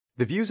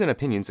The views and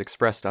opinions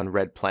expressed on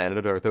Red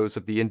Planet are those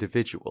of the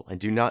individual and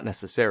do not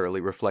necessarily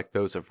reflect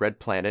those of Red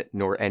Planet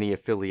nor any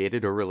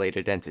affiliated or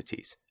related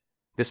entities.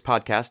 This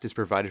podcast is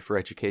provided for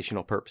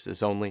educational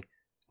purposes only.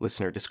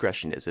 Listener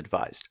discretion is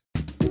advised.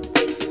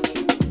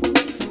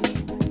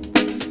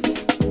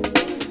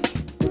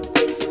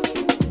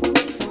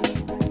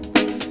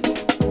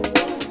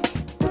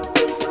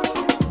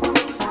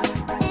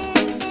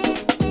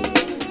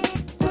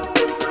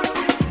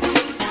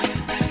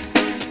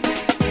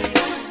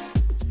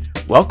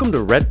 Welcome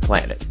to Red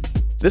Planet.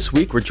 This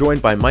week we're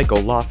joined by Michael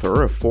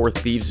Laufer of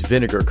Thieves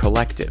Vinegar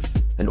Collective,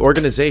 an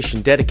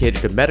organization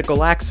dedicated to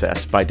medical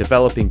access by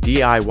developing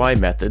DIY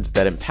methods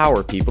that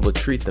empower people to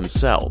treat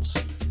themselves.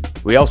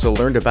 We also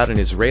learned about an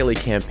Israeli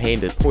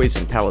campaign to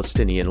poison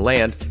Palestinian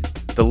land,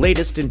 the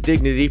latest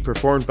indignity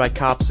performed by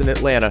cops in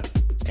Atlanta,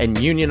 and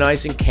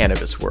unionizing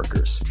cannabis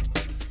workers.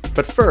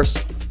 But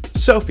first,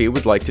 Sophie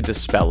would like to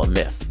dispel a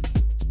myth.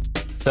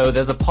 So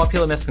there's a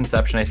popular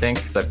misconception, I think,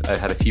 because I've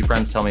had a few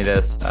friends tell me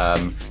this,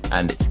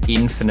 and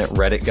infinite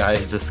Reddit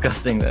guys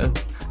discussing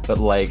this, but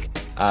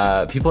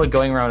people are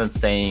going around and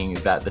saying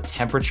that the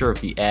temperature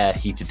of the air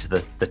heated to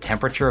the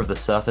temperature of the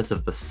surface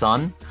of the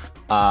sun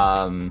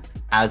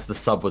as the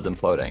sub was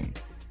imploding.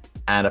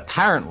 And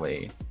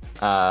apparently, it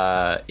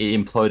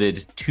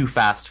imploded too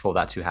fast for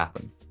that to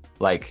happen.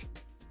 It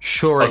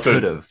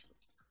could have.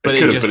 But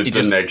it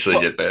didn't actually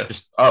get there.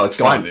 It's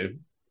fine, dude.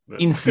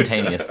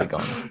 Instantaneously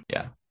gone,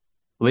 yeah.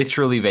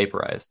 Literally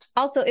vaporized.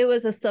 Also, it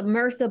was a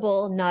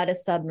submersible, not a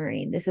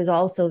submarine. This is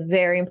also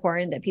very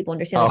important that people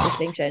understand the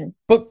distinction.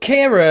 But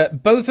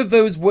Kira, both of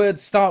those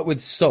words start with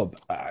sub.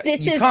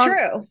 This is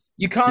true.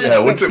 You can't. Yeah,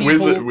 where's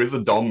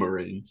the Dom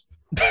Marines?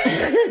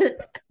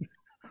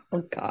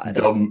 Oh God.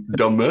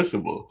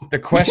 Dommersible. The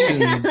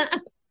questions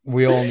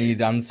we all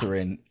need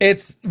answering.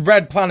 It's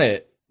Red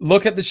Planet.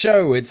 Look at the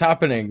show. It's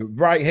happening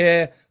right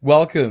here.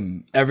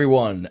 Welcome,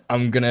 everyone.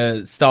 I'm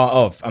gonna start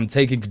off. I'm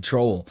taking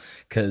control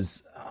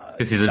because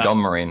he's a Dom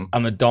Marine.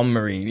 I'm a Dom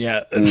Marine,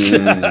 yeah.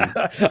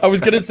 I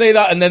was going to say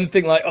that and then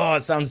think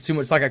it sounds too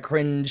much like a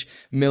cringe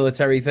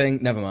military thing.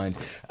 Never mind.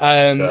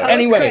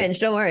 Anyway. It's cringe,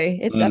 don't worry.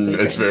 It's definitely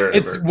cringe.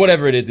 It's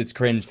whatever it is, it's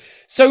cringe.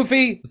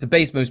 Sophie, what's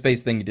the most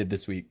base thing you did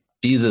this week?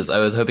 Jesus, I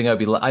was hoping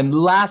I'm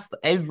last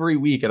every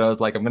week, and I was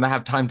like, I'm gonna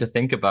have time to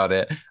think about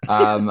it.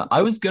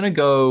 I was gonna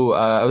go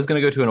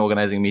to an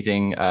organizing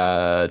meeting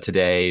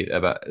today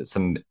about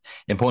some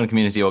important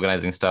community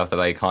organizing stuff that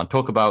I can't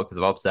talk about because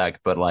of OPSEC,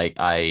 but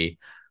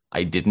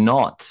I did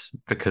not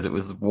because it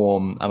was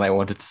warm and I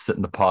wanted to sit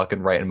in the park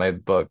and write in my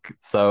book.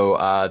 So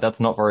that's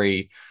not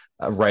very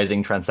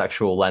rising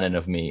transsexual Lenin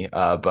of me,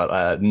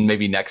 but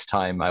maybe next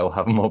time I will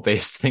have a more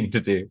base thing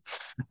to do.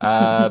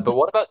 But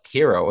what about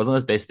Kira? What was the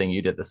most base thing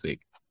you did this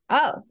week?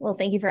 Oh, well,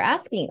 thank you for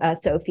asking,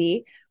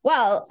 Sophie.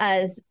 Well,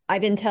 as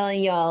I've been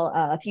telling y'all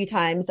a few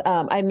times,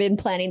 I've been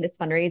planning this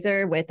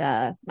fundraiser with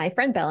my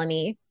friend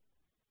Bellamy,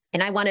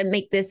 and I want to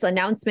make this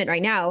announcement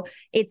right now.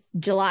 It's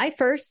July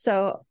 1st,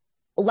 so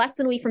less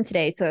than a week from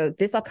today, so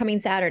this upcoming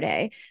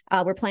Saturday,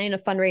 we're planning a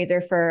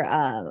fundraiser for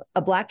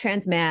a Black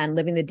trans man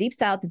living in the Deep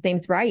South. His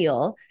name's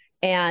Raul,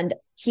 and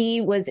he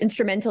was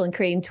instrumental in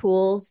creating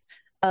tools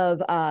of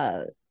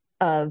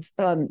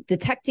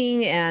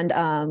detecting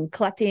and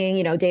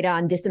collecting, data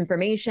on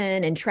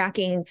disinformation and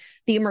tracking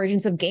the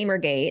emergence of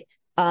Gamergate,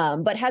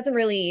 but hasn't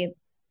really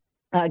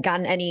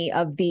gotten any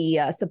of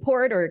the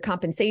support or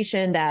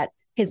compensation that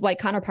his white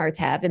counterparts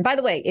have. And by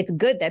the way, it's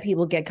good that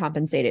people get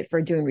compensated for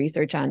doing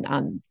research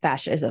on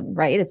fascism,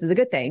 right? This is a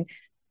good thing.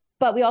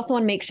 But we also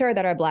want to make sure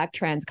that our Black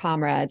trans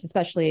comrades,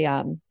 especially,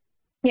 our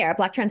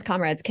Black trans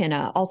comrades can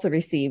also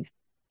receive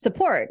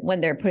support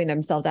when they're putting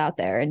themselves out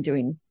there and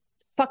doing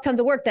fuck tons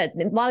of work that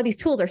a lot of these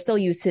tools are still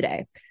used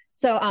today.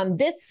 So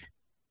this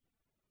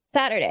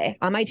Saturday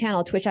on my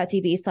channel,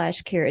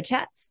 twitch.tv/Kira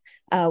Chats,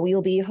 we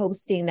will be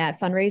hosting that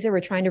fundraiser.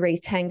 We're trying to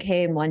raise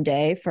 $10K in one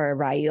day for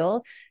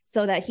Raul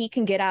so that he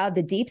can get out of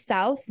the Deep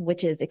South,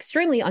 which is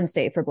extremely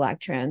unsafe for Black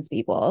trans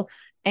people,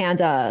 and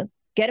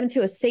get him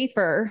to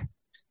a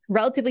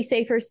relatively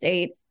safer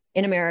state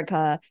in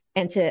America,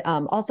 and to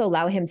also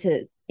allow him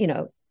to,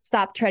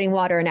 stop treading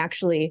water and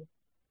actually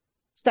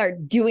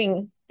start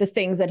doing the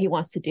things that he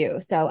wants to do.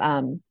 So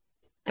I'm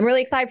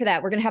really excited for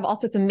that. We're going to have all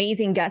sorts of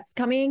amazing guests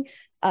coming,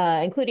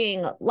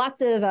 including lots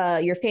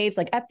of your faves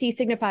like FD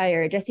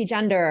Signifier, Jesse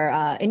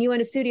Gender,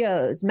 Innuendo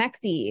Studios,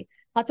 Mexi,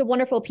 lots of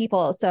wonderful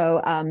people.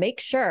 So make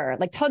sure,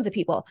 tons of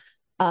people.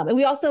 And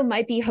we also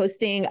might be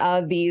hosting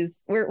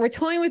these, we're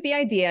toying with the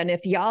idea, and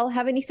if y'all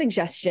have any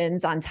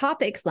suggestions on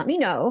topics, let me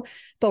know.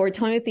 But we're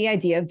toying with the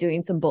idea of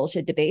doing some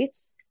bullshit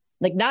debates.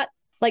 Not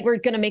we're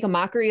going to make a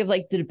mockery of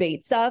the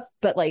debate stuff,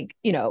 but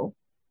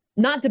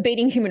not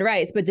debating human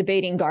rights, but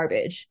debating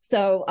garbage.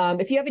 So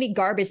if you have any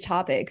garbage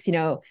topics,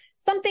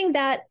 something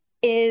that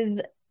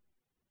is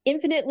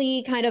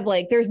infinitely kind of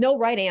there's no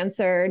right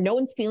answer, no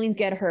one's feelings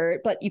get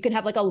hurt, but you can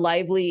have a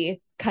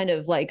lively kind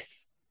of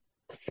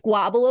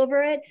squabble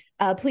over it,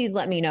 please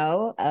let me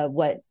know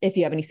if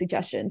you have any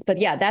suggestions. But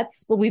yeah,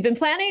 that's what we've been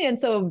planning. And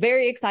so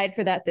very excited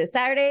for that this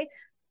Saturday.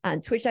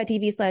 on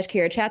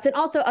twitch.tv/Kira Chats, and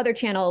also other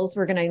channels.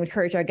 We're going to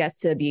encourage our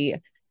guests to be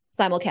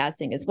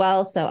simulcasting as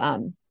well.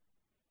 So,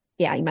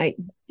 yeah,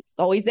 it's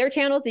always their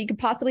channels that you could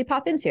possibly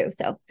pop into.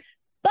 So,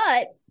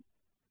 but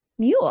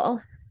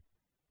Mule,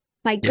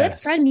 my good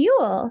friend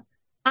Mule,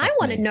 I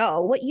want to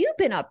know what you've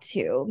been up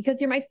to,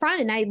 because you're my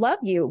friend and I love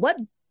you.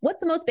 What's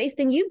the most base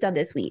thing you've done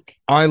this week?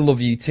 I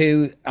love you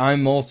too.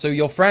 I'm also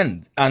your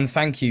friend, and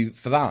thank you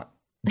for that.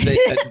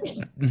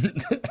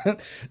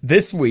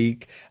 This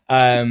week,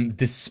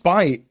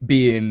 despite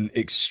being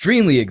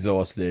extremely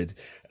exhausted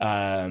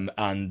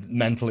and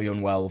mentally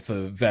unwell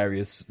for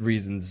various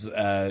reasons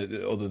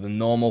other than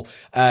normal,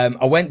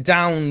 I went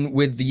down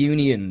with the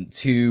union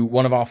to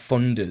one of our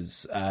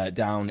funders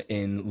down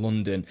in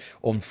London.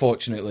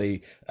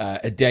 Unfortunately,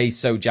 a day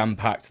so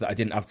jam-packed that I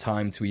didn't have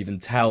time to even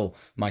tell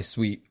my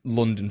sweet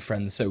London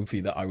friend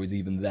Sophie that I was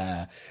even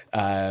there,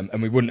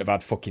 and we wouldn't have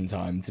had fucking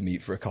time to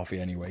meet for a coffee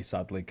anyway,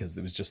 sadly, because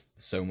there was just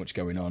so much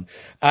going on.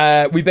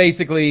 We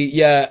basically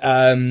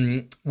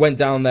went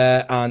down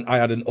there, and I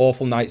had an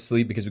awful night's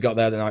sleep because we got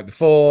there the night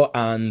before,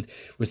 and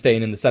we're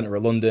staying in the centre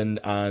of London,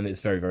 and it's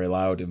very, very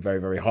loud and very,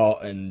 very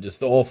hot and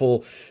just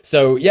awful.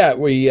 So yeah,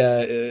 we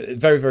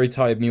very, very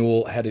tired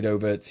mule headed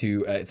over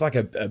to it's like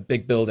a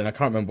big building. I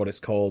can't remember what it's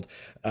called,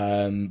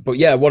 but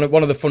yeah, one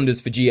of the funders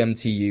for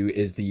GMTU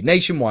is the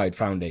Nationwide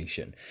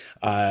Foundation,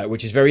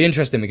 which is very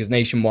interesting because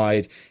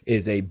Nationwide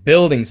is a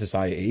building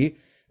society,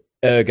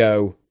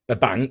 ergo a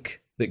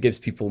bank that gives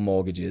people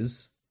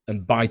mortgages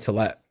and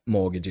buy-to-let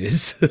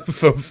mortgages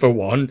for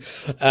one,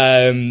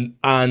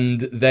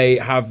 and they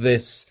have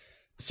this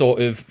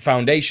sort of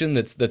foundation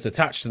that's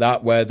attached to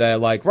that, where they're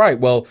like, right,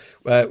 well,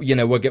 we're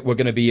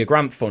going to be a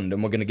grant fund,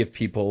 and we're going to give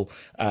people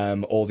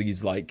all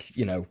these like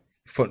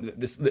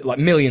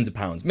millions of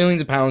pounds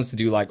to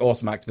do like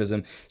awesome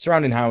activism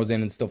surrounding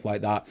housing and stuff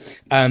like that.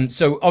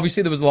 So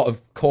obviously there was a lot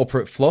of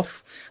corporate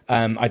fluff.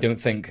 I don't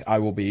think I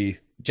will be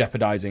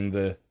jeopardizing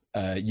the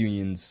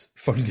union's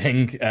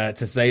funding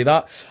to say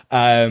that,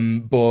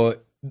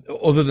 but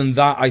other than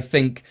that, I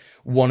think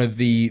one of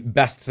the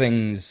best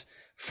things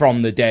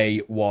from the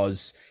day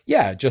was,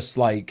 just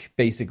like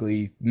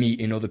basically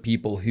meeting other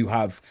people who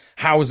have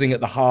housing at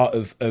the heart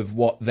of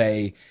what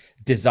they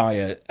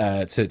desire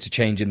to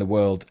change in the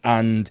world.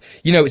 And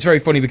it's very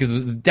funny because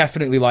there's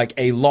definitely like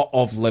a lot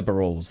of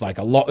liberals, like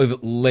a lot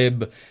of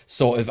lib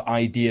sort of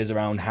ideas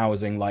around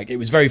housing. Like it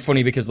was very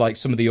funny because like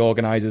some of the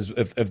organizers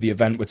of the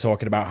event were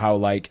talking about how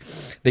like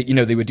that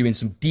they were doing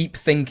some deep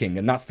thinking,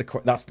 and that's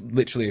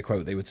literally a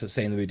quote. They were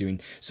saying they were doing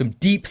some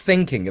deep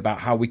thinking about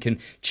how we can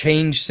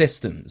change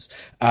systems,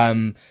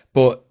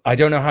 but I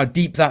don't know how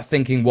deep that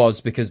thinking was,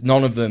 because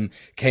none of them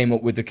came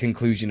up with the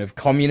conclusion of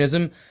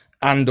communism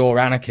and or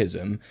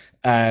anarchism.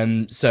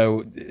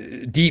 So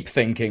deep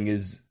thinking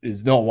is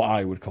not what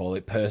I would call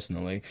it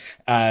personally.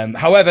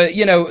 However,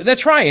 they're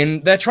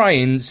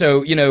trying.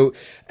 So,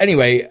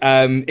 anyway,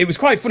 it was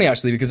quite funny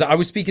actually, because I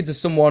was speaking to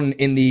someone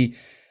in the,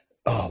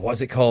 what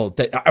is it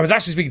called? I was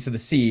actually speaking to the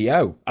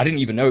CEO. I didn't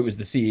even know it was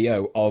the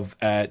CEO of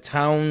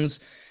Towns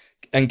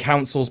and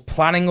Councils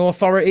Planning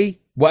Authority,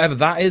 whatever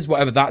that is,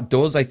 whatever that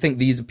does. I think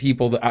these are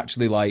people that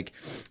actually like,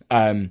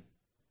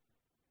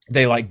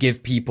 they like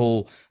give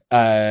people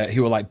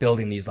who are like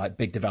building these like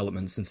big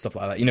developments and stuff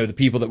like that. The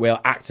people that we're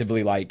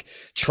actively like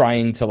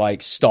trying to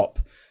like stop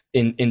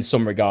in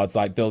some regards,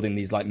 like building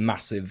these like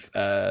massive,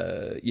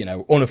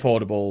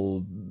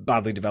 unaffordable,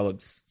 badly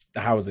developed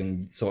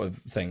housing sort of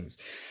things.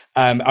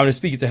 I was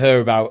speaking to her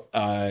about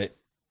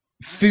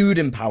food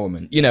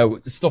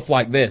empowerment, stuff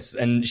like this,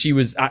 and she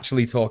was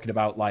actually talking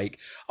about like,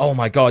 oh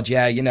my god,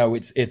 yeah,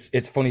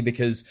 it's funny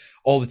because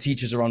all the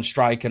teachers are on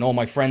strike, and all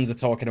my friends are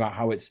talking about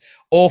how it's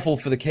awful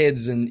for the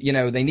kids, and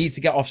they need to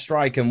get off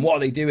strike, and what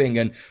are they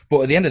doing,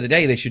 but at the end of the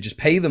day they should just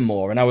pay them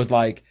more. And I was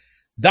like,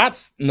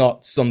 that's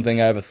not something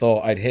I ever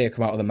thought I'd hear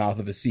come out of the mouth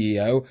of a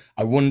CEO.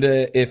 I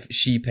wonder if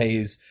she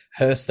pays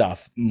her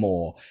staff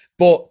more.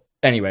 But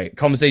anyway,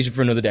 conversation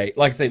for another day.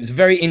 Like I say, it was a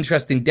very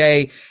interesting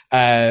day.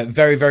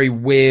 Very, very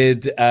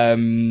weird,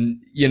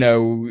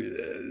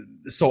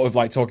 sort of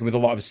like talking with a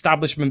lot of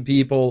establishment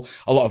people,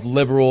 a lot of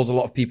liberals, a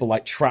lot of people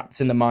like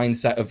trapped in the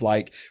mindset of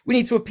like, we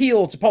need to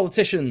appeal to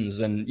politicians.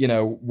 And,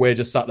 we're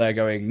just sat there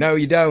going, no,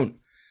 you don't.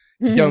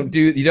 You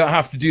don't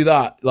have to do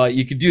that. Like,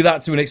 you could do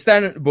that to an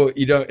extent, but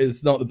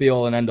it's not the be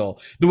all and end all.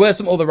 There were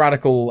some other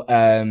radical,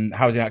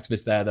 housing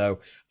activists there though.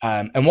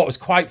 And what was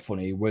quite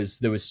funny was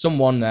there was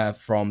someone there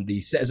from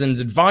the Citizens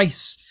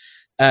Advice,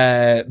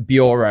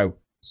 Bureau.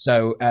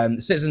 So,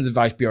 Citizens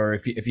Advice Bureau,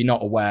 if you're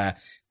not aware,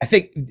 I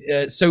think,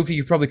 Sophie,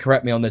 you probably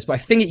correct me on this, but I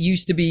think it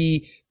used to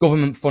be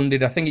government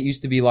funded. I think it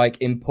used to be like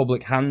in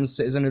public hands,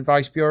 Citizen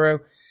Advice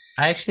Bureau.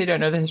 I actually don't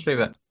know the history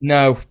of it.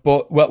 No,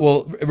 but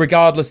well,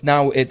 regardless,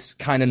 now it's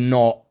kind of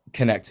not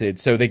connected.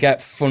 So they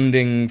get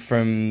funding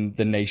from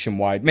the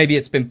Nationwide. Maybe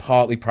it's been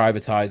partly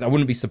privatized. I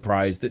wouldn't be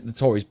surprised that the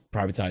Tories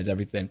privatize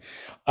everything.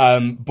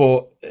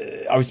 But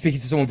I was speaking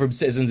to someone from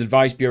Citizens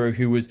Advice Bureau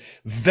who was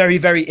very,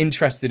 very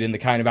interested in the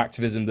kind of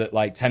activism that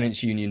like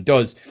Tenants Union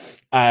does.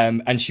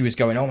 And she was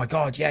going, oh my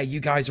God, yeah, you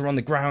guys are on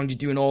the ground. You're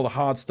doing all the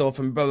hard stuff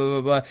and blah,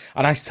 blah, blah, blah.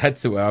 And I said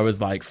to her, I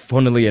was like,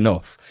 funnily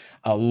enough,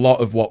 a lot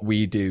of what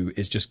we do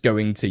is just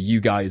going to you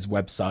guys'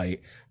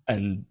 website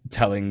and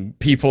telling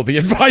people the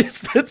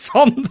advice that's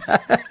on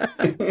there.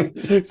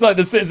 It's like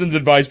the Citizens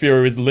Advice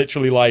Bureau is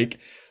literally like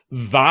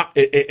that.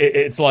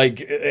 It's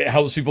like it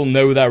helps people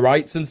know their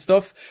rights and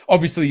stuff.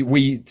 Obviously,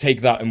 we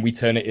take that and we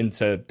turn it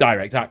into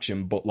direct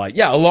action. But like,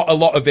 yeah, a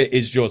lot of it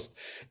is just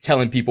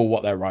telling people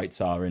what their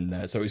rights are.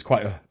 And so it was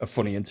quite a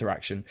funny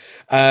interaction.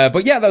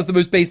 But yeah, that was the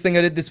most base thing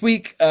I did this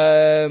week.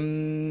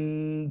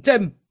 Tim,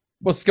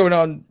 what's going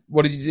on?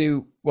 What did you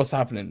do? What's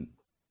happening?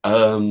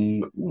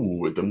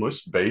 The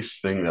most base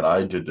thing that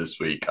I did this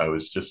week, I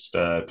was just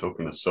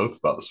talking to Soph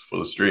about this before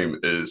the stream,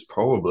 is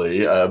probably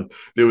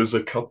there was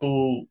a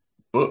couple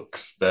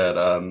books that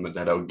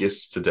that our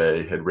guests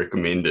today had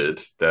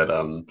recommended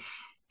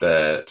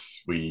that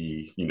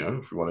we,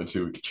 if we wanted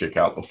to, we could check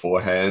out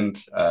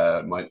beforehand,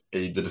 might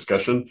aid the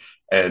discussion.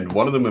 And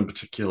one of them in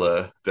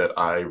particular that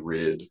I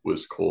read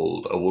was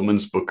called A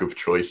Woman's Book of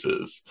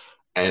Choices,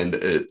 and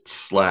it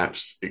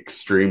slaps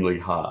extremely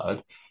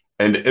hard.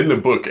 And in the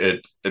book,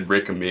 it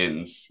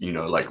recommends,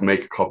 like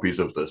make copies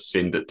of this,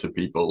 send it to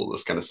people,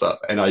 this kind of stuff.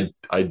 And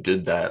I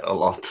did that a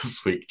lot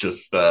this week,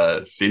 just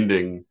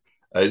sending.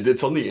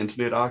 It's on the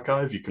Internet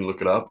Archive. You can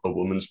look it up, A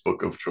Woman's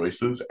Book of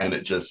Choices, and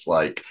it just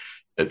like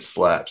it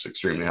slaps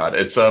extremely hard.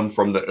 It's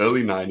from the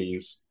early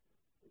 90s.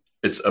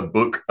 It's a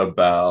book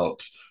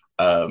about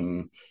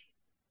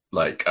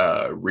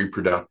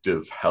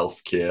reproductive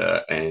health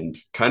care and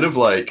kind of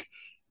like,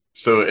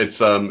 so it's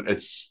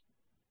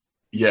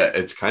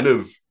kind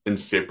of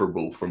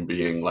inseparable from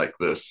being like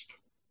this,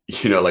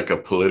 like a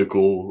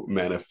political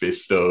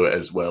manifesto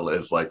as well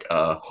as like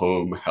a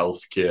home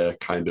healthcare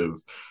kind of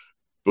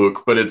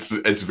book. But it's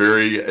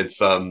very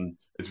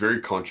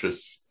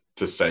conscious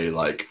to say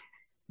like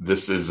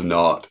this is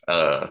not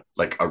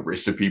like a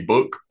recipe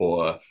book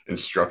or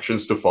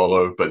instructions to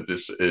follow, but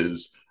this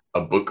is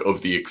a book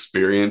of the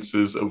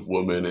experiences of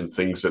women and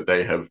things that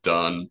they have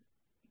done.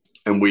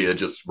 And we are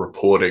just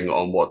reporting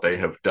on what they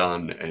have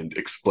done and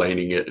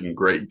explaining it in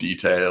great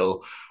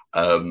detail,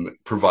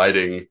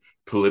 providing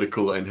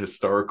political and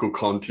historical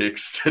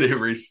context at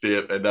every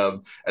step.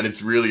 And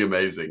it's really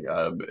amazing.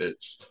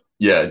 It's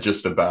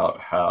just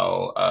about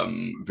how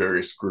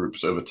various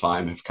groups over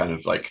time have kind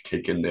of like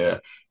taken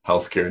their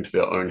healthcare into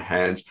their own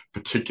hands,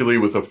 particularly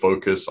with a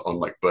focus on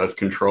like birth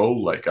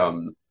control, like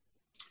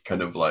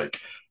kind of like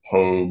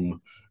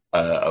home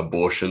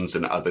abortions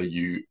and other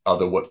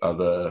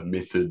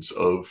methods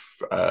of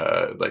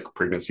like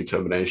pregnancy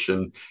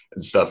termination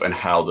and stuff, and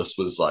how this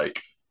was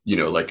like,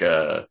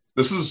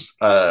 this is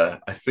I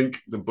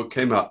think the book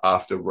came out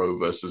after Roe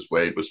versus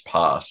Wade was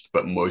passed,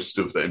 but most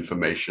of the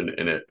information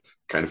in it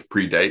kind of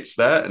predates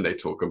that, and they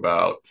talk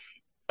about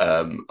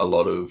a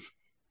lot of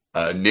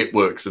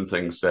networks and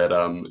things that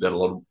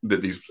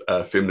these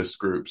feminist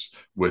groups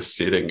were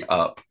setting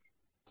up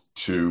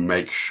to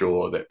make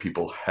sure that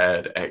people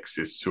had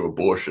access to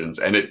abortions.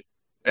 And it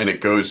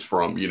goes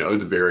from,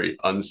 the very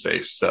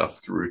unsafe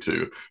stuff through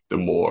to the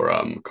more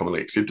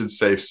commonly accepted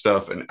safe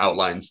stuff, and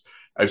outlines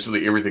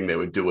absolutely everything they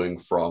were doing,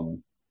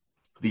 from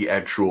the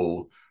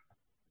actual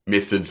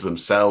methods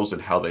themselves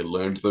and how they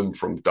learned them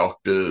from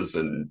doctors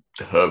and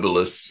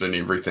herbalists and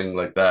everything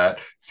like that,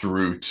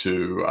 through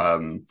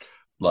to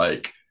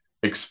like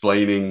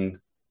explaining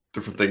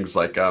different things,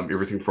 like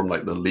everything from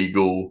like the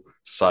legal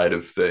side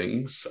of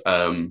things,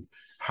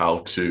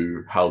 how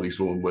these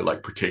women were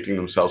like protecting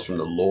themselves from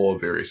the law,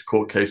 various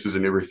court cases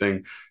and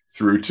everything,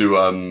 through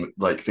to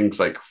like things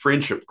like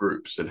friendship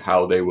groups and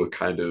how they were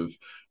kind of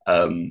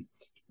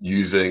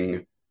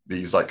using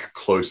these like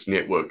close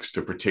networks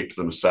to protect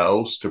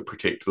themselves, to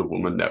protect the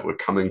women that were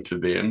coming to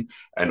them,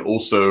 and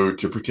also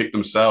to protect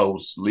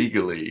themselves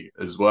legally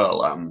as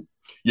well.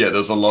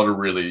 There's a lot of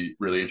really,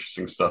 really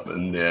interesting stuff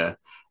in there.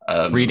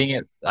 Reading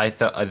it, I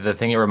thought the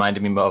thing it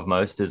reminded me of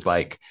most is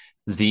like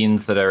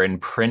zines that are in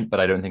print,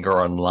 but I don't think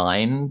are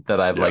online, that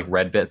I've like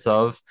read bits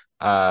of,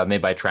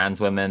 made by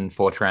trans women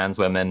for trans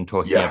women,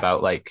 talking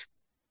about like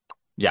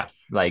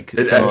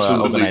similar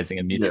organizing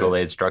and mutual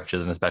aid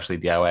structures, and especially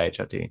DIY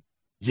HRT.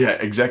 Yeah,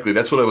 exactly.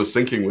 That's what I was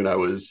thinking when I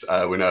was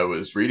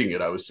reading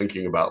it. I was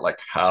thinking about like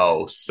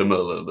how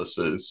similar this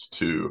is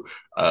to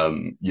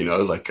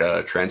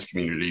trans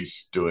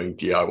communities doing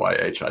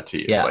DIY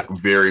HRT. It's like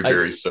very,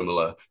 very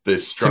similar. The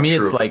structure to me,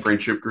 it's like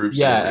friendship groups.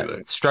 Yeah,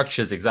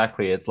 structures,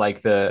 exactly. It's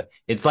like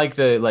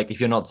if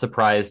you're not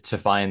surprised to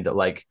find that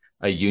like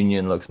a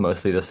union looks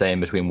mostly the same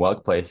between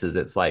workplaces,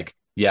 it's like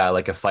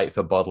like a fight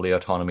for bodily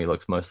autonomy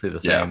looks mostly the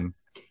same.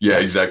 Yeah,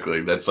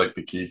 exactly. That's like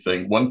the key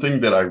thing. One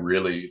thing that I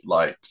really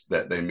liked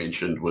that they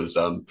mentioned was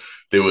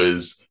there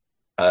was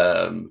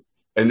and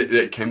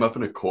it came up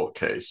in a court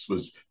case,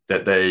 was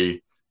that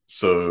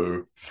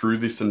So through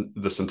this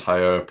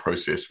entire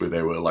process where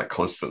they were like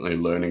constantly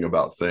learning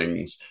about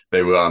things,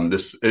 they were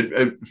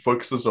it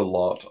focuses a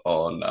lot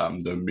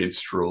on the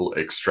menstrual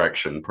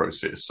extraction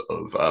process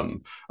of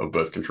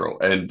birth control,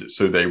 and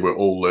so they were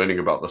all learning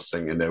about this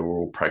thing, and they were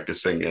all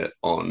practicing it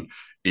on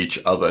each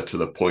other to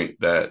the point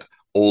that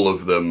all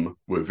of them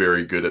were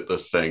very good at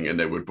this thing, and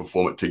they would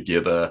perform it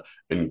together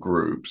in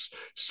groups.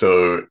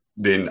 So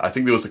then I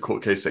think there was a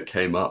court case that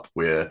came up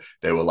where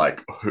they were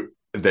like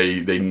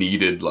they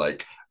needed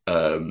like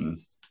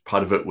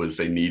part of it was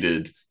they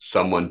needed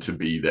someone to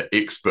be the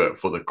expert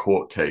for the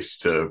court case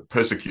to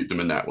persecute them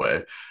in that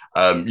way,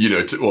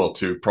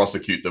 to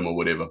prosecute them or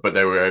whatever. But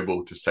they were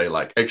able to say,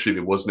 like, actually,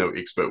 there was no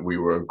expert. We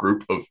were a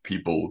group of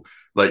people.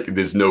 Like,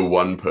 there's no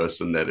one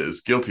person that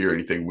is guilty or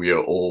anything. We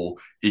are all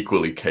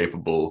equally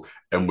capable,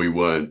 and we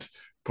weren't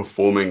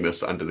performing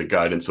this under the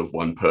guidance of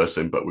one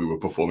person, but we were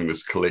performing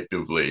this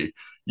collectively,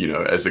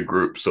 as a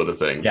group sort of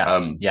thing.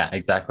 Yeah,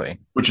 exactly.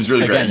 Which is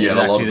really great. Yeah,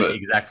 exactly, a lot of it.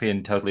 Exactly,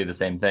 and totally the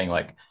same thing.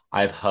 Like,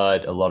 I've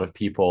heard a lot of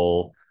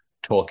people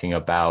talking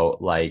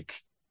about, like,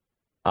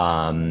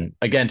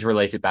 again, to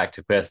relate it back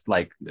to queer,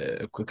 like,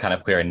 kind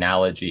of queer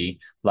analogy,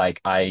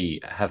 like, I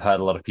have heard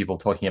a lot of people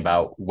talking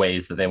about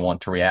ways that they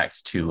want to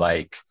react to,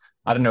 like,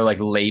 I don't know, like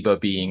Labour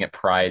being at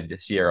Pride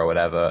this year or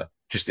whatever,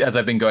 just as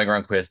I've been going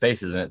around queer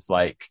spaces, and it's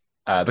like,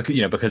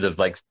 because of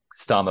like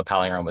Starmer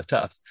palling around with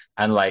TERFs,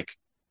 and like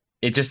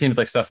it just seems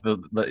like stuff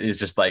that is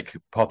just like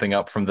popping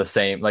up from the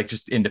same, like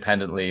just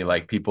independently,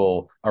 like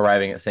people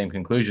arriving at the same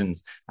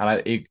conclusions.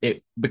 And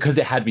it because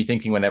it had me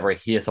thinking whenever I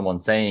hear someone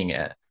saying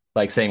it,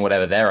 like saying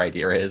whatever their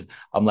idea is,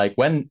 I'm like,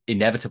 when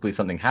inevitably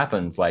something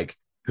happens, like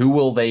who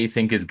will they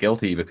think is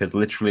guilty? Because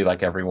literally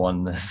like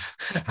everyone has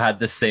had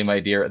the same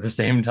idea at the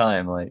same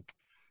time. Like,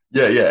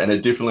 yeah, and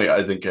it definitely,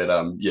 I think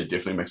it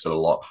definitely makes it a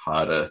lot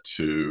harder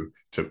to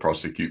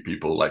prosecute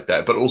people like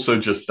that. But also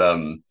just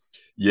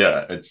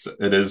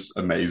it is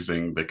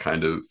amazing the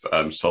kind of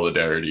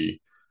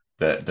solidarity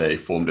that they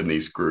formed in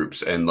these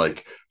groups, and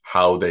like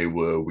how they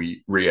were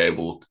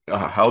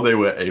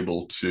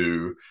able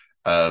to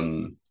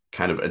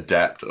kind of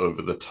adapt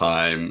over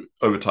time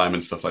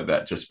and stuff like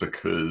that, just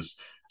because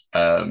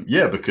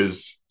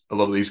because a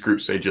lot of these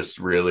groups, they just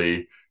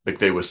really, like,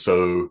 they were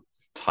so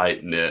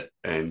tight knit,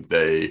 and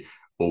they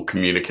all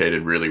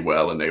communicated really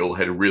well, and they all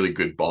had really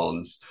good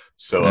bonds.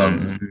 So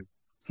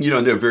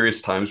there are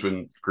various times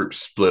when groups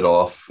split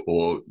off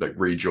or like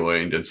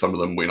rejoined, and some of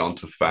them went on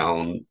to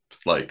found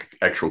like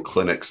actual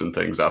clinics and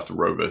things after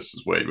Roe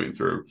versus Wade went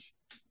through.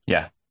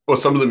 Yeah. Or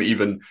some of them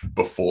even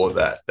before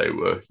that, they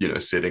were,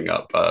 setting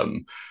up,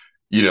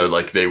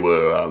 like they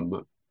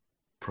were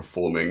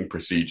performing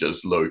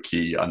procedures low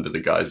key under the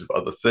guise of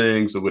other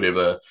things or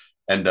whatever.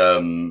 And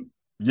and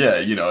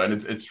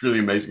it's really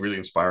amazing, really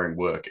inspiring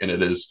work. And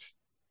it is,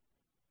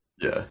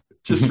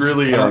 just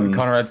really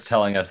Conrad's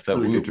telling us that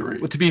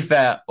really to be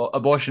fair,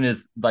 abortion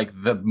is like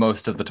the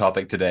most of the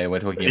topic today. We're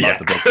talking about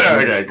the book.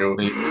 Okay, cool.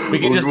 We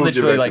can just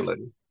literally like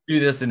do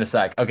this in a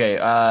sec.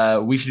 Okay,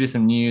 we should do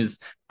some news,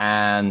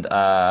 and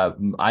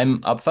I'm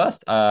up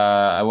first.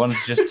 I want to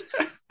just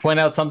point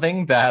out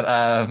something that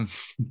I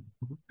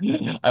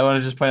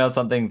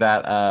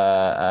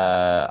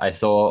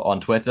saw on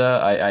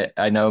Twitter.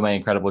 I know my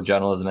incredible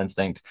journalism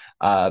instinct.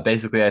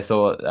 Basically, I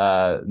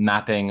saw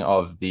mapping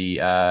of the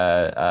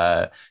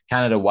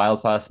Canada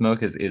wildfire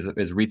smoke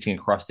is reaching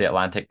across the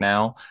Atlantic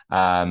now.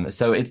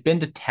 So it's been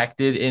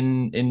detected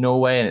in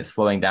Norway, and it's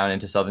flowing down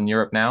into southern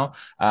Europe now.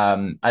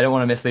 I don't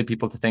want to mislead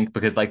people to think,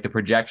 because like the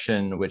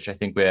projection, which I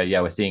think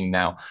we're seeing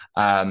now,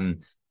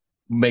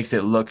 makes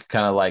it look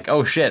kind of like,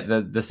 oh shit,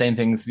 the same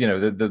things,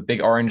 the big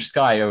orange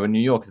sky over New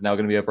York is now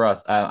going to be over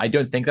us. I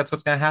don't think that's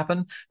what's going to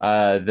happen.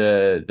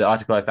 The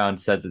article I found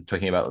says it's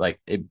talking about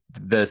like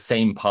the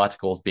same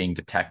particles being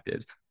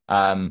detected.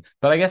 But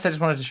I guess I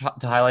just wanted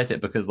to highlight it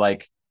because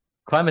like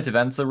climate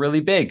events are really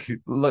big.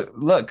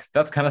 Look,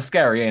 that's kind of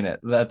scary, ain't it?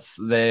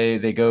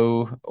 They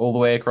go all the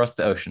way across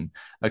the ocean.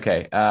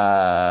 Okay,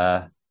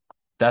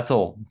 that's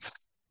all.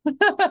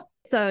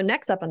 So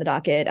next up on the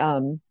docket,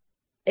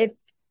 if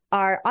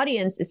our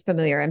audience is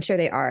familiar, I'm sure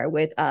they are,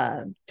 with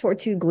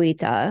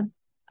Tortuguita.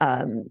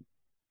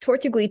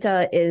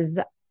 Tortuguita is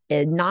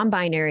a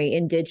non-binary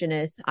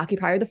indigenous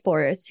occupier of the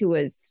forest who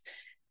was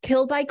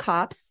killed by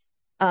cops.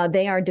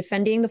 They are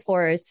defending the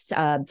forest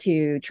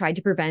to try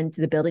to prevent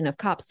the building of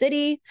Cop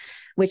City,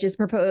 which is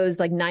proposed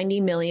like 90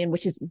 million,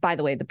 which is, by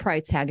the way, the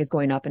price tag is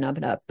going up and up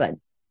and up, but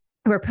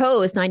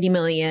proposed $90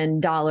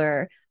 million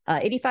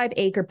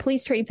 85-acre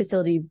police training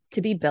facility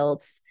to be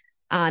built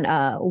on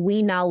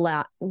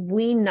Weelaunee,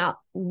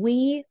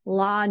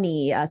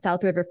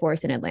 South River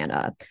Forest in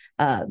Atlanta.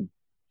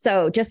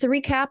 So just to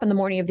recap, on the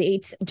morning of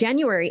the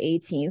January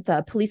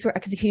 18th, police were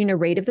executing a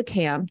raid of the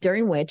camp,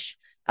 during which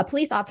a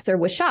police officer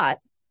was shot.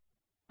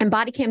 And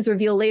body cams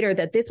reveal later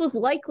that this was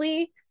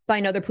likely by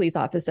another police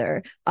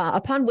officer,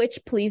 upon which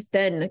police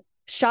then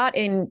shot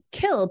and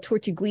killed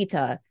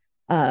Tortuguita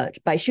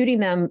by shooting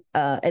them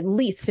at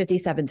least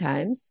 57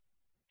 times.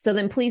 So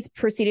then police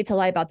proceeded to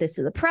lie about this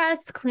to the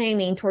press,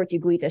 claiming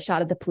Tortuguita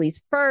shot at the police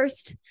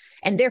first,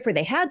 and therefore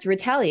they had to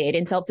retaliate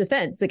in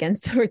self-defense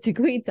against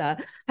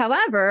Tortuguita.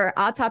 However,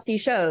 autopsy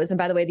shows, and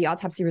by the way, the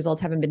autopsy results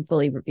haven't been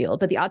fully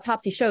revealed, but the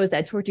autopsy shows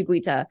that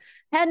Tortuguita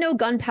had no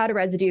gunpowder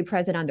residue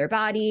present on their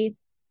body,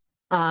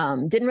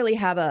 didn't really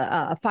have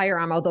a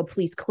firearm, although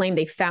police claim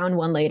they found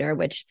one later,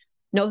 which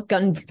no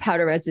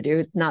gunpowder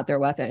residue, not their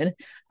weapon,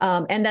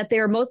 and that they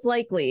are most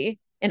likely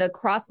in a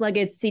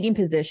cross-legged seating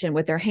position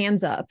with their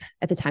hands up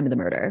at the time of the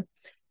murder.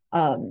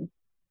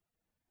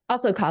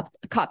 Also,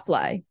 cops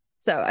lie.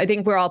 So I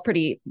think we're all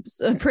pretty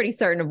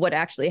certain of what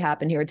actually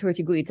happened here.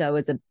 Tortuguita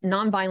was a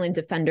nonviolent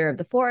defender of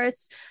the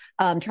forest,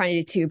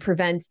 trying to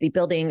prevent the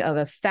building of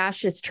a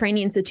fascist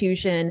training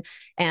institution,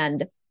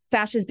 and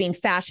fascists being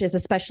fascists,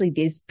 especially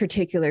this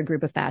particular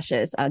group of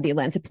fascists, the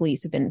Atlanta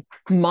police have been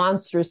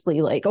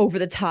monstrously, like, over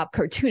the top,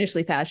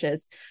 cartoonishly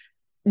fascist,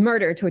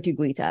 murder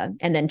Tortuguita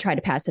and then try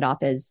to pass it off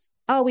as,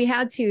 oh, we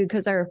had to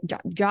because our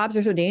jobs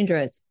are so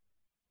dangerous.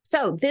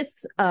 So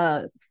this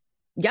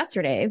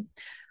yesterday,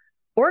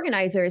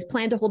 organizers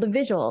plan to hold a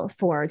vigil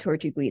for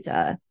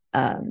Tortuguita,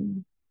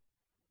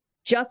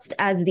 just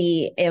as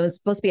it was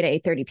supposed to be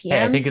at 8:30 p.m.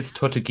 Hey, I think it's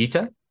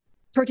Tortuguita.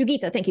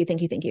 Tortuguita, thank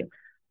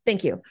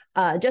you.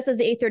 Just as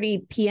the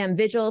 8:30 p.m.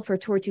 vigil for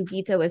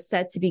Tortuguita was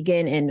set to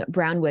begin in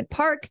Brownwood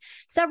Park,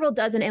 several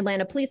dozen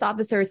Atlanta police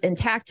officers in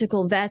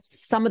tactical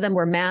vests, some of them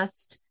were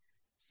masked,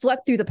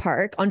 swept through the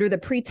park under the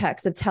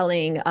pretext of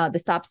telling the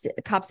Stop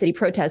Cop City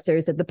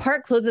protesters that the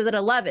park closes at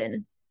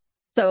 11.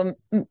 So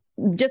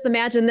just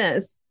imagine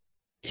this.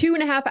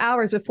 2.5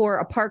 hours before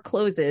a park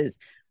closes,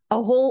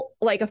 a whole,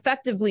 like,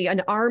 effectively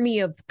an army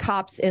of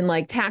cops in,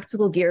 like,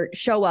 tactical gear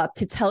show up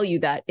to tell you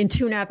that in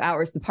 2.5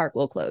 hours, the park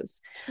will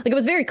close. Like, it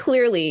was very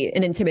clearly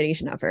an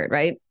intimidation effort,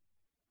 right?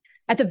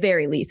 At the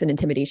very least, an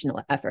intimidation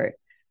effort.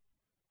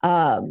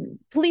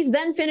 Police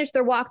then finished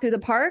their walk through the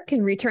park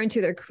and returned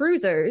to their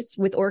cruisers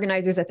with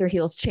organizers at their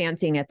heels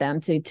chanting at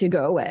them to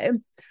go away.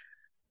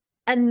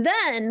 And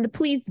then the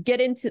police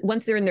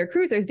once they're in their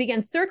cruisers,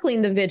 began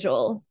circling the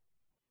vigil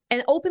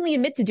and openly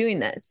admit to doing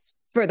this,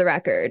 for the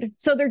record.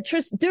 So they're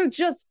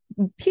just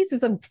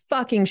pieces of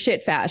fucking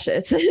shit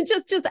fascists,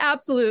 just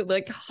absolute,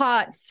 like,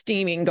 hot,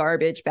 steaming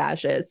garbage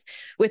fascists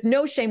with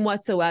no shame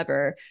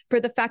whatsoever for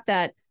the fact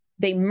that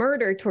they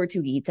murdered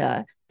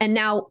Tortuguita. And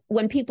now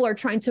when people are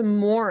trying to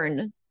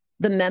mourn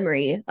the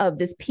memory of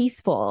this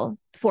peaceful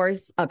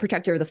forest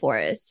protector of the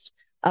forest,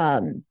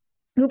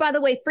 who, by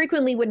the way,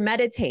 frequently would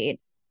meditate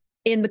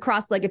in the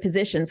cross-legged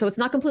position. So it's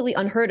not completely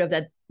unheard of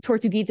that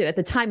Tortuguita at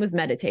the time was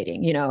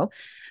meditating,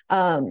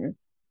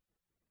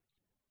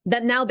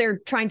 that now they're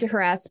trying to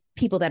harass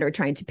people that are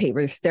trying to pay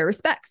their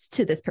respects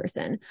to this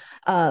person.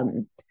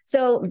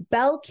 So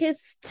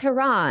Belkis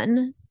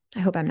Tehran, I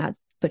hope I'm not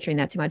butchering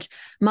that too much,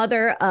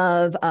 mother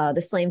of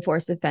the slain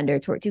forest offender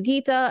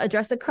Tortuguita,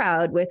 addressed the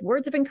crowd with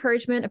words of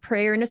encouragement, a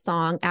prayer, and a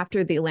song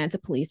after the Atlanta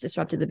police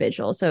disrupted the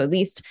vigil. So at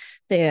least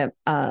their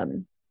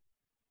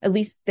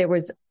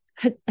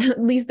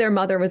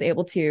mother was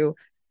able to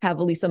have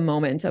at least a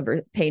moment of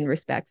paying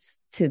respects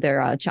to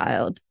their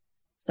child.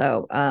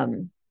 So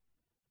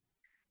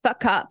fuck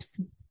cops.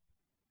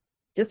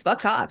 Just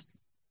fuck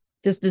cops.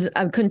 Just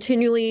a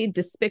continually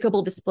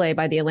despicable display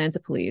by the Atlanta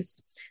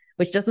police,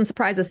 which doesn't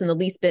surprise us in the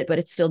least bit, but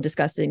it's still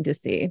disgusting to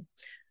see.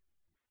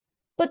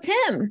 But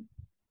Tim,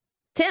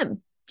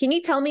 can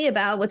you tell me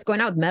about what's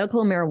going on with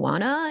medical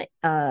marijuana?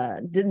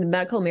 The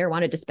medical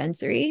marijuana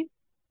dispensary?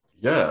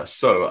 Yeah,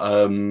 so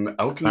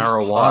Elkins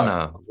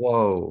Marijuana. Park.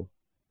 Whoa.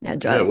 Yeah,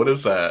 drugs. Yeah, what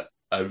is that?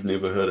 I've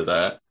never heard of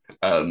that.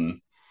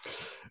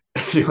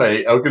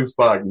 Anyway, Elkins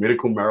Park,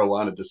 medical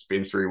marijuana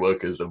dispensary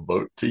workers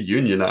vote to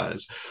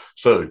unionize.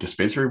 So,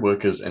 dispensary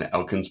workers in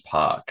Elkins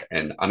Park,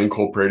 an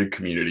unincorporated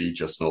community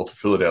just north of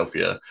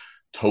Philadelphia,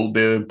 told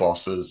their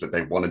bosses that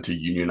they wanted to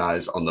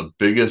unionize on the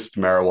biggest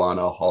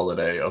marijuana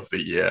holiday of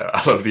the year.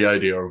 I love the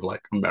idea of,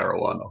 like,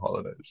 marijuana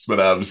holidays.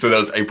 But so that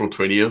was April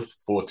 20th,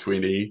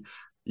 420,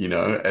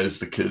 as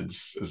the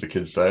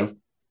kids say.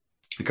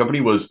 The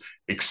company was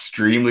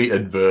extremely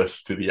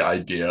adverse to the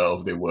idea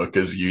of their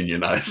workers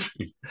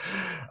unionizing,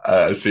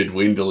 said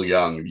Wendell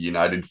Young, the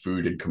United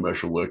Food and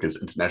Commercial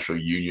Workers International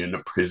Union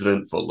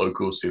president for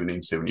Local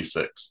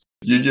 1776.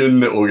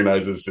 Union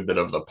organizers said that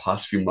over the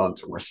past few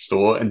months,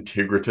 Restore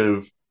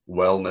Integrative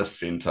Wellness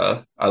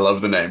Center, I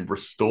love the name,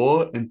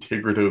 Restore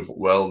Integrative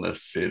Wellness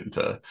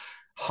Center,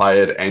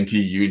 hired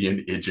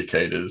anti-union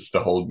educators to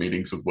hold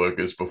meetings with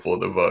workers before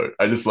the vote.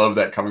 I just love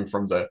that coming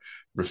from the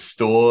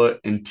Restore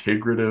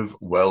Integrative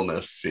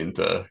Wellness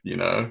Center,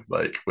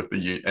 like with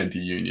the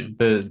anti-union.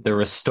 The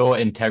Restore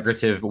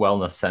Integrative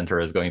Wellness Center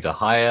is going to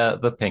hire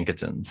the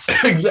Pinkertons.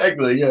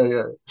 Exactly,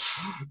 yeah.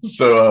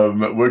 So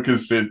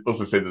workers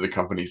also said that the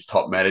company's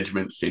top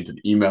management sent an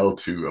email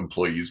to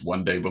employees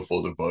one day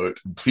before the vote,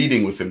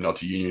 pleading with them not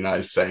to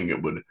unionize, saying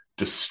it would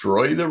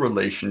destroy the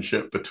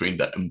relationship between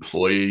the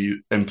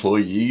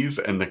employees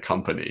and the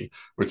company,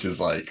 which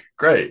is like,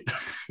 great.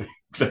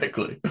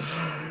 Exactly.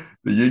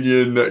 The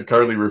union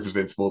currently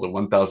represents more than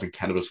 1,000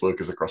 cannabis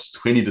workers across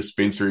 20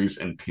 dispensaries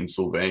in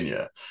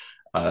Pennsylvania.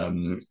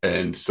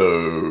 And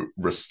so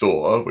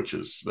Restore, which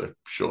is the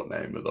short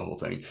name of the whole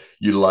thing,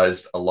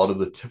 utilized a lot of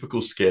the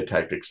typical scare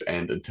tactics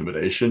and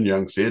intimidation.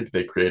 Young said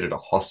they created a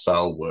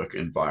hostile work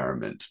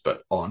environment.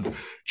 But on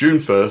June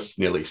 1st,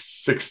 nearly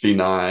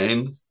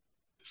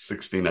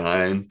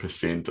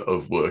 69%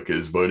 of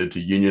workers voted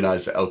to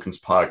unionize the Elkins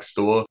Park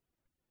store.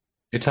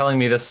 You're telling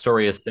me this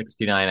story is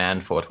 69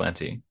 and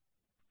 420.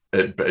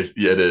 It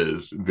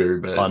is very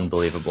bad.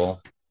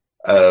 Unbelievable.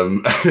 So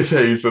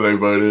they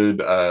voted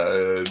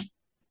blah,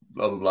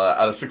 blah, blah.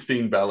 Out of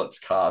 16 ballots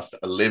cast,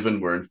 11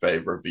 were in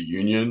favor of the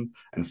union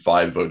and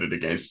 5 voted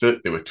against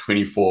it. There were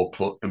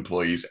 24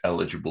 employees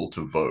eligible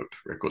to vote,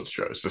 records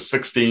show. So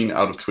 16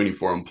 out of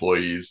 24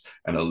 employees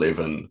and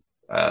 11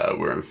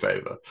 were in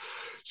favor.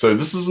 So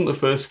this isn't the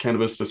first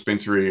cannabis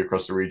dispensary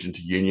across the region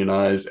to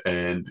unionize,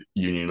 and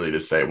union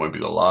leaders say it won't be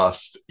the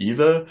last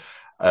either.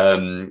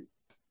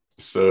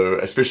 So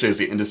especially as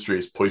the industry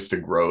is poised to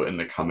grow in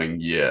the coming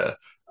year.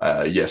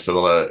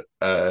 So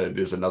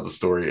there's another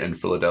story in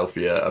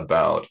Philadelphia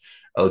about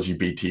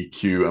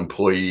LGBTQ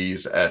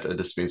employees at a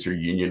dispensary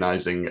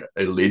unionizing,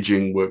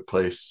 alleging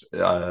workplace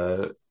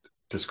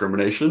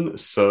discrimination.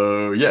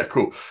 So yeah,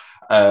 cool.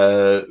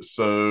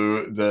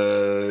 So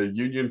the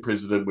union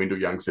president, Wendell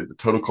Young, said the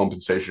total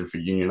compensation for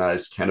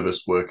unionized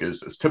cannabis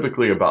workers is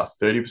typically about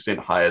 30%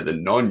 higher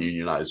than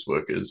non-unionized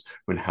workers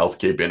when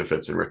healthcare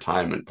benefits and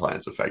retirement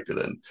plans are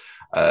factored in.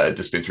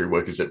 Dispensary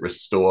workers at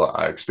Restore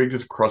are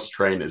expected to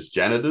cross-train as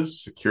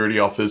janitors, security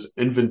officers,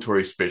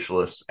 inventory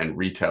specialists, and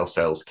retail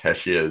sales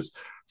cashiers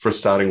for a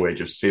starting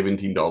wage of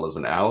 $17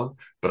 an hour,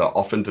 but are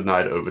often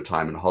denied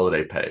overtime and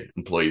holiday pay,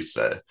 employees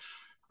say.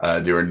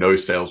 There are no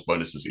sales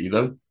bonuses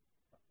either.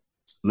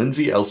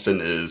 Lindsay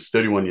Elston is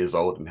 31 years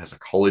old and has a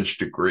college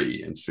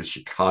degree and says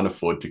she can't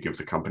afford to give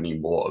the company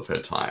more of her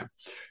time.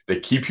 They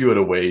keep you at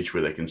a wage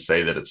where they can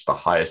say that it's the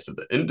highest of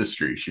the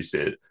industry, she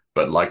said.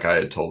 But like I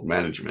had told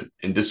management,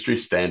 industry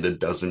standard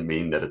doesn't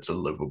mean that it's a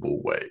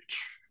livable wage.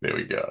 There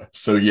we go.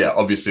 So yeah,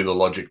 obviously the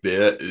logic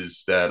there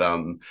is that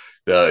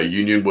the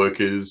union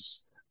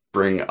workers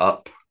bring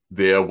up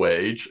their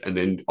wage, and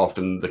then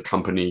often the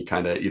company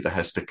kind of either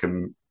has to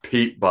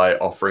compete by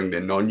offering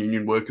their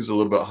non-union workers a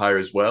little bit higher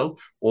as well,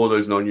 or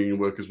those non-union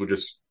workers will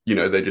just,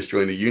 they just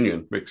join the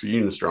union, makes the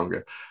union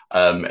stronger.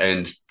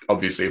 And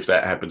obviously if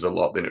that happens a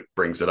lot, then it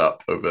brings it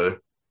up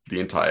over the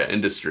entire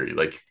industry.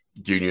 Like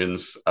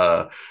unions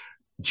are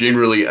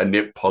generally a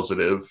net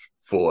positive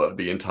for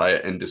the entire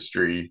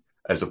industry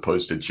as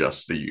opposed to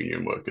just the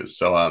union workers.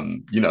 So,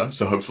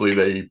 so hopefully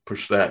they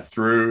push that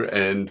through,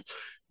 and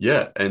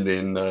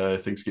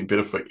then things get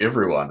better for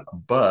everyone.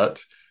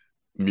 But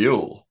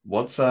Mule,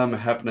 what's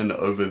happening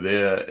over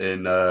there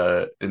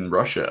in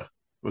Russia?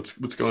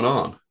 What's going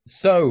on?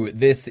 So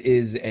this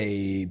is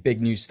a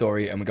big news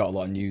story, and we got a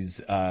lot of news.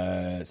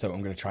 So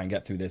I'm going to try and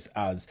get through this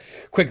as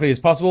quickly as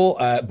possible.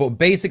 But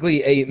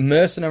basically, a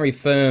mercenary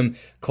firm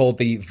called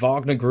the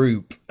Wagner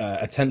Group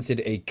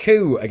attempted a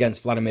coup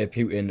against Vladimir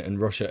Putin and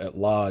Russia at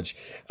large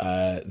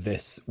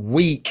this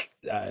week,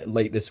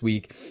 late this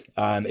week.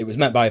 It was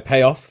met by a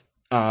payoff.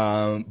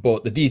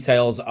 But the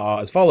details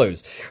are as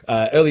follows.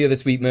 Earlier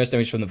this week,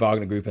 mercenaries from the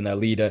Wagner Group and their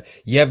leader,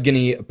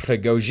 Yevgeny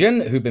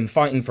Prigozhin, who'd been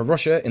fighting for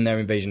Russia in their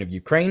invasion of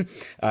Ukraine,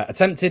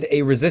 attempted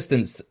a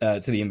resistance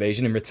to the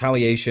invasion in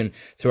retaliation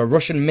to a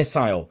Russian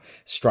missile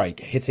strike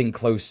hitting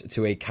close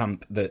to a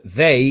camp that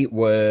they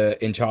were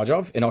in charge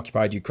of in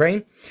occupied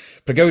Ukraine.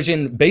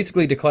 Prigozhin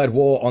basically declared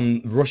war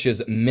on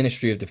Russia's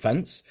Ministry of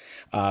Defense.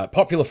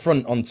 Popular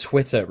Front on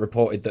Twitter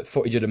reported that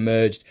footage had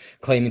emerged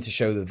claiming to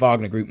show that the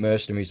Wagner Group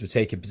mercenaries were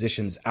taking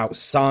positions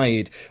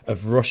outside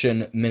of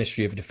Russian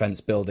Ministry of Defense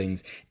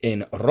buildings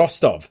in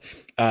Rostov.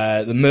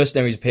 The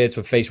mercenaries appeared to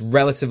have faced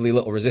relatively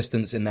little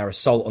resistance in their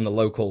assault on the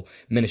local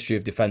Ministry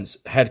of Defense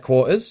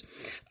headquarters.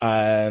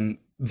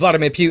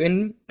 Vladimir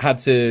Putin had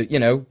to,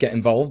 get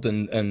involved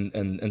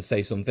and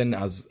say something,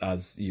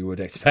 as you would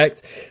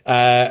expect.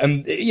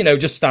 And,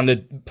 just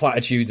standard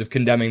platitudes of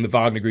condemning the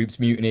Wagner Group's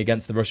mutiny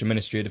against the Russian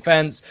Ministry of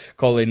Defense,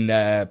 calling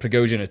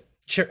Prigozhin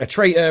a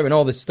traitor and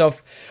all this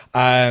stuff.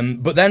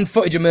 But then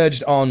footage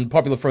emerged on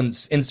Popular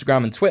Front's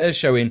Instagram and Twitter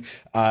showing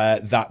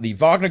that the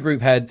Wagner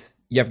Group head,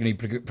 Yevgeny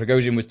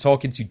Prigozhin, was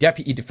talking to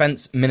Deputy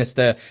Defense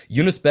Minister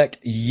Yunusbek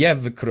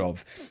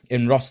Yevgrov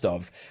in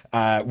Rostov,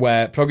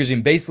 where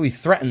Prigozhin basically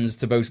threatens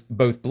to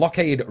both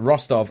blockade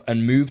Rostov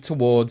and move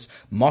towards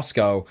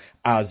Moscow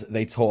as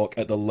they talk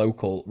at the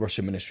local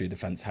Russian Ministry of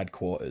Defense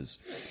headquarters.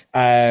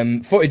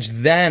 Footage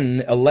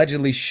then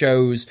allegedly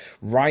shows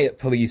riot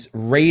police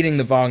raiding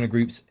the Wagner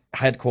Group's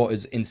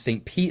headquarters in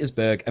St.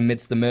 Petersburg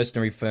amidst the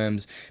mercenary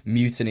firm's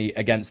mutiny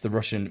against the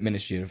Russian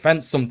Ministry of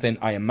Defense, something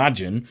I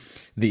imagine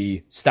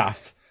the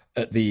staff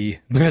at the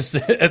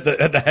at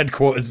the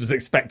headquarters was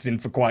expecting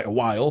for quite a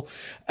while.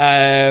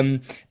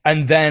 And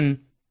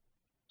then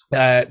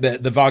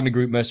the Wagner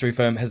Group mercenary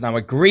firm has now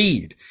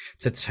agreed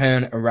to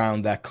turn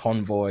around their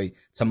convoy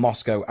to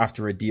Moscow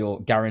after a deal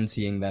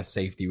guaranteeing their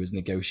safety was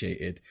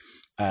negotiated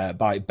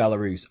by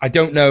Belarus. I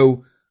don't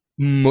know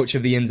much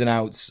of the ins and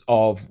outs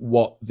of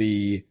what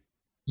the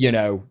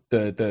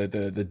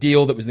the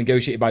deal that was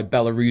negotiated by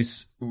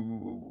Belarus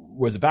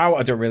was about.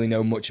 I don't really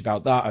know much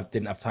about that. I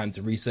didn't have time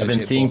to research it. I've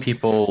been seeing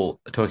people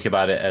talking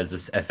about it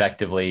as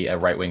effectively a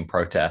right-wing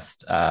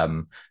protest.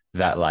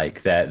 That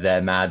like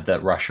they're mad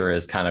that Russia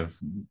is kind of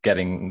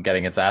getting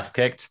its ass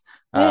kicked.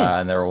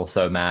 And they're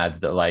also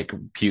mad that like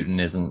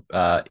Putin isn't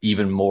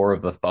even more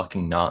of a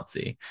fucking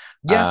Nazi.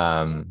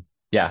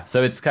 Yeah,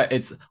 so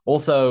it's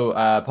also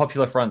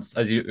Popular Front's,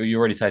 as you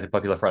already cited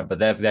Popular Front, but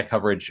their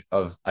coverage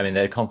of, I mean,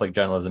 their conflict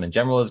journalism in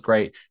general is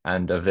great,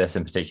 and of this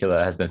in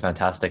particular has been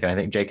fantastic. And I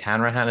think Jake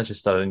Hanrahan has just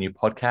started a new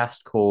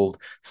podcast called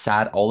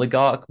Sad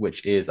Oligarch,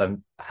 which is, I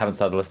haven't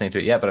started listening to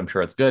it yet, but I'm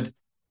sure it's good.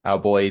 Our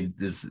boy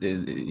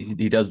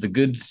he does the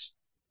good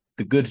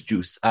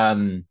juice.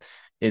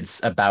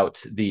 It's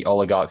about the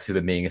oligarchs who've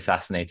been being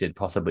assassinated,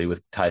 possibly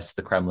with ties to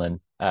the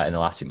Kremlin in the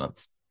last few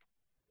months.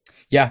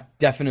 Yeah,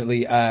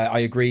 definitely. I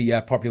agree.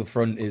 Yeah, Popular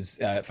Front is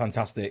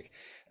fantastic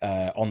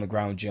on the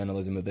ground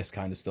journalism of this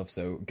kind of stuff.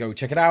 So go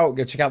check it out.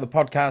 Go check out the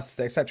podcast,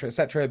 etc.,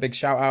 etc. Big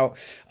shout out.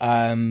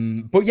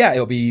 But yeah,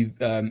 it'll be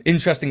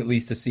interesting at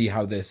least to see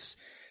how this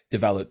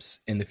develops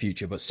in the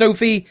future. But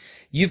Sophie,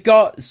 you've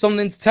got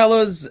something to tell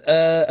us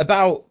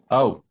about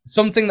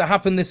something that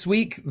happened this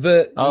week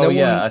that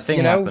a thing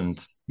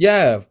happened.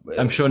 Yeah,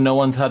 I'm sure no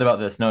one's heard about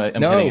this. No, I'm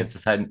kidding. It's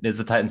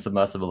the Titan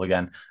submersible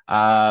again.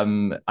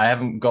 I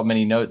haven't got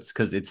many notes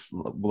because it's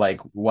like,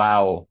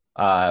 wow,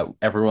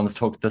 everyone's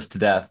talked this to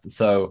death.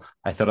 So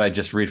I thought I'd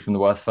just read from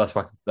the first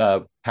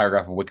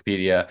paragraph of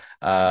Wikipedia.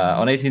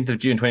 On 18th of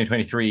June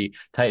 2023,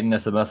 Titan, a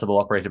submersible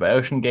operated by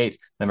OceanGate,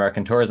 an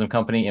American tourism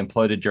company,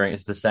 imploded during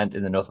its descent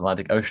in the North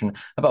Atlantic Ocean,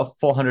 about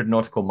 400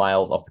 nautical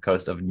miles off the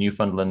coast of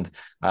Newfoundland,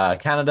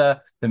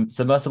 Canada. The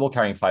submersible,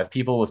 carrying 5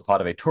 people, was part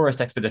of a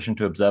tourist expedition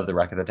to observe the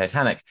wreck of the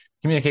Titanic.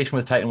 Communication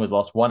with Titan was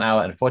lost 1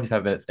 hour and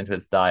 45 minutes into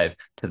its dive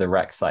to the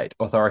wreck site.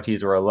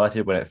 Authorities were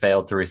alerted when it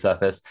failed to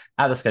resurface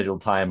at the scheduled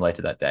time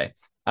later that day.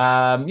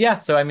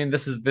 So I mean,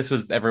 this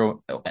was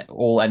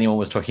all anyone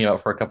was talking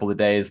about for a couple of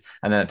days,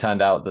 and then it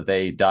turned out that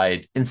they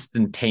died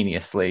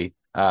instantaneously,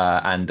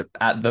 and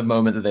at the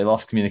moment that they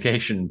lost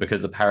communication,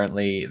 because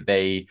apparently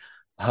they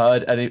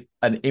heard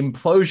an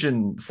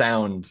implosion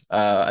sound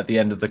at the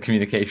end of the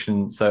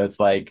communication. So it's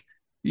like,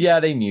 yeah,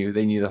 they knew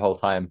the whole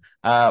time.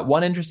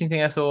 One interesting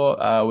thing I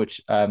saw, which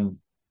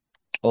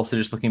also,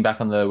 just looking back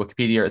on the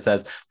Wikipedia, it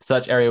says the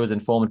search area was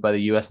informed by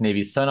the U.S.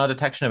 Navy's sonar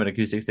detection of an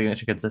acoustic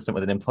signature consistent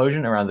with an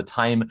implosion around the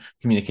time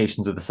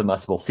communications with the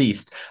submersible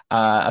ceased.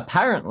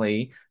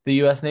 Apparently, the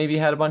U.S. Navy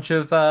had a bunch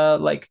of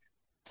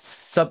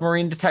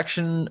submarine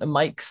detection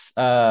mics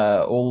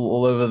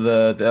all over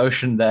the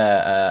ocean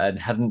there,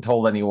 and hadn't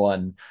told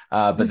anyone.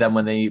 But then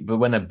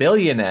when a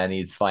billionaire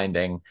needs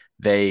finding,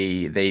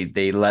 they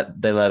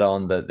let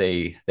on that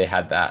they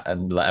had that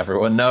and let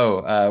everyone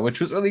know, which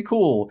was really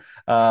cool.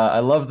 I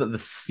love that the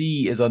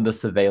sea is under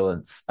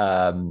surveillance.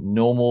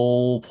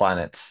 Normal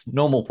Planet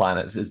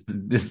is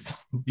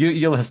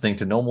you're listening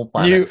to Normal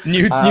Planet.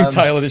 New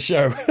title of the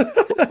show.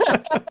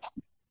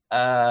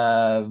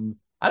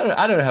 I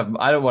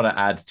don't want to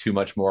add too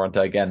much more onto,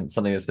 again,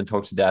 something that's been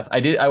talked to death.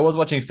 I was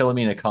watching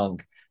Philomena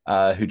Kunk,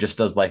 who just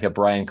does like a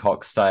Brian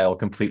Cox style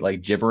complete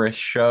like gibberish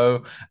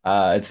show.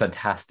 It's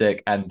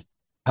fantastic, and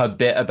her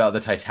bit about the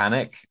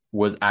Titanic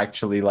was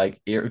actually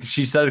like,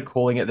 she started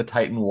calling it the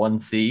Titan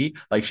 1C,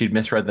 like she'd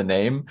misread the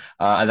name,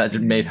 and that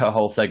just made her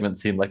whole segment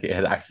seem like it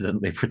had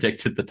accidentally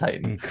predicted the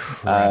Titan.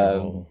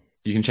 Incredible.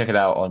 You can check it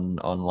out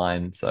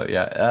online. So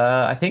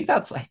yeah, I think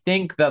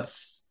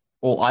that's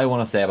all I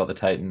want to say about the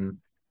Titan.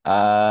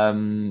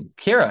 Kira,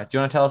 do you want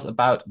to tell us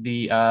about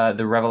the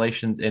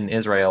revelations in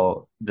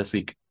Israel this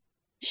week?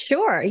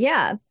 Sure,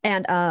 yeah.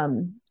 And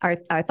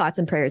our thoughts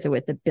and prayers are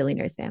with the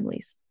billionaires'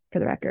 families, for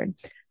the record.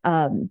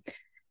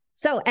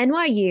 So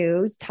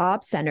NYU's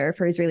top center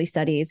for Israeli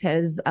studies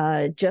has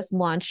just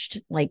launched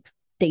like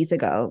days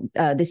ago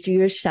this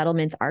Jewish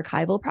settlements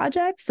archival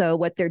project. So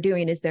what they're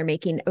doing is they're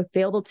making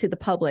available to the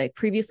public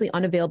previously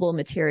unavailable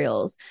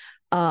materials,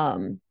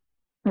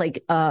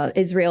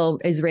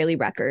 Israeli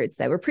records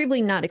that were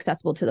previously not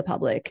accessible to the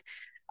public.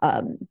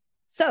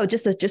 So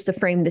just to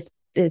frame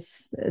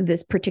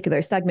this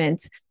particular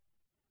segment,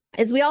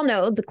 as we all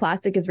know, the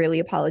classic Israeli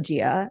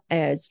apologia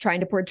is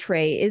trying to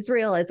portray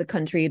Israel as a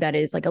country that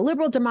is like a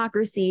liberal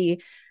democracy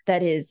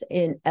that is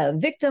a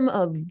victim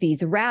of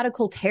these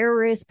radical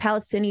terrorist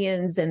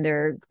Palestinians and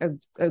their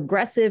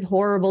aggressive,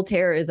 horrible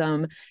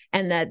terrorism.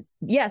 And that,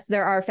 yes,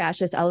 there are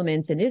fascist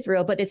elements in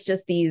Israel, but it's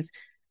just these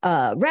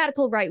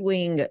radical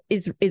right-wing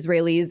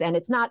Israelis, and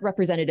it's not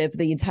representative of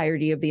the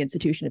entirety of the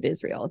institution of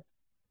Israel.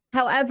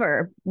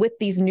 However, with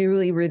these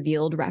newly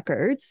revealed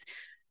records,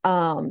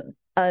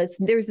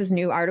 there's this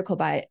new article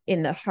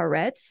in the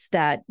Haaretz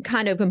that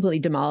kind of completely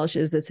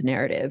demolishes this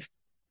narrative.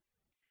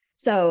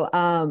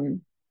 So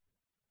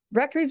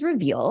records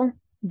reveal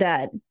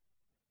that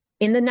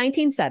in the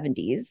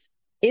 1970s,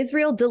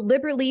 Israel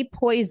deliberately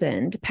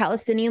poisoned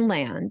Palestinian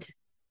land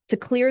to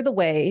clear the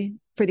way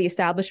for the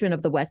establishment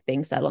of the West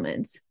Bank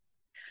settlements.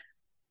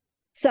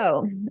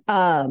 So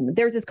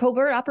there's this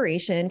covert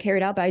operation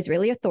carried out by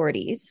Israeli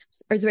authorities,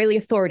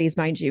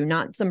 mind you,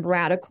 not some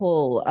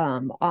radical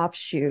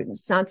offshoot.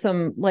 It's not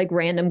some like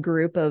random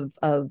group of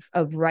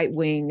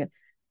right-wing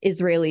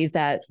Israelis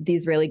that the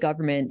Israeli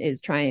government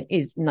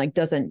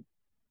doesn't,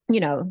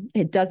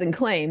 it doesn't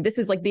claim. This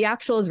is like the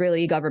actual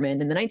Israeli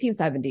government in the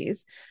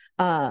 1970s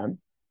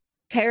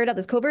carried out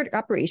this covert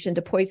operation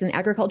to poison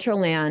agricultural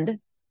land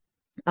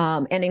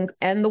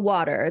and the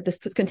water. This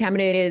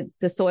contaminated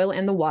the soil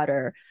and the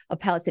water of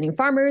Palestinian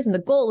farmers, and the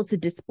goal was to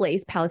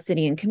displace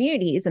Palestinian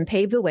communities and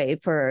pave the way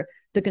for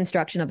the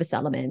construction of a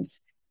settlement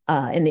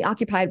in the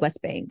occupied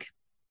West Bank.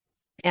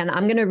 And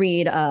I'm going to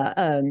read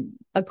a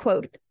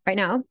quote right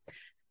now.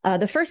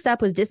 The first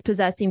step was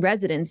dispossessing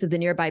residents of the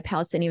nearby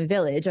Palestinian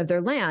village of their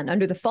land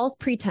under the false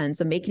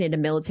pretense of making it a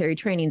military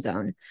training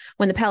zone.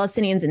 When the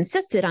Palestinians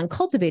insisted on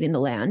cultivating the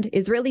land,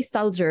 Israeli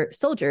soldiers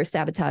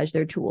sabotaged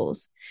their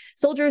tools.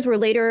 Soldiers were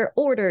later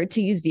ordered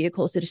to use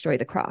vehicles to destroy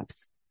the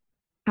crops.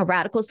 A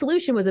radical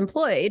solution was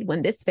employed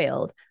when this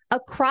failed. A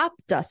crop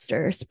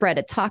duster spread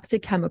a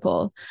toxic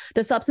chemical.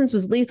 The substance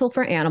was lethal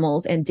for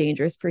animals and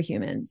dangerous for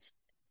humans.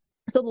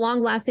 So the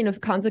long-lasting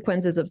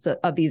consequences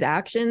of these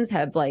actions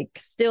have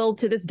still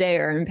to this day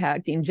are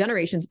impacting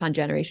generations upon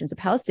generations of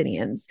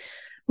Palestinians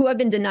who have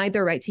been denied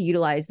their right to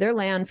utilize their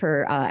land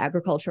for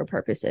agricultural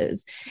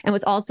purposes. And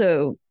what's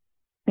also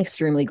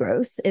extremely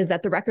gross is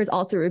that the records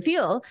also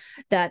reveal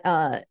that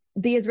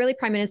the Israeli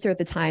Prime Minister at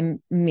the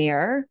time,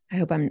 Meir, I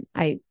hope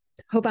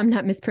I'm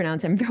not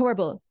mispronouncing. I'm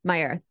horrible.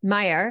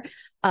 Meir.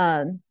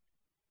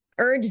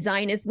 Urged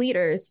Zionist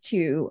leaders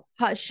to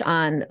hush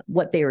on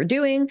what they were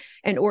doing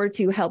in order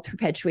to help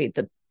perpetuate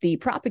the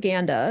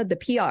propaganda, the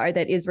PR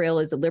that Israel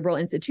is a liberal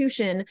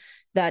institution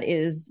that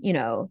is,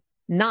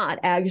 not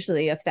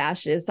actually a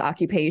fascist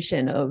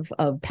occupation of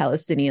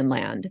Palestinian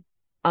land.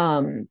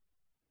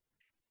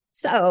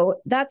 So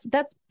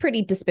that's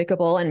pretty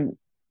despicable and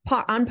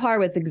on par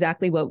with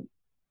exactly what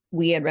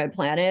we at Red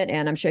Planet,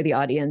 and I'm sure the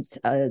audience,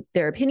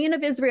 their opinion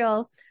of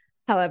Israel.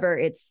 However,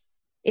 it's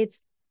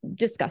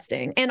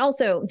disgusting. And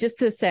also just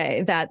to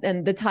say that,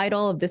 and the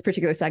title of this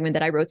particular segment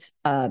that I wrote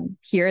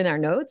here in our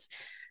notes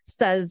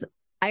says,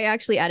 I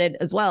actually added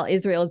as well,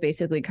 Israel is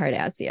basically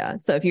Cardassia.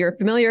 So if you're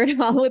familiar at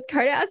all with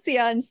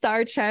Cardassia and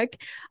Star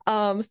Trek,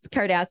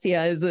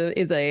 Cardassia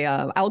is a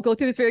I'll go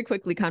through this very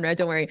quickly, Conrad,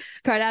 don't worry.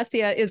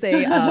 Cardassia is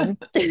a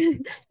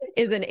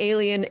is an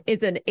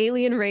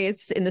alien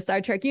race in the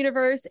Star Trek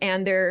universe,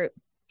 and they're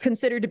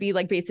considered to be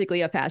basically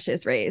a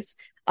fascist race.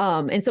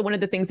 And so one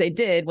of the things they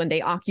did when they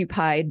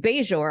occupied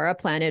Bejor, a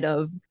planet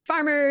of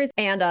farmers,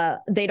 and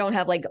they don't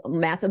have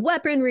massive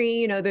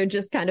weaponry, they're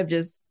just kind of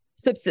just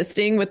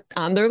subsisting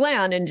on their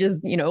land and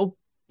just,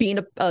 being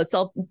a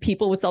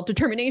people with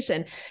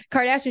self-determination.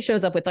 Cardassia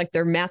shows up with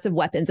their massive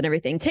weapons and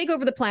everything, take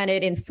over the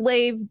planet,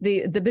 enslave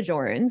the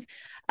Bajorans.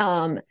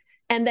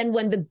 And then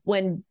when the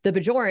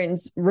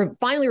Bajorans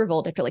finally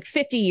revolt after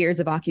 50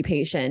 years of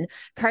occupation,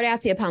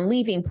 Cardassia, upon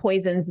leaving,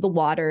 poisons the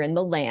water and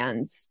the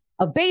lands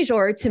of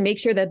Bejor to make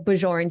sure that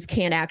Bajorans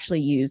can't actually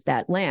use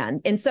that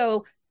land. And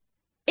so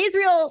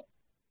Israel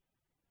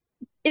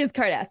is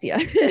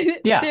Cardassia.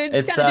 Yeah,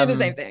 it's kind of doing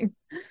the same thing.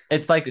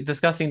 It's like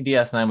discussing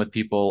DS9 with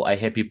people. I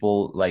hear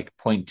people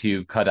point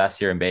to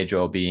Cardassia and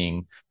Bejor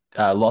being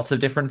lots of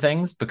different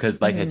things because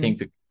I think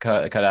the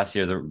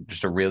Cardassia is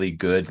just a really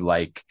good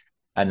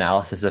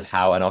analysis of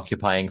how an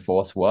occupying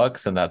force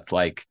works, and that's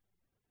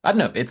I don't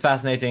know, it's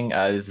fascinating.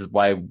 This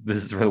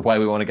is really why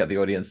we want to get the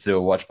audience to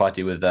a watch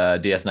party with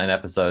DS9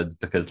 episodes,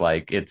 because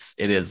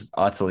it is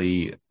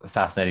utterly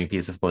fascinating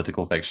piece of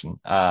political fiction.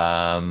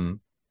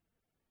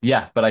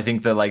 Yeah, but I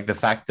think that the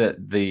fact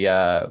that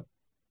the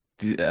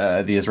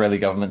Israeli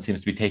government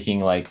seems to be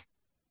taking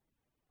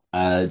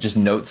just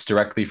notes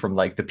directly from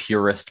the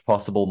purest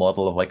possible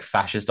model of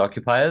fascist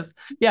occupiers.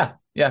 Yeah,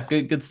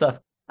 good stuff.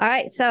 All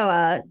right,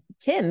 so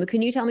Tim,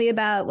 can you tell me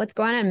about what's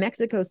going on in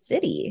Mexico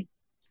City?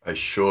 I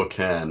sure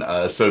can.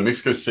 So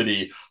Mexico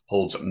City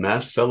holds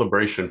mass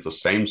celebration for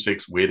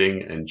same-sex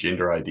wedding and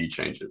gender ID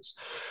changes.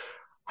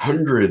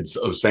 Hundreds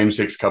of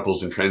same-sex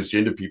couples and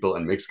transgender people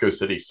in Mexico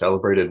City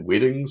celebrated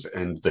weddings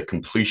and the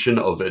completion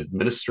of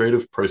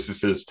administrative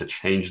processes to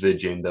change their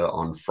gender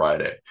on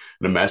Friday,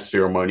 in a mass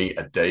ceremony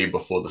a day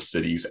before the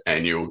city's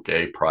annual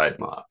Gay Pride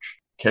March.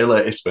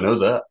 Kayla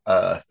Espinoza,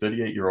 a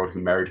 38-year-old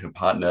who married her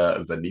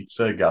partner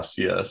Vanitza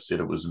Garcia, said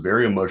it was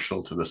very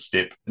emotional to the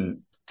step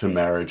to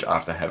marriage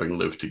after having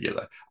lived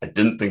together. I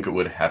didn't think it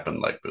would happen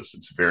like this.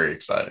 It's very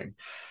exciting.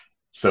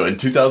 So in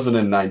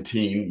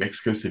 2019,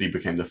 Mexico City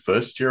became the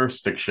first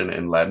jurisdiction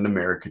in Latin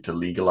America to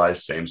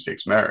legalize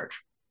same-sex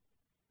marriage.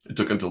 It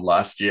took until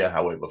last year,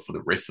 however, for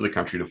the rest of the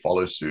country to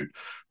follow suit,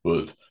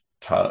 with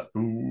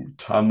Tamaulipas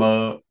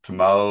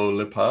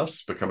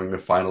becoming the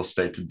final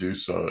state to do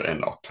so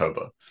in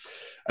October.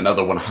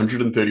 Another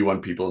 131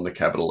 people in the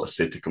capital are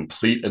set to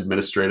complete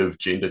administrative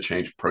gender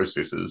change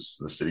processes,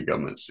 the city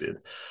government said.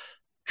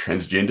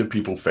 Transgender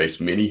people face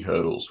many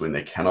hurdles when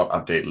they cannot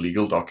update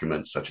legal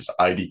documents such as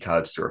ID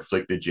cards to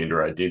reflect their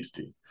gender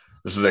identity.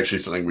 This is actually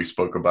something we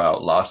spoke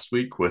about last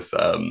week with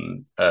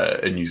in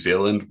New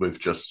Zealand. We've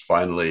just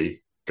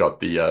finally got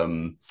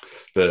the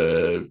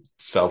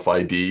self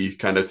ID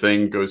kind of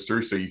thing goes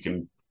through, so you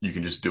can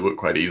just do it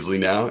quite easily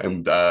now.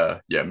 And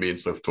yeah, me and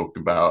Soph talked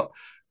about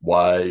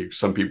why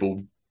some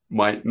people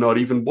might not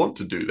even want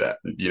to do that,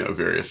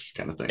 various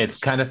kind of things. It's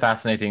kind of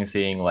fascinating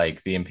seeing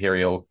like the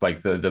imperial,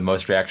 like the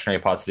most reactionary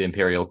parts of the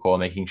imperial core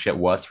making shit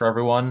worse for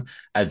everyone,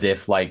 as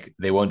if like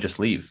they won't just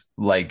leave.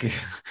 Like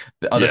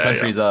the other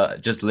countries are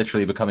just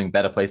literally becoming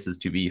better places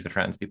to be for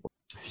trans people.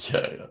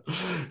 Yeah.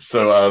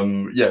 So,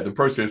 the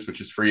process,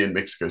 which is free in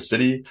Mexico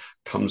City,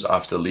 comes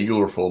after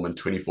legal reform in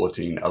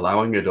 2014,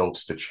 allowing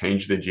adults to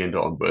change their gender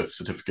on birth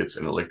certificates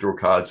and electoral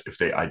cards if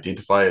they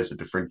identify as a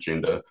different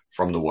gender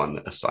from the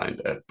one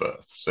assigned at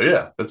birth. So,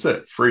 yeah, that's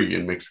it. Free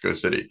in Mexico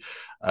City.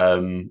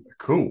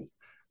 Cool.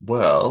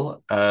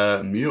 Well,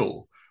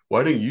 Mule,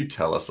 why don't you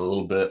tell us a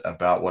little bit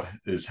about what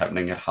is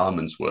happening at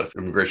Harmonsworth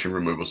Immigration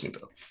Removal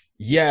Center?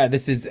 Yeah,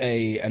 this is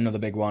another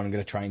big one. I'm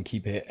going to try and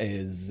keep it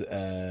as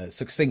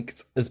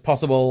succinct as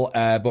possible.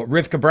 But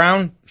Rivka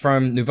Brown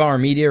from Novara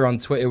Media on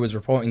Twitter was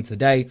reporting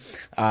today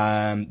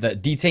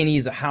that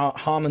detainees at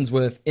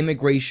Harmonsworth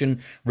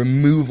Immigration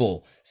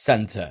Removal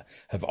Center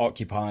have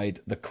occupied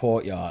the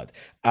courtyard.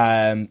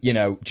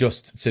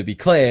 Just to be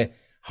clear,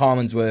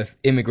 Harmonsworth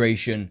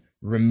Immigration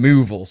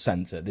Removal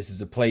Center. This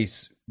is a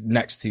place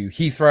next to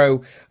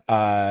Heathrow,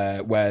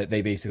 where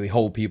they basically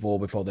hold people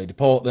before they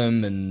deport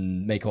them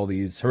and make all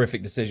these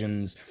horrific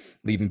decisions,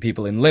 leaving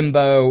people in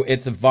limbo.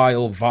 It's a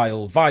vile,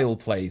 vile, vile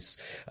place.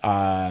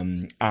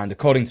 And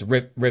according to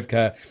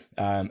Rivka,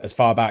 as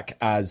far back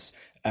as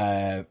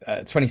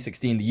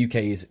 2016, the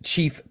UK's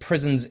chief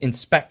prisons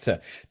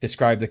inspector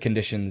described the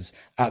conditions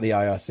at the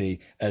IRC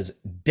as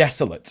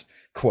desolate.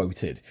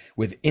 Quoted,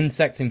 with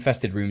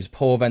insect-infested rooms,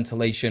 poor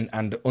ventilation,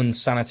 and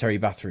unsanitary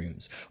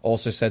bathrooms.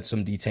 Also said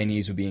some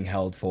detainees were being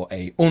held for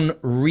a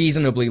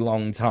unreasonably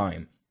long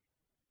time.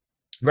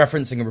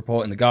 Referencing a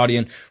report in The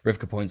Guardian,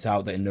 Rivka points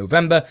out that in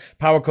November,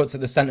 power cuts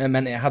at the centre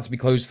meant it had to be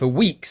closed for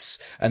weeks,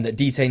 and that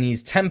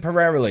detainees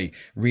temporarily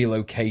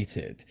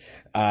relocated.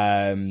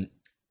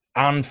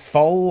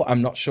 ANFOL,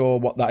 I'm not sure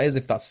what that is,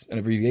 if that's an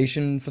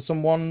abbreviation for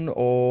someone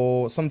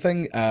or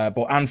something,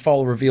 but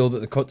ANFOL revealed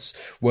that the cuts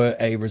were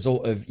a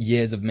result of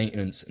years of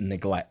maintenance and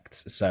neglect.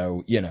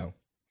 So,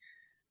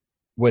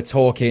 we're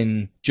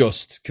talking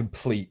just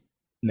complete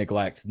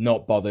neglect,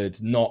 not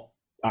bothered, not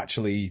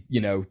actually,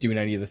 doing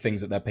any of the things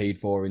that they're paid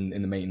for in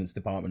the maintenance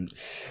department.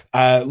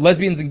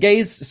 Lesbians and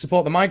gays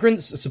support the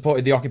migrants,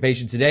 supported the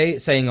occupation today,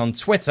 saying on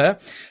Twitter,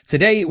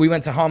 today we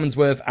went to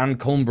Harmonsworth and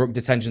Culmbrook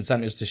detention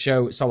centres to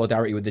show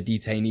solidarity with the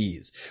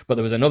detainees, but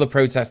there was another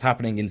protest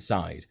happening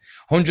inside.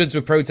 Hundreds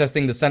were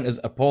protesting the centre's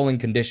appalling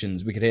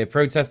conditions. We could hear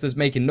protesters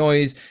making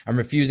noise and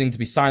refusing to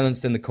be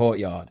silenced in the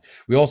courtyard.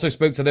 We also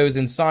spoke to those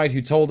inside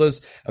who told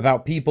us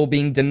about people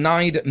being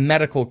denied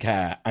medical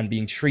care and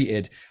being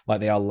treated like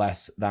they are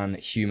less than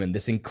human.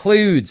 This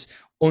includes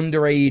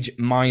underage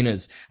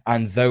minors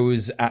and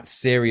those at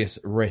serious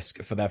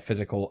risk for their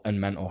physical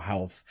and mental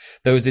health.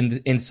 Those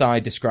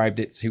inside described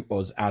it to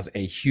us as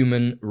a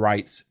human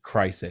rights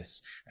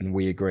crisis, and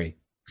we agree.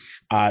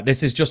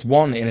 This is just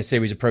one in a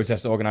series of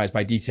protests organised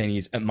by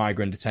detainees at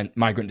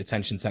migrant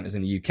detention centres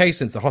in the UK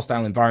since the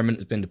hostile environment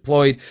has been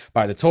deployed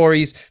by the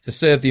Tories to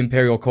serve the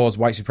imperial cause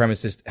white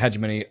supremacist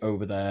hegemony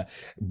over their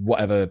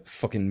whatever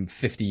fucking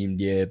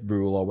 15-year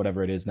rule or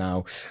whatever it is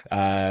now.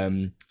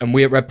 And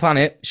we at Red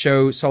Planet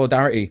show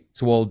solidarity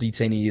to all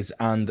detainees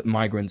and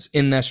migrants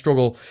in their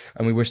struggle,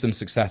 and we wish them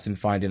success in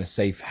finding a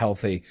safe,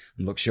 healthy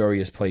and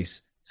luxurious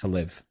place to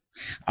live.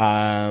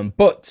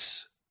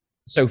 But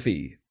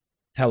Sophie,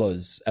 tell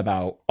us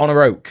about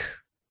Honor Oak.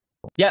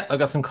 Yeah, I've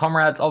got some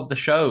comrades of the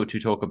show to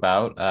talk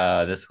about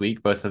this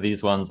week. Both of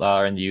these ones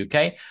are in the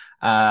UK.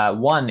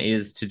 One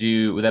is to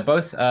do, they're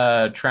both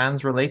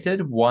trans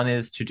related. One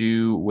is to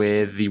do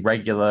with the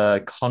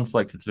regular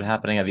conflict that's been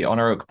happening at the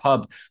Honor Oak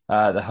pub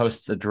that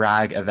hosts a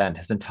drag event,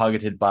 has been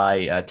targeted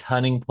by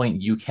Turning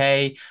Point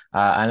UK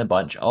and a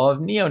bunch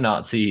of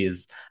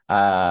neo-Nazis.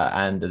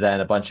 And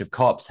then a bunch of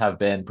cops have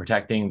been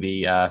protecting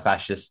the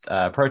fascist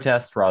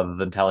protest rather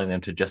than telling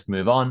them to just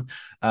move on,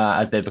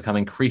 as they become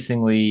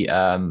increasingly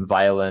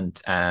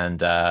violent and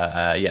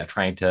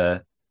trying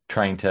to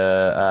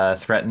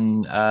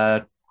threaten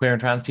queer and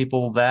trans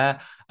people there.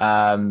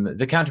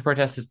 The counter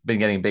protest has been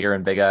getting bigger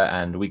and bigger,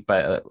 and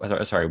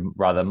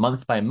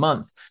month by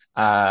month.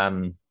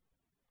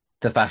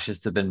 The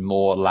fascists have been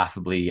more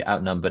laughably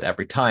outnumbered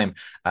every time.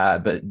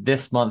 But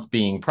this month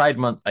being Pride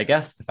Month, I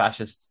guess, the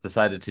fascists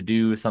decided to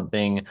do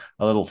something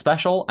a little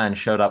special and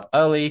showed up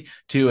early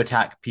to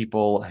attack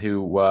people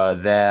who were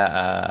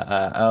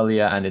there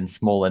earlier and in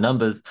smaller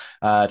numbers,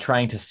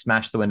 trying to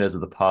smash the windows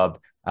of the pub.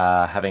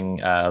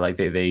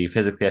 They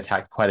physically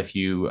attacked quite a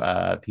few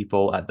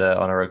people at the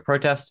Honor Oak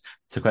protest,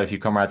 so quite a few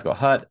comrades got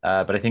hurt.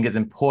 But I think it's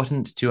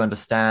important to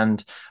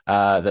understand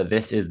that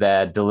this is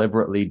their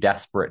deliberately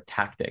desperate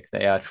tactic.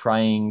 They are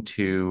trying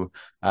to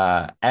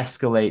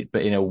escalate,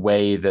 but in a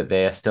way that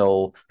they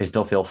still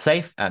feel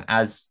safe. And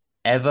as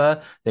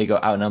ever. They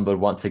got outnumbered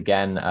once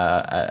again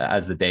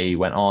as the day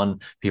went on.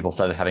 People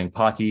started having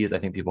parties. I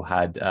think people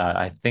had,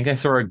 I think I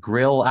saw a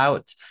grill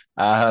out.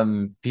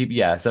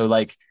 Yeah, so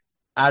like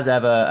as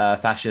ever,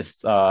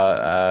 fascists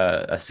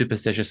are a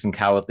superstitious and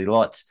cowardly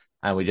lot,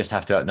 and we just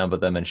have to outnumber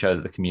them and show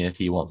that the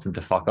community wants them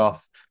to fuck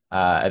off.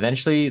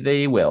 Eventually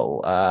they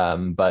will.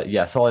 But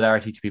yeah,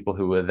 solidarity to people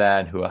who were there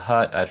and who were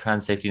hurt.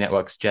 Trans Safety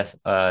Network's Jess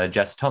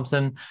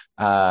Thompson,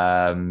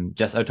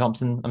 Jess O.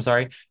 Thompson, I'm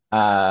sorry,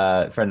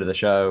 friend of the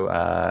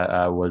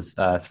show, was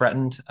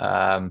threatened.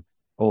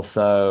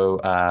 Also,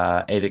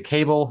 Ada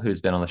Cable,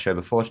 who's been on the show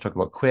before to talk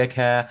about queer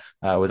care,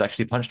 was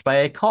actually punched by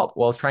a cop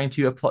while trying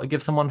to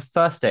give someone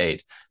first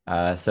aid.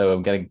 So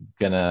I'm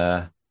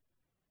gonna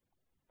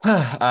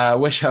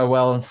wish her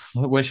well,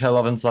 wish her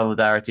love and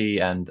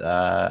solidarity, and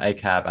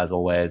ACAB, as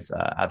always,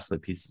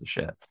 absolute pieces of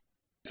shit.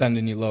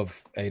 Sending you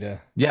love, Ada.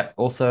 Yeah.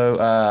 Also,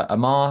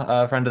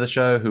 Amar, a friend of the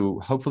show,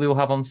 who hopefully we'll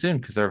have on soon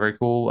because they're a very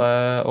cool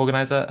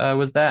organizer,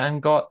 was there and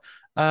got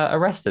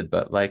arrested,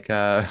 but like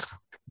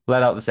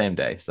let out the same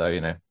day. So,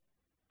 you know,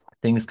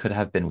 things could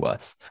have been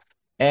worse.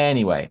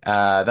 Anyway,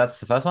 that's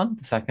the first one.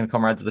 The second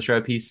Comrades of the Show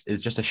piece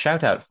is just a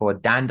shout out for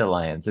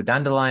Dandelion. So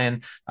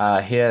Dandelion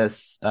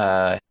here's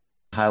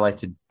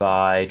highlighted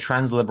by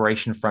Trans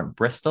Liberation Front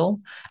Bristol,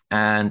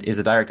 and is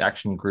a direct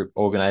action group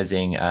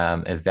organizing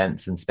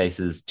events and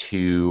spaces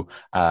to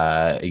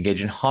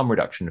engage in harm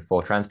reduction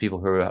for trans people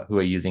who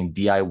are using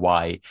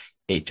DIY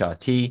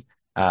HRT.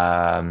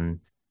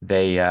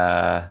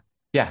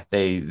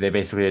 They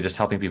basically are just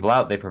helping people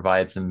out. They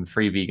provide some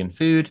free vegan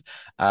food.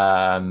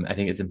 I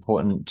think it's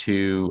important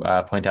to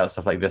point out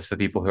stuff like this for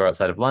people who are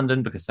outside of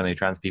London, because so many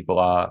trans people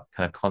are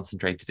kind of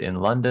concentrated in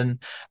London.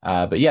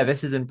 But yeah,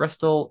 this is in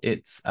Bristol.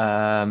 It's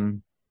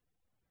a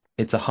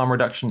harm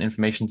reduction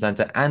information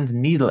center and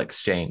needle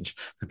exchange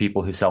for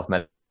people who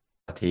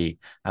self-medicate.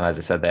 And as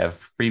I said, they have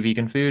free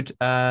vegan food.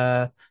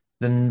 The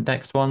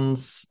next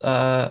one's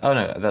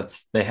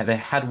they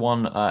had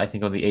one I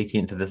think on the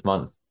 18th of this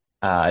month.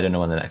 I don't know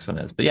when the next one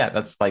is, but yeah,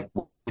 that's like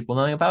what people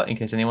knowing about in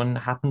case anyone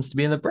happens to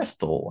be in the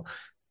Bristol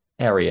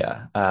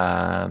area.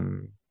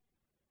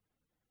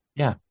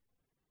 Yeah,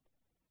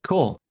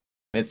 cool.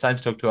 It's time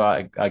to talk to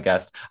our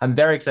guest. I'm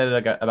very excited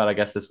about our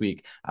guest this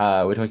week.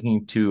 We're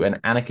talking to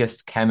an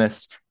anarchist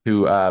chemist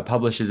who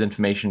publishes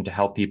information to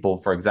help people,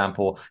 for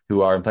example,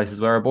 who are in places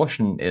where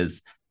abortion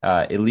is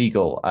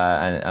illegal.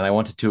 And I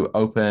wanted to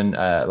open,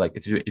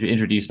 to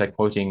introduce by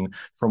quoting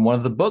from one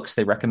of the books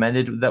they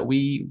recommended that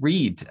we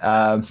read,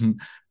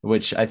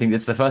 which I think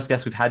it's the first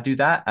guest we've had do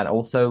that. And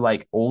also,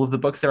 like, all of the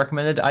books they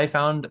recommended, I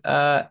found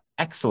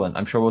excellent.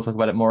 I'm sure we'll talk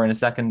about it more in a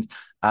second.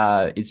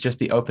 It's just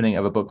the opening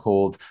of a book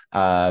called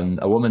A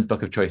Woman's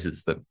Book of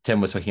Choices that Tim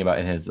was talking about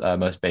in his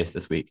Most Base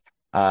this week,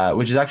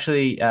 which is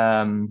actually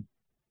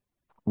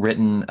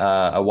written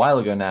a while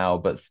ago now,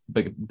 but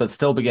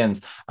still begins.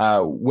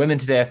 Women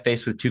today are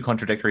faced with two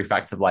contradictory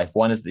facts of life.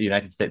 One is that the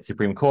United States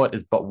Supreme Court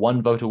is but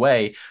one vote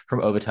away from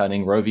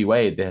overturning Roe v.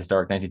 Wade, the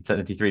historic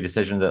 1973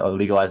 decision that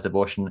legalized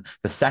abortion.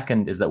 The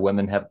second is that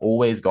women have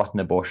always gotten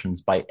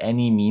abortions by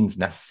any means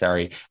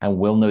necessary and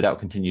will no doubt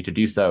continue to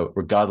do so,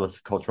 regardless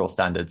of cultural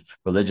standards,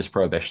 religious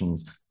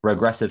prohibitions,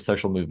 regressive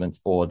social movements,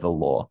 or the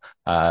law.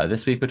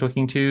 This week we're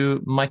talking to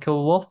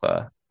Michael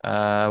Laufer.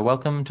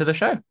 Welcome to the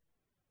show.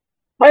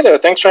 Hi there.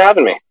 Thanks for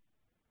having me.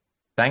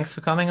 Thanks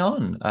for coming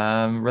on.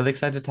 Really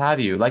excited to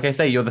have you. Like I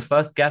say, you're the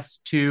first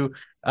guest to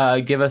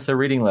give us a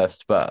reading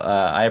list, but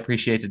I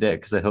appreciated it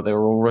because I thought they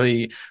were all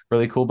really,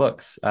 really cool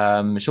books.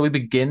 Shall we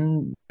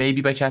begin maybe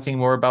by chatting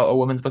more about A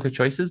Woman's Book of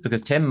Choices?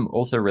 Because Tim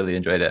also really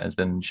enjoyed it and has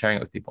been sharing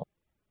it with people.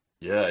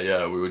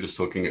 Yeah. We were just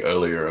talking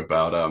earlier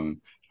about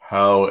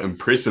how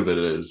impressive it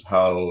is,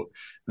 how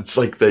it's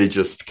like they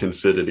just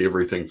considered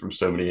everything from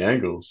so many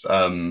angles.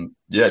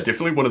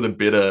 Definitely one of the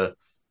better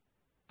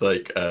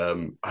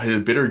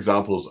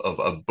examples of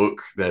a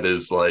book that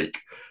is like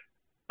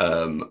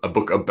a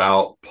book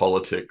about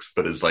politics,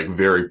 but is like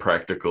very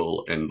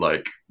practical and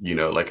like, you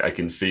know, like I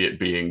can see it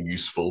being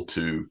useful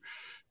to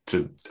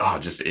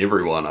just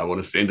everyone. I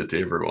want to send it to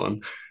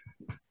everyone.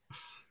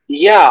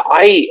 Yeah,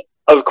 I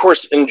of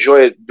course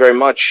enjoy it very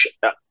much.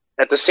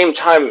 At the same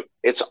time,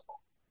 it's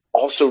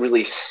also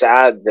really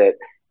sad that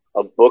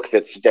a book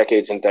that's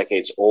decades and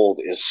decades old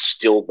is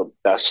still the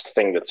best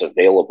thing that's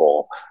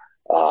available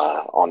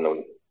on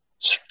the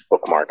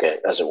book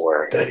market, as it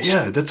were.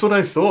 That's what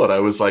I thought. I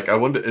was like, I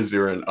wonder, is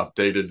there an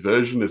updated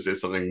version? Is there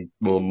something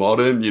more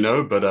modern, you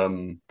know? But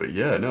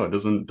yeah, no, it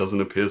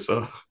doesn't appear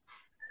so.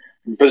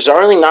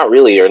 Bizarrely, not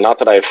really, or not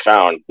that I've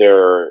found.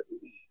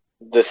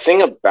 The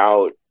thing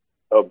about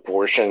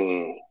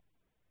abortion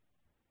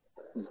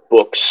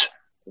books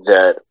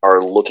that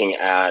are looking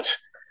at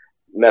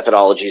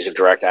methodologies of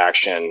direct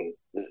action,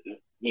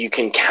 you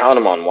can count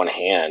them on one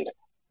hand.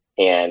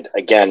 And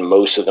again,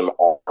 most of them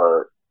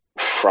are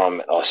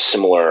from a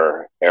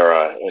similar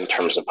era in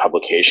terms of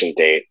publication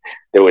date.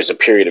 There was a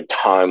period of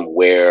time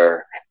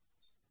where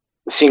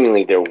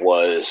seemingly there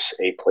was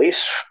a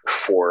place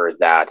for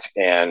that,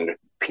 and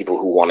people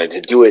who wanted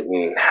to do it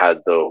and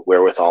had the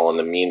wherewithal and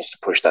the means to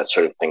push that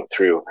sort of thing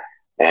through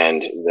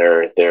And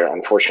there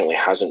unfortunately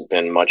hasn't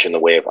been much in the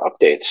way of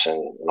updates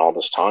in all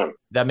this time.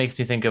 That makes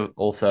me think of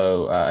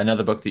also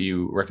another book that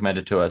you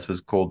recommended to us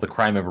was called The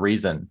Crime of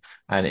Reason.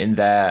 And in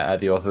there,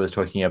 the author was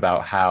talking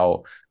about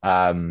how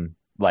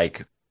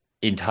like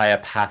entire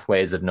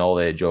pathways of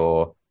knowledge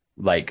or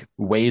like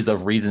ways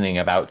of reasoning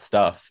about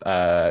stuff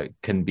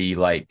can be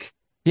like,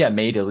 yeah,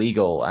 made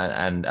illegal.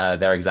 And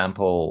their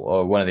example,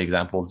 or one of the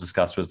examples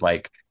discussed, was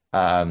like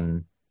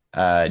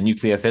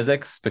nuclear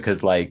physics,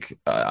 because like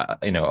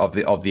of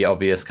the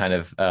obvious kind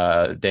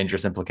of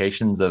dangerous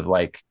implications of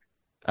like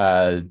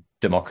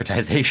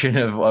democratization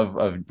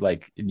of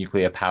like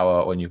nuclear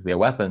power or nuclear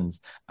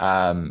weapons,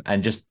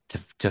 and just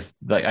to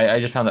like I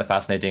just found that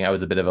fascinating. I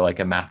was a bit of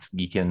a maths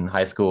geek in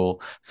high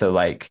school, so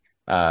like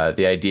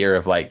the idea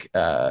of like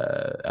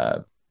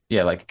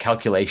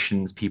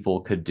calculations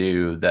people could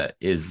do that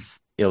is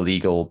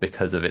illegal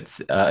because of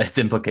its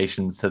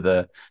implications to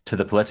the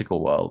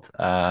political world.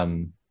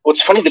 Well,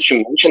 it's funny that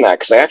you mentioned that,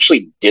 because I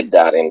actually did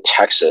that in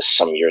Texas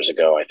some years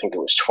ago. I think it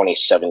was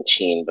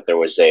 2017, but there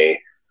was a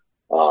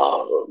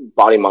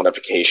body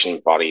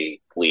modification,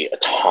 bodily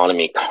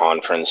autonomy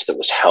conference that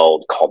was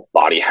held called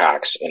Body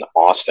Hacks in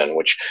Austin,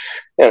 which,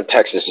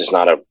 Texas is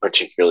not a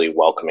particularly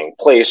welcoming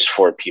place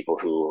for people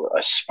who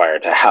aspire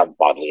to have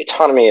bodily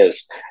autonomy, as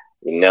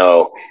you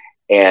know.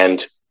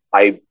 And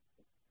I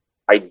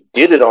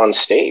did it on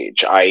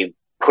stage. I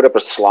put up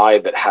a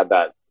slide that had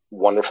that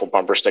wonderful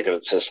bumper sticker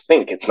that says,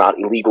 "Think, it's not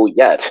illegal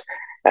yet."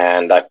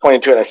 And I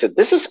pointed to it and I said,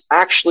 "This is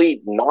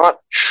actually not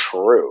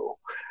true."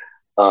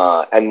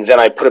 And then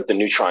I put up the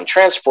neutron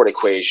transport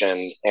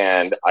equation,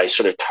 and I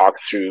sort of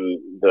talked through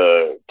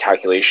the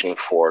calculation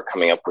for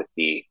coming up with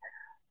the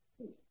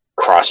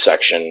cross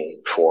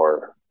section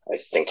for, I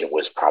think it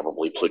was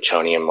probably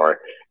plutonium or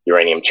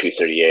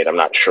uranium-238. I'm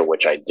not sure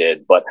which I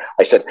did, but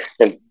I said,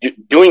 and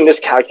doing this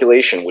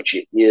calculation, which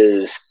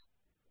is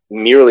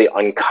merely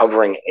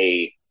uncovering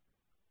a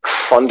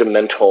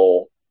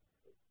fundamental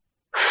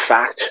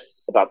fact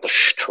about the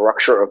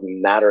structure of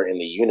matter in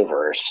the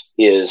universe,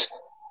 is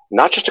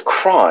not just a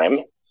crime,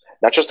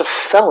 not just a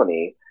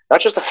felony,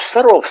 not just a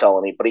federal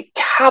felony, but a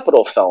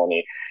capital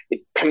felony.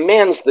 It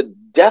commands the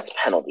death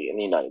penalty in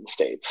the United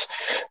States.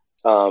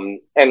 And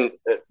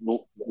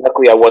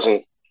luckily I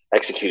wasn't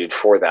executed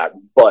for that,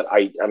 but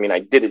I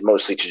did it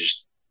mostly to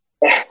just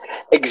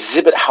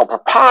exhibit how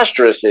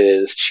preposterous it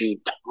is to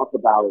talk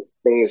about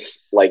things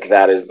like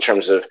that in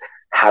terms of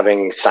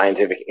having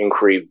scientific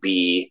inquiry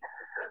be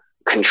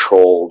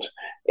controlled,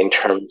 in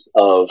terms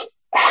of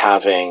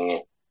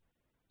having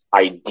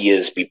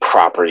ideas be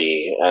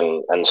property,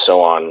 and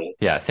so on.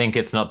 Yeah, I think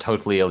it's not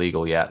totally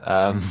illegal yet.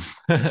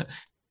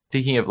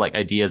 Speaking of like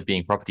ideas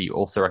being property, you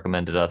also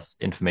recommended us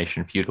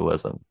Information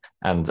Feudalism,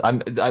 and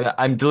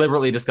I'm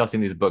deliberately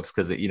discussing these books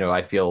because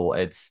I feel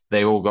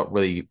they all got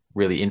really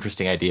really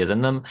interesting ideas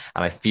in them,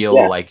 and I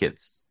feel like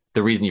it's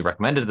the reason you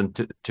recommended them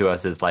to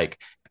us is like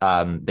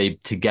they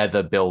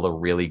together build a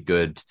really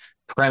good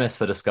premise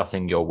for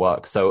discussing your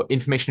work. So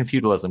Information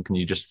Feudalism, can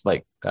you just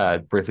like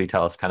briefly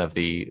tell us kind of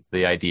the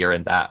idea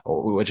in that,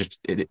 or which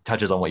it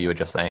touches on what you were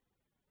just saying?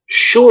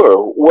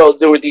 Sure. Well,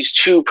 there were these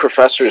two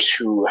professors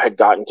who had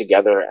gotten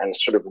together and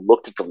sort of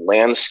looked at the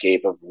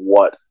landscape of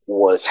what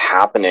was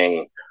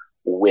happening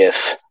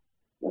with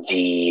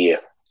the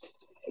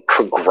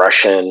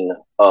progression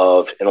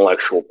of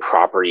intellectual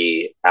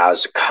property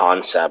as a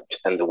concept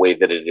and the way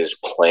that it is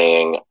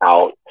playing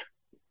out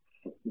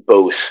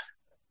both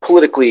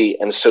politically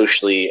and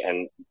socially,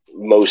 and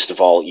most of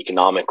all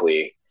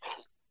economically.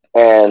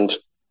 And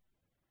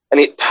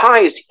it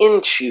ties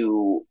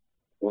into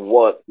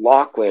what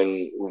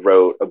Lachlan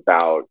wrote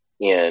about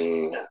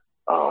in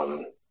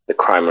The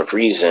Crime of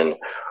Reason,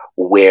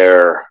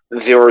 where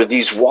there are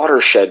these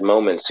watershed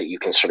moments that you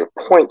can sort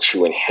of point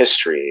to in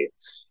history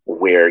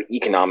where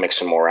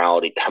economics and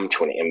morality come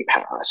to an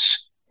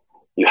impasse.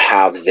 You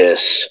have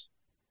this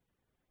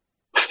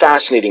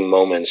fascinating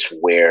moments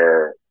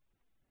where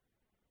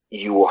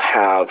you will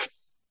have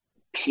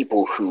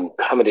people who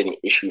come at an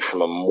issue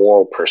from a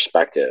moral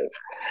perspective,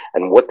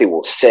 and what they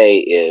will say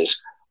is,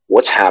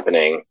 what's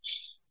happening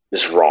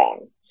is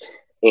wrong.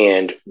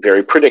 And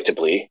very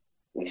predictably,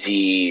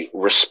 the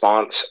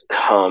response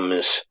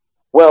comes,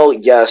 well,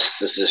 yes,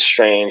 this is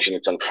strange and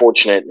it's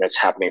unfortunate and it's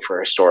happening for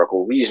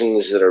historical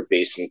reasons that are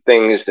based in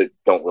things that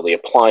don't really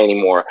apply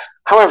anymore.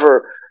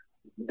 However,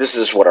 this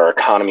is what our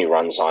economy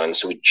runs on, and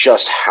so we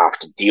just have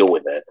to deal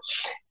with it.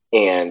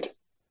 And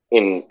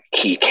in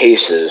key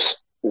cases,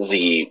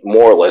 the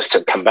moralists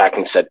have come back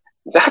and said,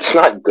 that's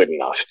not good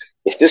enough.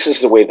 If this is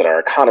the way that our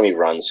economy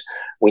runs,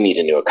 we need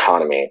a new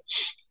economy.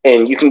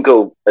 And you can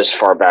go as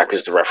far back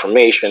as the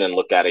Reformation and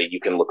look at it. You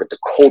can look at the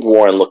Cold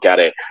War and look at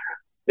it.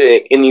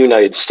 In the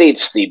United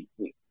States, the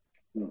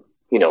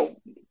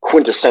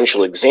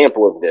quintessential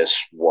example of this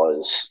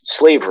was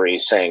slavery,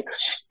 saying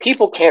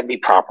people can't be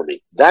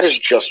property. That is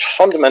just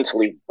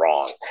fundamentally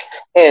wrong.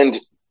 And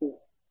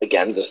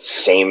again, the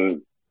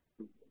same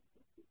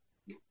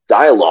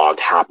dialogue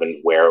happened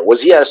where it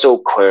was, yes,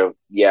 okay,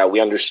 yeah,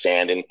 we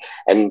understand,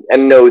 and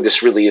no,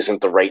 this really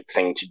isn't the right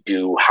thing to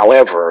do.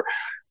 However,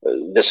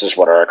 This is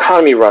what our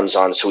economy runs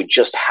on, so we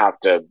just have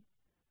to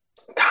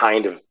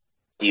kind of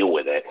deal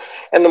with it.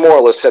 And the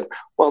moralist said,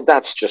 well,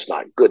 that's just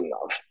not good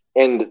enough.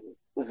 And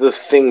the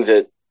thing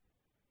that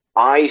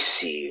I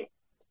see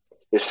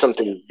is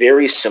something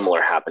very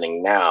similar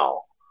happening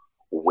now,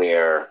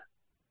 where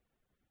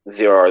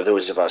there are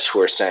those of us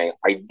who are saying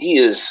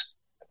ideas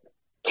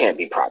can't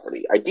be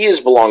property. Ideas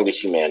belong to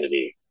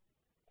humanity,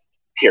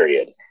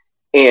 period.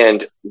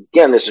 And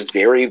again, this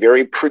very,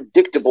 very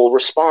predictable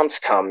response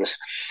comes,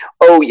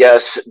 oh,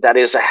 yes, that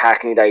is a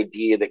hackneyed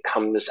idea that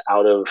comes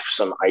out of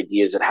some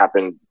ideas that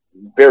happened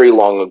very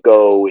long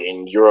ago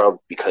in Europe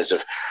because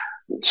of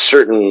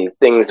certain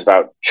things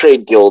about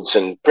trade guilds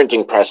and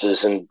printing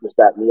presses and this,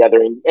 that, and the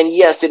other. And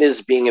yes, it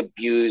is being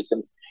abused,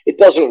 and it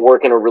doesn't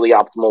work in a really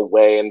optimal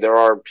way. And there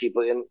are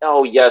people, and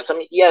oh, yes, I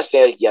mean, yes,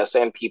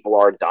 and people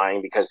are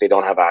dying because they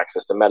don't have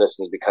access to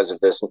medicines because of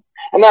this.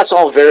 And that's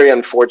all very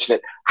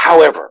unfortunate.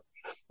 However,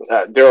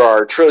 there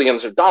are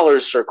trillions of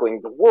dollars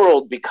circling the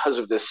world because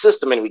of this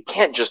system, and we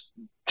can't just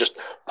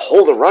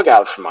pull the rug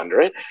out from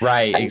under it.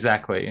 Right,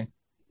 exactly.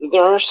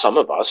 There are some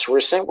of us who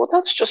are saying, well,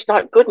 that's just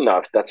not good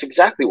enough. That's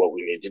exactly what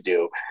we need to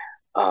do.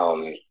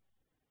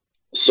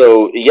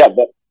 So yeah,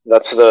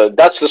 that's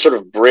the sort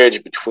of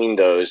bridge between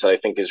those that I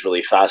think is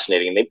really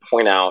fascinating. And they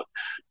point out,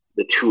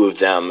 the two of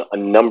them, a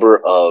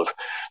number of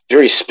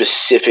very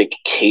specific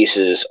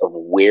cases of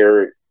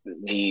where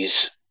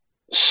these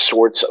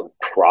sorts of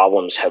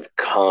problems have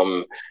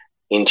come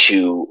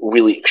into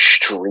really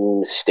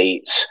extreme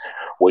states,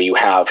 where you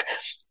have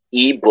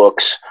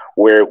ebooks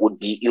where it would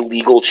be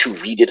illegal to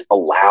read it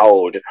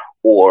aloud,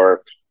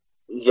 or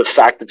the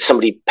fact that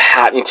somebody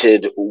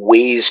patented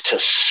ways to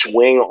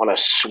swing on a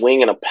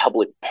swing in a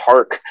public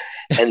park,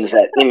 and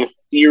that in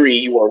theory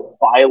you are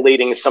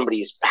violating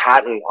somebody's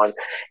patent on,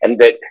 and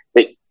that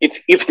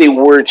if they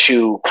were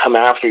to come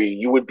after you,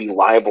 you would be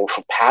liable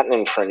for patent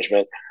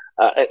infringement.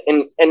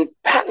 And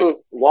patent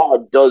law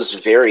does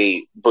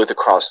vary both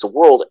across the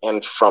world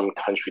and from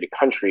country to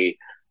country,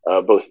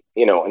 both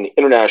in the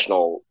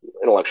international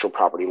intellectual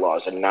property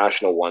laws and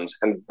national ones.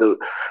 And the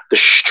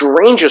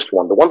strangest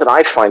one, the one that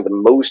I find the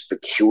most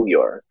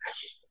peculiar,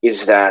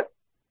 is that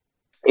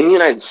in the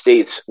United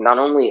States, not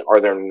only are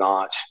there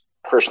not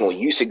personal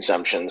use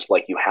exemptions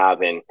like you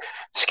have in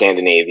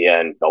Scandinavia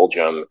and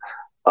Belgium,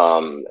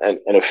 and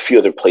a few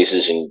other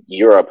places in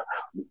Europe,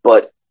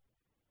 but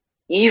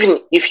even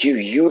if you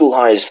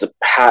utilize the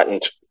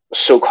patent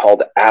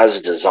so-called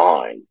as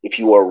designed, if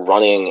you are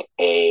running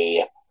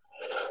a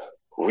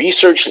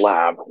research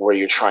lab where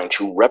you're trying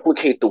to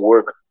replicate the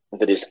work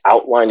that is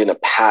outlined in a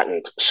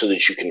patent so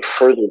that you can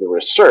further the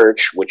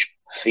research, which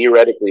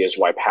theoretically is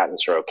why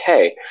patents are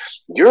okay,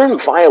 you're in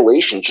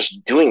violation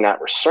just doing that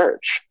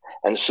research.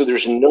 And so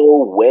there's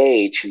no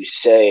way to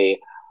say,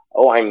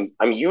 oh,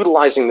 I'm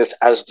utilizing this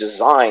as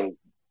designed,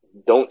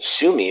 don't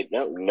sue me.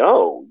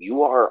 No,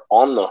 you are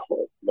on the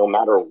hook no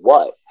matter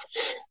what.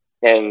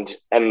 And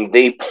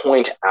they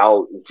point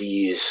out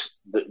the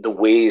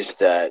ways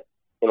that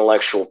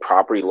intellectual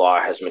property law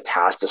has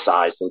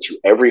metastasized into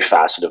every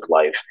facet of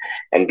life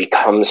and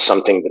becomes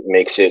something that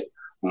makes it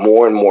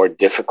more and more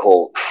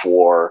difficult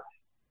for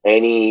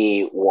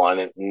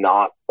anyone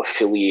not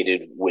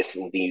affiliated with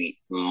the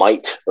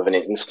might of an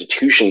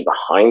institution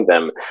behind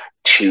them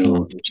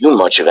to do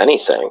much of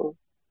anything.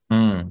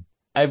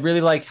 I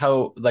really like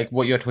how, like,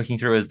 what you're talking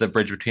through is the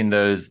bridge between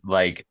those,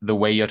 like the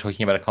way you're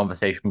talking about a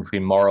conversation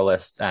between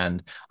moralists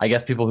and I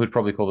guess people who'd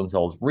probably call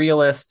themselves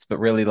realists, but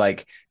really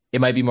like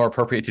it might be more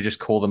appropriate to just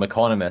call them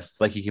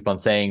economists, like you keep on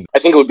saying. I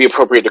think it would be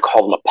appropriate to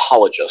call them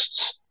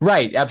apologists.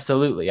 Right,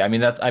 absolutely.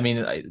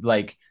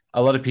 Like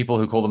a lot of people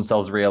who call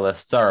themselves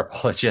realists are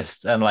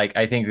apologists, and like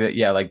I think that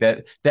like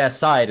that their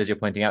side, as you're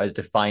pointing out, is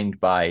defined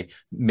by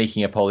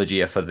making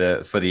apologia for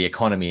the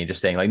economy and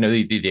just saying like, no,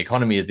 the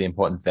economy is the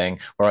important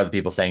thing, or other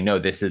people saying no,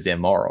 this is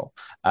immoral.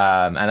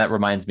 And that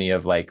reminds me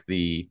of like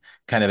the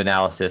kind of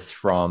analysis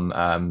from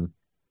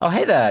oh,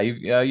 hey there,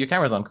 your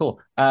camera's on,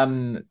 cool.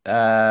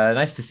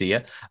 Nice to see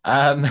you.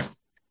 From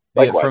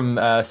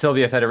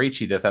Sylvia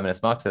Federici, the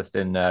feminist Marxist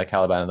in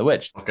Caliban and the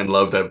Witch. Fucking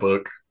love that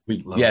book.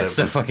 It's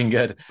so fucking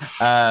good.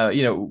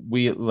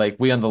 We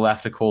on the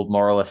left are called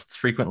moralists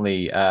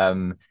frequently,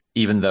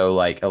 even though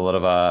like a lot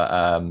of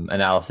our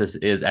analysis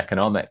is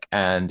economic,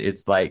 and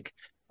it's like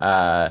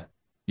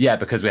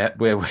because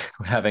we're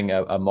having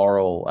a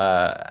moral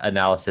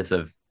analysis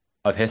of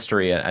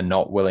history and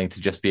not willing to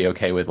just be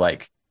okay with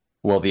like,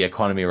 well, the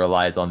economy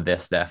relies on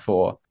this,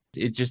 therefore.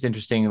 It's just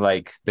interesting,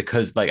 like,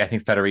 because like I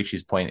think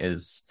Federici's point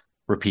is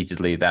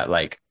repeatedly that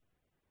like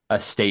a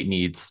state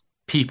needs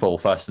people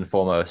first and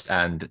foremost,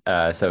 and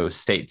so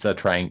states are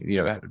trying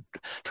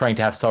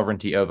to have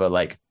sovereignty over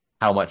like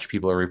how much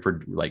people are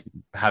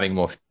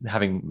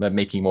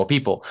making more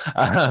people,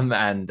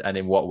 and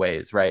in what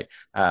ways, right?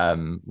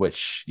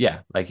 Which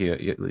like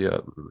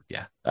the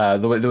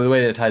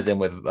way that it ties in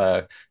with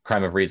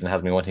Crime of Reason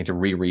has me wanting to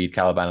reread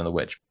Caliban and the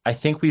Witch. I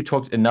think we've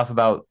talked enough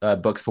about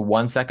books for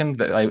 1 second.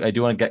 That I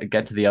do want to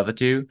get to the other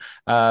two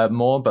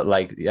more, but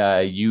like the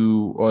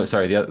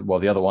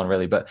other one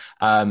really, but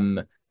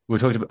we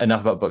talked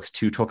enough about books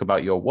to talk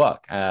about your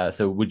work.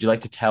 So would you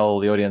like to tell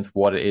the audience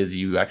what it is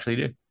you actually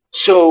do?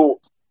 So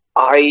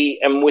I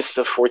am with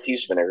the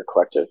Thieves Vinegar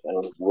Collective,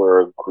 and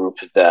we're a group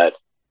that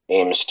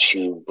aims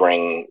to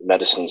bring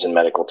medicines and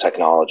medical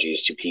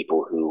technologies to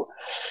people who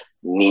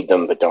need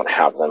them but don't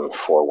have them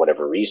for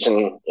whatever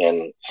reason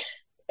in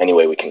any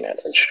way we can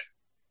manage.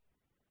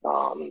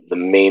 The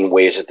main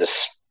ways that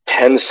this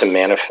tends to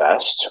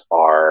manifest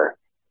are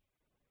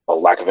a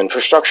lack of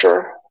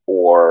infrastructure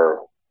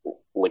or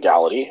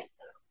legality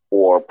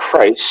or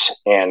price,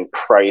 and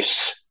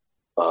price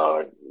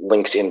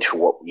links into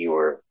what you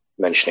were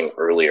mentioning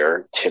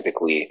earlier.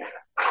 Typically,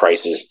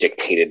 price is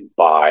dictated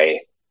by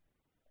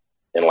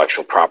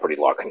intellectual property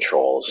law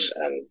controls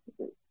and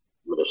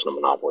medicinal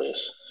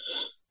monopolies.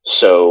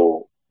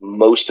 So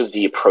most of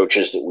the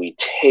approaches that we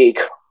take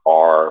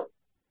are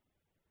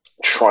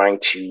trying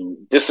to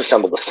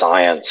disassemble the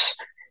science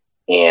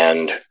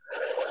and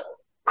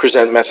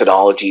present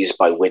methodologies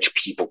by which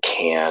people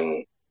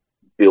can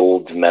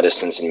build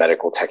medicines and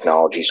medical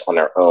technologies on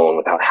their own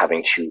without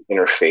having to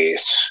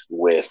interface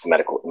with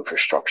medical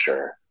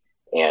infrastructure.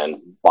 And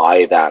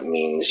by that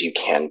means, you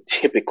can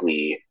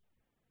typically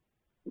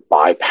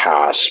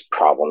bypass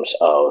problems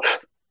of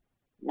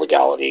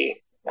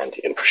legality and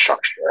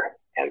infrastructure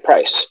and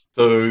price.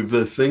 So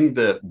the thing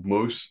that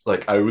most,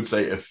 like, I would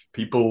say if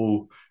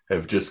people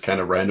have just kind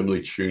of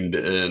randomly tuned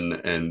in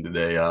and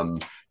they,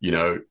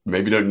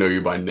 maybe don't know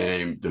you by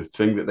name, the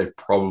thing that they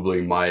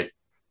probably might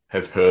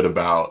have heard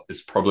about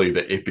is probably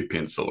the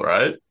EpiPencil,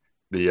 right?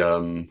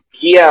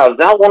 Yeah,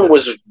 that one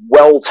was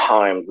well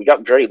timed. We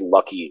got very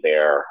lucky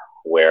there,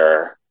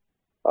 where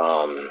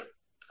Heather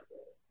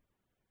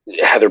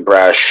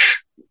Bresch,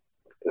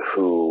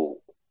 who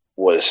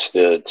was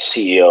the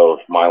CEO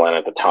of Mylan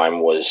at the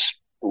time, was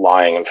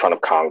lying in front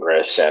of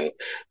Congress, and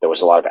there was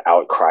a lot of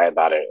outcry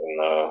about it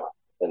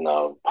in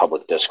the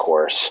public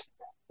discourse.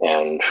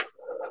 And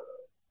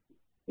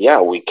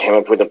yeah, we came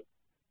up with a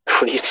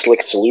pretty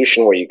slick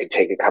solution where you could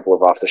take a couple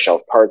of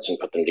off-the-shelf parts and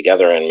put them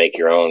together and make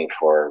your own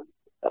for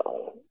a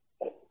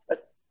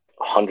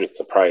hundredth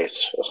the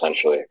price,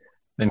 essentially.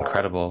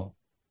 Incredible.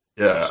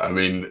 Yeah, I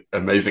mean,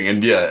 amazing.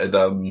 And yeah, it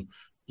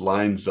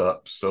lines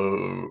up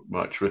so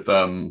much with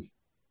from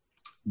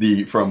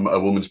A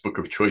Woman's Book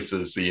of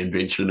Choices, the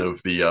invention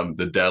of the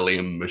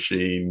Dalium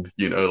machine,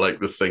 like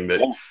this thing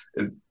that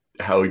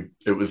how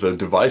it was a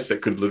device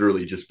that could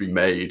literally just be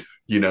made,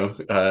 they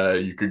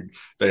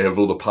have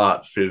all the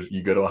parts. Says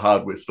you go to a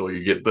hardware store,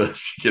 you get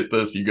this,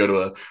 you go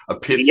to a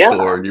pet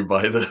store and you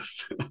buy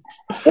this.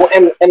 Well,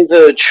 and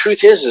the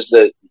truth is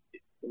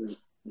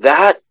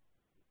that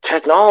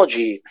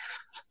technology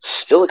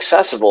still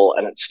accessible,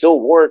 and it still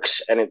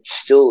works, and it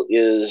still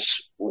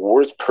is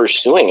worth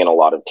pursuing in a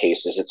lot of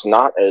cases. It's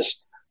not as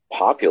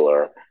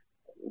popular,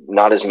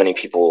 not as many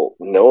people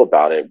know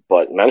about it,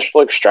 but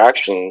menstrual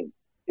extraction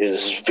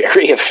is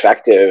very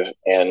effective,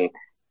 and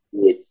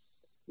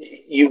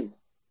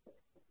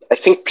I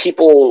think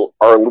people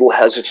are a little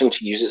hesitant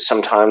to use it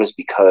sometimes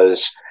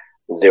because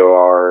there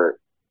are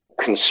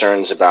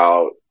concerns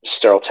about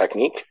sterile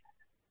technique.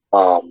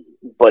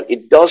 But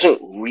it doesn't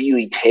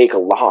really take a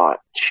lot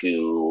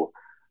to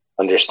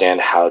understand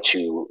how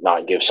to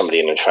not give somebody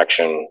an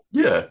infection.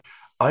 Yeah.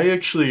 I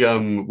actually I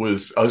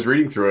was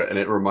reading through it, and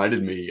it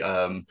reminded me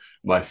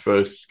my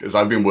first, because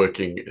I've been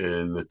working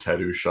in the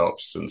tattoo shop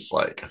since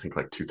I think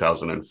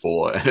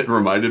 2004, and it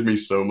reminded me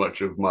so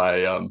much of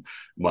my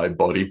my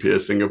body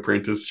piercing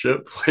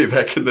apprenticeship way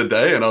back in the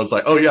day. And I was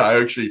like, oh yeah, I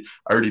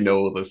already know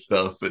all this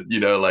stuff, and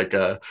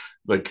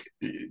like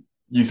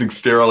using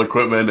sterile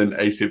equipment and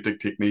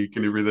aseptic technique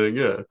and everything.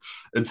 Yeah,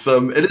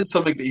 it is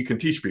something that you can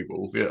teach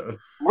people. Yeah,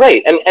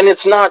 right. And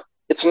it's not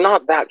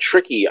that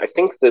tricky. I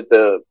think that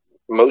the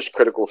most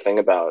critical thing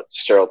about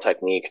sterile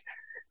technique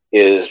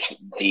is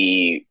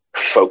the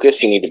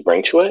focus you need to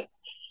bring to it.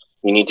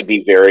 You need to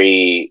be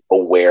very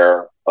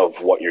aware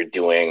of what you're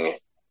doing,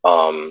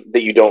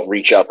 that you don't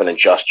reach up and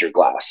adjust your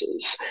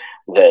glasses,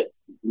 that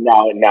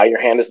now your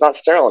hand is not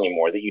sterile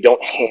anymore, that you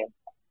don't hand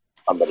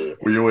somebody.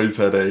 We always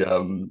had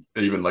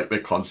even like the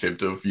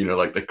concept of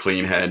the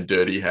clean hand,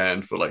 dirty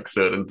hand for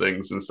certain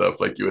things and stuff.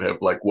 Like you would have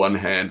one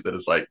hand that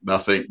is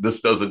nothing,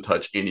 this doesn't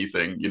touch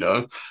anything,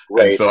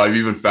 Right. And so I've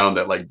even found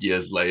that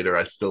years later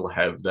I still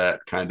have that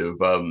kind of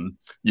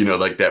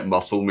that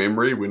muscle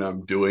memory when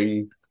I'm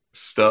doing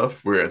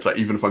stuff, where it's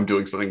even if I'm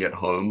doing something at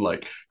home,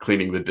 like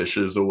cleaning the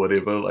dishes or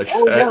whatever,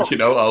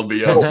 I'll be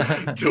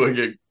doing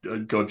it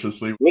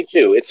unconsciously. Me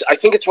too. I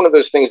think it's one of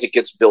those things that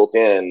gets built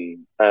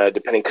in,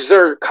 depending, because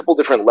there are a couple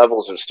different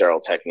levels of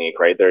sterile technique,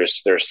 right?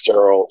 There's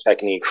sterile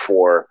technique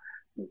for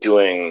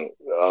doing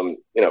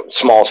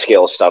small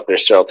scale stuff.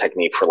 There's sterile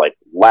technique for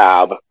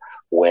lab,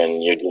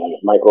 when you're dealing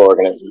with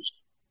microorganisms.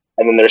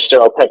 And then there's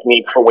sterile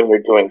technique for when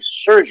you're doing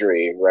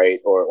surgery, right?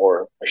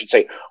 Or I should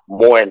say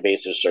more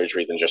invasive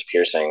surgery than just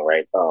piercing,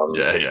 right?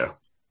 Yeah.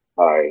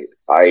 I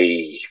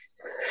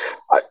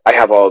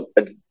have a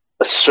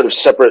sort of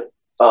separate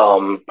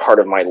part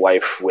of my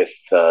life with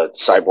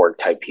cyborg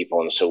type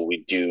people, and so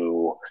we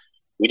do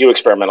we do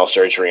experimental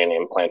surgery and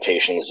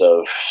implantations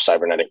of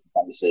cybernetic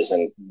devices,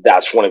 and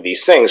that's one of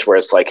these things where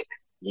it's like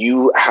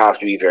you have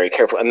to be very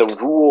careful, and the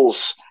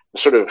rules,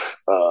 sort of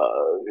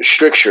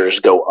strictures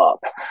go up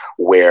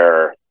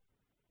where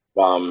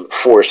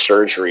for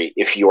surgery,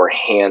 if your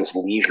hands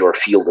leave your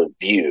field of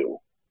view,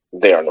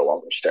 they are no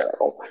longer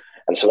sterile,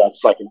 and so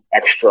that's like an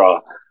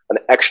extra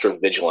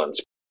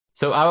vigilance.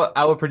 So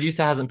our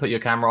producer hasn't put your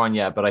camera on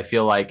yet, but I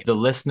feel like the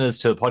listeners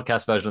to the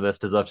podcast version of this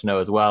deserve to know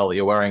as well that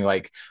you're wearing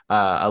like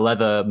a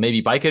leather,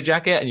 maybe biker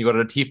jacket, and you got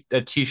a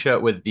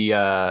t-shirt with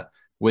the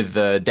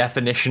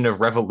definition of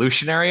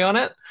revolutionary on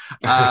it.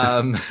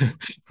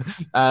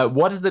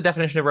 What is the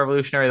definition of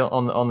revolutionary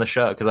on the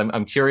shirt? Because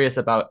I'm curious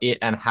about it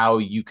and how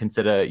you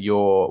consider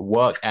your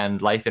work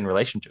and life in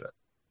relation to it.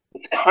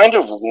 It's kind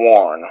of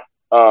worn,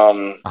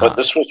 but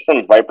this was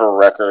from Viper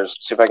Records.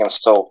 See if I can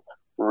still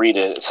read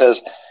it. It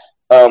says,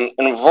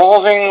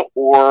 involving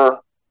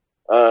or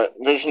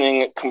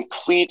visioning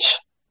complete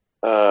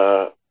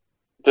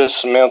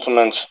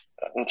dismantlement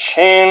and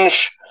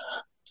change,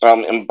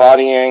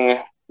 embodying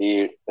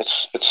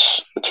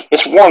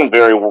it's worn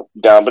very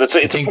down, but it's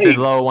I think the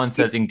lower one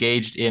says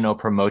engaged in or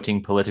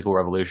promoting political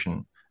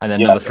revolution, and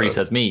then number 3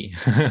 says me.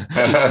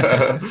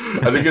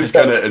 I think it's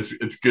kind of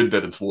it's good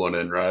that it's worn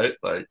in, right?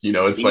 Like, you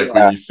know, it's like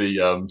when you see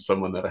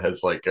someone that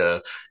has like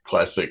a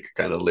classic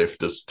kind of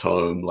leftist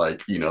tone,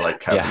 like, you know, like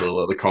Capital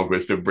or the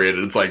Conquest of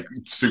Britain, it's like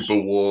super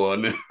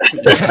worn. It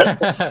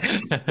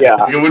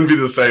wouldn't be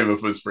the same if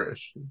it was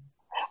fresh.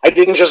 I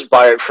didn't just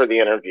buy it for the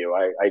interview.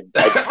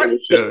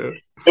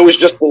 It was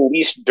just the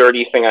least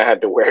dirty thing I had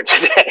to wear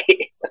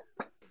today.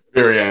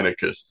 Very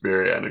anarchist,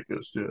 yeah.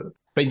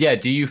 But yeah,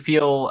 do you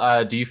feel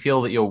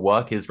that your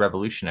work is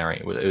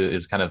revolutionary?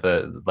 Is kind of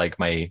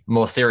my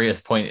more serious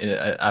point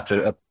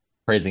after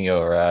praising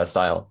your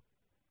style.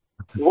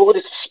 Well, it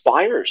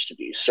aspires to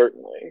be,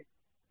 certainly.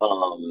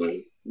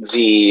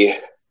 The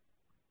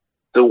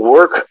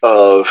work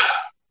of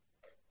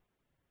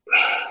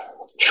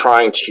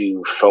trying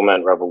to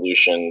foment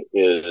revolution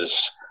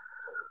is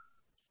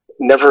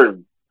never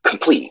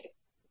complete,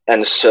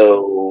 and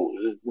so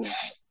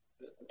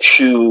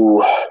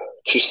to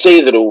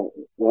say that a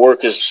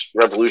work is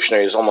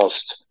revolutionary is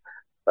almost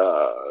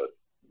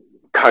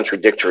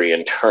contradictory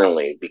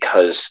internally,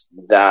 because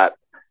that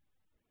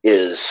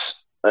is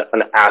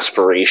an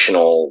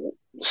aspirational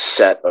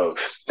set of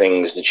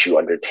things that you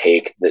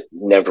undertake that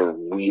never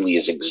really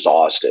is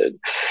exhausted.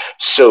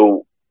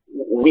 So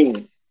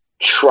we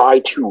try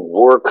to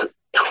work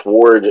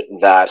toward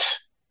that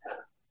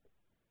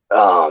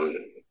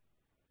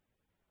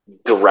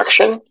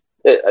direction.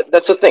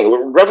 That's the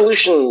thing.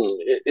 Revolution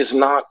is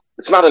not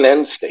an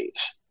end state.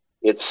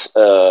 It's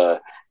a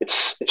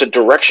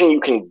direction you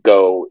can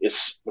go.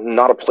 It's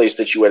not a place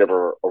that you would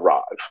ever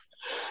arrive.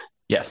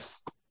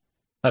 Yes.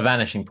 A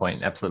vanishing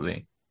point,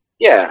 absolutely.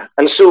 Yeah.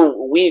 And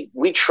so we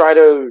try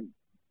to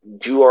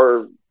do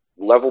our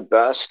level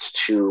best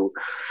to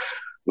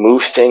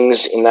move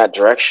things in that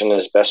direction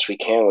as best we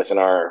can within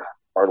our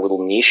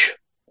little niche.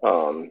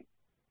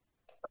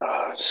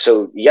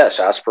 So yes,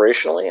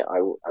 aspirationally,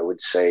 I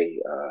would say,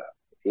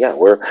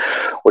 we're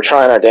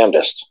trying our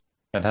damnedest.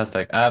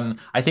 Fantastic.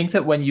 I think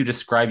that when you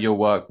describe your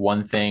work,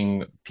 one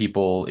thing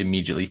people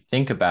immediately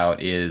think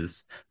about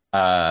is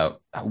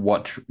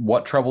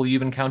what trouble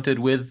you've encountered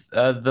with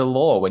the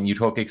law when you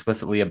talk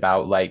explicitly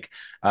about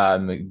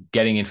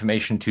getting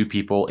information to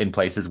people in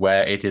places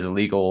where it is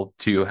illegal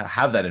to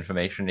have that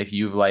information. If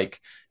you've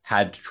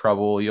had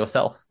trouble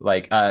yourself,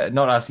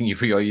 not asking you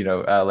for your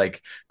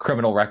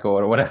criminal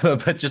record or whatever,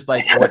 but just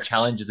what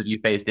challenges have you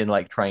faced in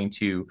trying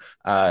to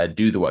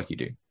do the work you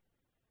do?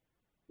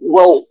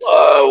 Well,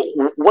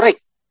 what I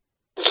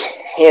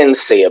can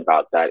say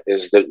about that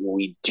is that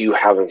we do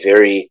have a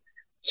very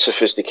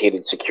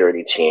sophisticated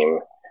security team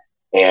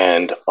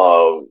and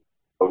a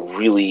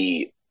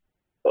really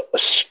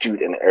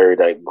astute and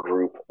erudite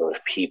group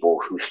of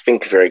people who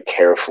think very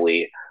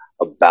carefully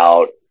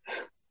about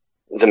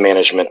the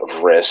management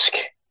of risk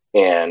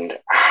and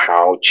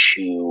how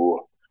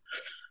to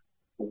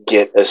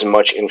get as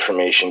much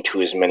information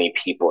to as many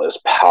people as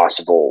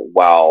possible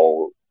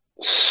while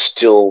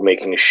still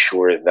making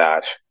sure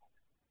that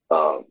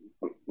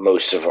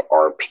most of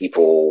our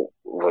people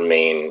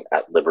remain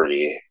at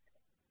liberty.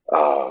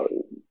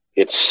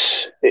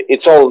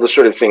 It's all of the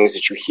sort of things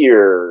that you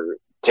hear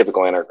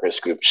typical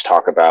anarchist groups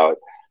talk about: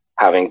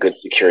 having good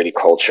security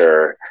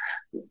culture,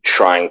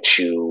 trying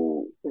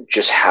to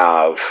just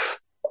have,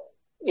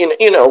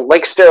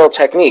 like sterile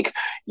technique,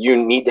 you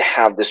need to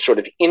have this sort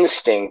of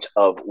instinct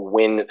of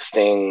when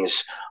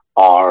things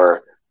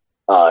are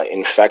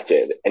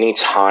infected.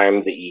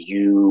 Anytime that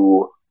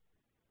you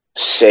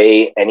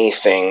say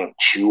anything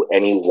to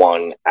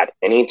anyone at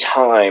any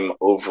time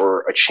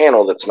over a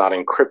channel that's not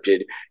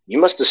encrypted, you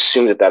must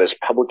assume that that is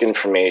public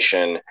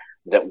information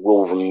that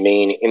will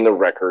remain in the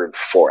record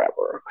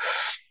forever.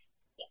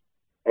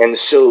 And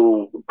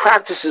so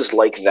practices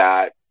like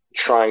that,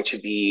 trying to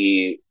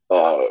be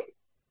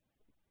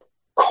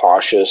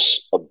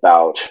cautious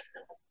about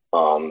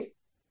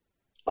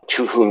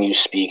to whom you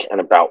speak and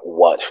about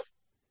what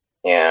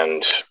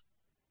and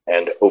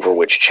over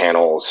which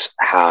channels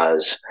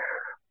has,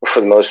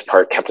 for the most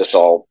part, kept us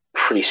all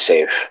pretty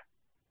safe.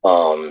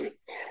 And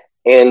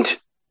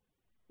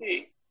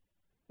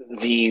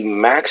the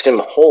maxim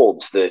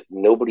holds that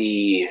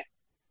nobody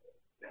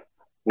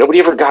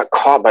ever got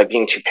caught by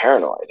being too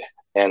paranoid.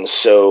 And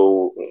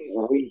so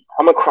we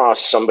come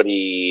across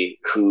somebody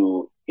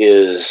who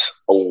is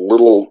a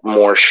little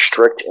more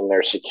strict in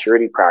their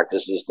security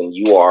practices than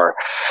you are.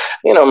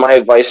 My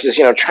advice is,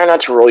 try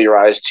not to roll your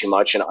eyes too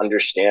much and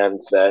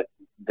understand that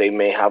they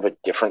may have a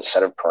different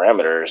set of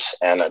parameters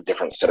and a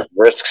different set of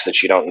risks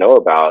that you don't know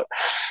about.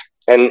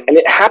 And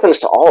it happens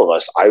to all of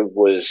us. I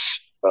was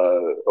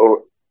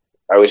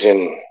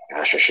in,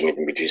 gosh, I shouldn't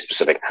even be too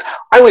specific.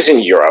 I was in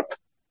Europe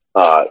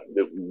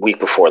the week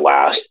before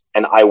last,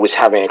 and I was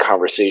having a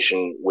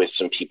conversation with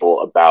some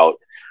people about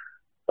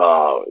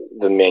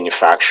the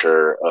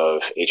manufacturer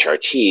of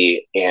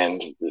HRT,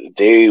 and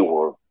they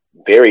were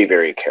very,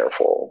 very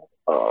careful,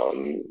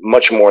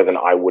 much more than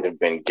I would have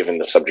been given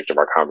the subject of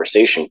our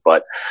conversation,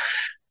 but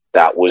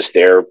that was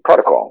their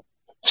protocol.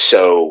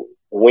 So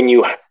when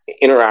you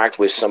interact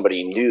with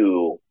somebody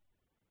new,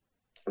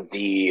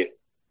 the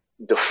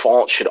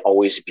default should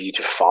always be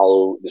to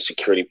follow the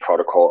security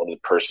protocol of the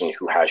person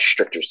who has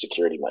stricter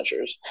security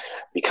measures,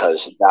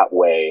 because that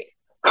way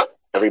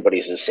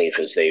everybody's as safe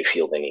as they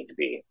feel they need to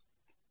be.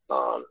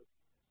 Yeah.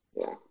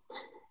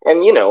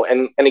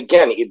 And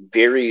again, it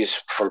varies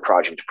from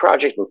project to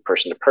project and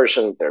person to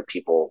person. There are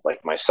people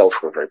like myself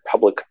who are very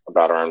public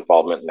about our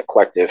involvement in the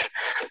collective.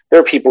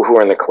 There are people who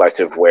are in the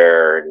collective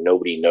where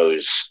nobody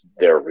knows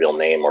their real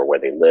name or where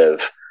they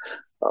live.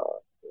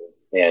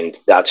 And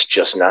that's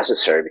just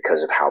necessary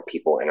because of how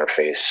people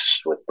interface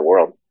with the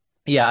world.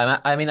 Yeah,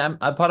 I mean, I'm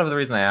part of the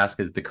reason I ask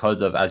is because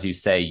of, as you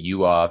say,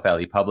 you are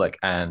fairly public,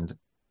 and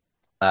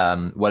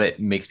what it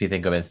makes me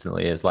think of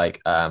instantly is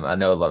like I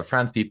know a lot of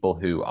trans people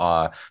who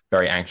are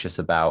very anxious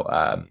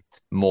about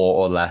more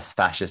or less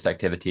fascist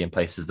activity in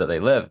places that they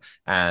live,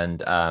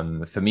 and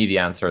for me, the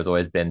answer has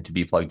always been to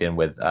be plugged in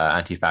with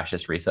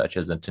anti-fascist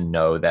researchers and to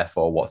know,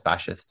 therefore, what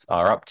fascists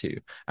are up to,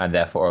 and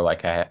therefore,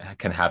 like, I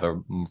can have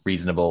a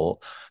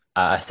reasonable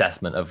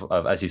assessment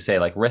of, as you say,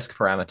 like risk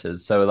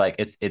parameters. So like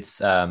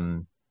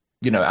I'm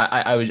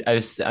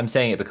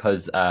saying it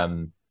because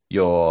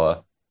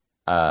your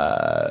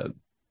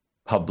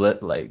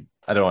public, like,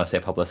 I don't want to say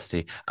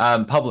publicity,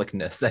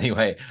 publicness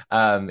anyway,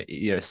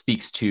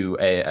 speaks to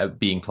a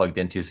being plugged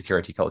into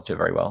security culture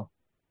very well.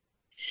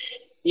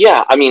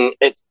 Yeah, I mean,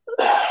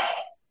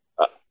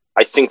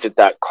 I think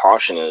that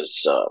caution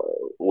is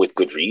with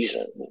good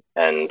reason.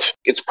 And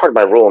it's part of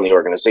my role in the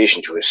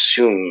organization to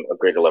assume a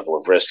greater level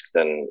of risk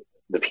than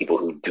the people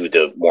who do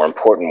the more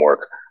important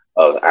work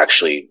of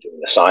actually doing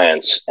the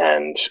science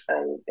and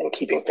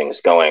keeping things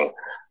going.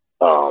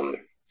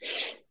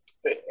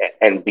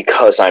 And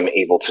because I'm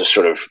able to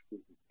sort of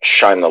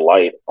shine the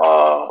light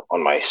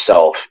on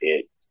myself,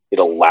 it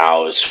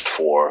allows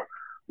for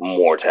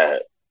more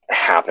to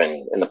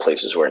happen in the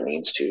places where it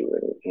needs to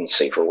in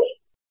safer ways.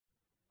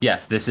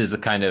 Yes, this is a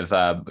kind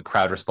of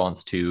crowd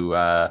response to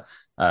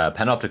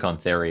panopticon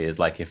theory, is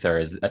like if there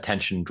is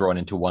attention drawn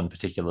into one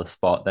particular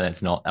spot, then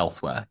it's not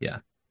elsewhere. Yeah.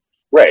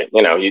 Right.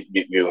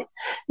 You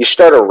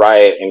start a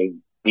riot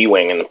in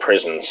B-Wing in the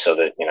prisons so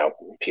that,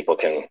 people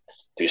can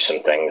do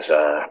some things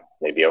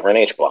maybe over an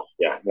H-block.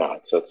 Yeah, no,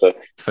 so it's a...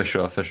 For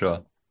sure.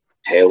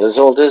 Tale as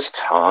old as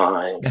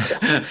time.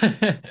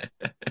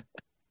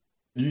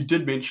 You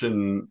did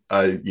mention,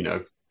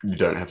 you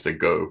don't have to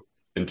go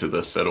into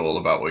this at all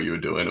about what you were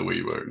doing or where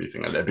you were or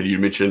anything like that. But you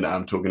mentioned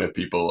talking to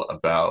people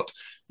about,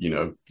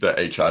 the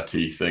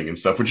HRT thing and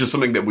stuff, which is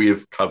something that we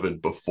have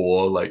covered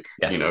before, like,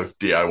 yes.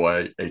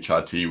 DIY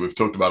HRT. We've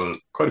talked about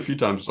it quite a few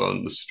times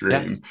on the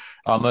stream.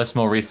 Yeah. Our most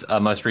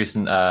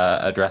recent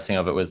addressing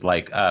of it was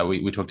like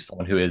we talked to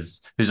someone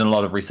who's done a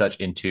lot of research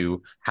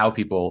into how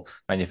people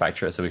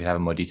manufacture it, so we could have a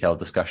more detailed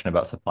discussion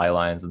about supply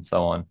lines and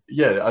so on.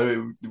 Yeah, I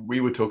mean, we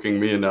were talking,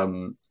 me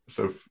and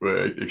so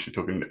we're actually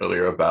talking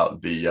earlier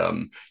about the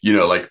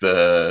like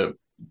the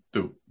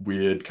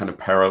weird kind of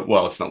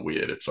well, it's not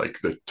weird, it's like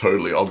the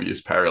totally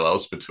obvious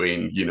parallels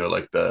between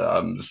like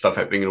the stuff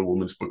happening in a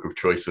woman's book of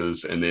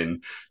choices and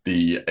then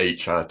the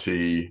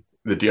HRT,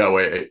 the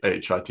DIY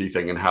HRT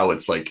thing, and how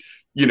it's like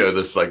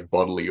this like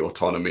bodily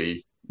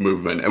autonomy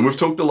movement. And we've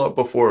talked a lot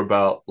before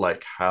about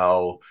like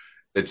how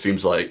it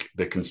seems like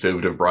the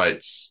conservative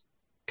rights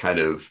kind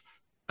of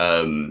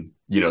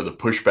the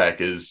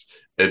pushback is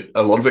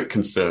a lot of it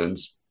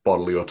concerns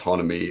bodily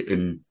autonomy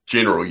in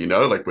general,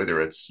 like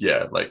whether it's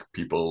like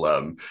people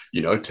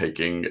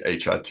taking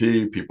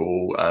HRT,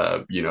 people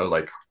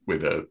like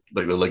with the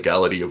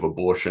legality of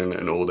abortion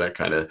and all that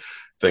kind of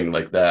thing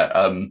like that,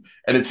 and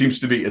it seems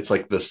to be it's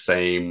like the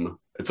same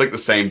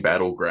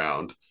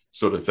battleground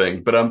sort of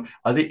thing. But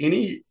are there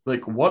any,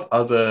 like, what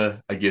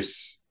other I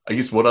guess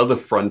what other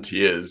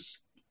frontiers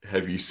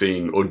have you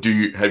seen, or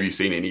have you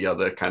seen any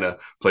other kind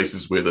of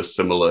places where the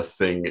similar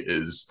thing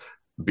is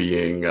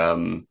being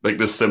like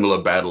the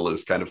similar battle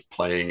is kind of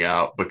playing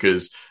out?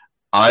 Because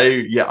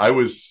I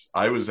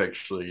was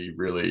actually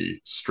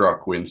really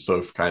struck when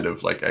Soph kind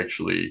of like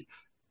actually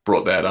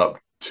brought that up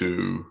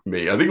to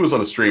me. I think it was on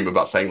a stream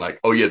about saying like,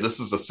 oh yeah, this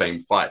is the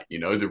same fight, you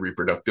know, the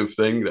reproductive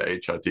thing, the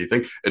HRT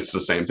thing. It's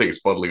the same thing. It's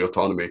bodily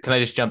autonomy. Can I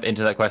just jump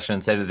into that question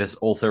and say that this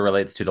also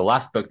relates to the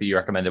last book that you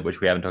recommended, which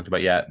we haven't talked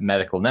about yet,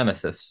 Medical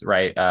Nemesis,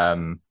 right?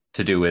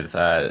 To do with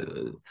our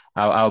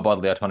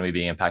bodily autonomy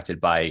being impacted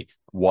by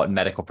what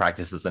medical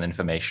practices and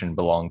information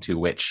belong to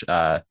which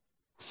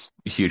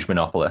huge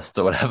monopolists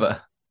or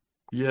whatever.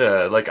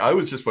 Yeah, like I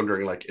was just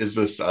wondering, like, is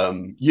this,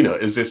 you know,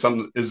 is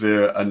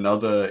there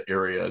another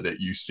area that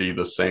you see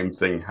the same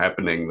thing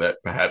happening that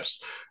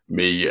perhaps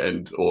me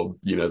and, or,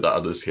 you know, the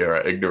others here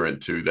are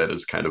ignorant to, that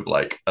is kind of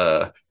like,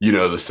 you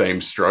know, the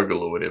same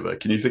struggle or whatever?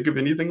 Can you think of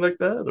anything like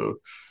that? Or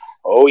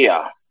Oh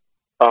yeah.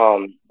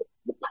 The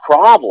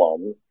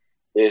problem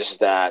is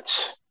that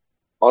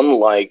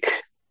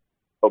unlike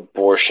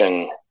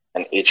abortion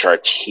and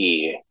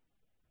HRT,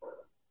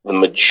 the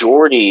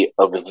majority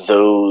of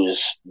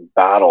those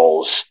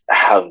battles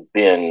have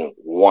been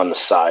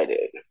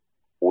one-sided,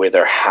 where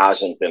there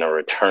hasn't been a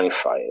return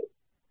fight.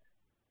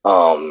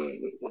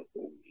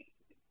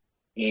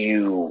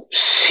 You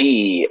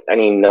see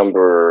any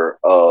number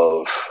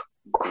of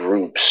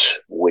groups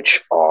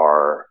which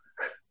are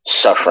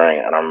suffering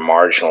and are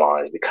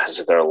marginalized because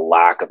of their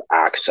lack of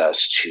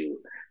access to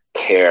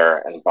care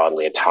and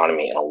bodily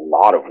autonomy in a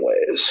lot of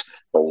ways,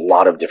 a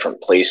lot of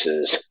different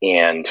places.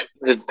 And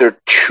there are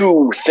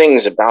two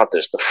things about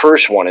this. The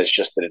first one is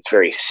just that it's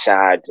very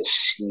sad to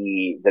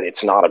see that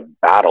it's not a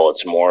battle,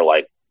 it's more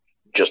like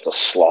just a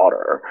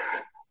slaughter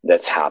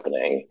that's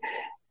happening.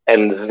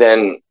 And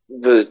then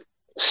the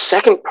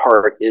second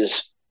part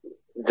is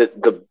that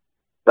the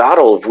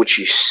battle of which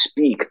you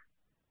speak,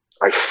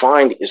 I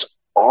find, is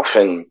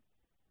often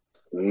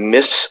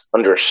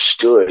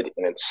misunderstood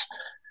in its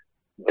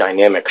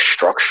dynamic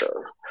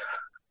structure.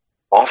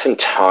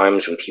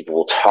 Oftentimes, when people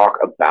will talk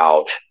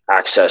about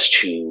access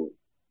to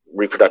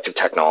reproductive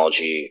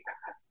technology,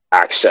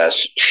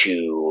 access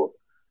to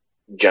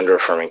gender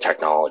affirming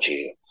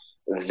technology,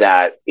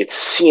 that it's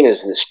seen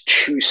as this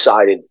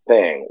two-sided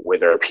thing where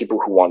there are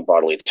people who want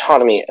bodily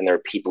autonomy and there are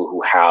people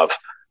who have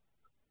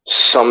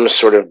some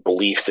sort of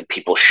belief that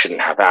people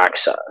shouldn't have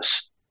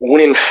access.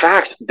 When in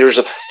fact, there's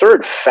a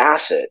third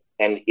facet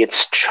and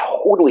it's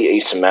totally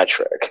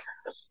asymmetric.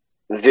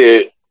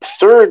 The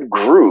third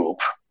group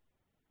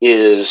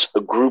is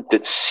a group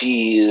that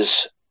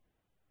sees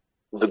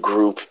the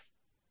group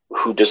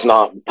who does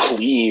not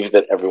believe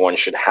that everyone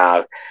should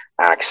have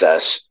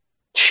access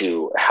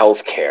to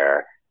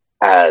healthcare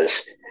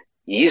as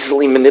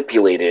easily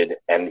manipulated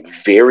and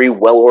very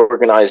well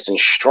organized and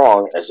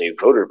strong as a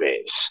voter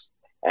base.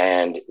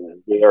 And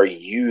they are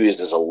used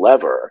as a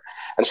lever.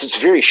 And so it's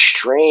very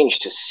strange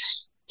to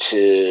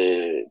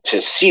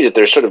see that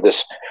there's sort of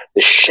this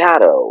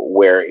shadow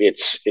where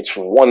it's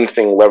one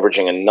thing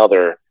leveraging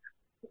another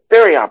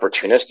very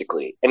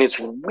opportunistically. And it's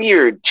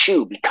weird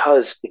too,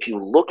 because if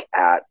you look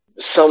at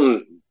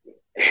some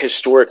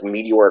historic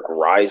meteoric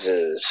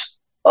rises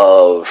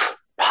of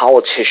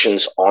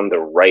politicians on the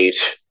right,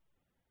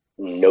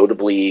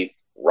 notably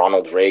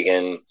Ronald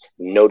Reagan,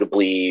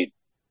 notably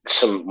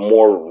some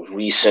more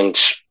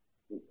recent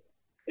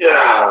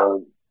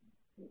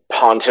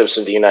pontiffs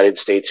of the United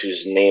States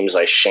whose names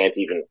I shan't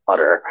even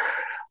utter,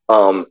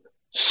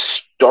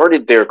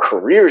 started their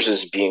careers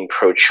as being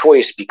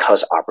pro-choice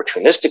because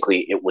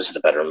opportunistically it was the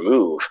better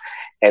move.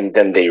 And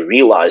then they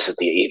realized that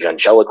the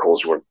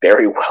evangelicals were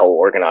very well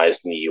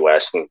organized in the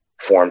US and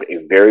formed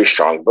a very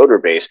strong voter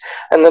base,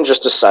 and then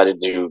just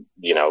decided to,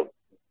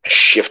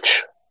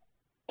 shift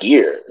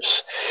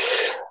gears.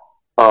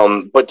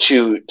 But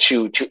to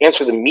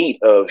answer the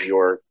meat of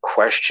your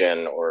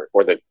question, or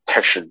the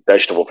textured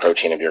vegetable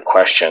protein of your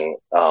question,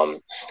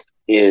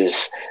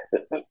 is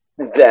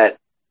that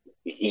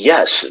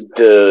yes,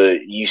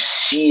 you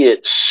see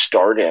it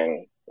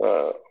starting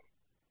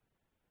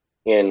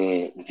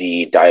in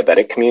the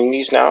diabetic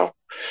communities now,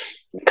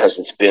 because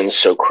it's been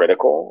so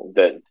critical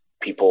that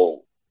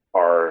people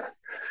are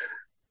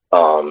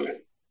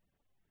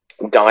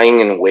dying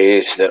in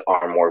ways that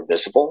are more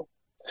visible.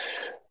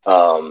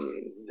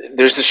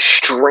 There's this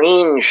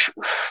strange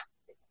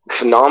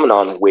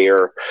phenomenon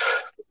where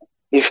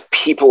if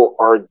people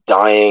are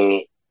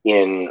dying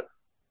in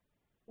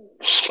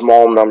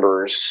small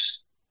numbers,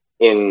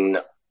 in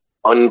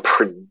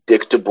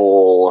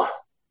unpredictable,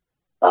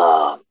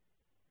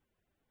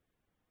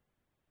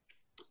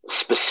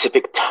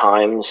 specific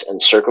times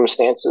and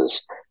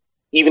circumstances,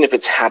 even if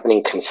it's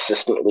happening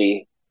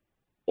consistently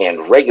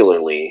and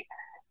regularly,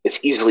 it's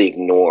easily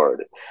ignored.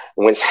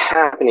 And when it's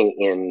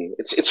happening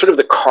it's sort of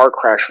the car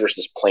crash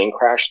versus plane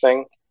crash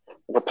thing.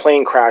 If a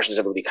plane crashes,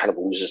 everybody kind of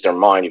loses their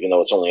mind, even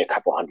though it's only a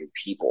couple hundred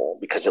people,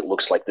 because it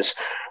looks like this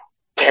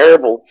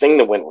terrible thing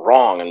that went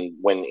wrong. And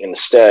when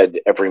instead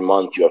every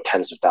month you have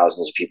tens of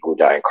thousands of people who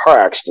die in car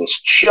accidents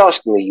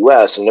just in the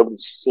US, and nobody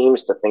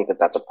seems to think that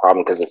that's a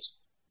problem because it's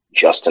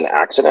just an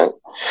accident.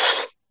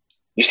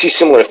 You see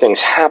similar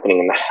things happening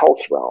in the health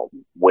realm,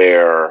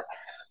 where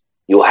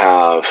you'll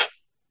have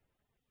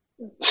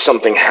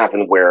something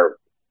happen where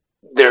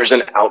there's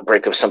an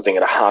outbreak of something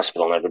at a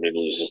hospital and everybody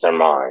loses their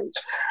minds,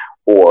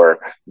 or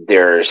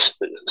there's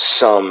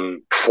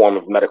some form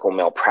of medical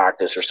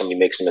malpractice, or somebody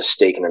makes a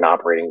mistake in an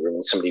operating room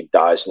and somebody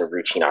dies in a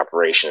routine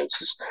operation.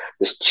 It's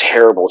this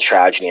terrible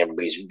tragedy.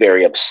 Everybody's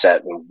very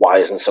upset. And why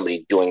isn't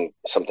somebody doing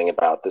something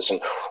about this?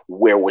 And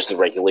where was the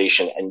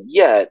regulation? And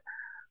yet,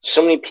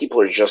 so many people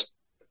are just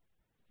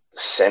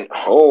sent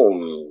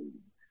home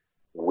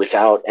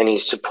without any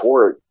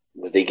support.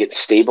 They get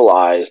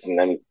stabilized and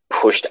then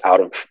pushed out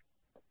of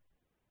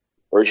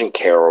urgent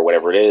care or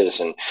whatever it is,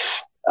 and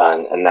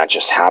that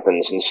just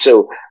happens. And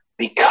so,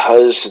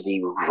 because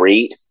the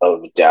rate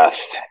of death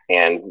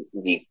and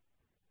the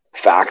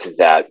fact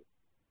that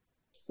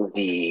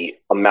the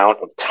amount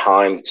of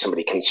time that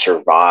somebody can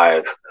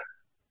survive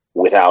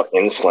without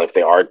insulin, if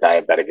they are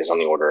diabetic, is on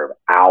the order of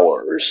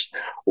hours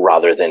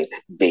rather than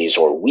days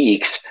or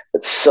weeks,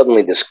 that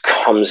suddenly this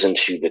comes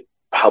into the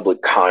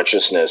public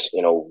consciousness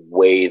in a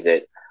way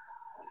that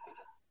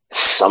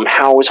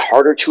somehow is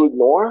harder to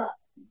ignore.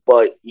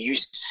 But you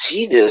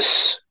see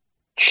this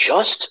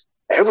just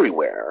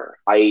everywhere.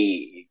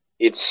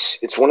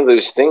 It's one of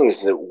those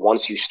things that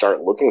once you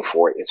start looking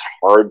for it, it's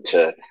hard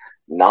to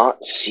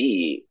not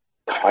see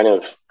kind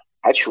of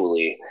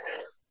actually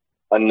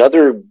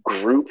another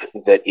group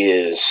that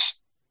is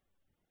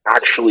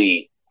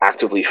actually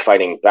actively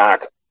fighting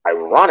back,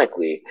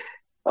 ironically,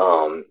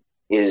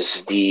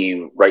 is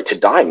the Right to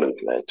Die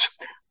movement.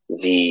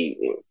 The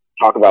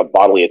talk about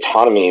bodily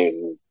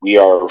autonomy, we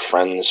are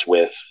friends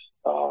with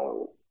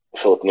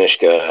Philip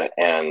Nishka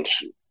and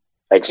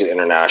Exit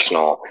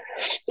International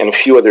and a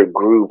few other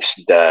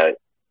groups that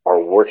are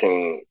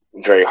working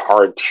very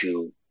hard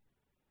to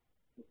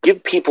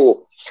give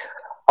people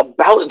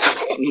about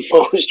the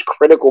most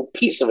critical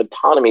piece of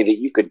autonomy that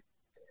you could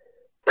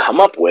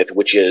come up with,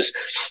 which is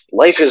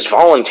life is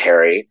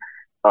voluntary,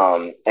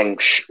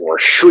 or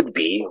should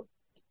be.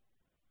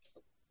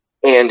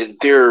 And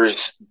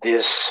there's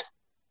this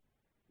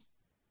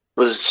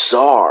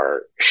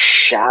bizarre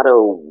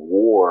shadow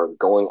war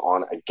going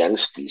on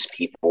against these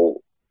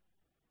people,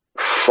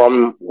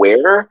 from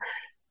where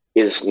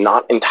is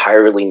not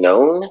entirely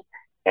known,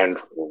 and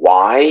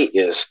why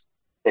is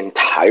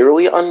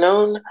entirely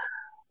unknown.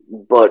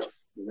 But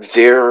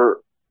there,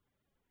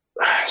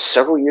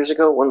 several years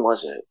ago, when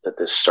was it that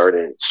this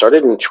started? It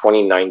started in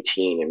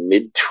 2019, in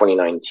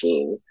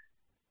mid-2019.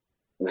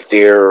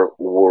 There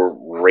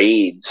were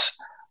raids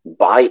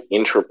by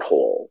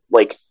Interpol,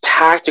 like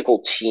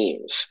tactical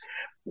teams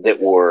that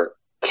were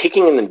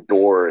kicking in the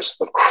doors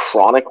of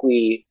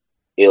chronically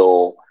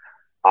ill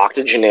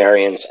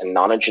octogenarians and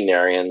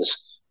nonagenarians,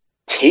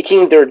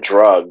 taking their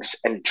drugs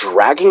and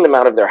dragging them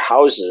out of their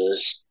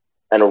houses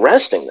and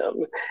arresting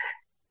them.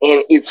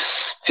 And it's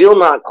still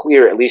not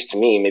clear, at least to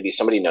me, maybe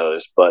somebody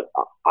knows, but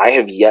I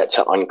have yet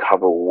to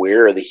uncover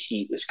where the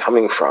heat is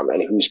coming from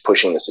and who's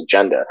pushing this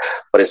agenda.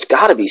 But it's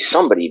got to be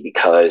somebody,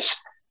 because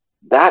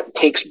that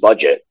takes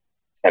budget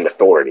and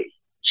authority.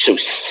 So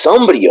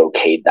somebody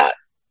okayed that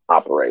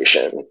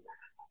operation.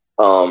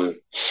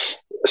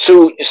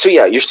 So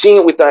yeah, you're seeing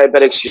it with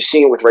diabetics, you're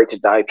seeing it with Right to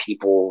Die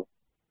people,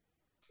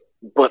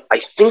 but I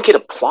think it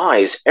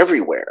applies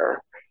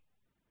everywhere.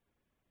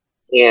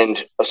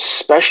 And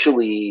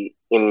especially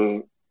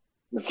in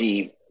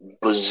the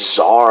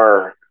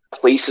bizarre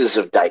places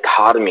of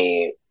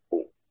dichotomy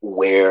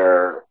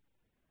where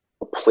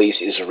a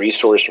place is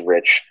resource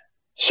rich,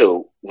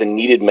 so the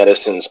needed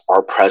medicines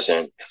are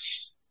present,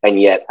 and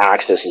yet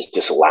access is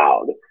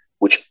disallowed,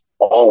 which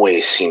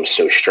always seems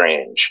so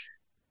strange.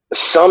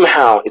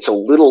 Somehow it's a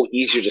little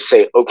easier to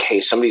say, okay,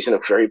 somebody's in a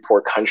very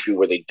poor country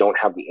where they don't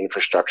have the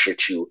infrastructure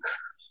to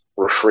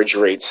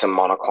refrigerate some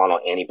monoclonal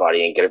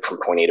antibody and get it from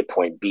point A to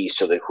point B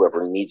so that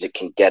whoever needs it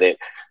can get it.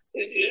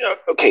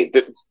 Okay,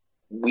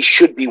 we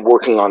should be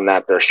working on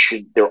that.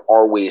 There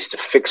are ways to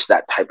fix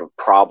that type of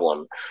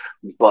problem.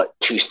 But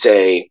to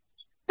say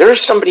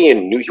there's somebody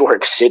in New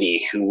York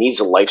City who needs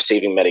a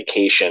life-saving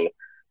medication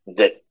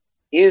that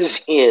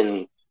is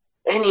in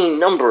any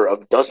number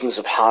of dozens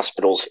of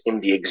hospitals in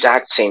the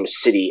exact same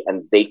city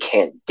and they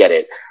can't get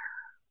it,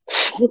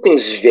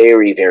 something's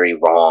very, very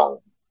wrong.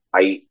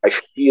 I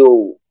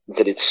feel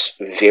that it's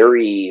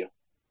very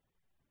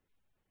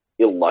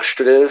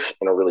illustrative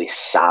in a really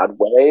sad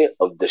way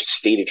of the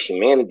state of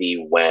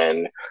humanity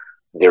when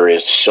there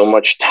is so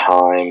much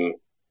time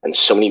and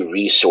so many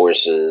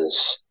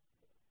resources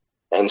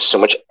and so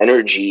much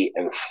energy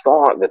and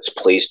thought that's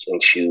placed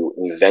into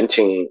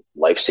inventing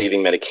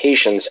life-saving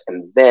medications,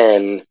 and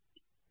then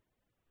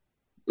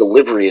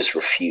delivery is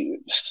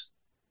refused.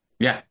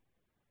 Yeah.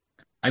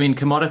 I mean,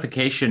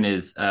 commodification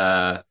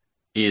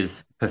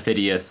is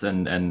perfidious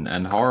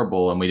and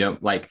horrible, and we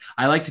don't like.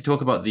 I like to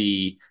talk about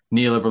the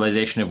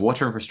neoliberalization of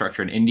water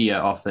infrastructure in India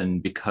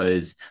often,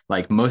 because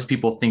like most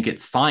people think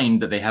it's fine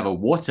that they have a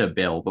water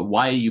bill, but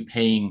why are you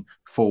paying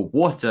for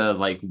water?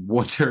 Like,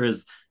 water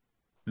is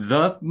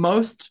the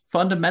most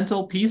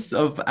fundamental piece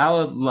of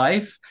our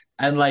life,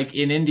 And like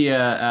in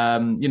India,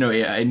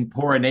 in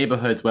poorer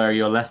neighborhoods where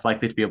you're less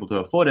likely to be able to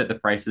afford it, the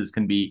prices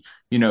can be,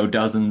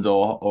 dozens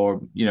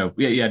or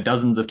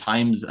dozens of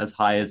times as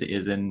high as it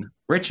is in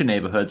richer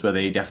neighborhoods where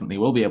they definitely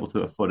will be able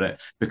to afford it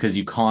because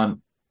you can't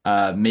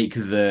make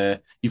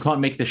the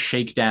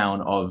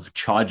shakedown of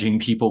charging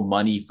people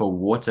money for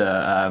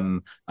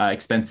water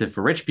expensive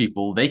for rich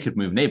people. They could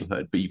move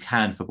neighborhood, but you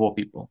can for poor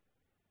people.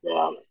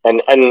 Yeah,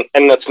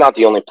 and that's not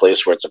the only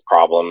place where it's a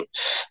problem.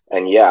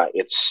 And yeah,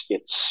 it's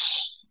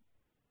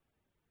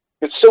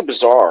so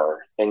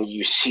bizarre, and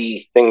you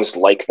see things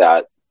like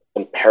that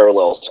and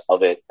parallels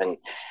of it, and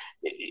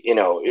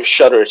you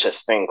shudder to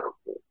think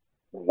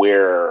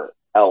where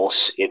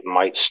else it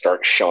might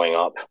start showing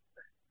up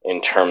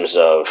in terms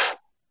of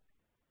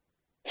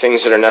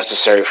things that are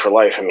necessary for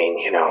life. I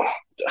mean,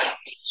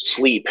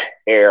 sleep,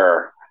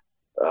 air,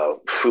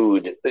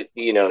 food.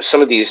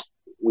 Some of these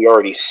we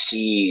already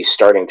see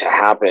starting to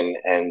happen,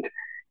 and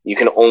you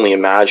can only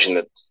imagine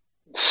that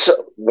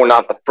we're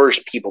not the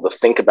first people to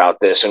think about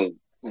this, and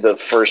the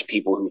first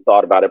people who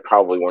thought about it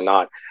probably were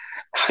not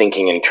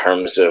thinking in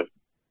terms of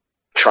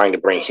trying to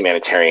bring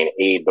humanitarian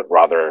aid, but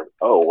rather,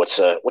 what's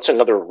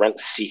another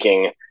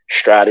rent-seeking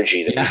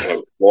strategy that we can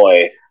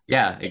employ?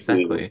 Yeah,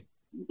 exactly.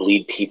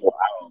 Bleed people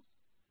out.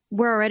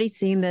 We're already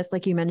seeing this,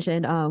 like you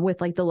mentioned,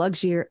 with like the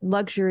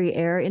luxury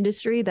air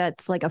industry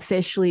that's like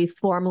officially,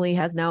 formally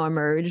has now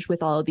emerged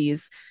with all of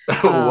these,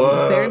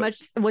 very much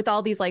with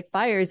all these like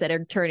fires that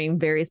are turning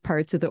various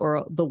parts of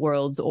the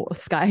world's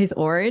skies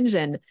orange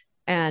and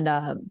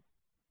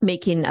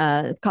making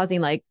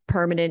causing like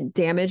permanent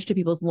damage to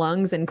people's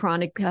lungs and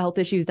chronic health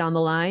issues down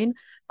the line.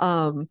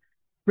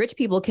 Rich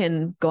people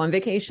can go on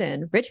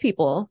vacation. Rich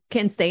people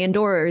can stay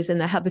indoors in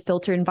the HEPA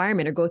filtered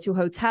environment or go to a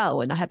hotel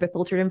in the HEPA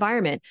filtered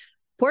environment.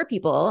 Poor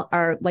people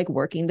are like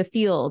working the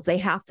fields. They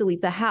have to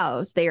leave the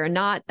house. They are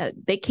not,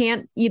 they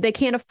can't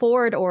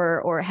afford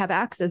or have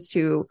access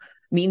to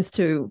means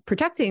to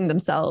protecting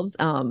themselves.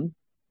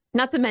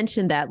 Not to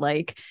mention that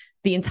like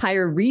the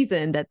entire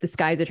reason that the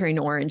skies are turning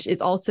orange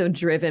is also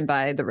driven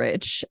by the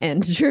rich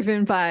and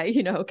driven by,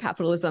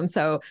 capitalism.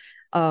 So,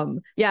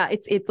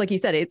 it's like you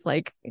said, it's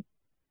like,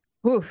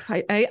 oof,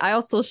 I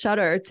also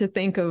shudder to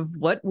think of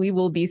what we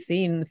will be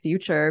seeing in the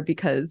future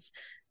because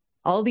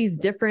all these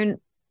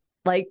different,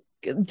 like,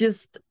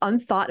 just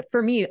unthought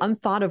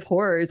of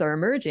horrors are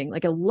emerging.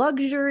 Like a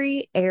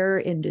luxury air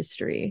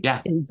industry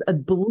is a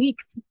bleak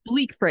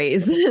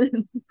phrase.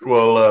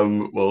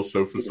 Well,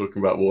 Sophie's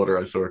talking about water.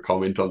 I saw a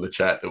comment on the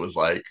chat that was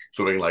like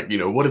something like,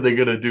 what are they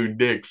gonna do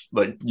next?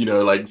 Like,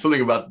 like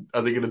something about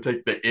are they gonna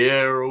take the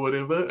air or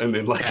whatever? And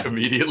then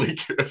immediately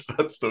Kira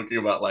starts talking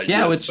about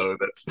so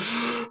that's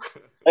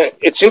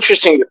it's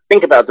interesting to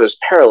think about those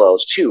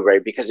parallels too,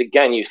 right? Because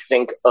again, you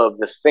think of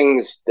the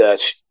things that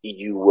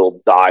you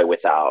will die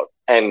without.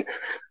 And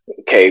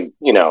okay,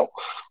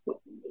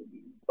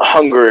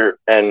 hunger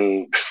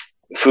and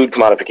food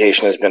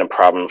commodification has been a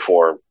problem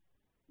for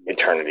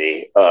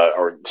eternity,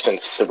 or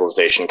since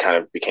civilization kind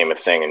of became a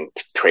thing and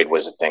trade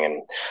was a thing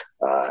in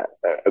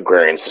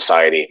agrarian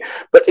society.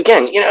 But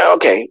again,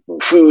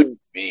 food,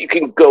 you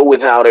can go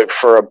without it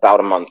for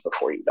about a month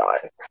before you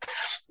die.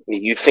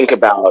 You think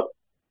about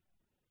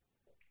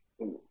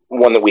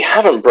one that we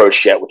haven't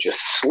broached yet, which is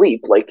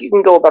sleep. Like you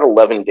can go about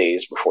 11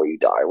 days before you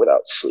die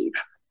without sleep.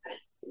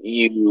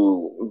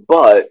 You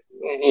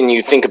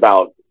think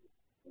about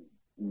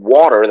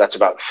water, that's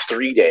about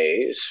 3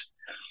 days.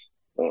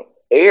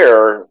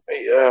 Air,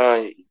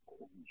 a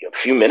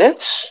few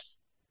minutes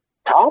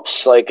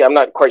tops. Like I'm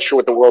not quite sure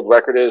what the world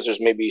record is.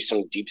 There's maybe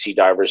some deep sea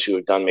divers who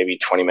have done maybe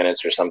 20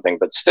 minutes or something,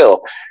 but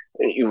still,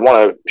 you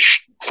want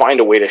to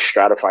find a way to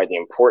stratify the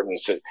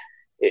importance.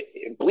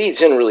 It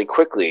bleeds in really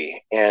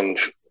quickly, and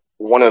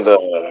one of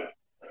the,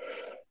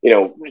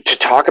 to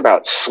talk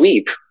about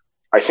sleep,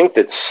 I think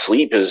that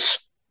sleep is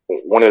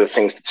one of the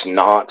things that's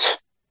not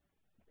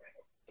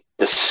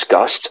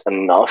discussed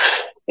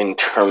enough in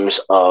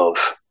terms of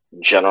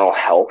general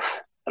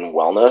health and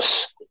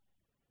wellness.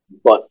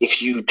 But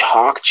if you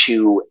talk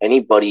to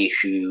anybody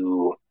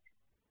who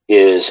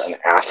is an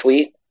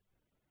athlete,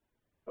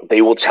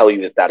 they will tell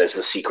you that that is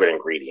the secret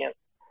ingredient.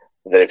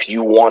 That if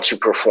you want to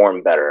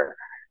perform better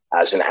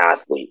as an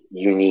athlete,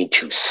 you need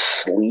to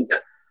sleep.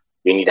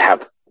 You need to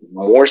have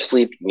more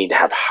sleep. You need to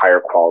have higher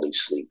quality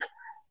sleep.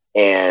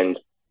 And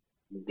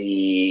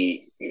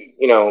in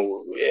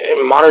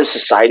modern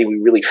society, we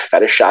really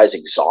fetishize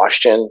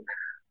exhaustion,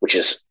 which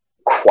is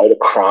quite a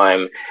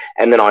crime.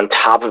 And then on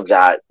top of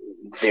that,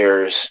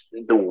 there's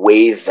the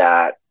way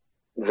that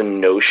the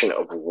notion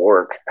of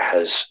work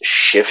has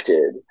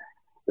shifted.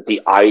 That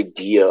the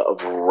idea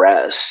of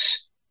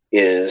rest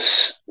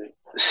is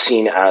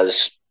seen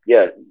as,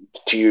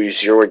 to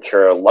use your word,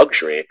 Kara,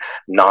 luxury,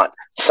 not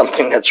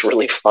something that's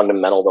really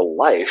fundamental to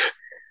life.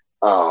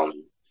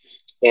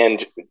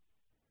 And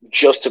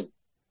just to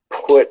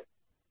put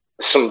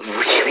some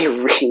really,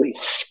 really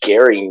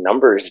scary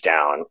numbers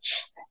down,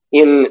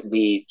 in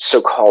the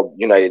so-called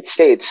United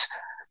States,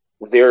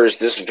 there's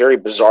this very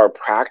bizarre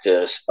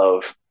practice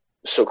of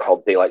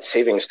so-called daylight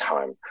savings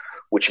time,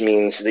 which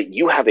means that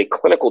you have a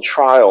clinical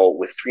trial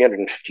with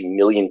 350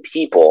 million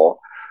people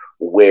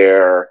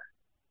where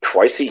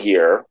twice a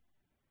year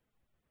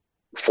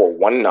for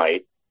one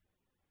night,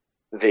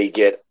 they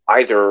get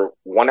either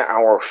 1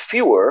 hour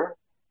fewer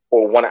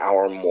or 1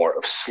 hour more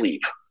of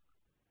sleep.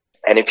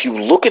 And if you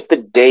look at the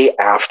day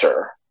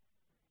after,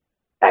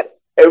 at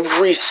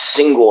every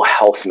single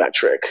health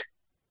metric,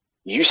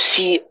 you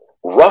see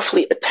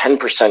roughly a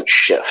 10%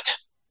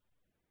 shift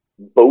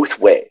both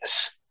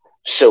ways.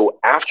 So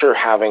after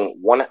having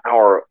 1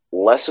 hour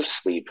less of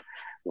sleep,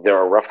 there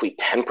are roughly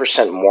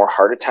 10% more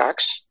heart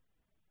attacks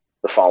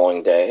the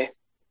following day.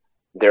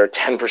 There are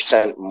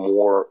 10%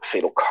 more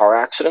fatal car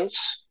accidents.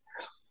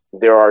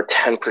 There are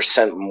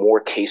 10% more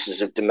cases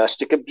of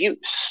domestic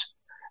abuse.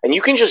 And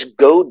you can just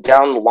go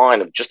down the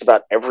line of just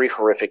about every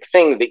horrific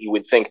thing that you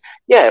would think,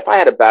 yeah, if I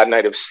had a bad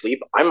night of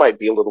sleep, I might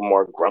be a little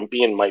more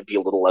grumpy and might be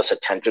a little less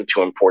attentive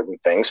to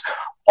important things.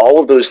 All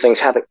of those things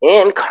happen.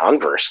 And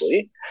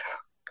conversely,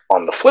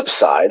 on the flip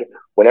side,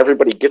 when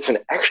everybody gets an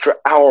extra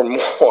hour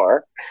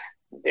more,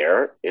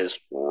 there is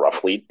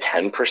roughly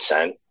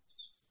 10%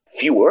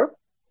 fewer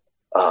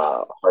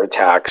heart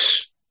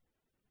attacks,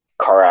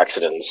 car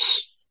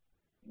accidents,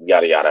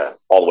 yada yada,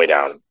 all the way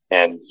down.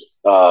 And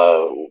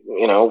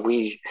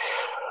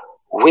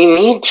we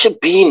need to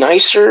be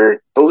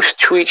nicer both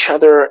to each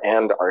other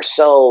and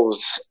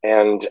ourselves.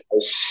 And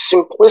as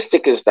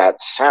simplistic as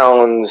that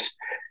sounds,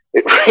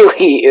 it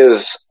really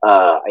is,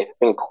 I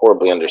think,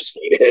 horribly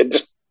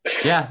understated.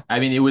 Yeah, I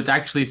mean, it would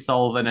actually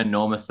solve an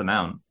enormous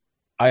amount.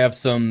 I have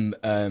some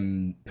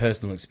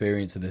personal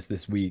experience of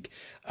this week.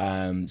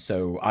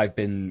 So I've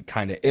been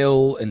kind of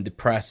ill and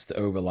depressed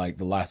over like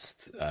the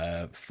last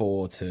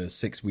 4 to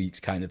 6 weeks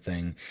kind of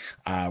thing.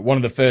 One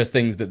of the first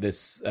things that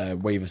this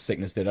wave of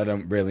sickness did, I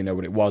don't really know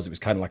what it was. It was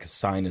kind of like a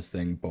sinus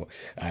thing, but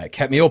it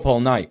kept me up all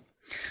night.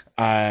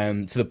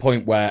 To the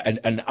point where,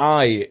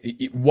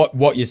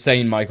 what you're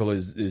saying, Michael,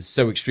 is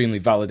so extremely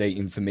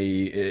validating for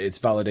me. It's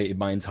validated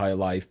my entire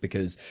life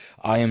because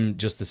I am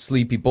just a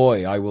sleepy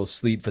boy. I will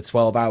sleep for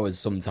 12 hours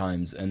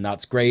sometimes, and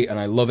that's great, and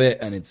I love it,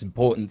 and it's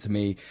important to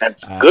me.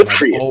 That's good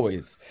for you.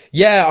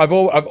 I've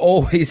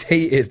always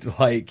hated,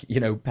 like,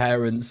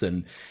 parents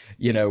and,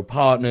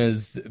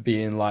 partners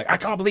being like, I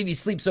can't believe you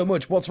sleep so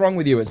much. What's wrong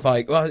with you? It's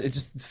like, well, it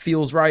just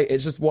feels right.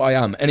 It's just what I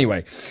am.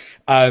 Anyway,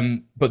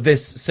 but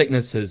this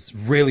sickness has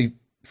really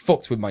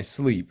fucked with my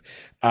sleep,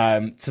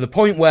 to the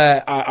point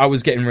where I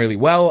was getting really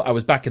well. I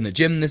was back in the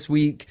gym this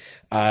week,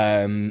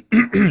 doing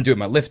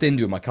my lifting,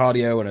 doing my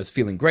cardio, and I was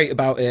feeling great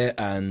about it.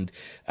 And,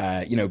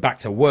 back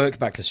to work,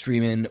 back to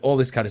streaming, all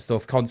this kind of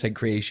stuff, content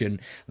creation.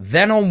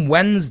 Then on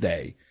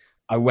Wednesday,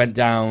 I went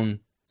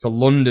down to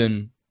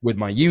London with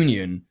my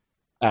union,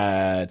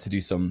 to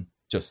do some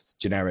just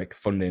generic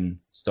funding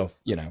stuff,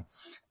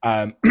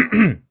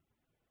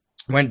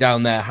 went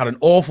down there, had an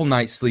awful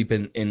night's sleep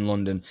in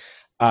London.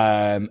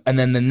 And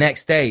then the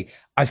next day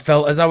I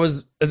felt as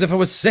if I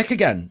was sick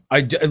again. I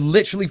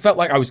literally felt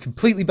like I was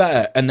completely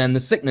better. And then the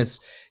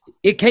sickness,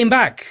 it came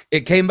back,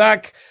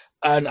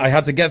 and I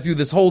had to get through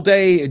this whole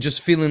day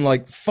just feeling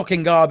like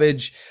fucking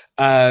garbage.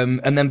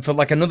 And then for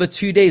like another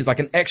 2 days, like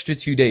an extra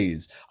 2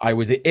 days, I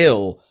was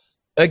ill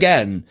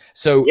again.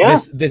 So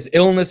this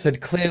illness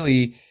had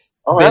clearly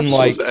been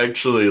like, this is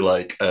actually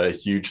like a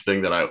huge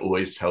thing that I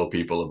always tell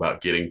people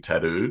about getting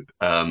tattooed,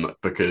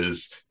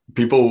 because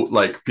people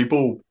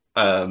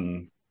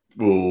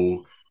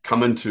will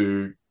come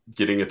into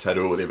getting a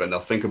tattoo or whatever, and they'll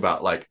think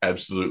about like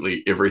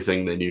absolutely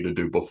everything they need to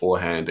do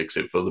beforehand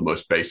except for the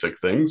most basic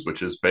things,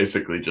 which is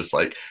basically just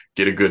like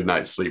get a good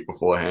night's sleep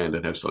beforehand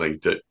and have something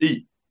to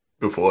eat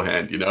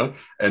beforehand,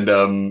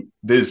 and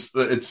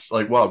it's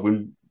like, wow,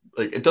 when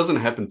like it doesn't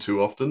happen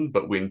too often,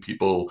 but when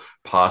people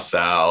pass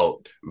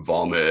out,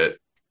 vomit,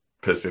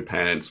 piss their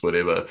pants,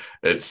 whatever,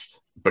 it's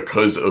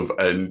because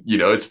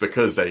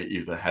they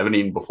either haven't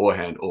eaten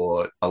beforehand,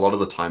 or a lot of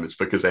the time it's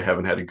because they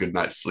haven't had a good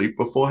night's sleep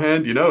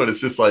beforehand, and it's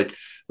just like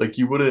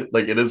you wouldn't,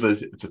 like,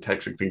 it's a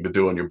taxing thing to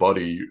do on your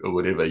body or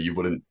whatever. You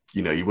wouldn't,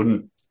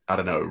 I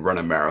don't know, run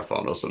a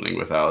marathon or something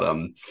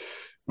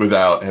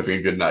without having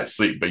a good night's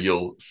sleep, but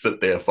you'll sit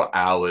there for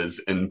hours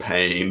in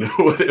pain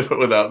or whatever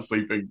without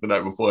sleeping the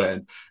night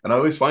beforehand. And I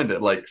always find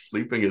that like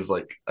sleeping is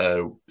like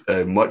a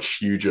much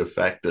huger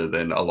factor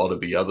than a lot of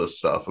the other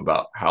stuff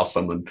about how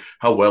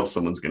well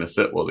someone's going to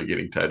sit while they're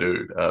getting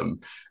tattooed. And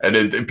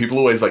then people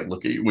always like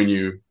look at you when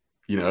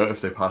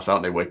if they pass out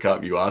and they wake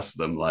up, you ask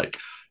them like,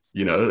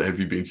 have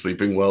you been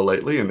sleeping well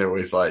lately? And they're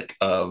always like,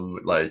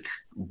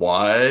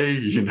 why?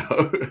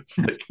 It's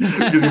like,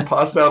 because you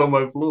passed out on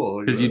my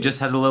floor. Because you just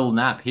had a little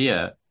nap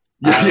here.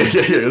 Yeah.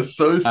 It's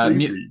so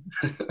sleepy.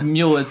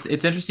 Mule, it's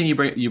interesting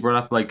you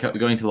brought up like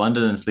going to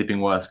London and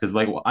sleeping worse, because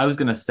like I was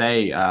gonna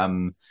say,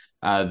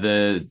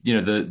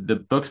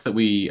 the books that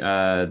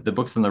the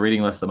books on the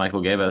reading list that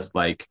Michael gave us,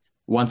 like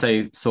once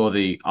I saw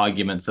the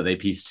arguments that they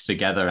pieced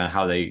together and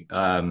how they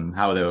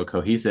were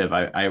cohesive,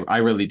 I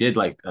really did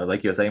like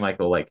you were saying,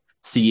 Michael, like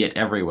see it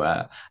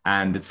everywhere.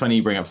 And it's funny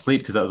you bring up sleep,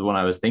 because that was one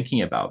I was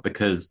thinking about,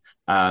 because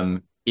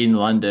in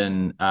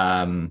London,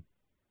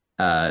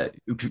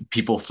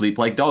 people sleep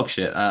like dog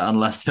shit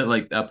unless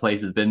like a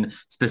place has been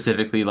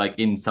specifically like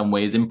in some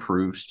ways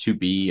improved to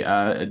be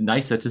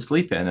nicer to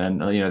sleep in,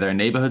 and there are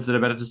neighborhoods that are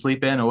better to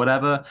sleep in or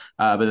whatever,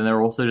 but then there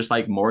are also just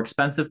like more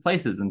expensive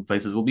places, and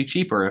places will be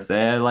cheaper if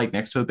they're like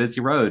next to a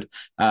busy road.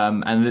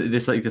 And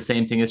this like the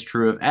same thing is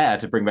true of air,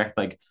 to bring back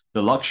like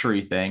the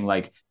luxury thing.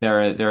 Like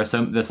there's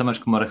so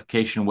much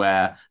commodification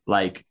where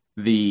like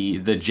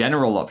the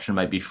general option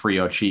might be free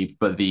or cheap,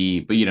 but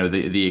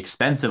the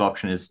expensive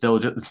option is still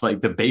just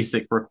like the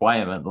basic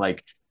requirement.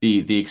 Like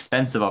the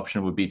expensive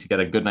option would be to get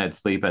a good night's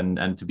sleep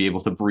and to be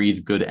able to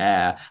breathe good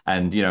air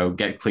and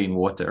get clean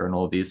water and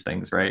all these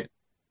things, right?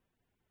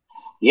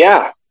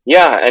 Yeah,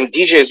 yeah. And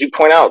DJ, as you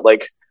point out,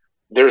 like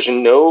there's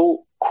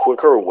no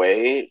quicker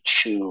way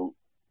to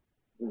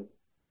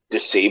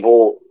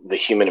disable the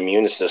human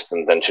immune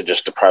system than to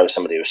just deprive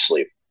somebody of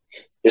sleep.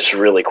 It's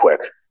really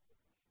quick.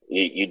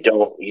 You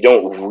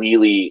don't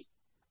really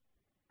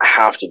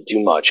have to do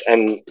much,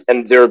 and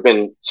there have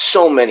been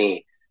so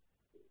many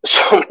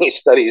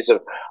studies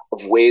of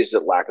ways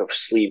that lack of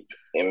sleep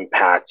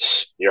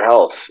impacts your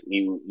health.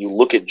 You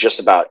look at just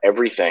about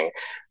everything.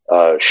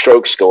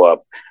 Strokes go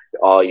up,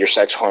 your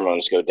sex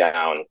hormones go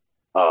down.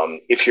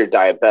 If you're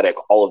diabetic,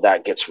 all of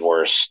that gets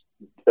worse.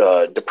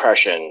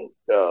 Depression,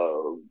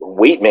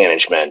 weight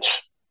management,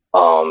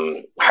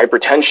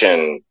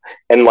 hypertension,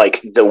 and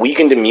like the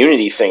weakened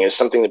immunity thing is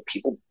something that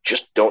people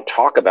just don't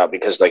talk about,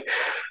 because like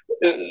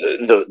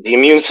the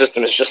immune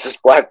system is just this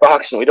black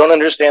box and we don't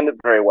understand it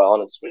very well.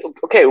 And it's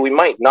okay, we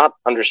might not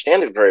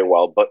understand it very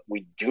well, but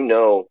we do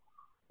know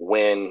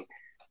when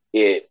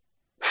it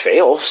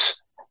fails,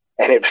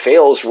 and it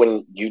fails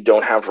when you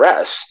don't have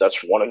rest.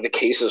 That's one of the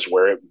cases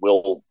where it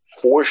will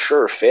for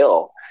sure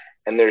fail.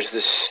 And there's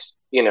this,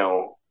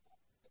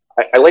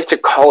 I like to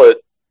call it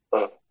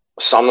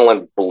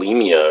somnolent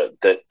bulimia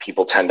that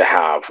people tend to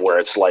have, where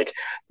it's like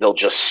they'll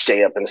just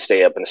stay up and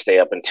stay up and stay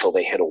up until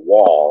they hit a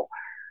wall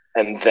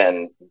and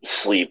then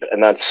sleep.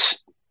 And that's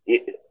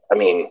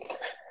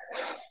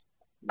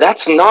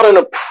not an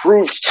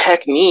approved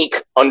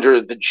technique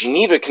under the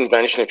Geneva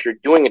Convention. If you're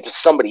doing it to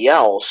somebody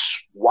else,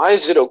 why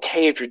is it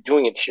okay if you're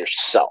doing it to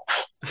yourself?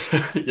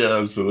 Yeah,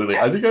 absolutely.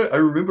 I think I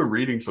remember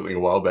reading something a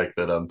while back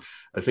that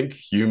I think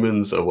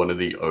humans are one of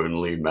the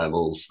only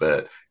mammals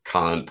that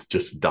can't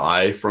just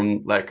die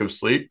from lack of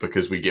sleep,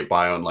 because we get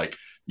by on like,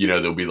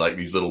 there'll be like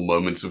these little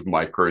moments of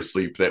micro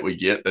sleep that we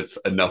get that's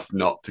enough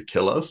not to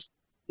kill us.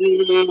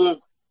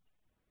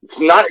 It's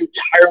not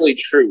entirely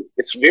true.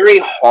 It's very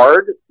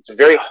hard. It's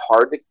very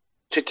hard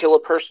to kill a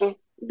person,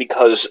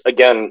 because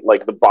again,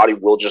 like the body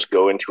will just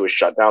go into a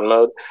shutdown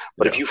mode.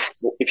 But if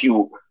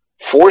you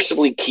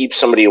forcibly keep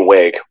somebody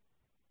awake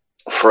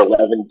for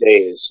 11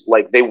 days,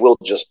 like they will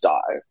just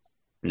die.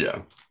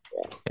 Yeah.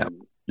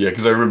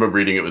 Because I remember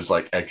reading it was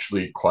like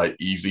actually quite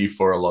easy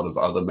for a lot of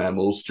other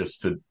mammals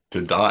just to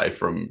die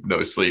from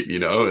no sleep,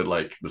 and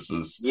like this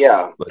is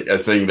like a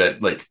thing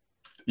that like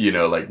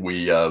like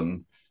we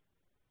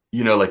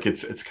like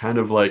it's kind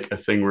of like a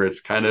thing where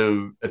it's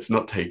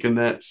not taken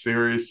that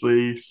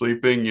seriously,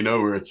 sleeping,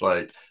 where it's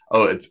like,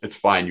 oh, it's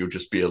fine, you'll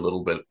just be a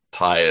little bit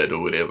tired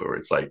or whatever.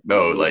 It's like,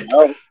 no, like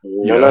no.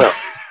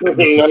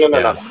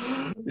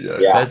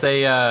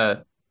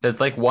 Yeah. There's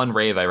like one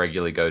rave I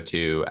regularly go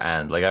to,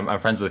 and like I'm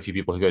friends with a few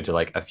people who go to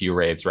like a few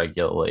raves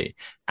regularly,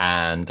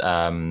 and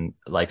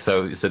like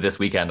so this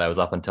weekend I was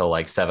up until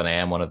like 7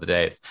 a.m. one of the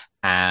days,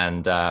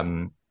 and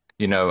the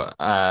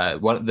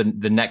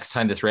next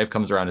time this rave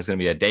comes around is going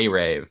to be a day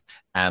rave,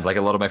 and like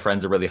a lot of my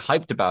friends are really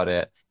hyped about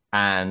it.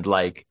 And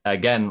like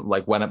again,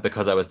 like went up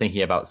because I was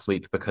thinking about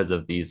sleep because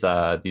of these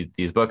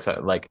books. I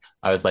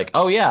was like,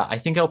 oh yeah, I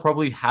think I'll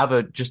probably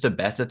have just a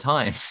better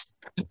time.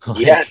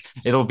 Like,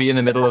 it'll be in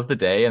the middle of the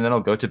day, and then I'll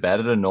go to bed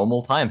at a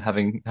normal time,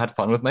 having had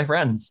fun with my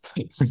friends.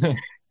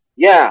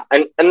 Yeah,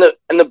 and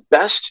the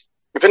best,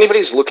 if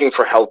anybody's looking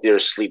for healthier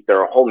sleep, there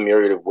are a whole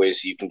myriad of ways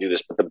that you can do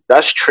this. But the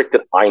best trick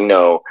that I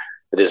know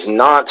that is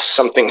not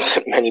something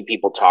that many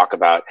people talk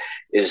about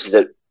is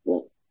that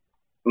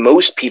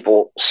most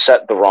people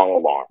set the wrong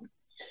alarm.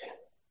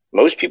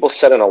 Most people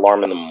set an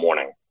alarm in the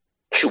morning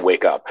to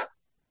wake up.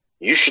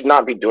 You should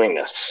not be doing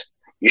this.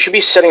 You should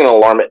be setting an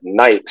alarm at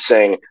night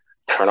saying,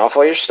 turn off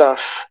all your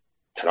stuff,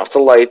 turn off the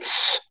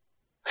lights,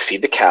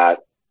 feed the cat,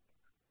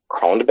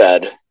 crawl into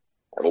bed,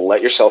 and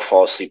let yourself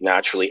fall asleep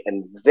naturally.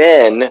 And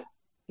then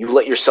you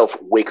let yourself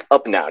wake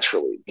up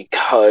naturally,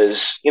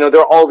 because, there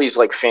are all these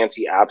like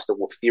fancy apps that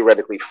will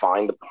theoretically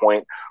find the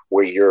point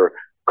where you're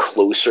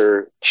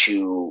closer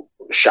to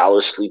shallow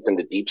sleep than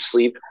to deep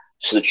sleep,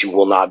 so that you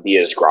will not be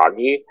as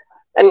groggy.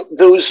 And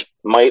those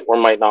might or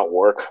might not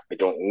work. I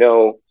don't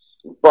know.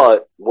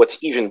 But what's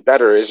even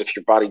better is if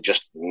your body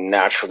just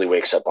naturally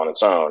wakes up on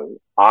its own.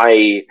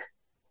 I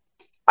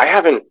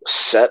haven't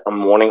set a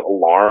morning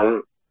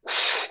alarm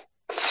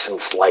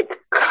since like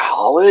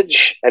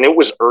college, and it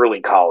was early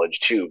college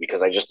too,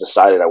 because I just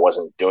decided I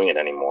wasn't doing it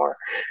anymore.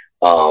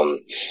 And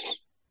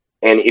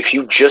if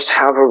you just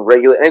have a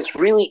regular, and it's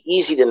really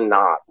easy to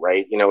not,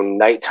 right?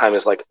 Nighttime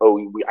is like,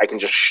 I can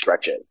just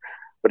stretch it.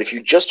 But if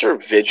you just are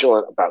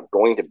vigilant about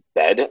going to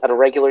bed at a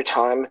regular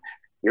time,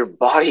 your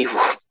body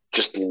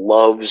just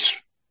loves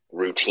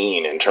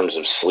routine in terms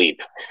of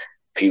sleep.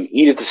 If you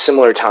eat at the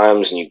similar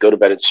times and you go to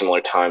bed at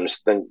similar times,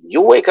 then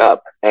you'll wake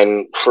up.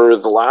 And for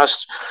the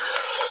last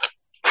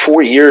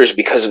 4 years,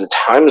 because of the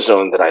time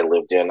zone that I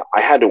lived in,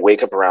 I had to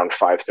wake up around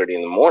 5:30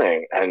 in the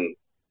morning, and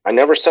I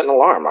never set an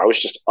alarm. I was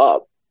just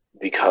up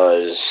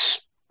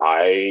because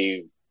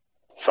I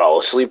fell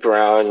asleep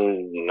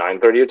around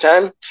 9:30 or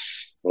 10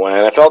 when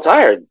I felt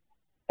tired,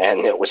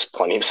 and it was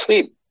plenty of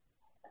sleep.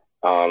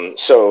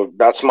 So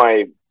that's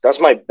my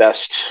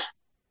best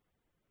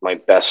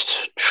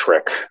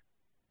trick.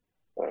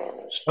 One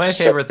of my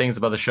favorite things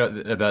about the show,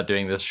 about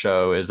doing this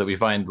show, is that we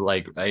find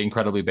like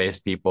incredibly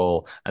based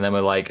people, and then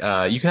we're like,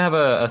 you can have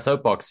a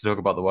soapbox to talk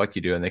about the work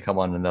you do, and they come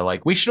on and they're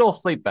like, we should all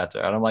sleep better,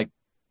 and I'm like,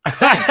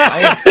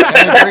 I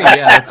agree,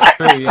 yeah, that's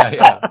true,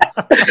 yeah.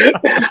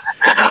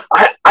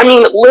 I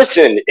mean,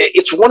 listen,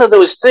 it's one of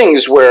those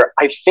things where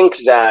I think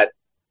that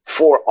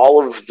for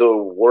all of the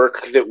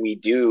work that we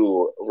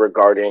do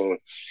regarding,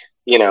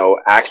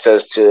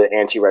 access to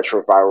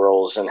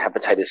antiretrovirals and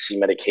hepatitis C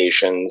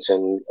medications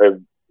and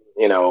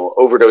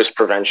overdose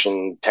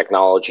prevention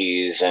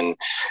technologies and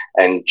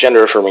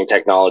gender affirming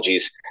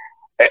technologies,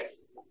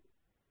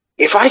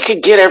 if I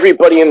could get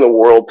everybody in the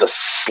world to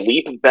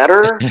sleep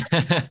better,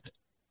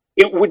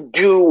 it would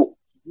do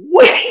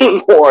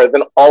way more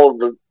than all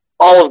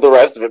of the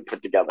rest of it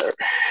put together.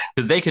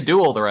 Because they could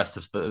do all the rest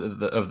of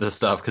the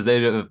stuff, because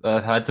they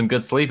had some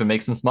good sleep and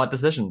make some smart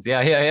decisions.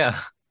 Yeah.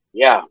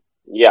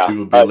 You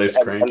would be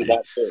less cranky.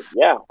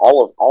 Yeah,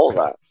 all of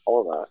that.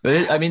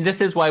 But I mean,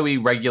 this is why we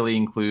regularly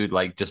include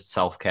like just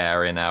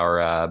self-care in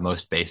our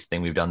most base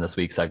thing we've done this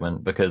week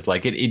segment, because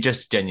like it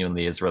just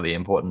genuinely is really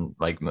important,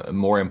 like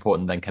more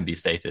important than can be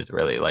stated,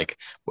 really. Like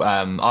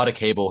Arda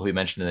Cable, who we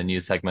mentioned in the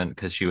news segment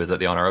because she was at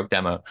the Honor Oak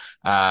demo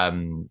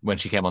when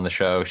she came on the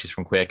show. She's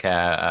from Queer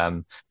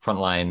Care,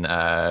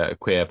 frontline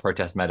queer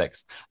protest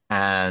medics.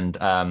 And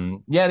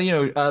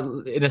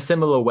in a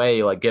similar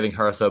way, like giving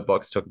her a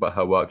soapbox to talk about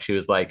her work, she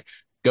was like,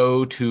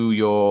 go to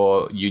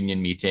your union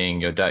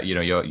meeting, your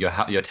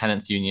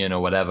tenants union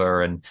or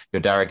whatever, and your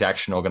direct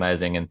action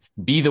organizing, and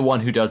be the one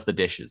who does the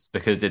dishes,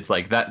 because it's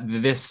like that.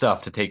 This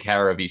stuff to take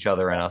care of each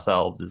other and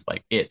ourselves is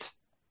like it.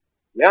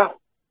 Yeah.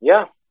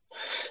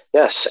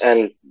 Yes,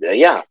 and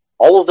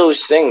all of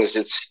those things.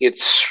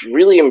 It's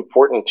really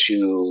important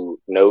to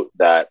note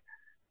that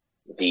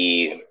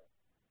the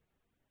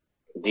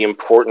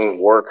important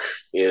work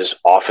is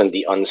often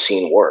the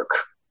unseen work.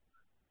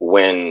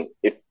 When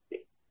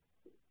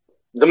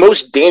the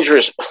most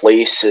dangerous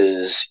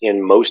places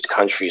in most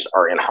countries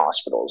are in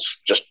hospitals,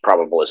 just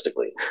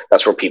probabilistically.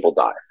 That's where people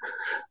die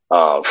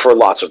for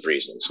lots of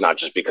reasons, not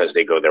just because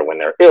they go there when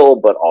they're ill,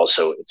 but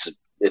also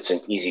it's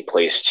an easy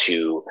place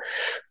to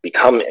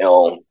become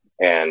ill,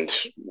 and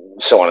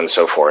so on and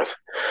so forth.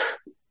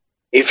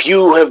 If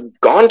you have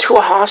gone to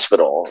a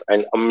hospital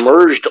and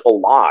emerged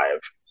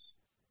alive,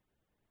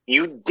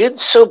 you did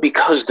so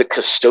because the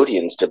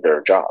custodians did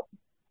their job,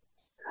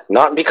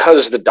 not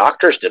because the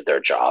doctors did their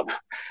job.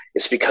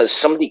 It's because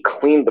somebody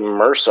cleaned the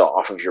MRSA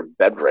off of your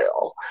bed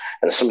rail,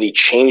 and somebody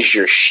changed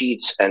your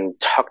sheets and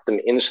tucked them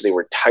in so they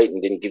were tight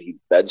and didn't give you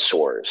bed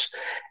sores,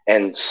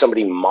 and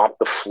somebody mopped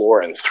the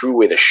floor and threw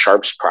away the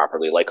sharps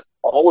properly. Like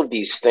all of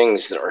these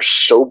things that are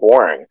so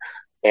boring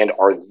and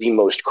are the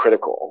most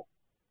critical.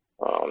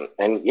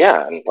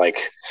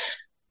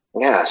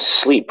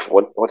 Sleep.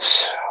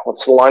 What's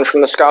the line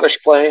from the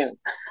Scottish play?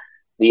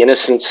 The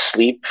innocent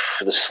sleep,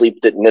 the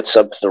sleep that knits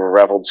up the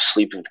reveled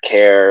sleep of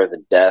care,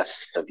 the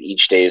death of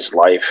each day's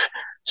life,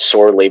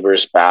 sore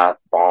labor's bath,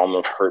 balm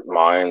of hurt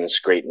minds,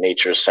 great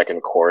nature's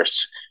second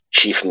course,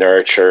 chief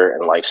nourisher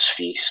and life's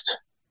feast.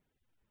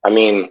 I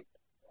mean,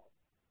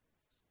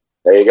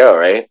 there you go,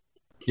 right?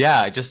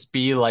 Yeah, just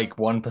be like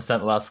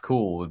 1% less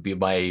cool would be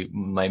my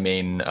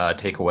main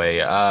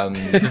takeaway.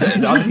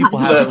 Other people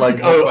have that,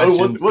 like,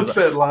 what's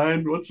that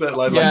line? What's that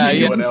line? Yeah, like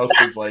anyone else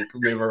has like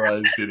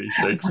memorized any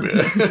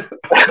Shakespeare.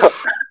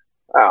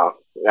 Oh,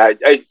 I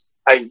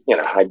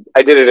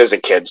did it as a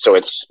kid, so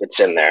it's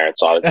in there.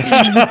 It's all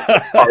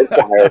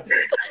hardwired.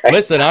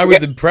 Listen, I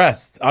was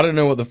impressed. I don't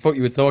know what the fuck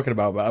you were talking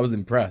about, but I was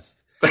impressed.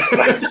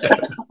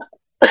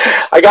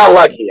 I got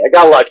lucky.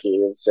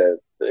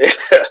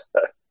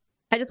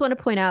 I just want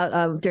to point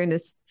out during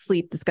this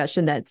sleep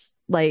discussion that's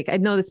like, I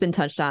know that's been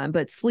touched on,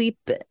 but sleep,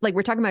 like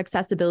we're talking about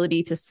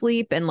accessibility to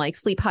sleep and like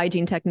sleep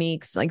hygiene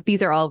techniques. Like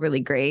these are all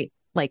really great.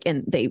 Like,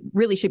 and they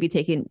really should be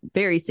taken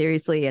very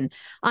seriously. And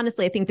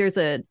honestly, I think there's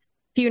a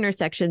few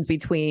intersections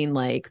between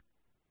like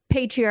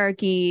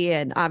patriarchy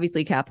and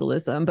obviously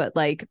capitalism, but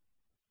like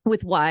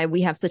with why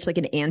we have such like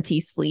an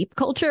anti-sleep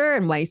culture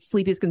and why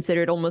sleep is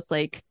considered almost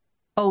like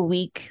a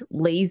weak,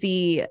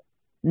 lazy,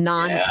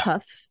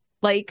 non-tough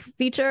like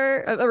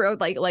feature or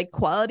like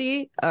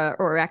quality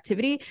or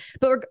activity.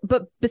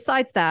 But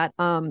besides that,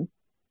 I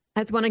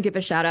just want to give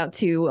a shout out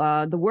to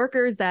the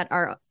workers that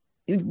are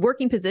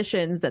working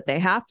positions that they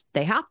have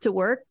to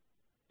work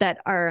that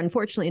are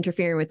unfortunately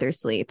interfering with their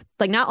sleep.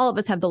 Like not all of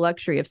us have the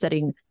luxury of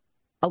setting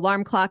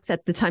alarm clocks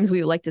at the times we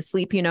would like to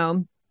sleep,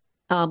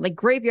 like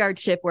graveyard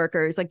shift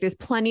workers. Like there's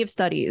plenty of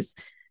studies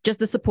just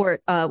to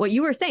support what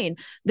you were saying.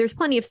 There's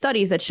plenty of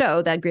studies that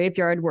show that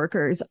graveyard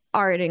workers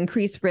are at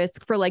increased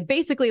risk for like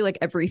basically like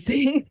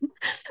everything.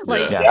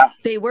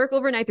 They work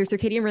overnight, their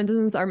circadian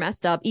rhythms are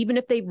messed up. Even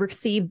if they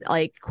receive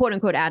like quote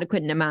unquote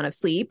adequate amount of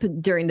sleep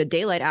during the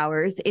daylight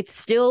hours, it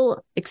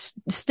still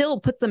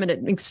puts them at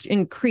an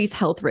increased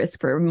health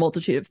risk for a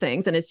multitude of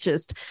things. And it's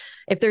just,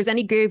 if there's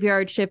any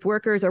graveyard shift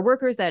workers or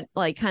workers that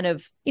like kind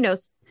of,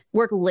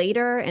 work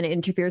later and it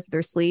interferes with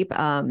their sleep,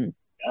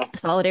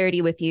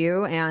 solidarity with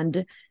you,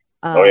 and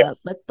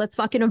let's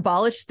fucking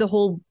abolish the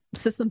whole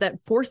system that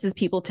forces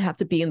people to have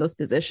to be in those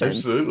positions.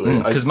 Absolutely.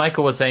 Because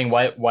Michael was saying,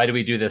 why do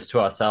we do this to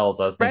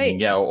ourselves? I was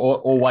thinking,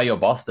 or why your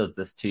boss does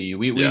this to you.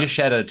 We just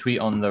shared a tweet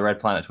on the Red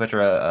Planet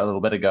Twitter a little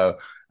bit ago.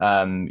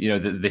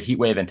 The heat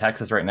wave in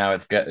Texas right now,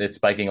 it's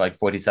spiking like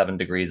 47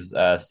 degrees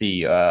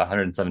C,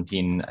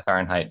 117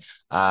 Fahrenheit.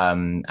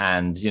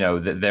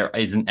 There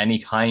isn't any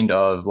kind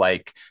of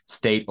like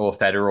state or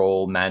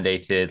federal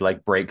mandated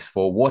like breaks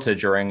for water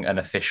during an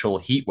official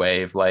heat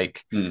wave.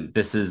 Like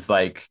this is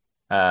like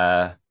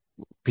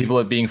people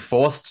are being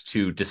forced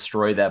to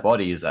destroy their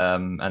bodies.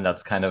 And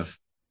that's kind of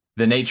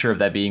the nature of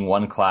there being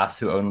one class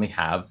who only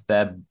have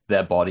their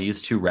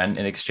bodies to rent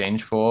in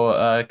exchange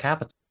for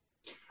capital.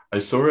 I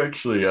saw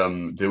actually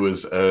there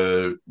was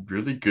a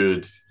really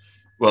good,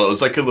 well, it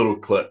was like a little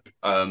clip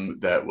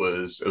it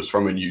was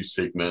from a news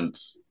segment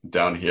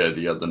down here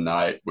the other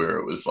night where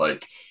it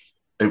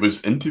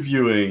was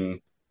interviewing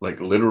like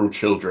literal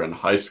children,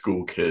 high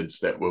school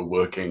kids that were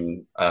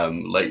working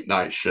late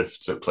night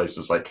shifts at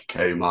places like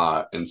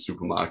Kmart and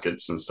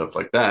supermarkets and stuff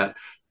like that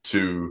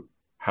to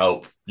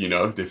help,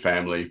 their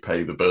family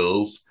pay the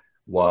bills,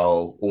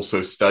 while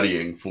also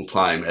studying full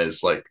time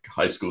as like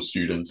high school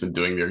students and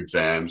doing their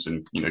exams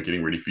and,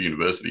 getting ready for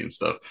university and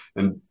stuff.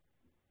 And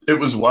it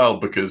was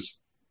wild because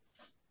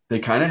they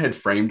kind of had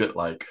framed it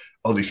like,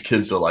 oh, these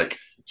kids are like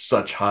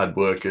such hard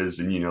workers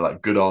and,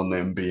 like good on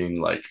them being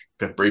like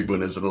the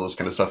breadwinners and all this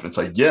kind of stuff. And it's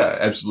like, yeah,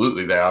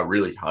 absolutely. They are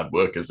really hard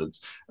workers.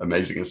 It's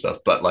amazing and stuff.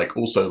 But like,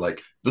 also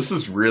like, this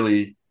is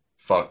really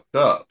fucked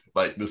up.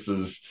 Like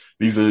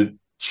these are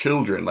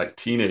children, like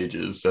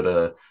teenagers that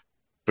are,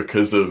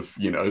 because of,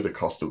 the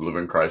cost of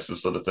living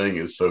crisis sort of thing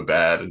is so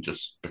bad. And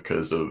just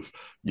because of,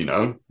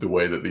 the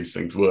way that these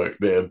things work,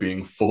 they're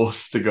being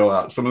forced to go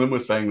out. Some of them were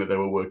saying that they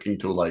were working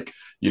till like,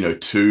 2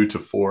 to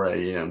 4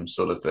 a.m.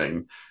 sort of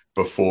thing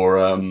before,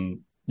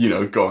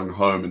 going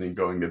home and then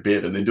going to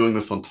bed. And they're doing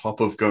this on top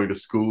of going to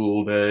school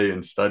all day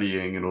and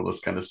studying and all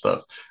this kind of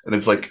stuff. And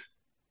it's like,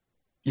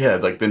 yeah,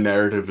 like the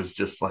narrative is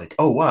just like,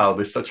 oh, wow,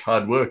 they're such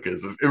hard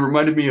workers. It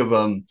reminded me of,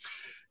 when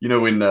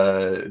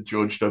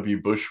George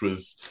W. Bush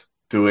was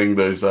doing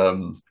those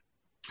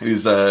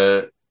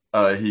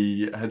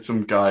he had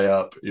some guy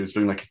up, he was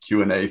doing like a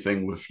Q&A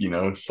thing with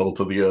salt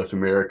of the earth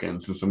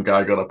Americans, and some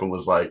guy got up and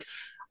was like,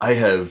 I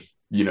have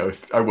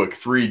I work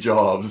 3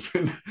 jobs,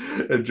 and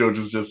George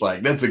was just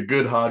like, that's a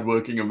good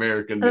hardworking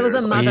American. That was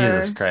a mother.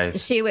 Jesus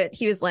Christ. He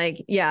was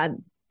like, yeah,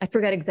 I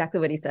forget exactly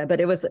what he said,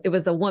 but it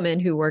was a woman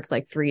who works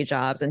like 3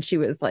 jobs, and she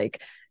was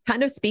like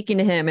kind of speaking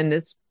to him in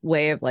this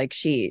way of like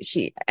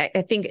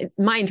I think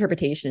my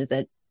interpretation is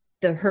that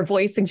her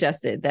voice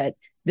suggested that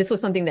this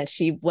was something that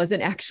she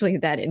wasn't actually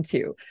that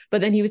into. But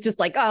then he was just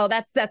like, "Oh,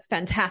 that's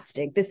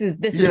fantastic. This is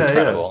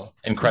incredible,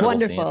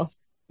 wonderful." Scenes.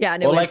 Yeah,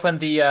 well, like when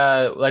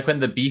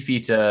the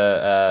beefeater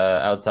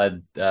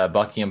outside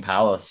Buckingham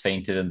Palace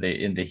fainted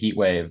in the heat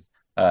wave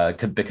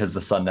because the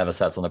sun never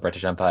sets on the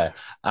British Empire.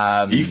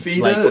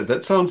 Beefeater?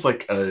 That sounds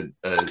like a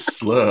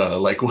slur.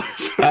 Like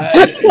what's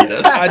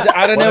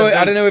I don't know.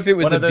 I don't know if it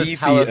was one a of those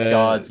beefeater palace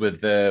guards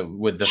with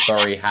the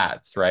furry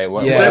hats, right?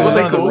 Is that what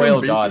they call the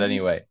royal them, guard beefeaters?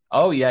 anyway.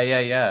 Oh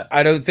yeah.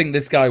 I don't think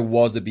this guy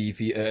was a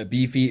beefeater. A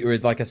beefeater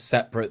is like a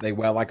separate. They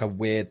wear like a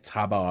weird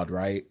tabard,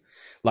 right?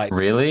 Like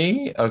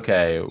really?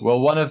 Okay. Well,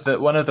 one of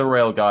the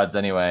royal guards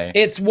anyway.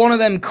 It's one of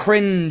them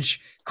cringe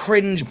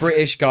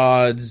British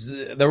guards.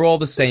 They're all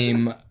the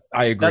same.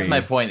 I agree. That's my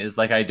point. Is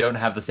like I don't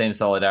have the same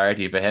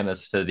solidarity for him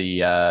as to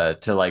the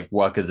to like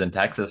workers in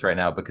Texas right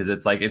now, because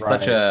it's like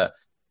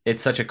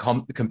it's such a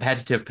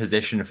competitive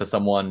position for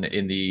someone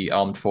in the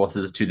armed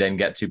forces to then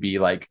get to be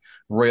like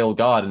royal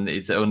guard, and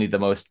it's only the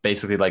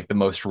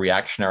most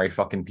reactionary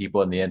fucking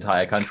people in the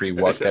entire country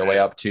work their way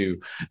up to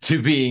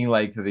being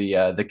like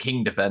the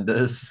king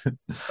defenders.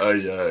 Oh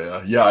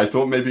yeah. I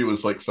thought maybe it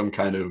was like some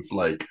kind of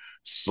like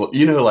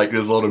like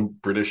there's a lot of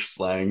British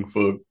slang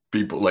for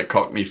people, like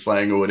Cockney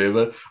slang or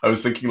whatever. I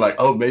was thinking like,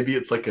 oh, maybe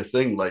it's like a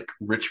thing, like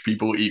rich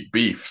people eat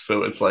beef,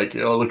 so it's like,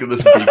 oh, look at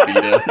this beef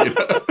eater.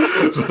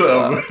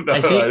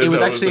 I think it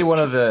was actually one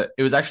of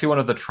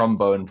the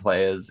trombone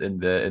players in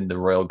the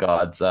Royal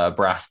Guards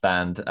brass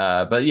band.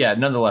 But yeah,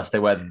 nonetheless, they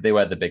wear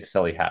the big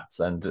silly hats,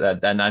 and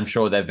I'm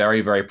sure they're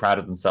very, very proud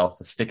of themselves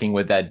for sticking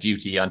with their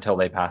duty until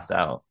they passed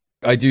out.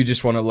 I do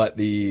just want to let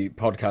the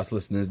podcast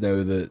listeners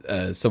know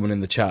that someone in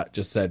the chat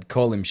just said,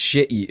 call him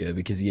shit eater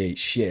because he ate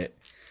shit.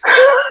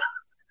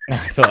 I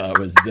thought that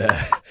was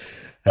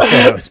I thought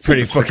that was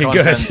pretty fucking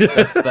good.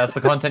 That's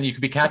the content you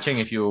could be catching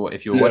if you're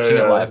watching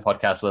it live.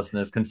 Podcast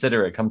listeners,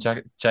 consider it. Come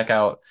check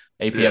out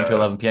 8 p.m. to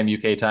 11 p.m.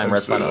 UK time,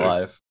 Red Planet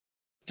Live.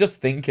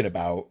 Just thinking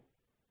about,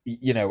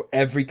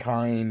 every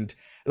kind.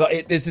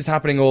 Like this is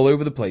happening all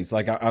over the place.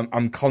 Like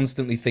I'm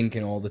constantly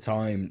thinking all the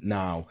time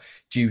now,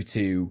 due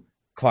to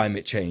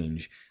climate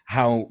change,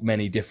 how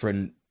many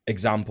different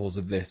examples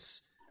of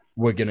this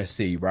we're gonna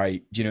see,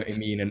 right? Do you know what I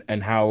mean?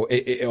 And how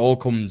it all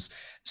comes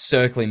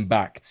circling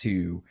back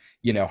to,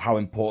 how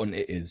important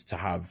it is to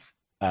have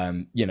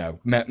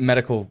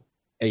medical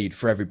aid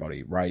for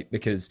everybody, right?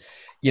 Because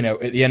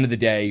at the end of the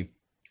day,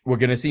 we're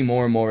going to see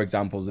more and more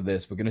examples of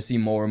this. We're going to see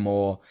more and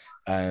more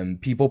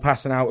people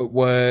passing out at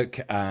work.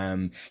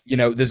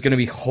 There's going to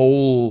be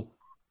whole,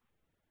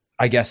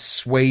 I guess,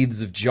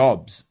 swathes of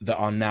jobs that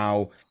are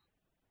now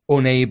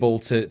unable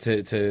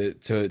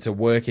to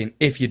work in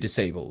if you're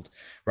disabled,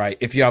 right?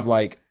 If you have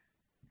like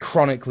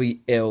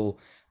chronically ill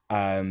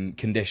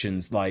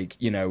conditions, like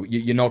you're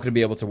not going to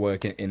be able to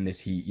work in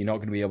this heat. You're not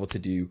going to be able to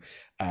do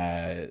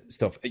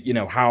stuff.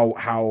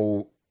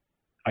 How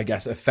I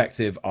guess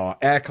effective our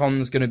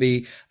aircon's going to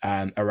be.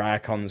 Our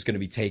aircon's going to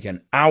be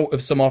taken out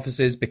of some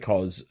offices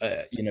because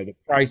the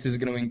prices are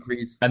going to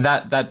increase. And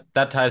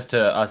that ties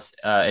to us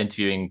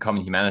interviewing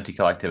Common Humanity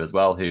Collective as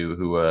well,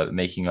 who are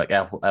making like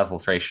air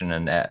filtration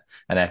and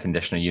air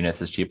conditioner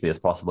units as cheaply as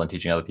possible and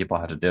teaching other people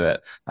how to do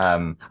it.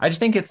 I just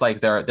think it's like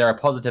there are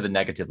positive and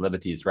negative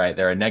liberties, right?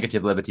 There are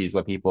negative liberties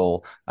where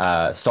people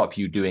stop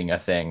you doing a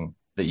thing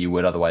that you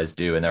would otherwise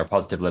do, and there are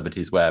positive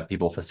liberties where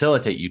people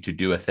facilitate you to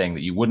do a thing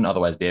that you wouldn't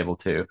otherwise be able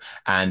to.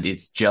 And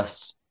it's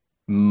just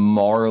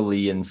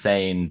morally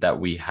insane that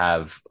we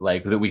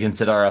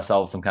consider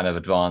ourselves some kind of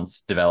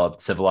advanced,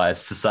 developed,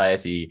 civilized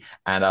society,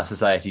 and our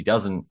society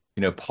doesn't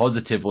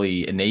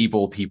positively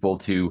enable people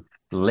to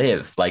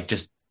live, like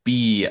just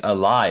be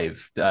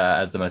alive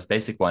as the most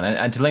basic one.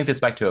 And to link this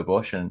back to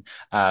abortion,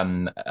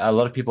 a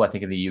lot of people I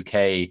think in the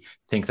UK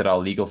think that our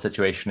legal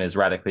situation is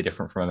radically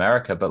different from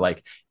America, but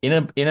like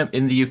in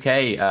the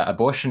UK,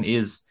 abortion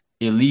is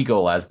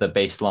illegal as the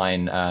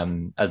baseline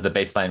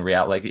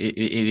reality. Like it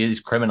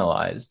is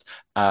criminalized,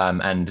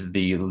 and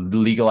the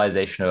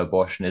legalization of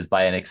abortion is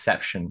by an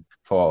exception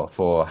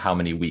for how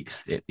many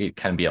weeks it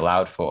can be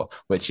allowed for,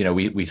 which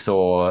we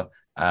saw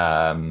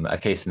a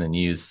case in the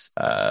news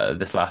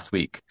this last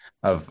week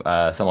of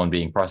someone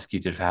being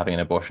prosecuted for having an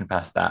abortion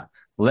past that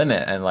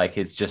limit. And like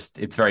it's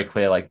very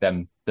clear, like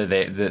the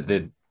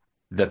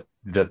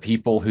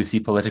people who see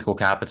political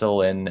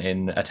capital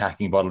in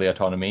attacking bodily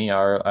autonomy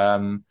are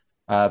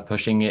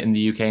pushing it in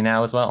the UK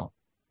now as well.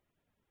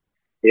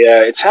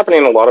 Yeah, it's happening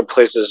in a lot of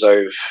places.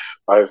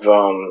 I've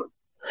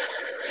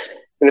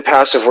in the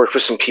past I've worked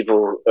with some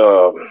people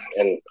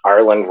in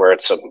Ireland where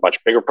it's a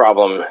much bigger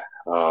problem.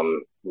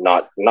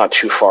 Not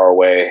too far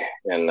away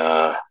in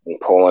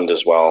Poland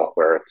as well,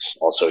 where it's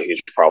also a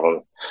huge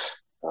problem.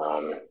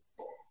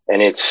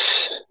 And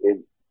it's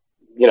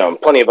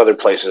plenty of other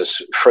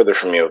places further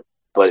from you,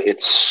 but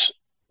it's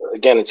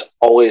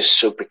always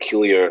so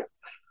peculiar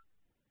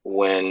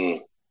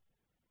when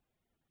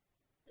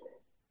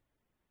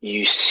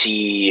you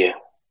see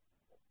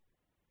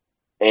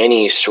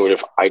any sort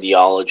of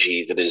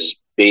ideology that is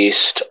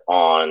based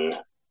on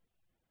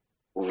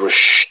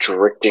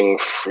restricting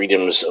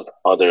freedoms of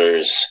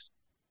others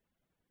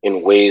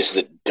in ways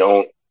that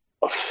don't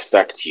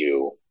affect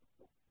you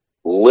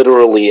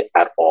literally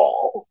at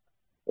all.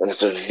 And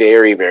it's a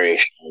very, very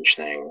strange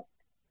thing.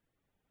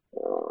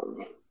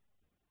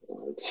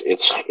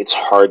 It's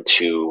hard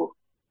to,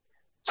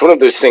 it's one of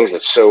those things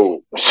that's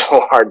so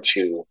hard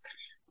to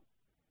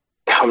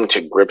come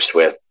to grips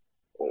with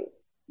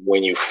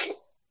when you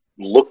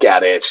look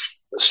at it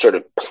sort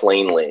of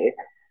plainly.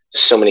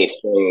 So many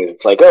things.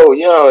 It's like,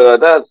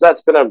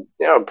 that's been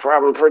a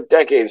problem for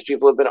decades.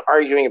 People have been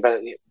arguing about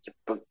it,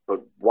 but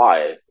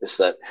why? Is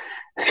that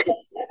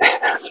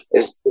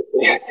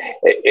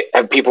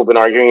have people been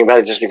arguing about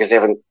it just because they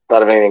haven't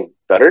thought of anything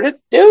better to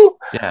do?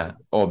 Yeah,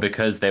 or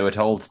because they were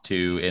told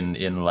to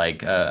in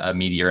like a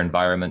media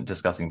environment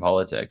discussing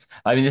politics.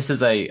 I mean, this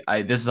is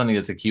something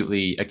that's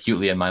acutely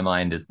in my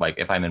mind. Is like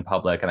if I'm in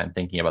public and I'm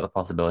thinking about the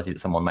possibility that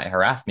someone might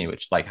harass me,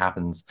 which like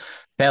happens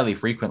fairly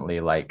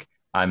frequently. Like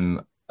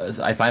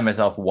I find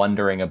myself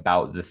wondering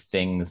about the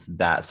things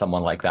that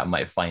someone like that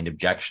might find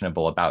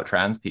objectionable about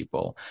trans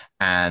people.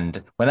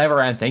 And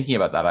whenever I'm thinking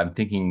about that, I'm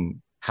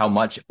thinking how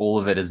much all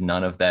of it is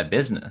none of their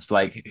business.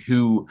 Like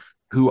who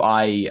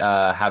I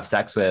have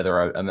sex with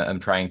or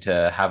I'm trying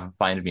to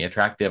find me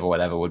attractive or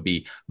whatever would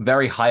be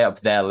very high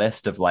up their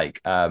list of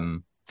like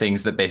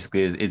things that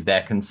basically is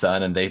their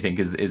concern and they think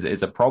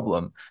is a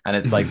problem. And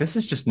it's like, this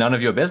is just none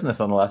of your business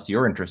unless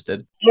you're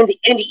interested. And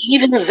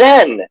even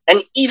then,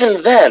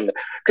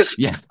 because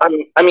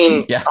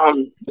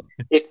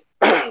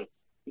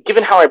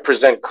given how I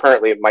present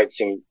currently, it might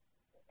seem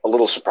a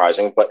little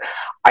surprising, but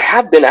I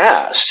have been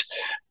asked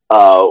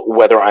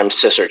whether I'm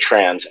cis or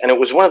trans. And it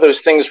was one of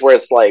those things where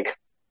it's like,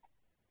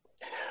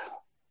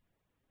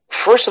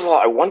 first of all,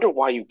 I wonder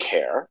why you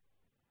care.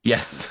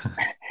 Yes.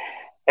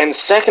 And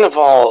second of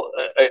all,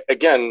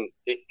 again,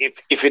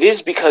 if it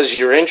is because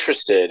you're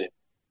interested,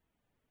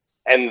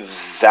 and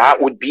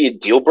that would be a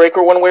deal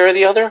breaker one way or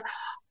the other,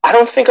 I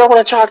don't think I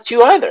want to talk to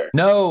you either.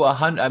 No,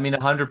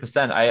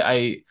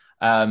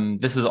 100%.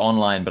 This was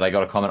online, but I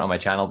got a comment on my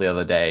channel the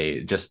other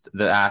day just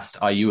that asked,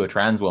 "Are you a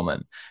trans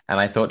woman?"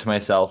 And I thought to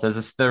myself, there's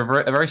a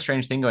very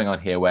strange thing going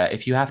on here, where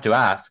if you have to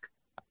ask,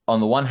 on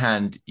the one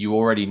hand, you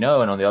already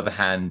know, and on the other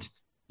hand,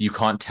 you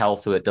can't tell,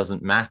 so it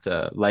doesn't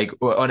matter. Like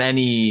on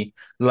any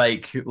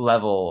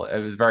level, it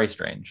was very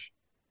strange.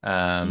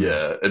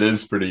 Yeah, it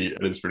is pretty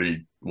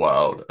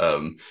wild.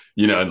 And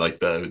like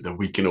the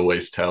we can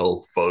always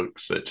tell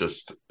folks that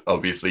just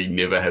obviously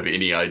never have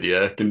any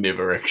idea, can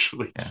never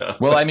actually tell.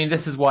 Well, I mean,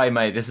 this is why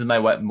my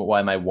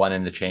one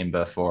in the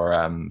chamber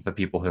for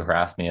people who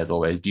harass me, as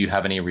always. Do you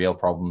have any real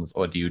problems,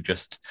 or do you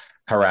just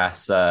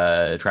harass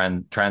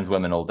trans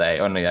women all day?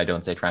 Only I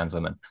don't say trans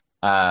women,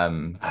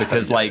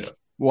 because yeah.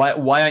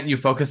 Why aren't you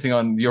focusing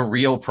on your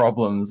real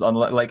problems?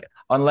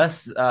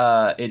 Unless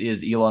it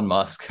is Elon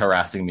Musk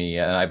harassing me,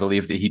 and I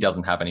believe that he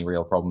doesn't have any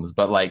real problems.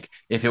 But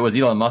if it was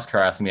Elon Musk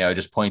harassing me, I would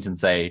just point and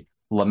say,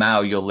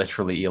 "Lamau, you're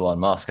literally Elon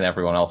Musk," and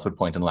everyone else would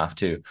point and laugh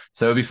too.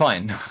 So it'd be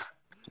fine.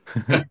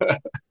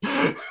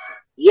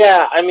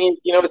 Yeah, I mean,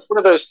 it's one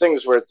of those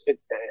things where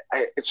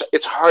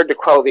it's hard to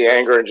quell the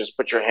anger and just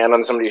put your hand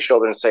on somebody's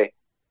shoulder and say,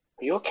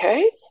 "Are you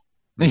okay?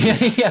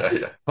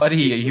 Yeah.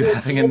 Buddy, are you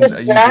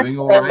doing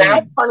all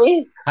right?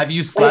 Funny? Have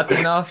you slept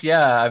enough?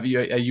 Yeah. Are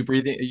you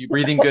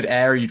breathing good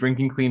air? Are you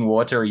drinking clean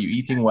water? Are you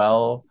eating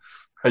well?"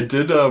 I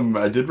did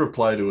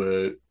reply to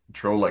a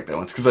troll like that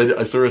once, because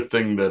I saw a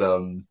thing that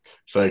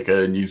it's like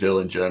a New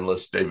Zealand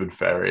journalist, David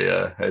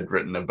Farrier, had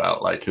written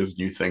about, like, his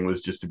new thing was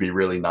just to be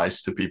really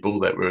nice to people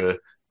that were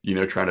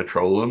trying to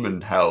troll him,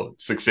 and how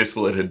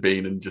successful it had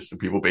been, and just the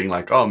people being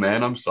like, "Oh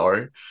man, I'm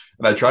sorry."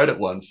 And I tried it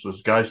once.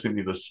 This guy sent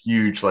me this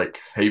huge, like,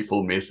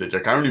 hateful message.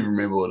 I can't even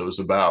remember what it was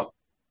about.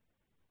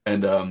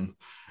 And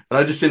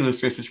I just sent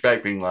this message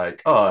back being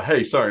like, "Oh,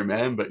 hey, sorry,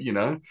 man, but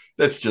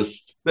that's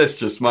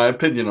just my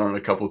opinion on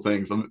a couple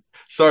things. I'm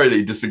sorry that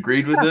you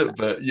disagreed with it,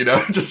 but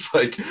just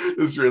like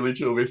this really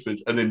chill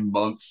message." And then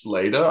months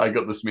later, I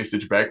got this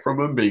message back from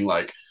him being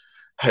like,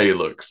 "Hey,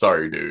 look,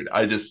 sorry, dude.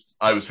 I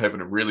was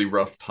having a really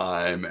rough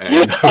time,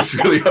 and I was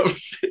really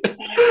upset."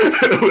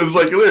 And it was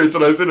like hilarious.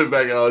 And I sent it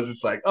back, and I was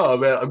just like, "Oh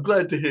man, I'm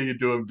glad to hear you're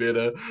doing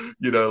better.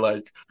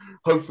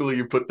 Hopefully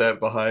you put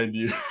that behind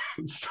you."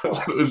 So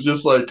it was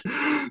just like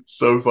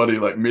so funny,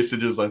 like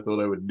messages I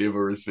thought I would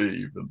never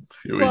receive. And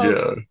here we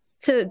go.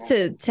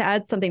 To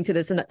add something to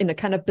this in a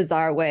kind of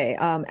bizarre way,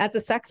 as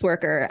a sex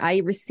worker,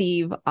 I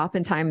receive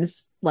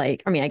oftentimes, I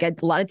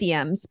get a lot of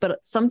DMs, but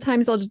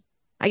sometimes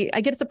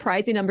I get a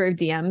surprising number of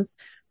DMs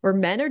where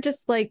men are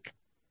just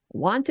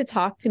want to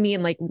talk to me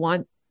and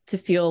want to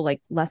feel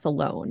less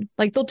alone.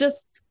 They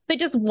just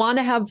want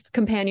to have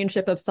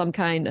companionship of some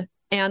kind.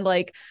 And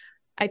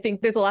I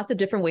think there's lots of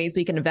different ways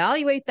we can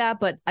evaluate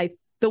that. But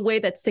the way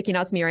that's sticking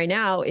out to me right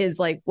now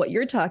is what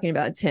you're talking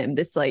about, Tim,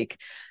 this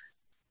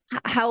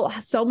how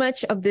so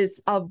much of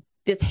this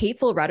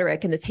hateful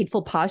rhetoric and this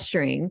hateful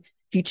posturing,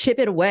 if you chip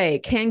it away,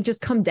 can just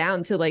come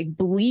down to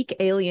bleak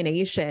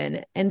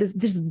alienation and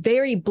this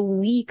very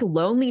bleak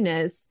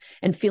loneliness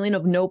and feeling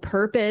of no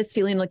purpose,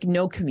 feeling like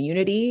no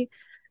community.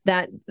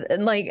 That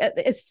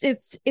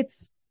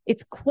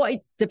it's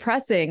quite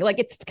depressing.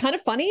 It's kind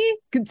of funny.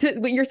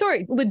 Your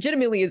story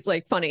legitimately is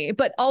funny,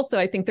 but also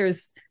I think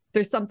there's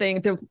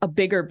a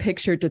bigger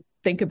picture to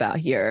think about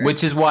here.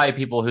 Which is why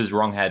people whose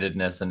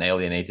wrongheadedness and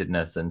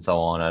alienatedness and so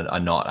on are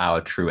not our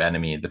true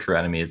enemy. The true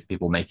enemy is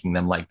people making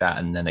them like that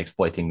and then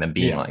exploiting them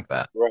being like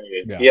that.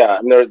 Right. Yeah.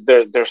 And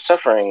they're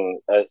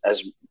suffering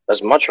as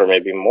much or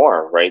maybe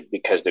more, right?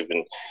 Because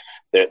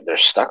they're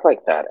stuck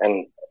like that.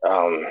 And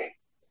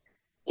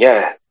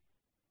yeah.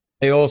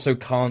 They also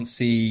can't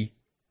see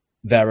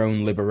their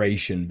own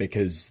liberation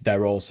because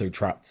they're also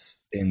trapped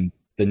in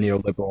the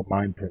neoliberal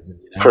mind prison.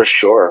 For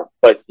sure.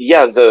 But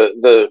yeah,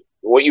 the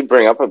what you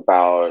bring up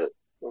about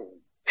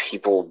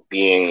people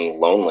being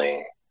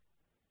lonely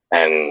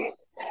and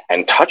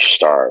touch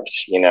starved,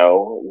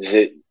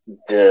 the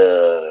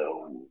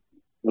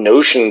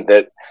notion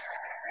that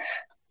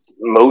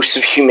most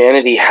of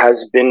humanity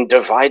has been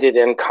divided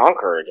and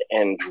conquered,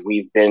 and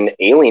we've been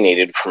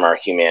alienated from our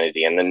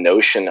humanity, and the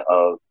notion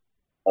of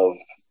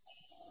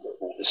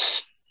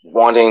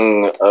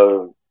wanting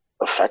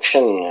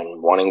affection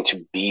and wanting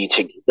to be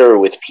together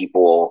with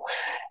people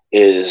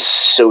is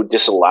so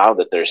disallowed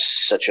that there's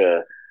such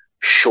a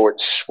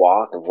short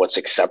swath of what's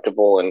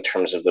acceptable in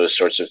terms of those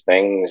sorts of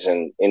things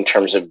and in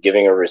terms of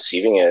giving or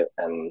receiving it.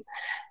 And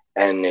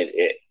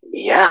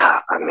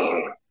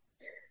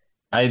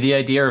the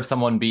idea of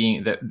someone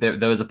being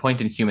there was a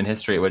point in human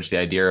history at which the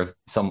idea of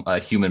a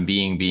human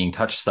being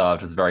touch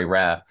starved was very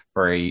rare,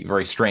 very,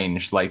 very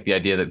strange. The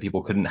idea that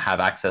people couldn't have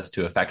access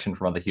to affection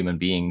from other human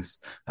beings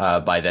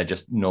by their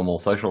just normal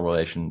social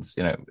relations,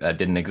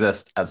 didn't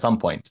exist at some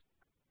point.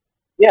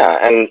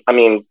 Yeah,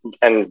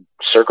 and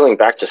circling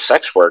back to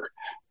sex work,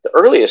 the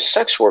earliest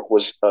sex work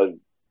was a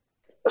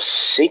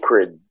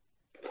sacred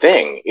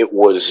thing. It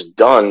was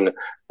done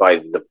by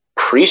the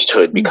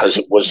priesthood because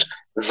it was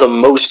the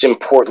most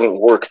important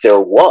work there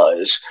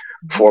was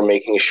for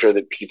making sure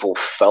that people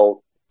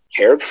felt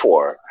cared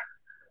for.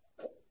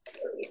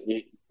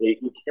 You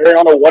carry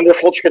on a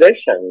wonderful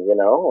tradition, you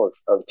know,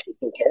 of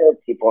taking care of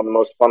people in the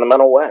most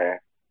fundamental way.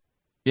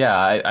 Yeah,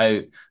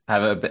 I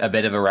have a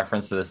bit of a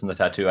reference to this in the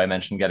tattoo I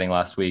mentioned getting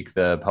last week,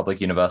 the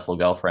public universal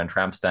girlfriend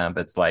tramp stamp.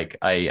 It's like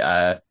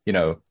I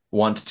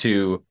want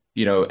to,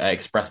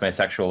 express my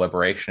sexual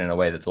liberation in a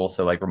way that's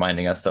also like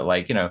reminding us that,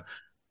 like,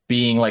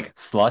 being like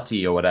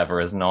slutty or whatever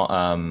is not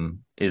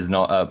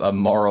a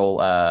moral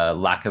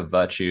lack of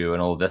virtue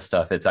and all this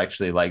stuff. It's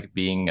actually like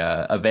being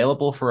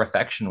available for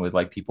affection with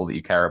like people that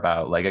you care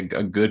about, like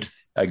a good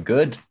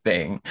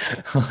thing.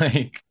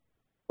 Like,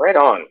 right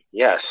on.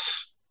 Yes,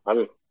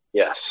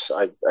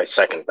 I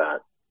second that.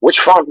 Which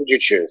font did you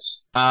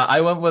choose?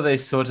 I went with a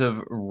sort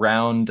of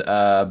round,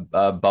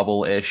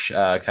 bubble-ish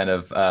kind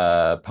of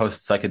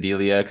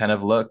post-psychedelia kind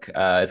of look.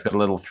 It's got a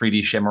little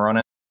 3D shimmer on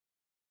it.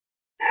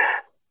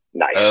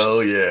 Nice.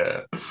 Oh,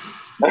 yeah.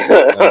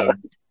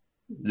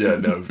 Yeah,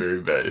 no, very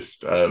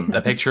based.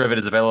 The picture of it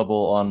is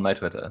available on my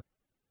Twitter.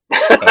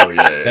 Oh,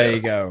 yeah. There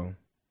you go.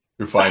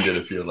 You'll find it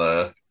if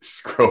you'll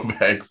scroll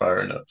back far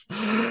enough.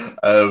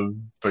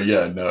 But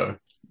yeah, no.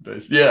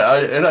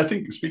 Yeah, I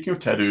think, speaking of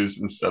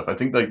tattoos and stuff, I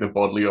think like the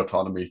bodily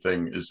autonomy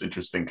thing is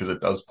interesting because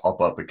it does pop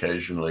up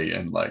occasionally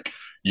in like,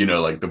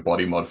 like the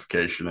body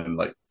modification and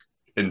like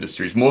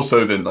industries, more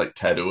so than like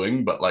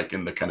tattooing, but like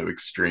in the kind of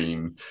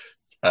extreme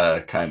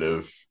kind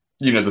of,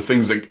 the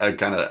things that are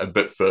kind of a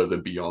bit further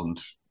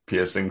beyond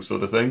piercing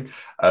sort of thing.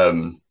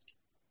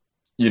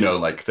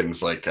 Like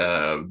things like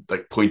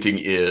pointing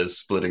ears,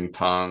 splitting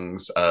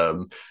tongues,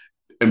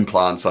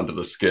 implants under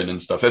the skin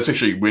and stuff. That's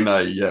actually when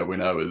I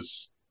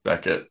was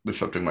back at the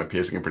shop doing my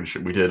piercing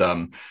apprenticeship, we did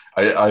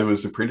I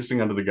was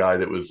apprenticing under the guy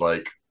that was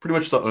like pretty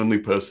much the only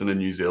person in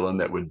New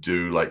Zealand that would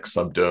do like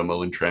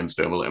subdermal and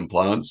transdermal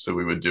implants. So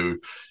we would do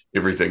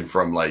everything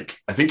from like,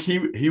 I think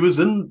he was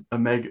in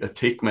a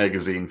tech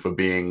magazine for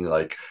being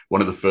like one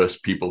of the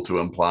first people to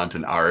implant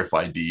an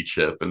RFID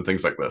chip and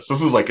things like this.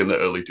 This was like in the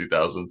early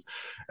 2000s.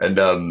 And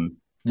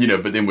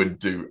but then we'd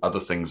do other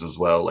things as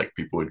well. Like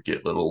people would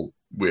get little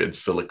weird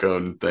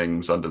silicone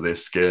things under their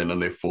skin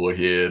and their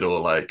forehead,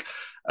 or like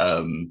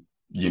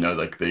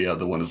like the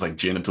other one is like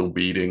genital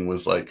beading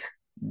was like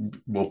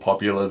more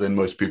popular than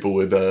most people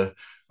would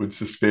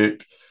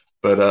suspect.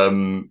 But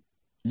and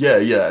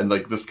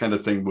like this kind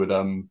of thing would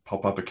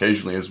pop up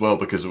occasionally as well,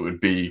 because it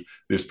would be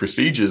there's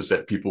procedures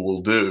that people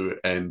will do,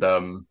 and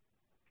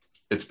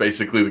it's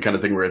basically the kind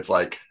of thing where it's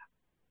like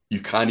you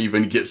can't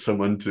even get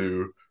someone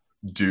to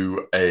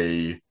do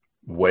a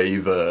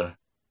waiver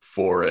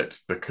for it,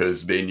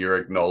 because then you're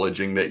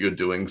acknowledging that you're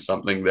doing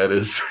something that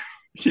is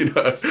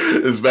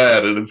is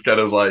bad. And it's kind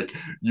of like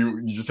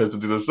you just have to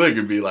do this thing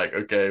and be like,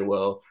 okay,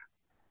 well,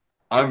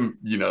 I'm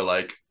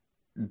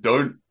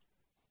don't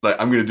like,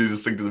 I'm going to do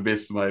this thing to the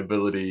best of my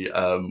ability.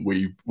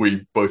 We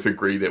both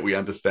agree that we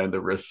understand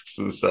the risks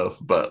and stuff,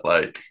 but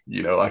like,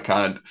 I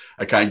can't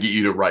get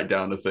you to write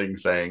down a thing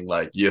saying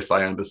like, yes,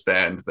 I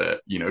understand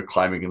that,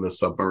 climbing in the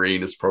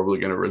submarine is probably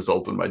going to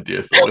result in my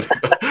death or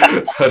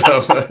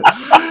whatever.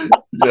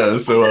 But,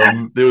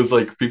 so there was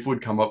like, people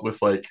would come up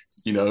with like,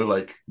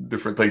 like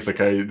different things. Like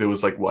there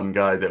was like one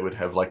guy that would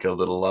have like a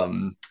little,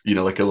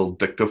 like a little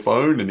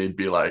dictaphone, and he'd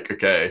be like,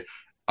 okay,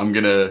 I'm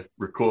going to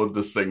record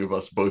this thing of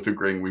us both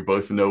agreeing we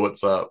both know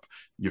what's up.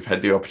 You've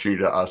had the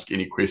opportunity to ask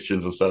any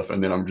questions and stuff,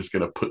 and then I'm just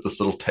going to put this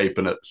little tape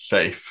in it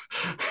safe,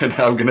 and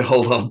I'm going to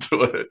hold on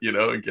to it,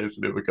 in case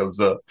it ever comes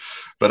up.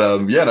 But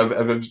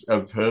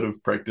I've heard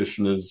of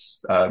practitioners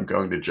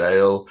going to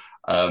jail.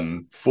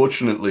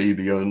 Fortunately,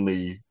 the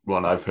only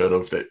one I've heard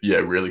of that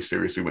really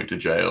seriously went to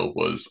jail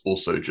was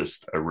also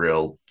just a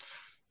real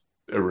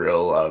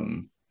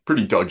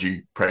pretty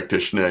dodgy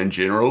practitioner in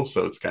general.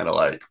 So it's kind of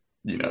like,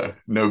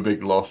 no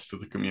big loss to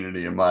the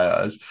community in my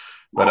eyes.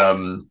 But I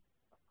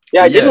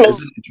didn't know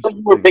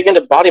you were big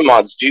into body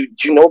mods. Do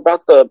you know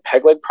about the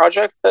peg leg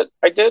project that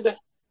I did?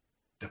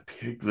 The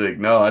pig leg?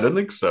 No, I don't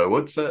think so.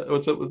 What's up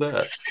with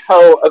that?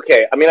 Oh,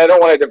 okay. I mean, I don't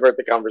want to divert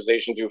the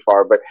conversation too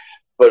far, but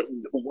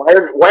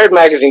Wired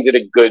Magazine did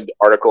a good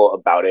article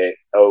about it.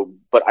 Oh,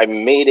 but I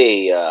made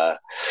a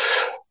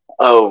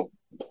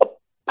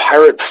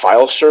pirate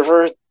file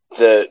server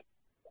that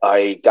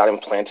I got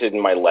implanted in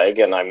my leg,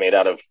 and I made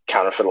out of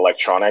counterfeit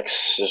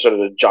electronics, sort of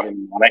the Johnny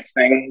Mnemonic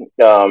thing.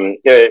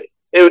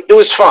 It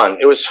was fun.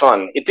 It was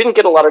fun. It didn't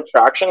get a lot of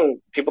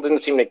traction. People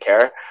didn't seem to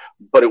care,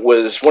 but it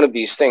was one of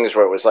these things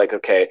where it was like,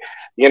 okay,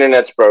 the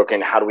internet's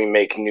broken. How do we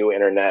make new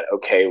internet?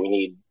 Okay, we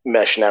need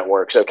mesh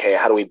networks. Okay,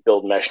 how do we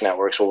build mesh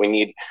networks? Well, we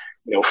need,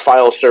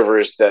 file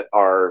servers that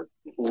are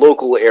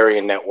local area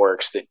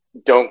networks that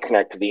don't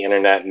connect to the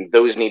internet, and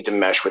those need to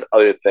mesh with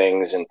other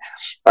things. And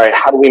all right,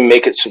 how do we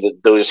make it so that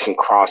those can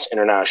cross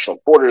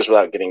international borders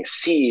without getting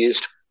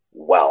seized?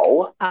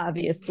 Well,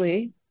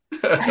 obviously.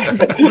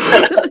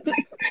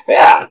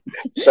 Yeah.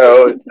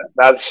 So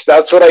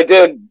that's what I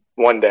did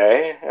one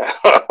day.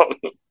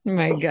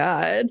 My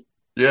God.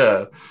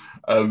 Yeah.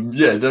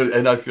 Yeah, no,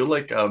 and I feel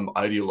like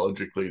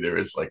ideologically there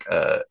is like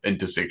a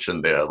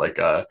intersection there. Like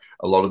a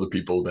lot of the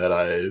people that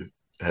I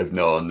have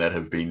known that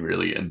have been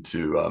really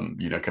into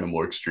kind of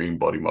more extreme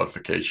body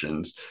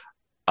modifications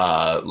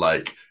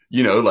like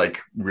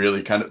like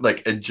really kind of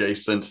like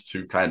adjacent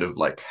to kind of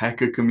like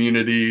hacker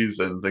communities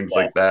and things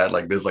Yeah. like that.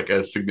 Like there's like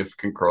a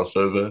significant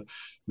crossover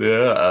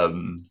there.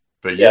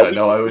 But Yeah, yeah,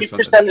 no, I we always found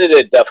that presented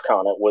interesting. at DEF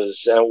CON. It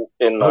was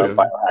in Oh the yeah,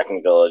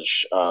 Biohacking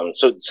Village.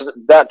 So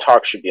that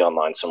talk should be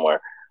online somewhere.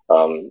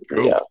 cool.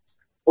 Yeah.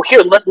 Well,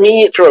 here, let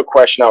me throw a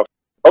question out.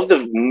 Of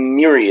the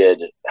myriad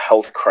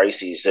health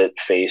crises that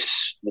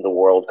face the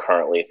world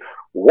currently,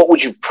 what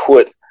would you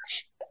put?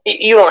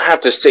 You don't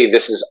have to say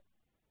this is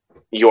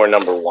your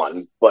number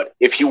one, but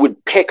if you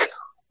would pick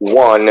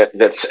one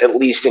that's at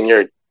least in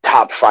your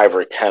top 5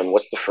 or 10,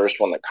 what's the first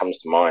one that comes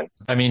to mind?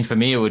 I mean, for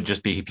me, it would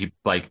just be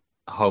like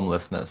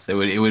homelessness. It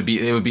would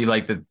be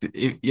like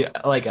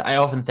like I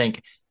often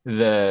think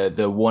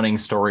the warning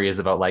story is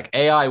about like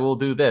AI will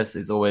do this.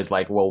 It's always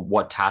like, well,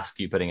 what task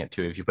are you putting it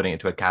to? If you're putting it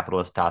to a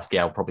capitalist task,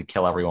 yeah, it'll probably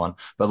kill everyone.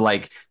 But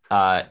like,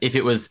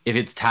 if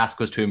its task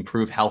was to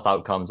improve health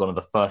outcomes, one of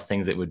the first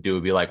things it would do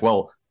would be like,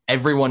 well,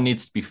 everyone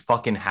needs to be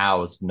fucking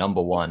housed.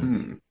 Number one.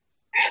 Hmm.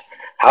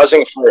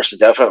 Housing first,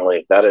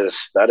 definitely. That is,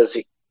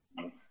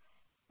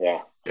 yeah.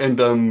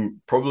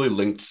 And probably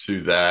linked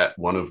to that,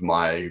 one of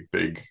my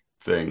big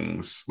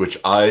things, which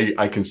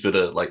I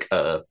consider like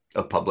a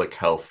public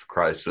health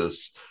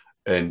crisis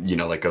and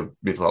like a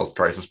mental health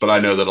crisis, but I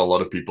know that a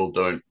lot of people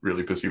don't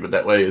really perceive it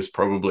that way, is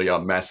probably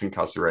mass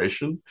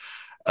incarceration.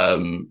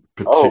 Oh,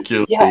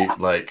 Particularly yeah.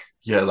 like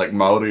yeah, like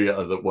Maori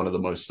are one of the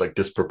most like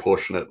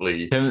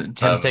disproportionately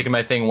Tim's taking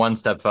my thing one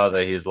step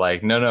further. He's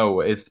like,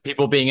 no, it's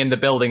people being in the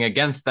building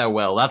against their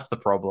will. That's the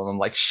problem. I'm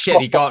like, shit,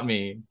 he got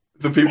me.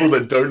 the people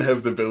that don't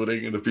have the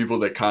building and the people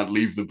that can't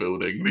leave the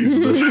building. These are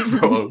the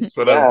problems.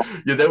 But Yeah.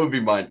 yeah, that would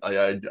be mine.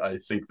 I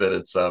think that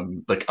it's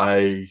like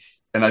I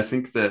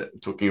think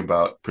that talking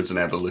about prison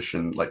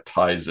abolition like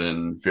ties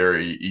in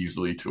very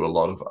easily to a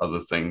lot of other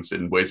things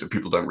in ways that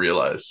people don't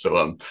realize.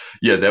 So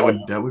yeah,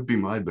 that would be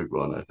my big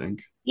one, I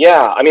think.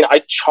 Yeah, I mean,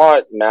 I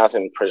taught math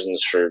in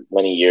prisons for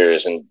many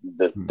years, and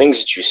the Hmm. things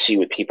that you see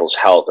with people's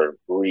health are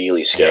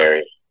really Yeah,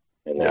 scary.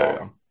 You yeah, know,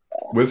 yeah.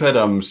 We've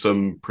had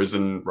some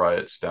prison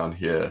riots down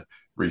here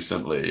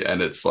recently,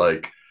 and it's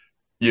like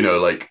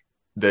like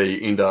they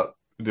end up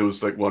there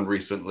was like one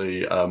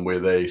recently where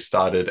they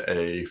started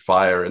a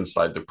fire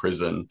inside the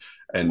prison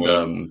and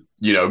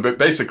but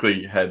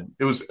basically had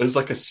it was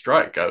like a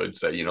strike, I would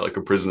say, like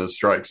a prisoner's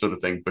strike sort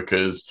of thing,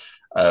 because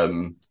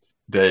um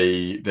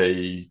they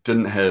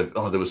didn't have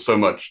there was so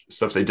much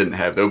stuff they didn't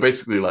have. They were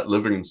basically like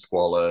living in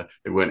squalor.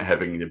 They weren't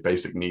having their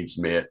basic needs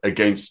met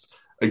against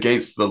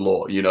the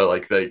law,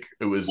 like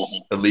it was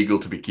illegal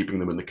to be keeping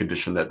them in the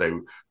condition that they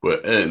were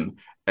in,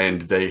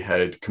 and they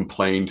had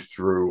complained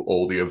through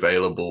all the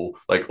available,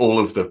 like all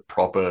of the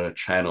proper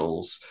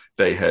channels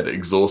they had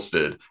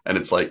exhausted. And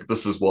it's like,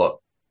 this is what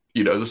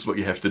you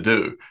have to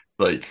do,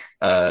 like,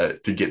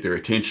 to get their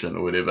attention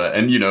or whatever.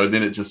 And,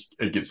 then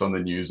it gets on the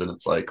news and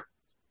it's like,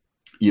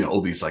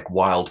 all these like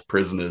wild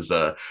prisoners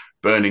are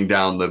burning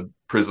down the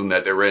prison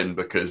that they're in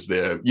because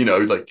they're,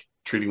 like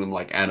treating them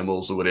like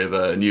animals or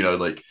whatever. And,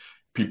 like,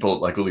 people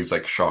like all these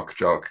like shock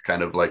jock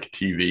kind of like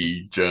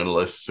TV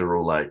journalists are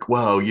all like,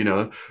 well,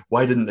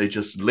 why didn't they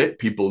just let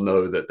people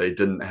know that they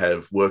didn't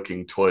have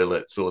working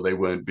toilets or they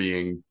weren't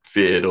being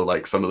fed, or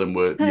like some of them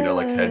were,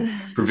 like had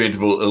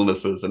preventable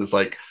illnesses. And it's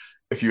like,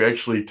 if you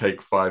actually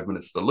take 5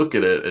 minutes to look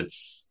at it,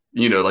 it's,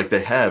 like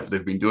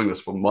they've been doing this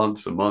for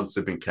months and months.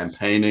 They've been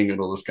campaigning and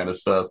all this kind of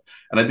stuff.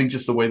 And I think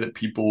just the way that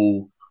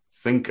people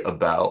think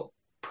about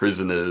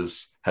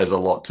prisoners has a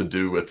lot to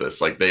do with this.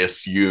 Like they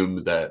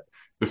assume that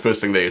the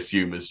first thing they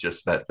assume is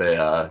just that they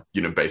are,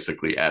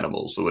 basically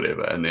animals or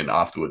whatever. And then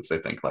afterwards they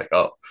think like,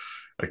 oh,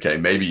 okay,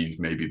 maybe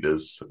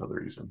there's another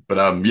reason.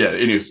 But yeah,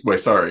 anyway,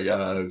 sorry.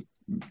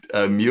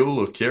 Mule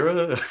or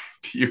Kira,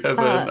 do you have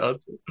an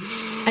answer?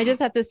 I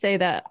just have to say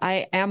that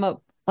I am a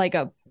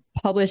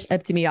published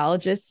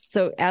epidemiologist.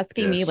 So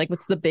asking me like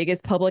what's the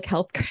biggest public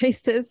health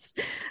crisis?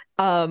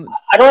 I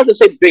don't have to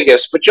say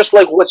biggest, but just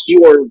like what's the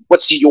one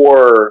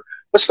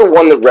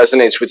that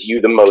resonates with you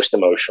the most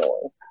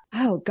emotionally?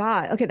 Oh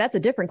God. Okay, that's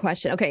a different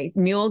question. Okay,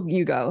 Mule,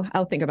 you go.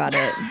 I'll think about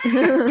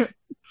it.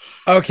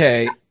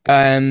 Okay.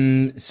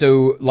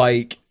 So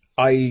like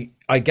I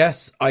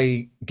guess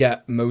I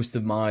get most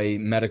of my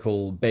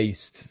medical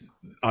based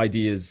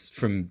ideas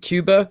from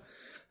Cuba.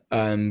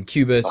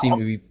 Cuba seem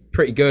to be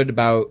pretty good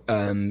about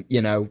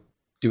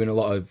doing a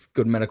lot of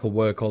good medical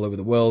work all over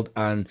the world,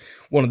 and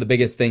one of the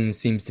biggest things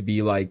seems to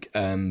be like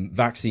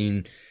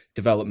vaccine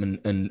development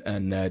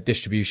and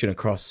distribution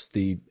across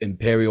the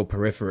imperial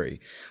periphery.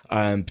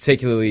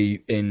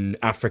 Particularly in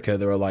Africa,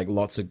 there are like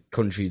lots of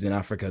countries in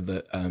Africa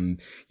that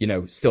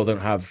still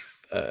don't have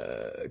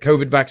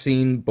COVID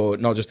vaccine,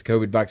 but not just the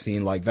COVID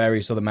vaccine, like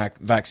various other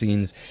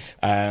vaccines,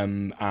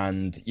 and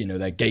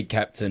they're gate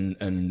kept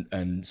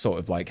and sort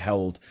of like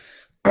held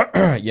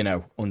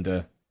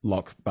under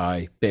lock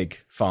by big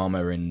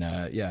pharma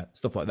and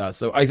stuff like that.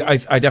 So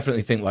I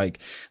definitely think like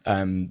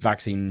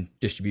vaccine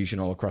distribution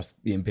all across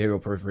the imperial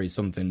periphery is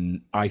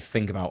something I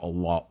think about a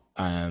lot.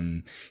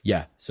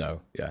 Yeah.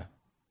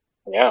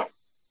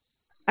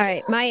 All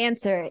right, my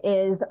answer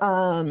is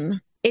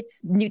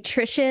it's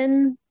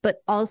nutrition,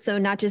 but also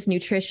not just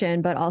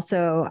nutrition, but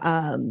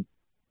also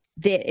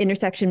the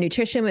intersection of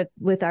nutrition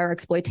with our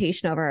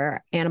exploitation of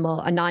our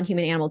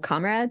non-human animal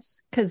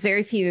comrades, because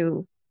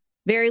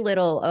very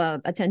little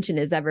attention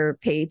is ever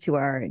paid to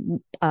our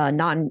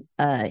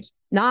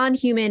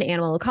non-human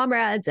animal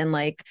comrades and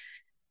like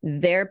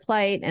their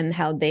plight and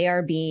how they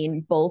are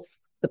being both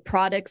the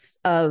products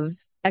of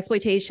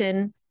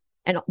exploitation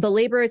and the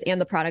laborers and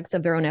the products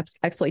of their own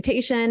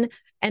exploitation.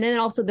 And then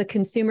also the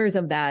consumers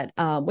of that,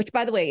 which,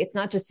 by the way, it's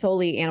not just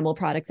solely animal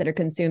products that are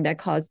consumed that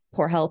cause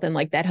poor health and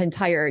like that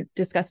entire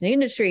disgusting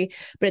industry,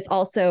 but it's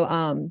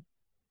also,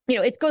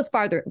 it goes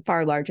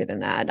far larger than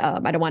that.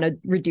 I don't want to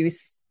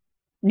reduce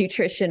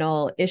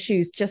nutritional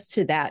issues just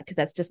to that, because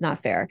that's just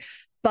not fair.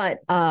 But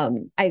I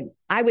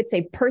would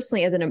say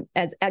personally,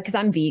 as because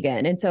I'm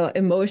vegan, and so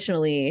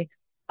emotionally,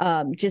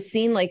 just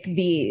seeing like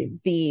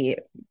the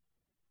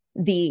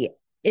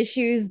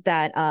issues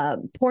that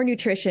poor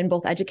nutrition,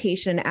 both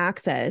education and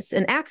access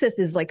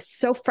is like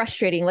so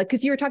frustrating. Like,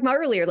 because you were talking about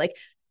earlier, like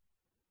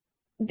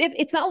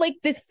it's not like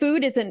this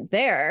food isn't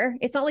there.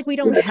 It's not like we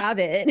don't have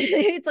it.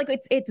 It's like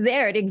it's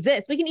there. It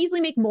exists. We can easily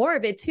make more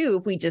of it too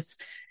if we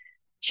just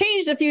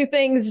changed a few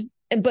things.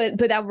 But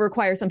that would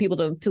require some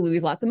people to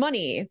lose lots of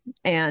money,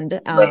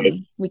 and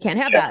we can't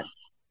have that.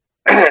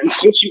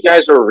 Since you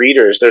guys are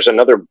readers, there's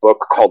another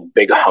book called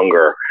Big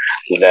Hunger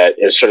that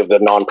is sort of the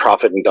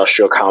nonprofit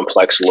industrial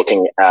complex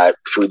looking at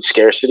food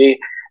scarcity.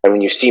 And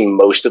when you see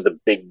most of the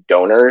big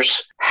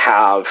donors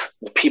have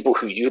the people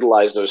who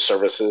utilize those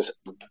services,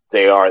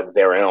 they are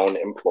their own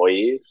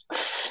employees,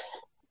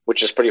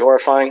 which is pretty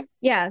horrifying.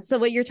 Yeah. So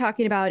what you're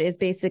talking about is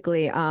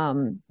basically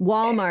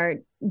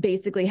Walmart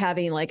basically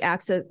having like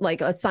access, like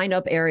a sign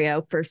up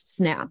area for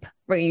SNAP,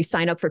 where you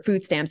sign up for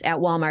food stamps at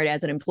Walmart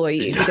as an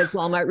employee because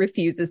Walmart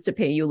refuses to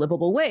pay you a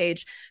livable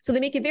wage. So they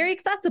make it very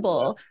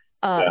accessible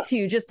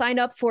to just sign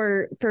up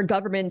for the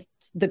government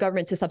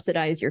to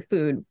subsidize your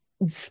food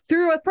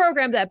through a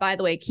program that, by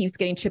the way, keeps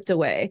getting chipped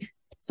away.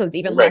 So it's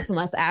even less and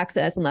less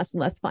access and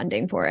less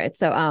funding for it.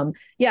 So,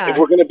 if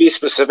we're going to be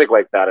specific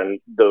like that, and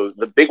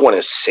the big one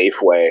is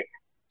Safeway.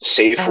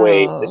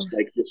 Safeway is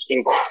like this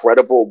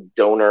incredible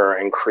donor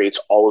and creates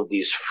all of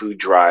these food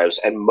drives.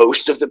 And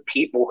most of the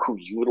people who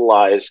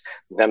utilize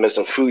them as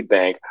a food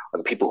bank are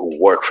the people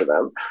who work for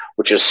them,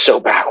 which is so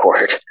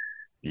backward.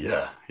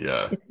 Yeah.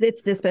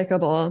 It's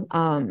despicable.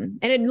 And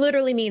it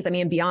literally means,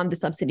 beyond the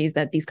subsidies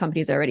that these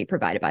companies already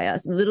provided by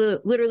us,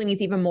 literally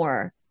means even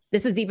more.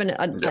 This is even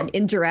an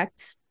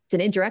indirect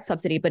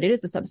subsidy, but it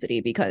is a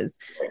subsidy because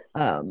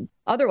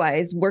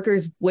otherwise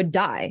workers would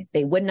die.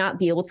 They would not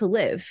be able to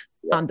live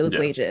on those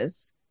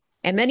wages.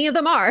 And many of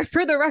them are,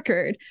 for the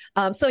record.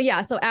 So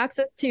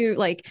access to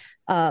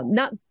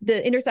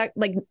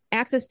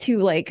access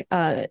to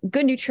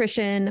good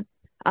nutrition,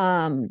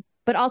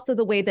 but also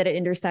the way that it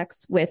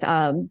intersects with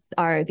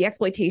the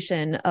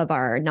exploitation of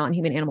our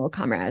non-human animal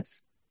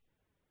comrades.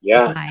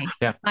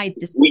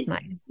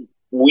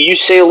 Will you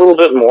say a little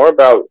bit more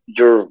about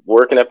your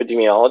work in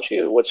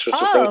epidemiology? What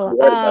sorts of things you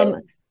write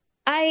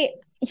about?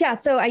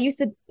 So I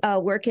used to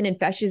work in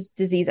infectious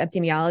disease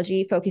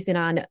epidemiology, focusing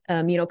on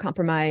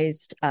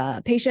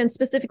immunocompromised patients,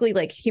 specifically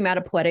like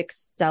hematopoietic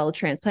cell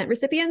transplant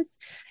recipients.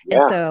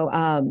 And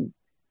so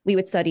we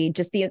would study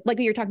just like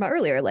we were talking about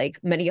earlier, like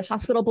many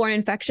hospital-borne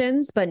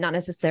infections, but not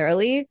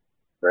necessarily.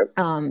 Right.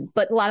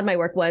 But a lot of my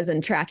work was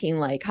in tracking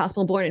like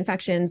hospital-borne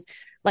infections,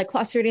 like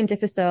Clostridium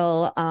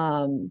difficile,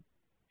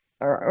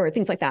 or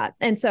things like that.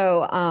 And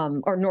so,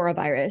 or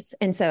norovirus.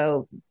 And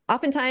so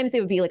oftentimes it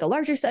would be like a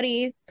larger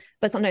study,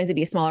 but sometimes it'd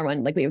be a smaller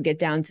one. Like we would get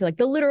down to like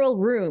the literal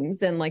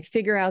rooms and like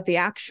figure out the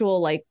actual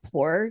like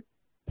poor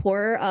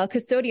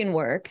custodian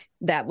work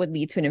that would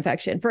lead to an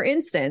infection. For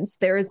instance,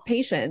 there was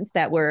patients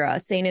that were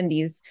staying in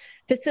these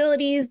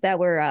facilities that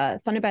were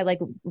funded by like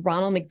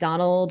Ronald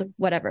McDonald,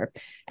 whatever.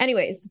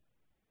 Anyways,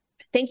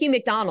 thank you,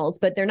 McDonald's,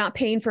 but they're not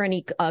paying for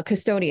any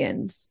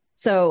custodians.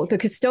 So the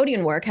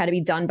custodian work had to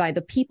be done by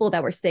the people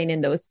that were staying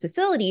in those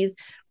facilities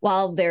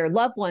while their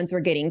loved ones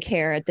were getting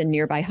care at the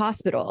nearby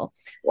hospital.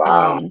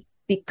 Wow.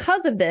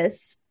 Because of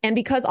this, and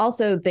because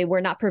also they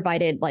were not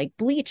provided like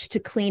bleach to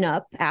clean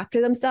up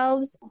after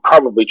themselves.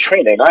 Probably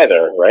training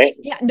either, right?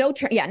 No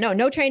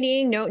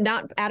training,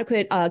 not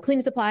adequate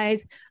cleaning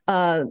supplies,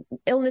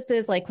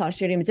 illnesses like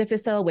Clostridium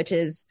difficile, which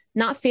is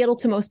not fatal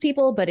to most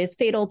people, but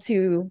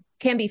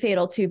can be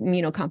fatal to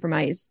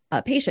immunocompromised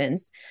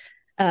patients.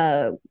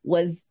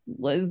 Was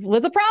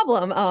a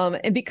problem,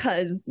 and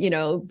because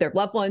their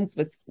loved ones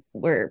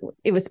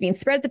it was being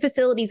spread at the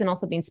facilities and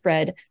also being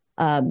spread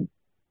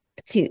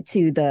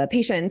to the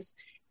patients.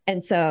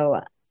 And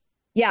so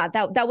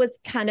that was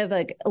kind of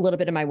a little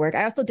bit of my work.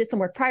 I also did some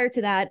work prior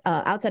to that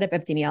outside of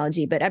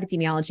epidemiology, but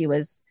epidemiology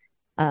was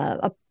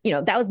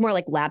that was more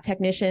like lab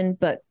technician,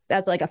 but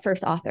as like a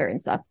first author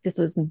and stuff, this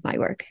was my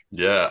work.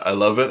 Yeah, I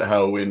love it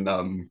how when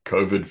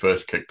COVID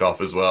first kicked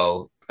off as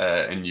well,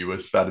 and you were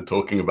started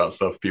talking about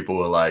stuff, people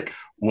were like,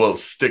 "Well,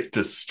 stick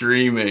to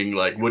streaming.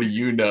 Like, what do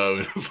you know?"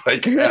 And it's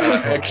like,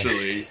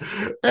 actually,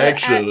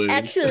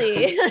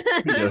 actually,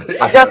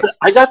 yeah,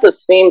 I got the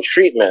same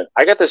treatment.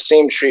 I got the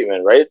same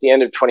treatment right at the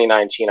end of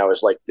 2019. I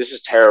was like, this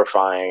is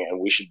terrifying and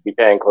we should be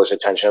paying close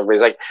attention.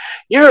 Everybody's like,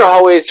 you're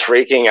always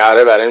freaking out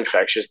about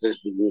infectious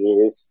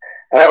disease.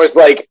 And I was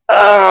like,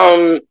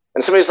 and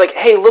somebody's like,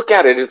 hey, look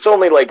at it. It's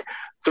only like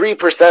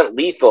 3%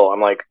 lethal. I'm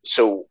like,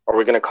 so are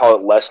we going to call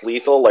it less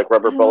lethal, like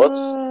rubber bullets?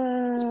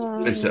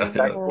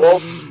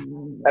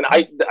 And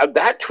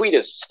that tweet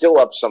is still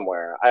up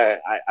somewhere. I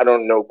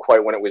don't know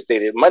quite when it was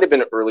dated. It might have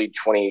been early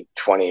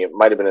 2020. It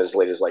might have been as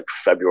late as like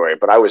February.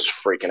 But I was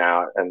freaking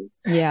out.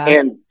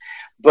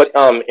 But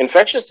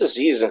infectious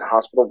disease and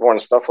hospital-borne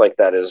stuff like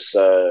that is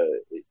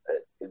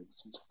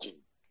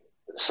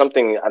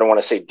something I don't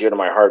want to say dear to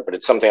my heart, but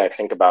it's something I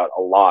think about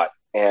a lot.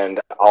 And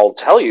I'll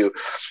tell you,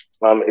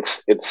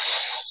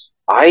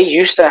 I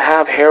used to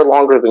have hair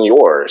longer than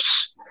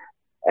yours,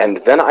 and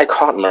then I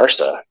caught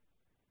MRSA.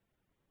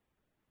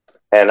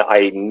 And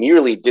I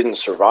nearly didn't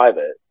survive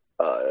it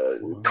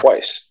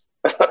twice.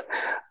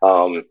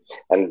 And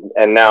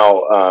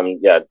now,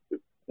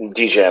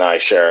 DJ and I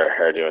share a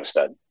hairdo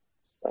instead.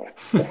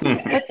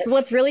 That's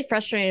what's really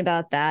frustrating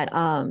about that,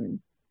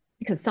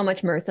 because so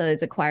much MRSA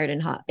is acquired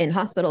in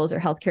hospitals or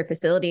healthcare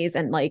facilities,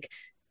 and like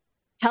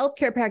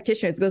healthcare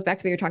practitioners, goes back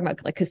to what you're talking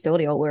about, like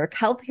custodial work.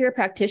 Healthcare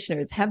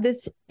practitioners have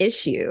this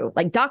issue,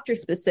 like doctors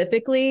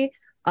specifically,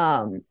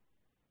 not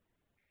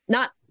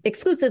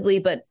exclusively,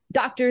 but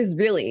doctors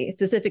really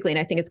specifically, and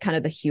I think it's kind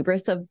of the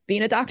hubris of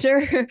being a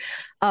doctor,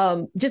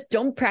 just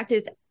don't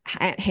practice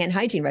hand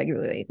hygiene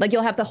regularly. Like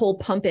you'll have the whole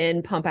pump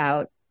in, pump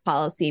out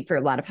policy for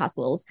a lot of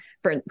hospitals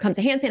for it comes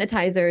to hand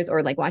sanitizers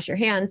or like wash your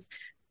hands.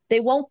 They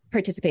won't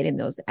participate in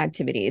those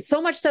activities.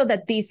 So much so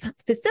that these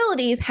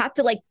facilities have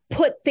to like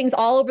put things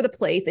all over the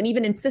place and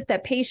even insist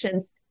that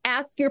patients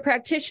ask your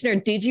practitioner,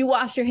 did you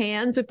wash your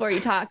hands before you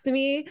talk to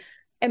me?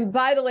 And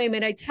by the way,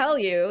 may I tell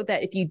you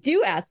that if you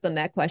do ask them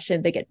that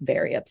question, they get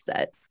very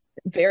upset,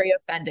 very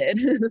offended.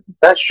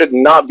 That should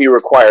not be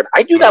required.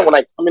 I do that when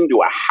I come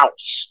into a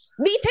house.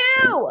 Me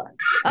too.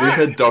 We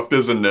had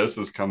doctors and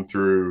nurses come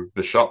through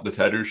the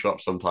tattoo shop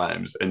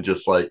sometimes, and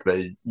just like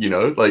they,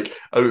 like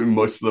I mean,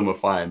 most of them are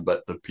fine,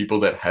 but the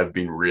people that have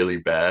been really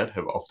bad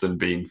have often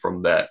been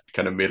from that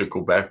kind of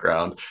medical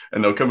background,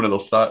 and they'll come in and they'll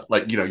start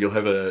like, you'll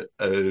have a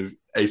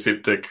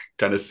aseptic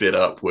kind of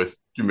setup with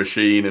your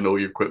machine and all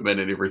your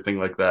equipment and everything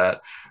like that,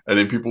 and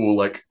then people will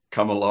like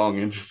come along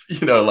and just,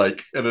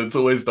 and it's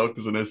always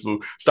doctors and nurses will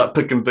start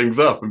picking things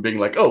up and being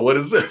like, oh, what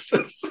is this?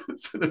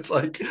 And it's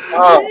like,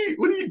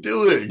 what are you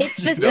doing? It's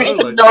the you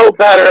should know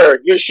better.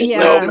 You should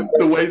know better.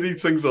 The way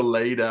these things are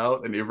laid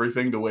out and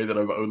everything, the way that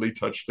I've only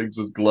touched things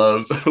with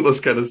gloves, all this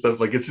kind of stuff,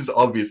 like it's just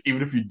obvious,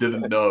 even if you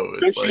didn't know.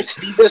 It's Don't like, you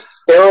see this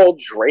sterile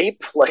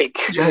drape? Like,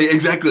 yeah,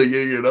 exactly.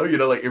 Yeah,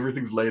 like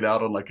everything's laid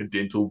out on like a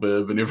dental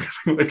bib and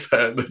everything like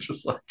that. And they're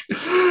just like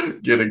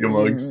getting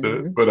amongst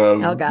it. But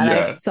oh god, I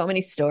have so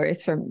many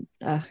stories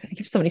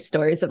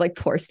of like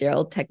poor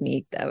sterile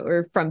technique that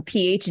were from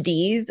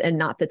PhDs and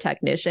not the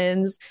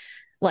technicians.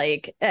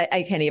 Like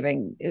I can't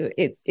even,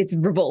 it's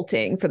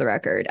revolting for the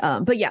record.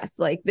 But yes,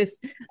 like this,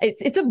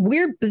 it's a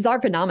weird,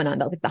 bizarre phenomenon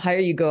that like the higher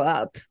you go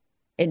up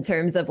in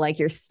terms of like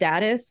your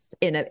status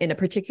in a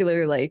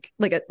particular like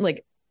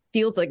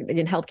fields like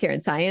in healthcare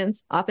and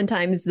science,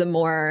 oftentimes the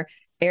more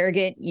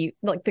arrogant you,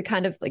 like the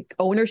kind of like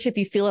ownership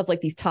you feel of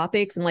like these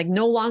topics, and like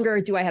no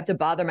longer do I have to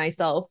bother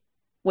myself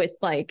with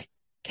like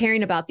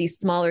caring about these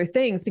smaller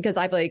things because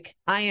I've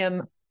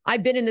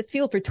been in this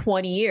field for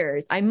 20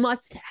 years. I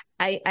must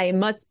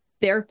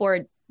therefore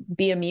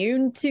be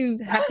immune to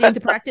having to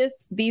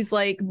practice these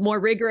like more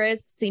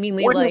rigorous,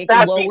 seemingly like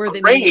lower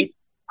than me.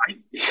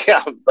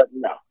 Yeah, but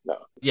no.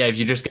 Yeah, if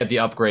you just get the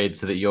upgrade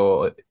so that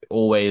you're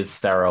always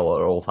sterile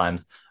at all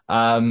times.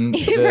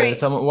 Right.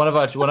 One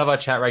of our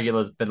chat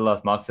regulars,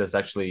 Bitterlove Marxist,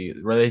 actually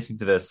relating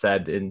to this,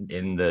 said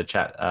in the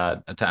chat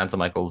to answer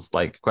Michael's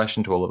like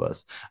question to all of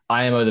us,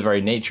 IMO, the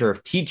very nature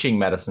of teaching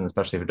medicine,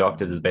 especially for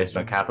doctors, is based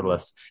on a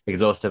capitalist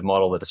exhaustive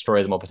model that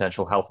destroys more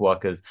potential health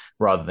workers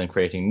rather than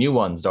creating new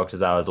ones.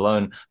 Doctors' hours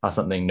alone are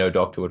something no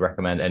doctor would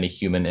recommend any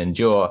human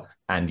endure.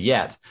 And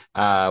yet,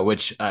 to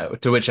which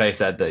I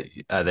said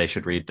that they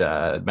should read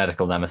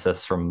Medical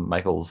Nemesis from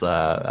Michael's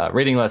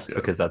reading list,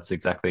 because that's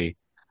exactly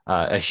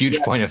a huge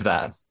point of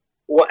that.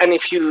 Well, and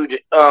if you'd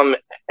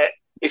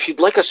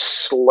like a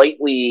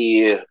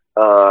slightly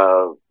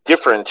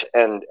different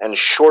and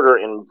shorter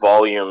in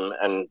volume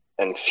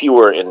and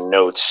fewer in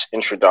notes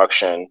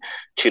introduction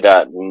to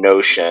that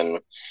notion,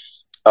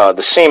 the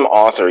same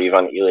author,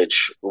 Ivan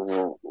Illich,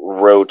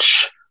 wrote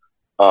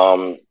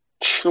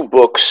 2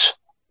 books,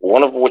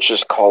 one of which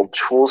is called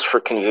Tools for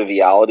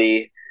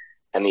Conviviality,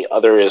 and the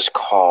other is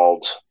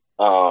called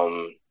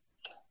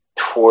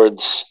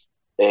Towards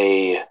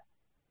a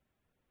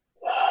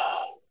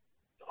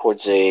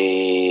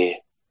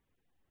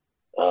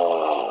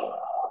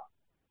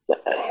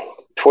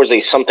towards a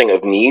something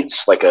of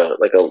needs,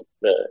 it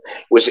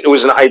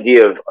was an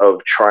idea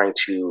of trying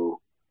to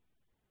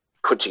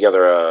put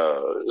together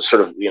a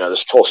sort of,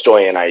 this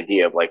Tolstoyan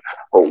idea of like,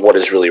 well, what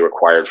is really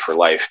required for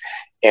life.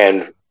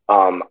 And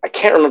I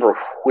can't remember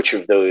which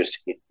of those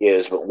it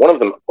is, but one of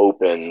them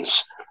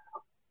opens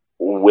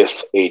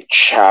with a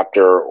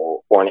chapter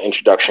or an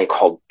introduction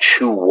called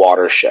Two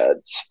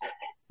Watersheds.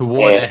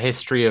 Toward a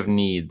History of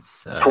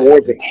Needs.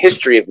 Toward the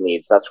History of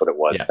Needs, that's what it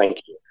was. Yeah.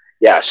 Thank you.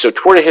 Yeah, so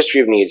Toward a History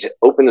of Needs, it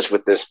opens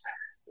with this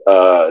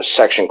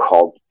section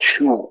called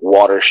Two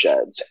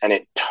Watersheds, and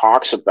it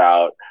talks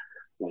about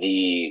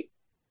the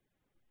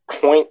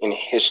point in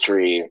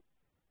history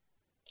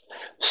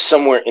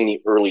somewhere in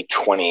the early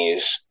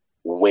 20s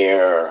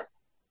where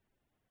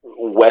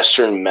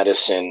Western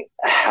medicine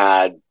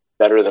had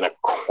better than a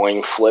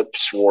coin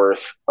flip's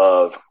worth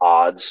of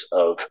odds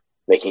of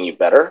making you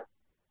better.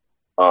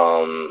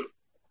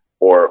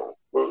 Or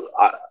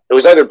it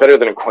was either better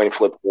than a coin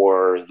flip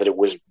or that it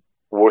was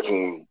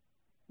working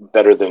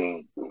better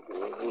than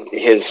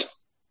his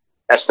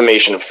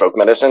estimation of folk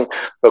medicine.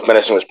 Folk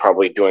medicine was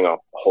probably doing a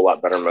whole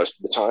lot better most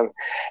of the time.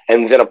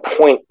 And then a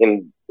point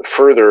in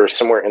further,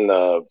 somewhere in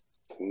the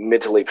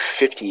mid to late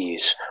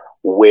 50s,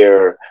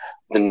 where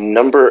the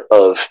number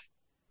of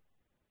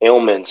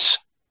ailments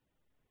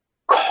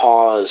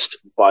caused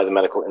by the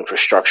medical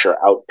infrastructure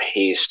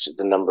outpaced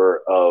the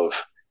number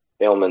of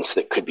ailments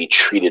that could be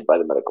treated by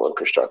the medical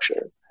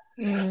infrastructure.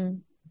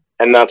 Mm.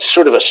 And that's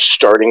sort of a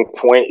starting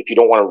point if you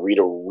don't want to read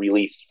a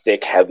really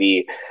thick,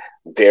 heavy,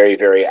 very,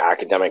 very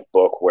academic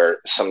book where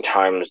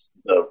sometimes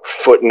the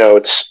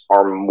footnotes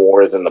are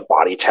more than the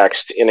body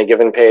text in a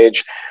given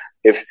page.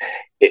 If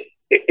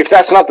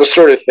that's not the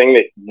sort of thing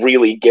that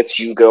really gets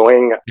you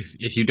going,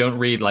 if you don't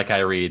read like I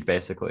read,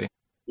 basically,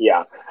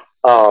 yeah.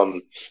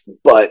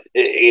 But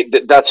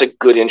that's a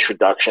good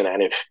introduction,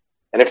 and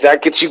if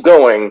that gets you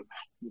going,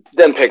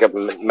 then pick up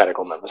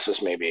medical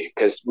nemesis maybe,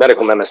 because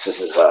medical nemesis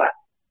is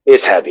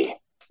it's heavy.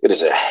 It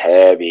is a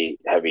heavy,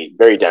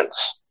 very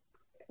dense,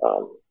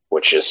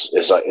 which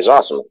is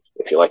awesome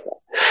if you like that.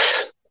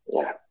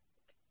 Yeah.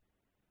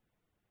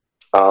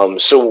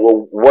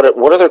 So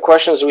what other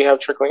questions do we have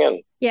trickling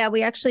in? Yeah,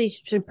 we actually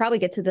should probably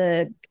get to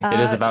the it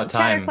is about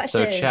time.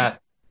 So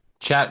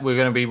chat, we're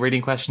going to be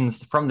reading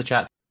questions from the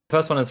chat.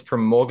 First one is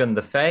from Morgan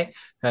the Fae,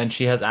 and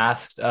she has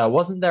asked,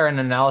 wasn't there an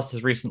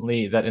analysis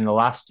recently that in the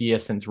last year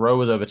since Roe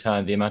was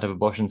overturned, the amount of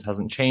abortions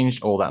hasn't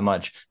changed all that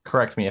much?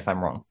 Correct me if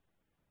I'm wrong.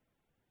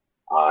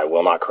 I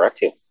will not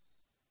correct you.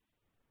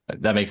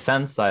 That makes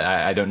sense.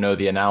 I don't know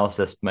the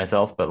analysis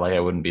myself, but like I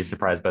wouldn't be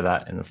surprised by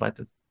that in the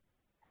slightest.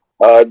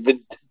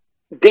 The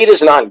data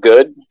is not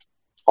good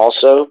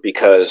also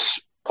because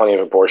plenty of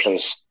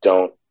abortions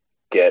don't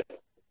get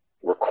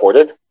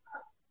recorded.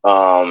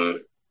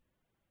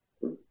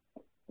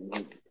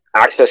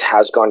 Access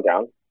has gone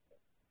down,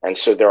 and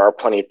so there are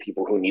plenty of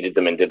people who needed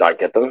them and did not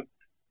get them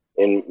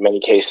in many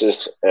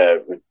cases,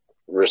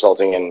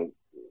 resulting in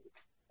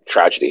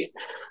tragedy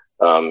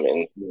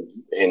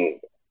in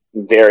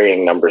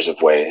varying numbers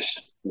of ways.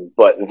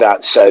 But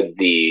that said,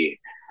 the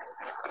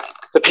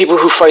people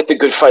who fight the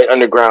good fight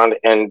underground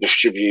and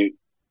distribute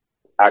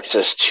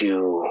access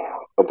to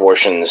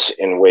abortions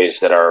in ways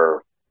that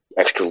are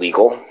extra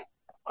legal,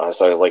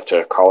 as I like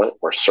to call it,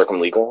 or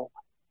circumlegal,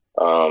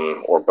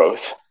 or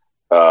both,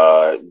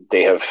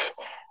 they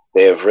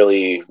have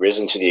really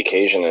risen to the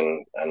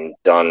occasion and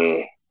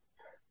done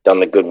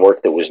the good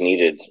work that was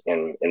needed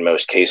in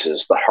most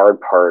cases. The hard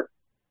part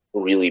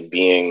really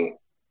being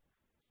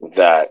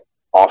that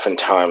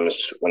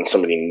oftentimes when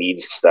somebody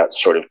needs that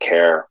sort of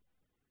care,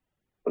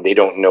 they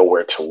don't know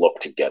where to look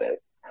to get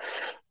it.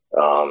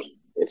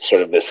 It's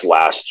sort of this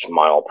last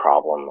mile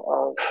problem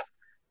of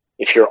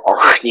if you're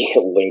already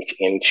linked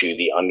into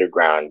the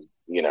underground,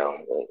 you're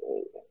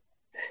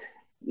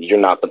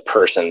not the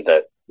person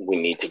that we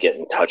need to get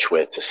in touch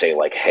with to say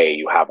like, hey,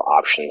 you have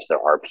options.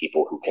 There are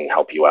people who can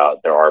help you out.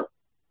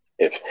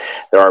 If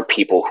there are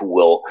people who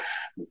will,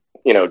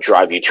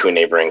 drive you to a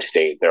neighboring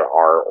state. There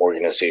are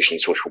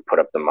organizations which will put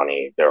up the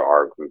money. There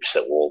are groups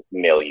that will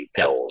mail you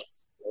pills.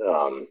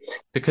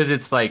 Because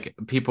it's like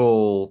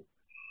people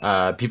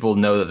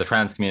know that the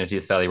trans community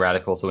is fairly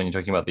radical. So when you're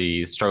talking about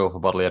the struggle for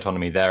bodily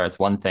autonomy there, it's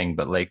one thing,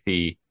 but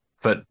the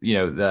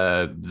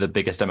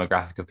biggest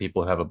demographic of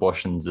people who have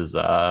abortions is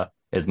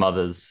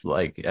mothers,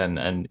 and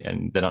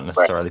they're not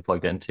necessarily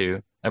plugged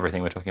into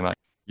everything we're talking about.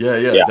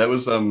 Yeah. That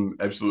was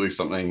absolutely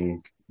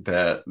something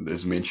that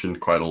is mentioned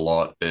quite a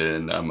lot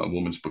in A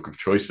Woman's Book of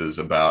Choices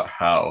about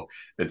how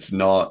it's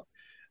not,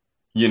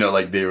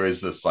 there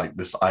is this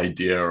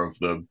idea of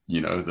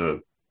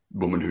the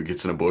woman who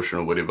gets an abortion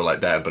or whatever like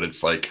that, but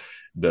it's like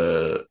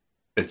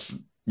it's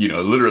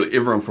literally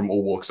everyone from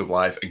all walks of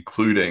life,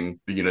 including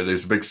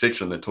there's a big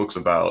section that talks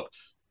about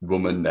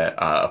women that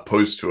are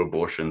opposed to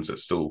abortions that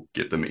still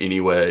get them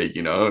anyway,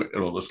 and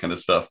all this kind of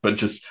stuff. But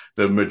just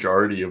the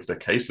majority of the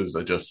cases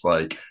are just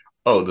like,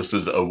 oh, this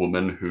is a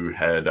woman who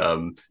had,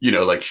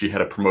 she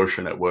had a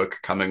promotion at work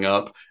coming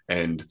up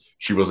and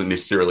she wasn't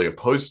necessarily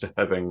opposed to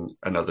having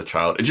another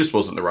child. It just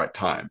wasn't the right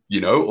time,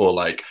 or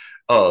like,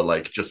 oh,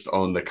 like just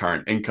on the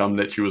current income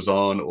that she was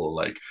on, or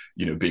like,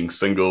 being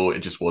single, it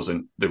just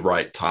wasn't the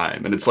right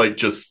time. And it's like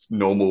just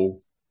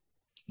normal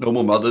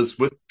mothers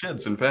with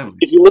kids and families.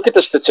 If you look at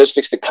the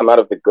statistics that come out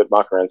of the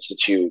Guttmacher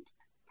Institute,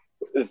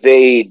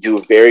 they do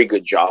a very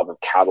good job of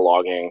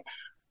cataloging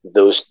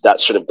that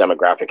sort of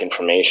demographic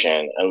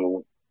information.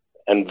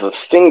 And the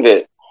thing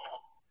that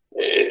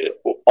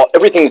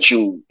everything that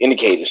you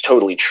indicate is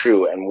totally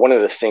true. And one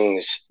of the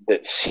things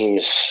that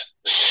seems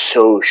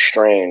so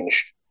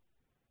strange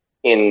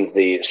in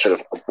the sort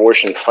of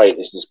abortion fight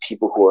is these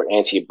people who are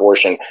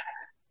anti-abortion.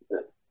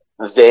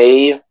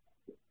 They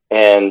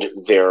and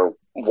their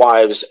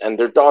wives and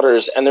their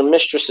daughters and their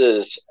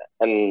mistresses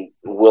and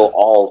will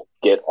all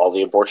get all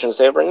the abortions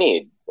they ever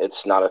need.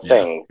 It's not a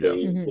thing. Yeah.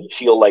 They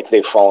feel like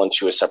they fall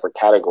into a separate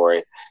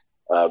category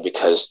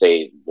because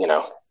they,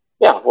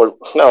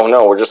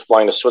 we're just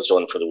flying to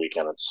Switzerland for the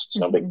weekend. It's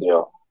no big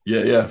deal.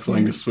 Yeah,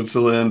 flying to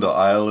Switzerland or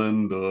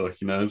Ireland or,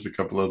 there's a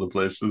couple other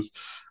places.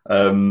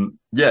 And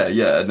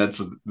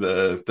that's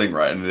the thing,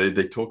 right? And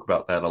they talk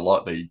about that a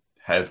lot. They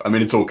have,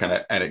 it's all kind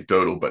of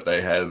anecdotal, but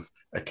they have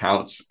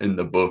accounts in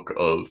the book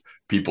of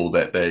people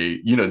that they,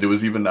 there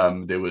was even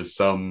there was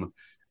some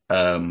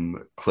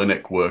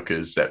clinic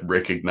workers that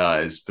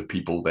recognized the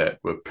people that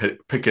were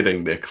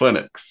picketing their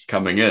clinics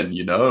coming in,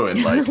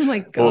 and like, oh my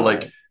God. or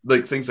like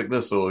things like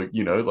this, or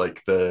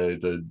like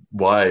the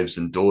wives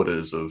and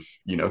daughters of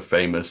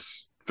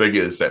famous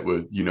figures that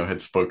were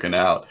had spoken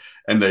out,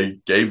 and they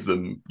gave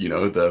them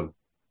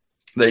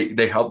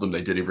they helped them.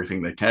 They did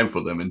everything they can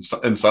for them. And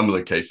in some of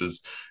the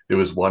cases, there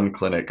was one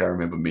clinic I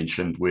remember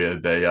mentioned where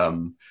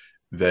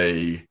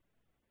they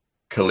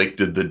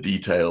collected the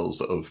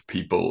details of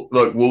people.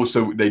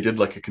 So they did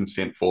like a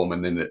consent form,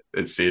 and then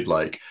it said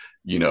like,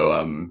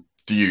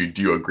 do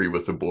you agree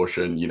with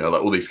abortion?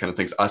 Like all these kind of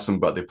things. Asked them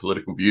about their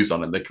political views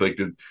on it. They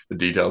collected the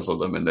details of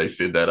them, and they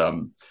said that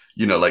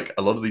like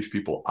a lot of these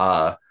people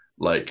are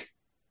like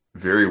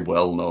very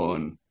well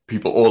known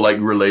people, or like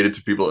related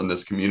to people in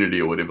this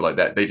community or whatever like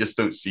that. They just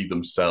don't see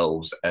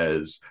themselves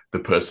as the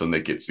person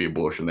that gets the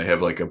abortion. They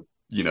have like a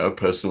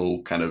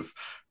personal kind of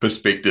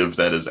perspective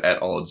that is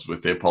at odds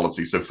with their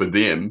policy. So for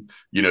them,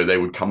 they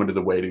would come into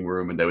the waiting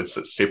room and they would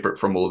sit separate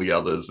from all the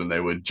others, and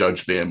they would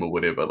judge them or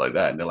whatever like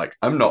that. And they're like,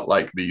 I'm not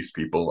like these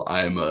people.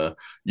 I'm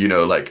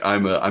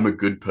I'm a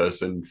good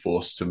person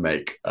forced to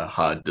make a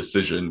hard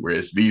decision,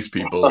 whereas these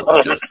people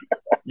are just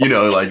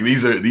like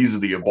these are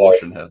the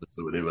abortion habits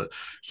or whatever.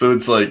 So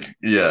it's like,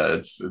 yeah,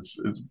 it's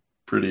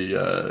pretty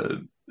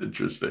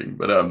interesting.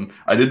 But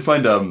I did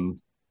find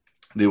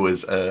there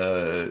was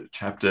a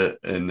chapter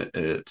in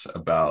it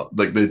about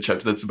like the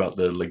chapter that's about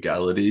the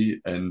legality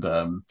and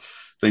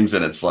things,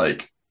 and it's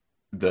like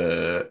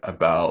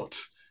about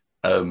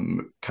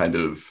kind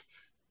of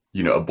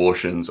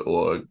abortions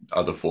or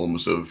other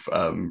forms of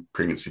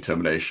pregnancy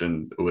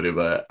termination or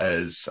whatever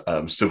as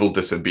civil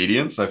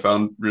disobedience. I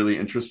found really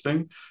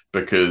interesting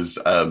because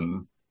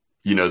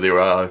there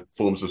are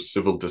forms of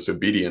civil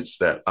disobedience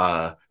that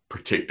are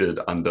protected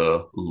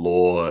under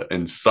law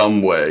in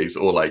some ways,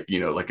 or like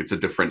like it's a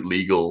different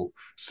legal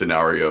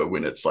scenario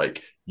when it's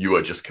like you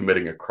are just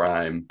committing a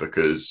crime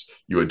because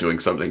you are doing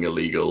something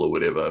illegal or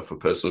whatever for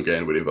personal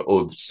gain, whatever,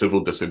 or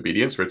civil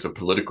disobedience where it's a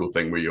political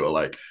thing where you're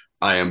like,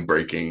 I am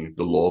breaking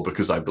the law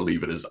because I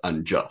believe it is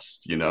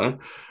unjust,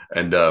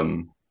 and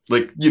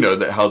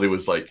that how there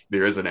was like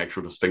there is an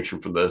actual distinction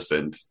from this,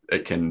 and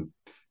it can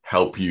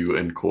help you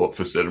in court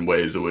for certain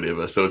ways or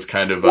whatever. So it's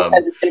kind of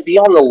and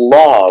beyond the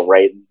law,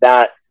 right?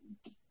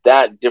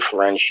 That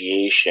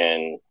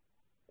differentiation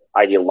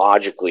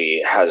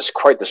ideologically has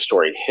quite the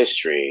storied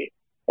history.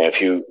 And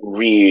if you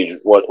read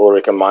what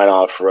Ulrike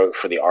Meinhof wrote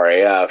for the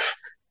RAF,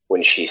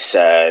 when she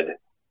said,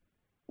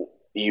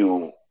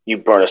 you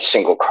burn a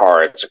single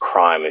car, it's a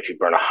crime. If you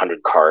burn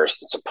 100 cars,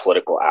 it's a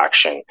political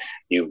action.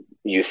 You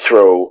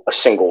throw a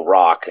single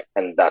rock,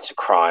 and that's a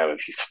crime.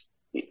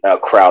 If a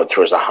crowd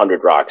throws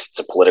 100 rocks, it's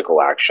a political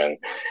action.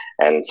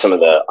 And some of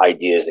the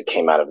ideas that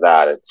came out of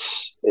that,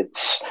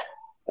 it's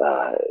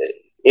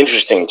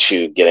interesting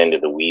to get into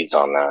the weeds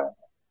on that.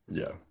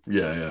 Yeah.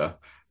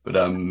 But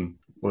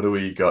what do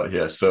we got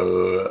here?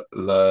 So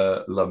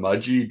La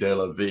Magi de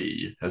la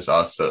Vie has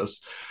asked us,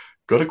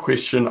 got a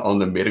question on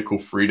the medical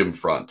freedom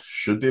front.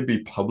 Should there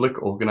be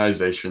public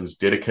organizations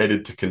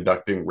dedicated to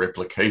conducting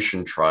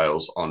replication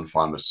trials on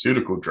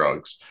pharmaceutical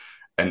drugs?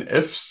 And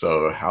if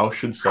so, how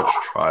should such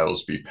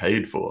trials be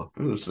paid for?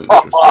 Ooh, this is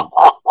interesting.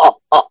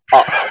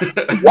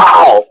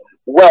 Wow.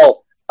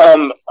 Well,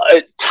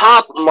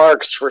 top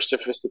marks for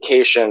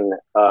sophistication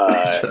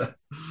on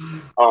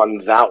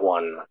that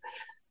one.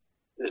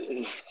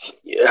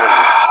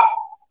 Yeah.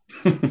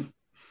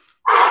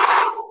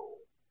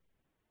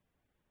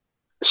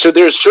 So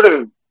there's sort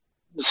of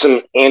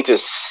some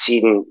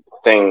antecedent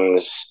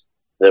things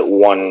that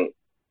one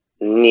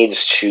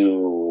needs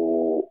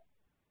to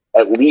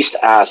at least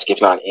ask, if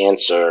not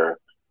answer,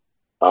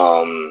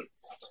 in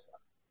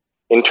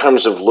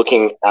terms of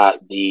looking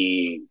at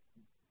the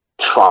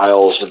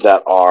trials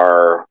that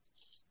are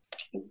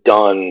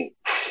done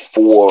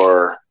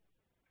for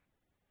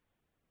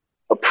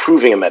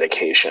approving a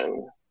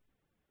medication,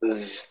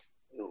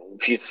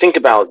 if you think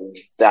about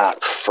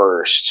that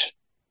first,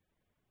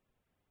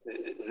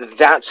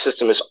 that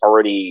system is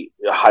already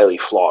highly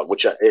flawed,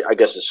 which I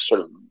guess is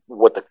sort of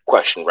what the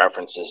question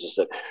references, is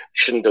that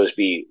shouldn't those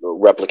be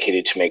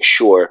replicated to make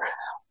sure?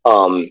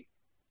 I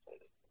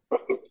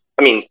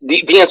mean,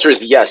 the answer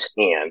is yes,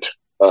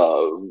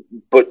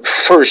 but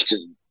first,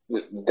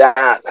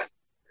 that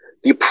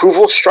the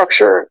approval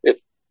structure,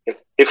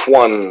 if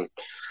one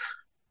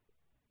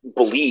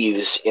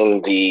believes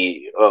in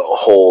the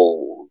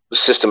whole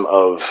system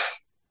of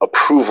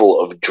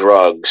approval of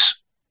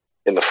drugs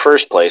in the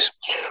first place,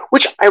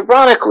 which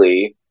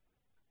ironically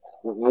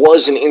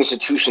was an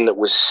institution that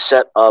was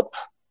set up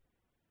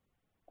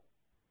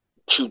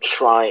to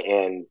try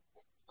and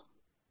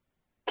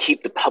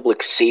keep the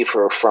public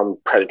safer from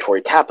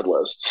predatory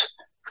capitalists,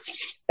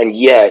 and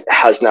yet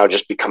has now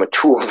just become a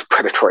tool of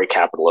predatory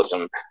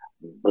capitalism,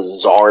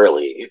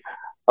 bizarrely.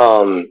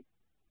 So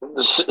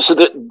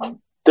that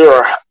there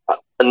are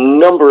a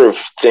number of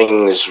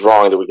things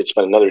wrong that we could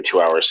spend another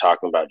 2 hours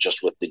talking about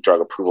just with the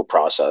drug approval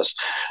process.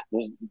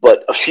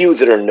 But a few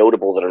that are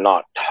notable that are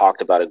not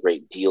talked about a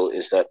great deal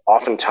is that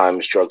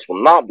oftentimes drugs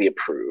will not be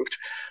approved,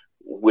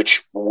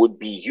 which would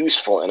be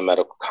useful in a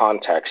medical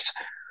context,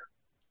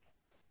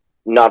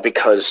 not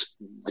because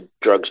the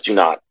drugs do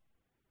not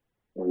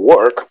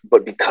work,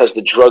 but because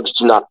the drugs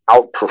do not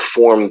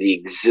outperform the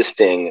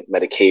existing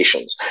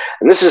medications.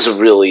 And this is a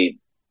really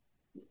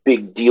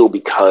big deal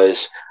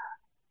because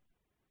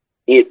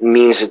it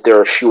means that there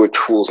are fewer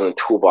tools in the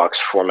toolbox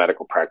for a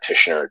medical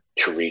practitioner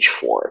to reach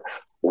for.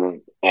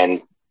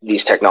 And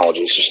these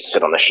technologies just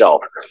sit on the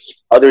shelf.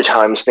 Other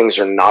times things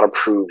are not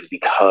approved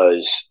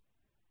because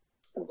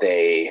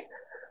they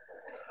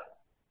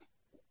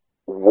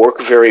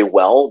work very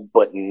well,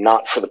 but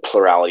not for the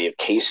plurality of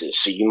cases.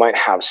 So you might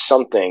have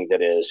something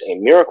that is a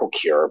miracle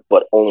cure,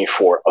 but only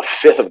for a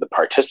fifth of the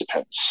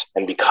participants.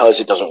 And because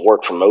it doesn't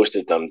work for most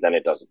of them, then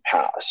it doesn't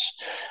pass.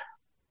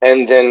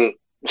 And then,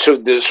 so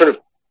the sort of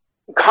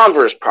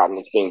converse problem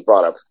that's being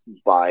brought up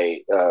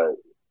by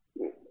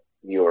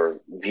your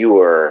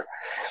viewer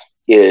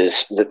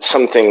is that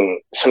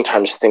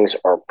sometimes things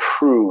are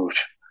approved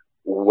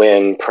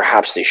when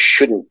perhaps they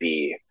shouldn't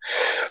be.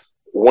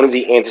 One of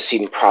the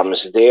antecedent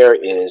problems there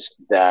is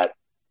that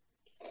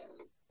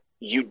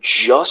you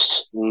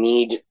just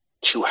need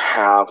to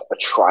have a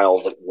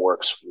trial that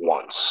works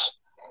once.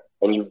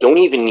 And you don't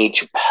even need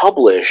to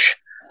publish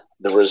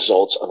the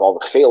results of all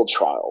the failed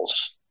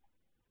trials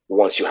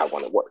once you have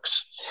one that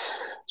works.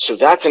 So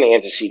that's an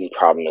antecedent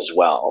problem as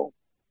well.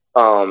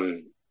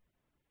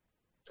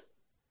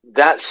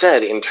 That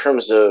said, in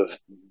terms of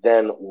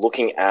then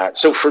looking at,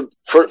 so for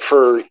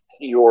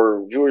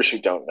your viewers who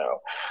don't know,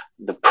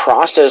 the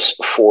process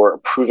for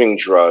approving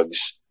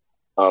drugs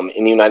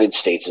in the United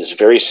States is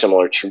very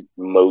similar to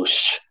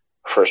most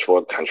first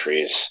world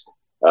countries,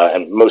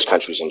 and most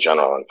countries in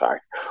general, in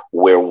fact,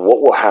 where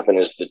what will happen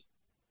is that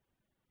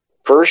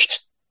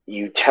first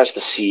you test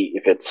to see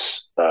if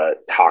it's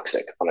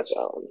toxic on its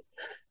own.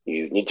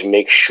 You need to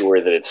make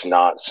sure that it's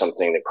not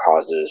something that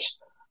causes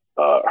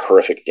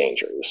horrific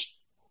dangers.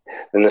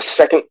 Then the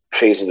second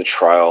phase of the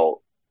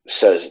trial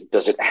says,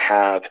 does it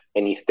have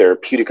any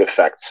therapeutic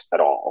effects at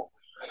all?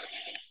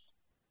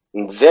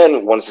 And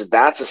then once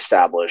that's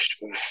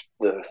established,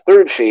 the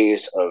third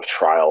phase of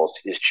trials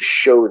is to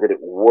show that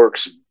it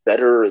works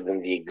better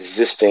than the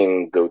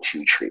existing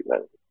go-to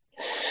treatment.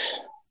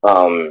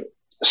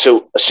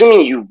 So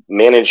assuming you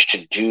manage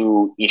to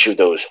do each of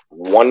those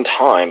one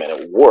time and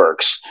it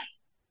works,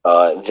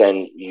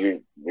 then your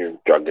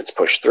drug gets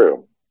pushed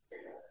through.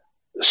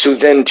 So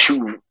then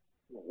to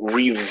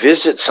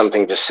revisit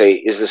something to say,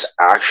 is this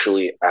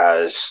actually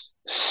as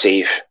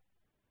safe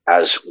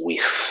as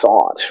we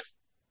thought,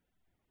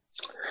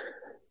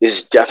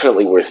 is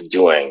definitely worth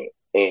doing.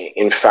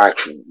 In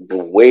fact, the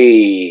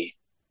way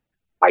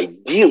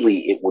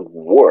ideally it would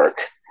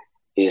work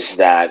is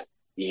that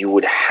you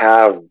would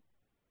have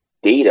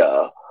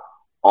data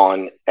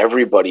on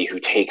everybody who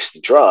takes the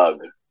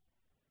drug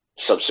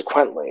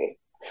subsequently.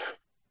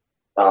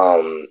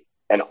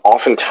 And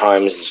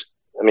oftentimes,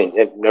 I mean,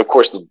 of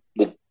course,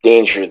 the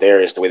danger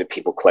there is the way that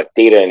people collect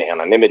data and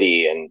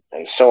anonymity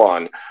and so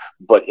on.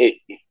 But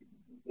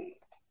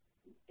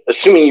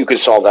assuming you could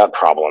solve that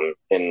problem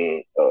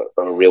in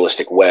a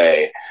realistic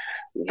way,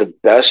 the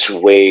best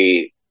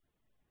way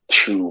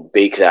to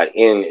bake that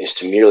in is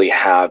to merely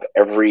have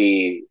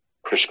every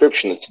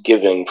prescription that's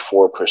given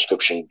for a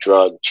prescription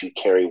drug to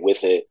carry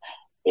with it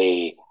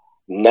a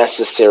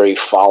necessary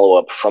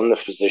follow-up from the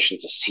physician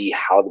to see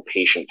how the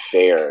patient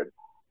fared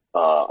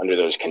under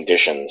those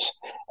conditions.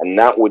 And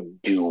that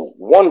would do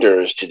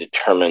wonders to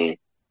determine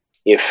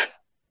if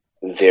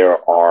there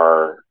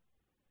are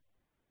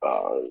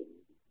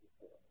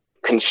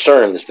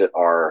concerns that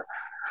are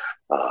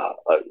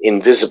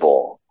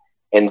invisible.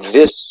 And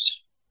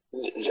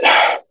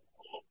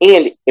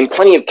and in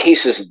plenty of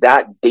cases,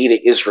 that data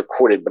is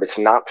recorded, but it's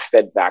not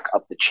fed back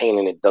up the chain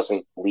and it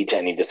doesn't lead to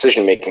any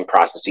decision-making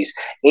processes.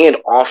 And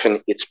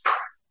often it's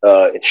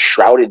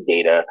shrouded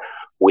data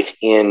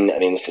within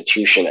an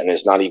institution and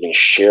is not even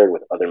shared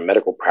with other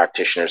medical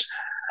practitioners.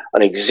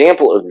 An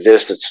example of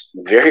this that's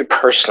very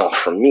personal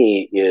for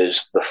me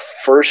is the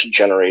first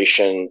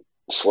generation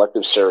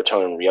selective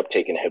serotonin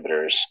reuptake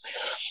inhibitors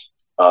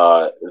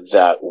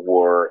that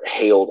were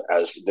hailed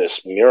as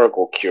this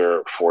miracle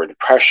cure for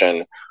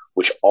depression,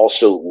 which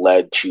also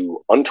led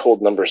to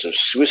untold numbers of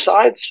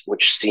suicides,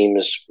 which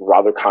seems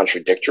rather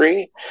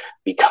contradictory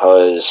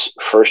because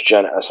first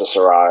gen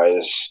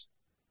SSRIs,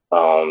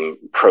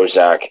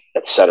 Prozac,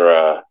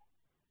 etc.,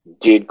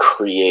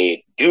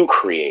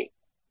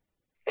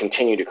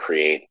 continue to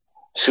create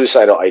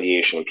suicidal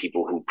ideation in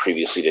people who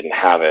previously didn't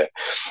have it.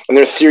 And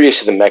there are theories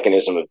to the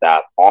mechanism of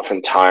that.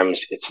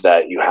 Oftentimes it's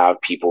that you have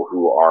people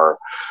who are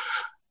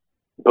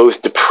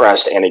both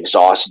depressed and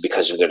exhausted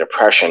because of their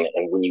depression.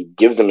 And when you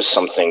give them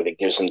something that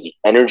gives them the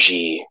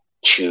energy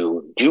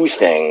to do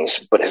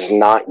things, but has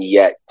not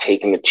yet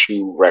taken the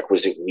 2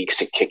 requisite weeks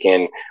to kick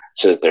in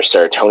so that their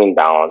serotonin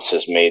balance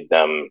has made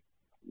them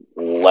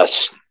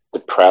less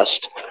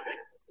depressed,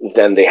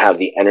 then they have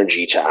the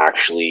energy to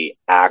actually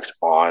act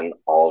on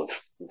all of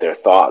their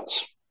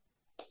thoughts.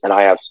 And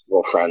I have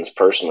several friends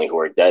personally who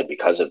are dead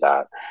because of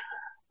that,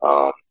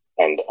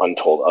 and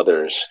untold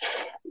others.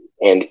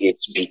 And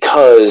it's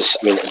because,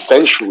 I mean,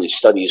 eventually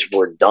studies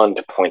were done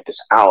to point this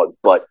out,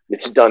 but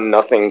it's done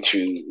nothing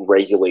to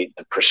regulate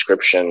the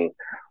prescription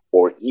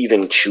or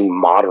even to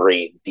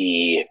moderate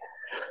the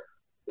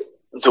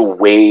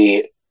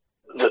way,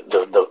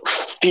 the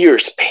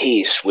fierce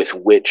pace with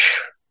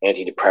which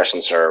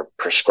antidepressants are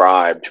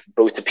prescribed,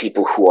 both to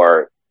people who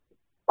are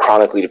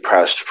chronically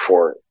depressed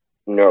for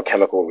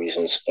neurochemical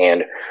reasons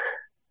and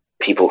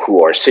people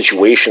who are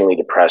situationally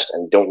depressed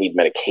and don't need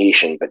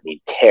medication but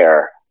need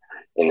care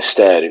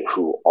instead,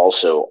 who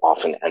also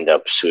often end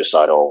up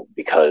suicidal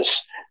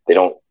because they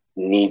don't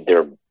need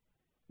their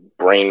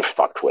brain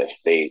fucked with.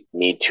 They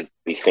need to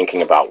be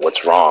thinking about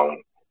what's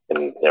wrong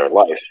in their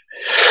life.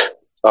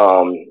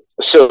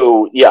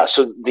 So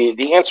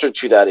the answer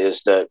to that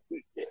is that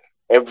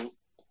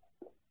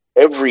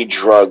every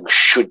drug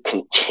should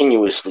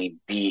continuously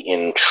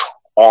be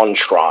on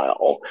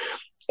trial,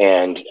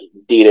 and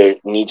data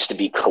needs to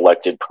be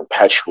collected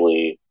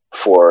perpetually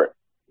for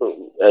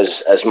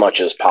as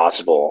much as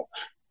possible,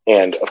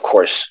 and of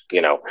course,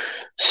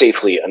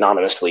 safely,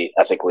 anonymously,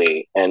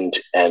 ethically, and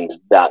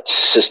that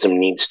system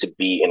needs to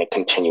be in a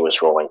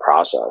continuous rolling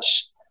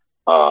process.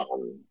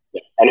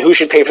 And who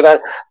should pay for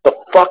that? The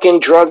fucking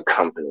drug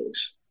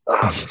companies.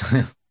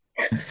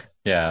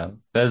 Yeah,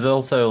 there's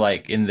also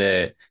in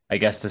the, I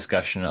guess,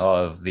 discussion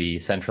of the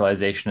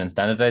centralization and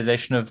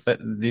standardization of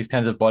these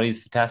kinds of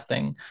bodies for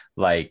testing.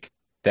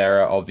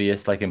 There are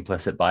obvious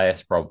implicit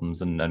bias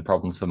problems and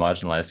problems for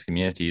marginalized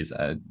communities.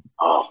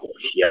 Oh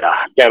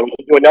yeah, we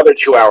can do another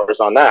 2 hours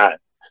on that.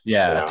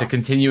 Yeah, to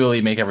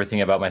continually make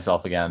everything about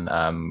myself again.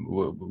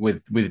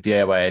 With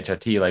DIY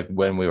HRT,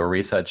 when we were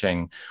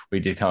researching, we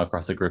did come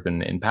across a group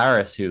in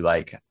Paris who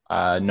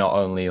not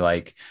only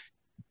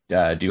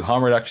do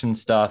harm reduction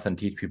stuff and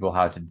teach people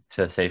how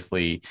to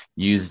safely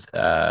use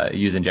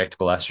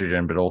injectable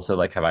estrogen, but also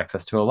have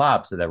access to a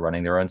lab. So they're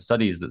running their own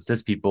studies that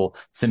cis people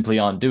simply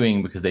aren't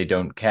doing because they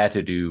don't care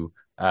to do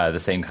the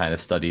same kind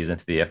of studies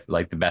into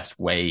the best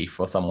way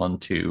for someone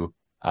to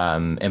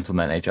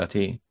implement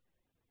HRT.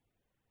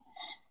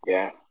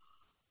 Yeah.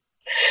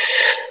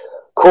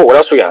 Cool. What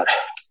else we got?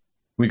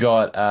 We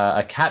got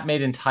a cat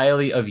made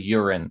entirely of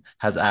urine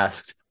has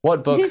asked,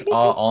 what books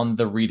are on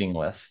the reading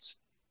list?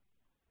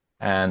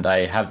 And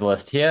I have the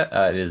list here.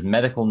 It is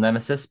Medical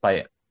Nemesis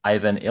by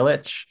Ivan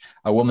Illich,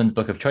 A Woman's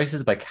Book of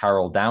Choices by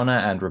Carol Downer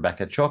and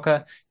Rebecca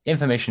Chalker,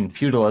 Information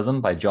Feudalism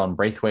by John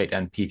Braithwaite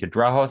and Peter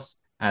Drahos,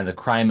 and The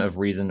Crime of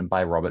Reason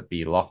by Robert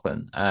B.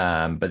 Laughlin.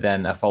 But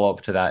then a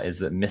follow-up to that is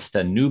that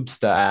Mr.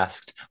 Noobster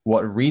asked,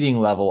 what reading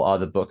level are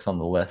the books on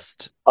the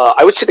list?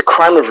 I would say The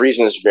Crime of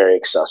Reason is very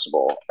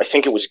accessible. I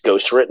think it was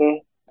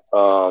ghostwritten.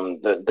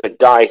 The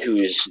guy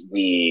who's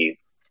the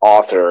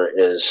author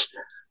is...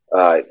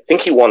 I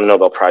think he won a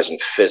Nobel Prize in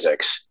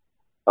physics,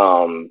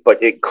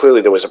 but clearly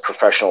there was a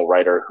professional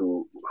writer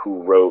who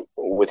wrote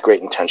with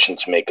great intention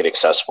to make it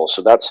accessible.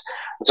 So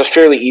it's a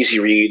fairly easy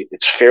read.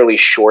 It's fairly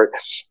short.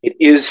 It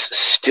is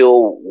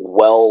still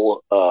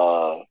well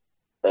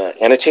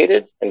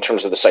annotated in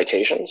terms of the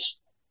citations.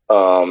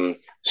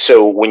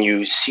 So when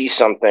you see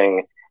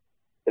something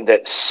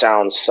that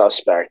sounds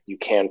suspect, you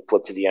can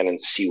flip to the end and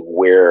see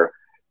where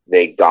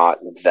they got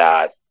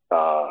that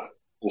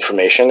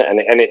information.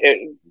 And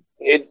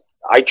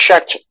I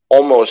checked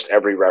almost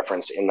every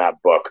reference in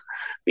that book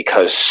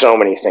because so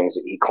many things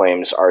that he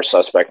claims are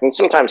suspect. And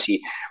sometimes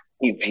he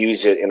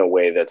views it in a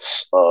way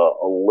that's a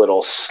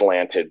little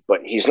slanted,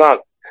 but he's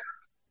not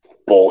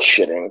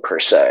bullshitting per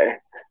se.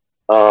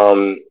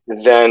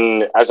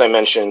 Then, as I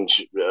mentioned,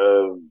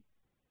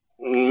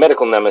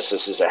 Medical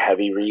Nemesis is a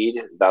heavy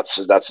read. That's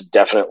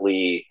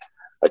definitely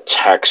a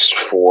text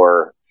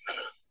for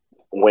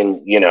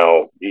when,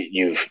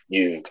 you've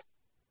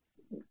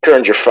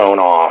turned your phone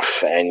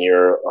off and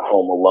you're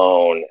home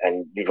alone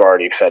and you've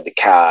already fed the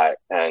cat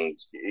and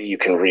you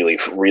can really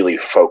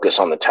focus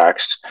on the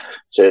text.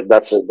 So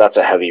that's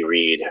a heavy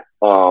read.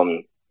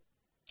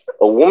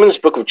 A Woman's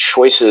Book of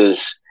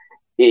Choices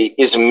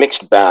is a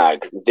mixed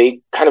bag.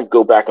 They kind of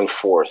go back and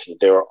forth.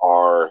 There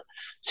are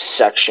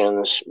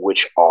sections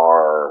which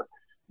are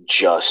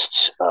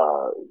just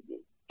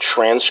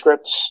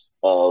transcripts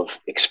of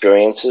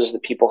experiences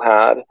that people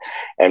had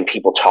and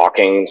people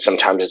talking.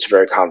 Sometimes it's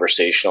very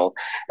conversational,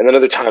 and then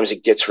other times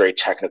it gets very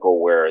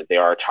technical where they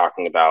are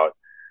talking about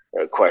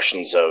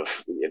questions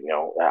of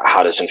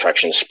how does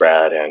infection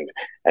spread and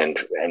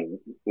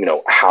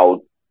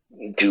how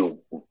do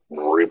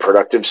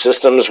reproductive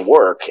systems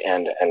work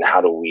and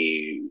how do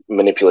we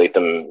manipulate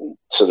them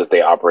so that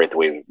they operate the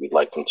way we'd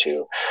like them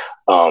to.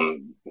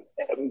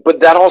 But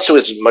that also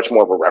is much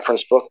more of a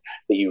reference book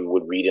that you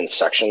would read in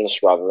sections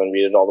rather than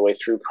read it all the way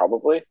through,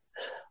 probably.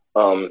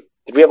 Did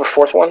we have a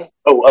fourth one?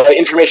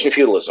 Information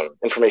feudalism.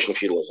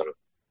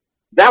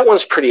 That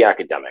one's pretty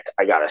academic,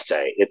 I gotta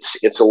say.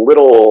 It's a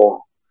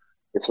little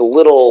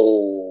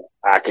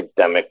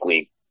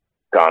academically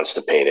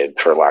constipated,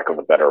 for lack of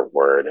a better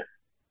word.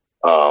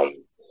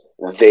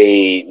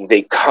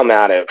 They come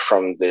at it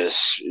from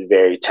this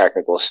very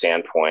technical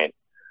standpoint,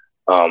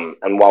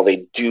 and while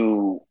they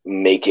do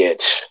make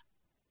it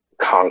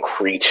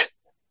concrete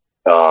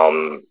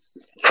from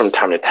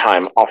time to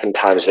time,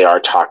 oftentimes they are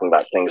talking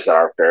about things that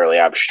are fairly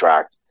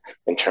abstract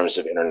in terms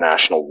of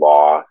international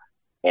law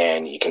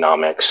and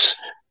economics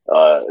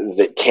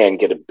that can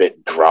get a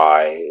bit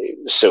dry.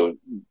 So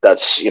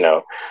that's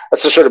the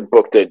sort of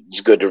book that's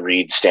good to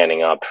read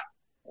standing up.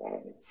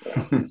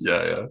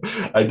 Yeah.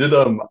 I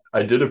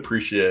did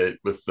appreciate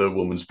with the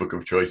Woman's Book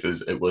of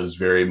Choices, it was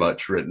very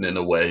much written in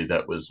a way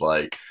that was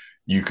like,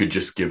 you could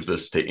just give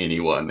this to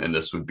anyone and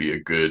this would be a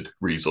good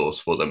resource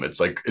for them. It's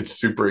like, it's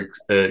super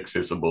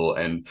accessible.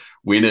 And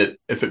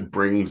if it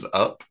brings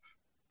up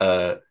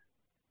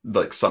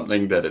like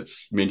something that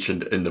it's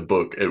mentioned in the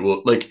book,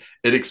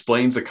 it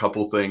explains a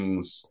couple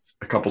things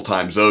a couple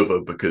times over,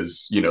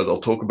 because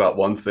they'll talk about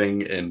one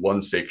thing in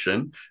one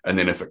section, and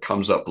then if it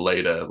comes up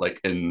later,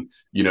 like in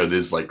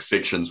there's like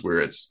sections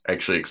where it's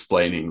actually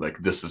explaining like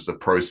this is the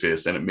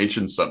process, and it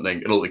mentions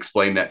something, it'll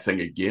explain that thing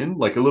again,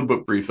 like a little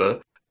bit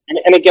briefer.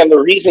 And again, the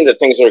reason that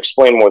things are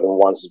explained more than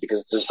once is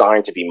because it's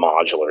designed to be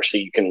modular. So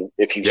you can,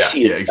 if you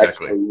see it,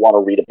 exactly, you want to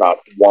read about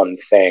one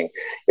thing,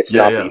 it's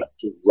not that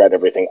you've read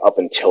everything up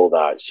until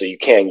that. So you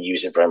can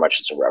use it very much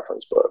as a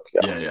reference book.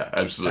 Yeah,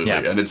 absolutely.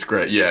 And it's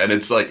great. Yeah, and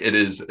it's like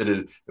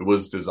it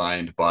was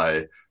designed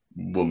by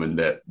women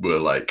that were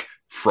like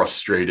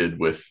frustrated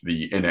with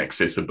the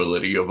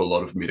inaccessibility of a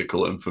lot of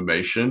medical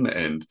information,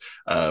 and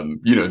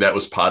that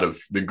was part of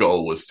the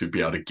goal, was to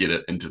be able to get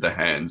it into the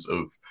hands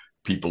of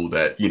people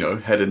that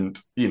hadn't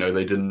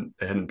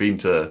been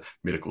to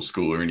medical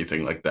school or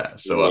anything like that.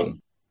 So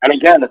and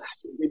again,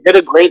 they did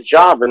a great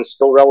job and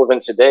still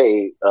relevant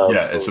today.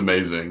 It's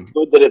amazing. It's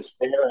good that it's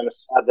there and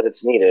it's sad that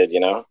it's needed.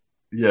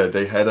 Yeah,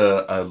 they had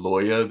a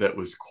lawyer that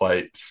was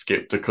quite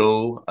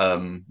skeptical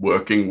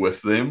working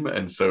with them,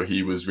 and so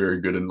he was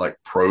very good in like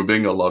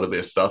probing a lot of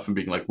their stuff and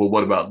being like, well,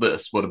 what about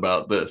this,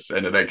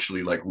 and it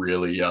actually like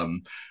really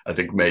I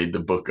think made the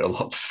book a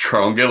lot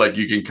stronger. Like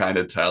you can kind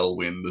of tell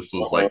when this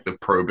was like the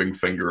probing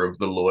finger of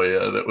the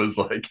lawyer that was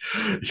like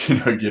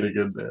getting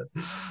in there.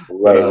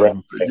 Right.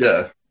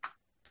 Yeah,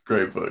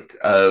 great book.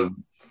 Got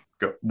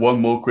one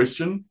more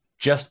question.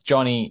 Just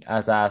Johnny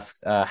has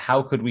asked,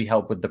 how could we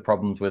help with the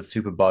problems with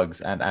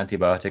superbugs and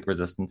antibiotic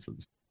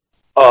resistances?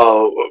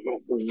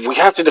 We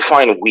have to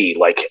define we,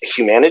 like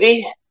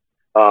humanity.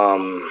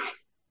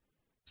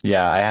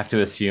 Yeah, I have to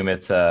assume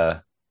it's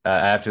not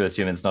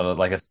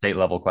like a state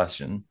level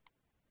question.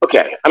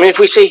 Okay, I mean, if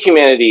we say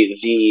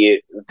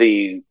humanity,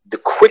 the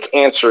quick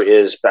answer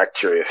is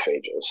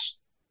bacteriophages.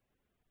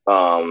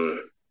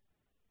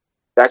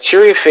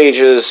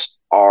 Bacteriophages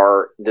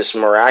are this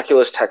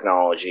miraculous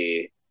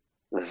technology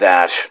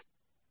that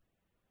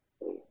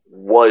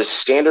was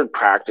standard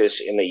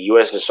practice in the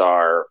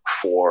USSR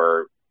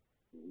for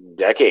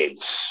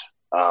decades.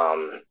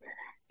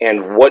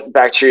 And what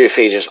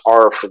bacteriophages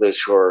are, for those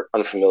who are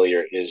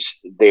unfamiliar, is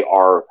they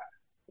are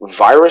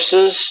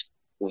viruses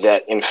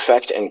that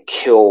infect and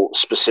kill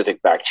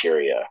specific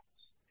bacteria.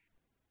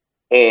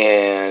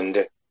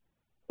 And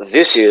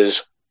this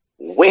is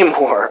way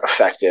more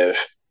effective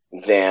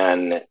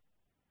than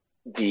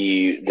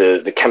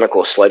the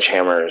chemical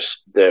sledgehammers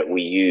that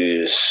we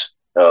use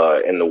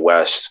in the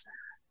West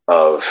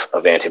of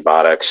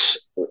antibiotics,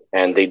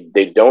 and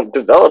they don't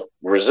develop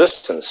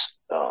resistance,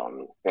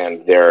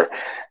 and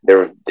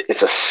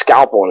it's a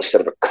scalpel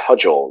instead of a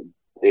cudgel,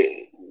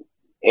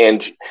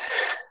 and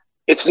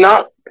it's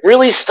not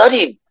really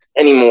studied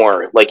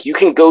anymore. Like you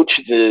can go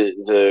to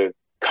the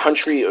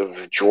country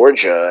of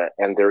Georgia,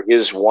 and there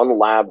is one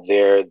lab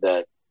there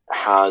that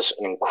has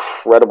an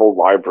incredible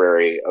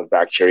library of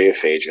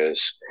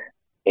bacteriophages,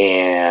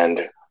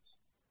 and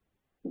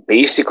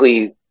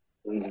basically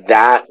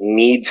that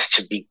needs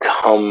to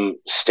become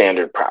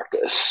standard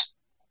practice.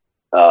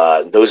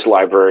 those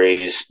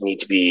libraries need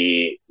to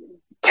be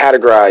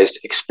categorized,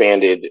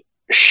 expanded,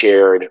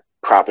 shared,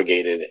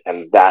 propagated,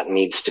 and that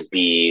needs to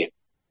be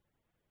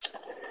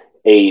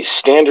a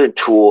standard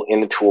tool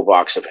in the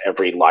toolbox of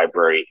every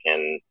library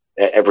in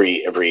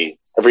every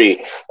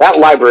that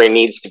library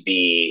needs to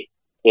be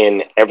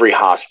in every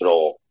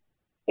hospital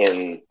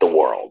in the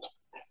world.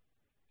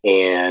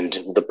 And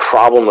the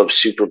problem of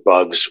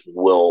superbugs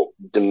will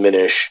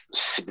diminish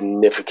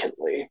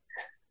significantly.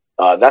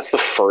 That's the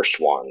first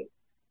one.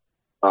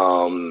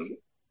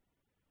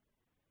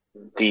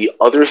 The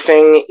other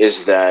thing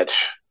is that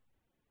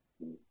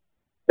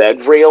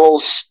bed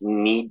rails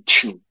need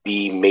to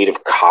be made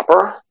of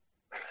copper,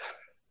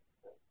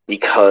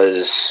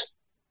 because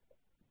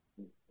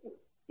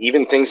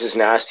even things as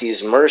nasty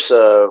as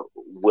MRSA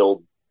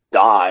will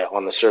die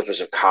on the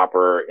surface of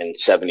copper in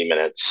 70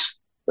 minutes.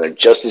 They're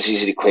just as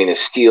easy to clean as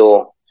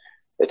steel.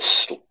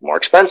 It's more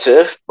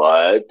expensive,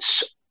 but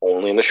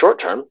only in the short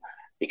term,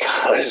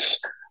 because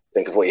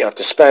think of what you have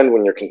to spend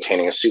when you're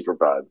containing a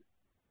superbug.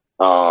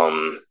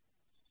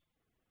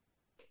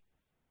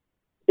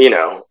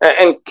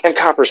 And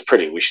copper's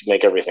pretty. We should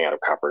make everything out of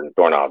copper, and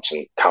doorknobs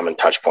and common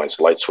touch points,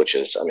 light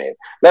switches. I mein,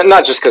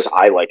 not just because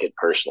I like it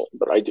personally,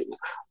 but I do.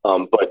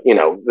 But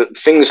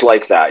things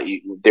like that.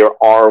 There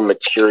are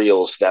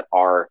materials that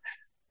are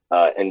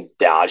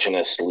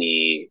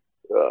endogenously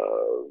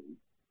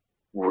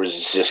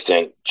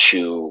resistant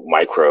to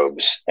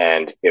microbes,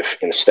 and if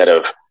instead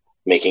of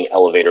making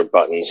elevator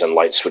buttons and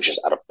light switches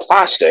out of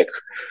plastic,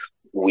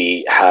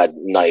 we had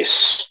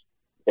nice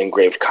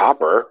engraved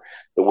copper,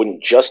 it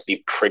wouldn't just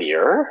be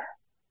prettier,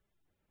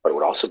 but it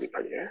would also be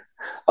prettier.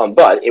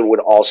 But it would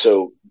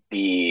also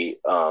be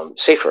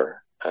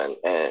safer.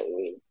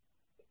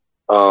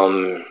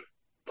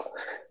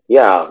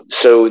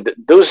 So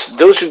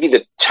those would be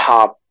the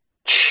top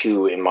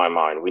two in my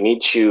mind. We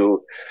need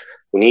to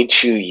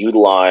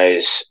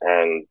utilize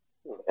and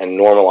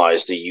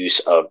normalize the use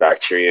of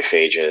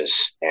bacteriophages,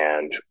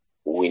 and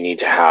we need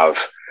to have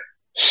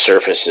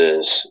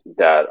surfaces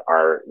that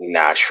are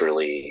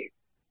naturally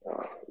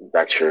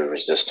bacteria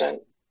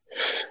resistant.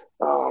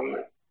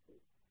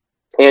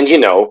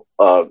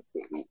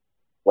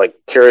 Like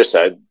Kira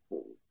said,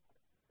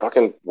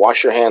 fucking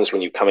wash your hands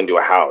when you come into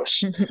a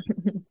house.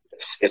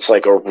 It's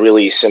like a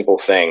really simple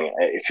thing.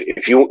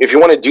 If you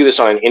want to do this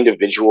on an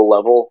individual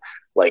level,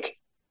 like,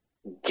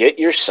 get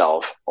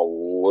yourself a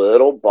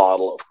little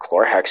bottle of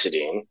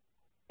chlorhexidine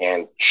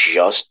and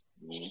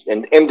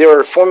there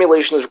are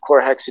formulations of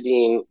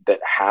chlorhexidine that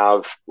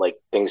have like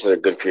things that are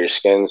good for your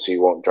skin so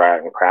you won't dry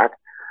out and crack,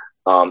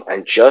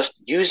 and just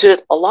use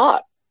it a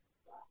lot.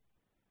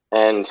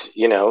 And,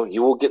 you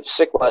will get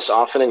sick less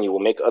often, and you will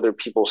make other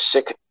people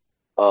sick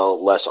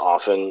less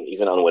often,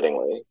 even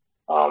unwittingly.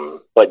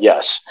 But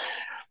yes,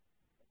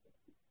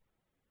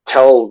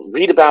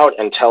 read about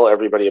and tell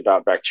everybody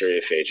about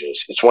bacteriophages.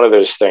 It's one of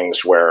those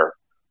things where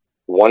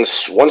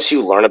once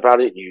you learn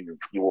about it, you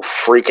will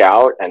freak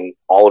out, and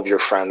all of your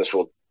friends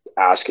will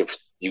ask if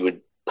you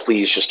would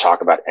please just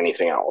talk about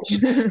anything else.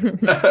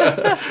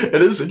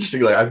 It is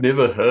interesting. Like, I've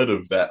never heard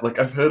of that. Like,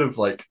 I've heard of,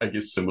 like, I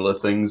guess similar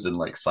things in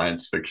like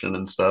science fiction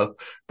and stuff,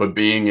 but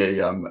being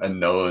a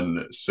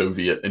known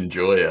Soviet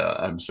enjoyer,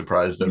 I'm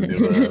surprised I've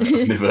never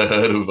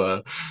heard of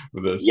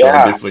this. So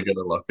I'm definitely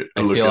gonna look it.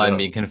 I feel I'm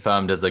being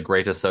confirmed as a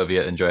greater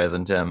Soviet enjoyer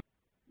than Tim.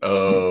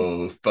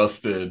 Oh,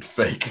 busted!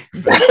 Fake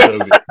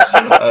Soviet.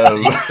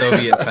 Big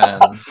Soviet fan.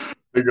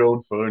 Big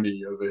old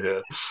phony over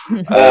here.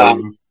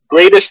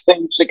 Greatest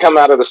thing to come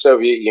out of the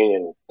Soviet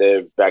Union,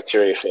 the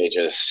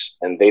bacteriophages,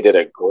 and they did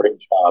a great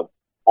job.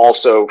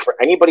 Also, for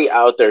anybody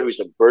out there who's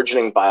a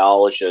burgeoning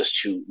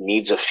biologist who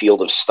needs a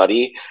field of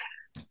study,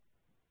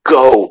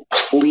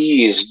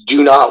 please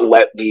do not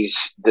let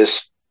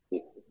this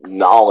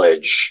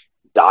knowledge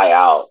die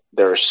out.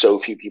 There are so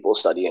few people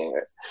studying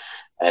it,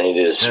 and it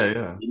is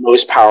the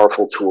most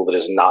powerful tool that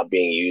is not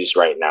being used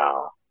right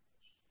now.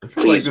 I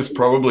feel like there's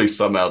probably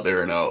some out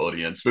there in our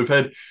audience. We've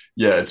had,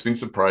 it's been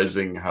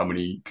surprising how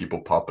many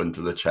people pop into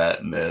the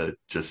chat and they're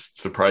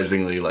just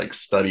surprisingly like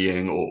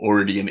studying or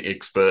already an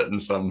expert in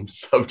some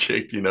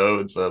subject,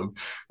 It's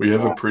we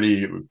have a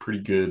pretty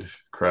good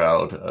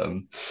crowd.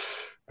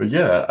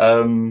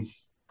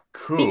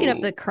 Cool. Speaking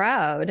of the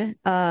crowd,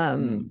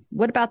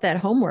 what about that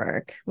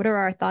homework? What are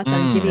our thoughts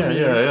on giving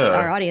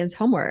our audience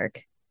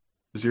homework?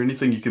 Is there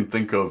anything you can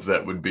think of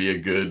that would be a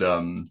good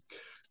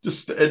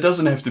just, it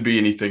doesn't have to be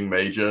anything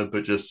major,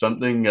 but just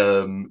something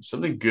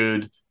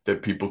good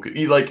that people could,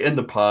 like in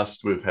the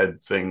past, we've had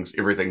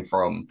everything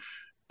from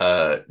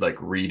like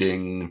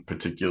reading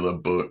particular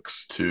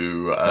books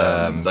to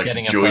like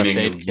getting joining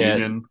a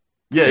union.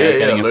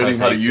 Learning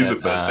how to use a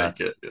first aid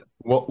kit. Yeah.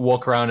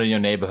 Walk around in your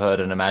neighborhood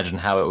and imagine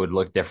how it would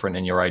look different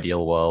in your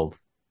ideal world.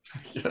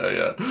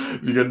 Yeah.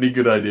 You got any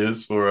good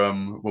ideas for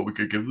what we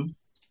could give them?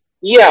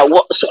 Yeah,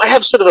 well, so I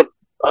have sort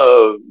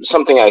of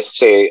something I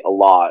say a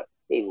lot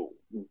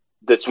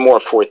that's more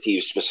For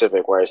Thieves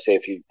specific, where I say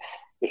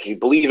if you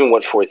believe in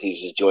what For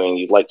Thieves is doing,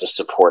 you'd like to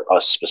support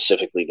us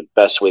specifically, the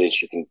best way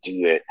that you can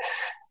do it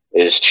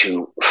is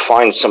to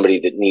find somebody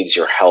that needs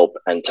your help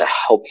and to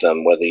help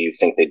them whether you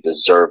think they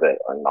deserve it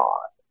or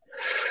not.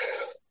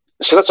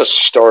 So that's a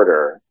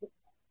starter.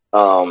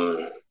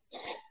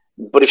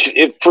 But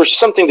if for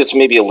something that's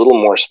maybe a little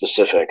more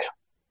specific,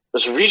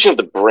 there's a region of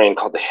the brain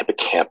called the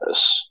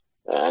hippocampus,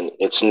 and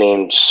it's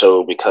named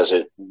so because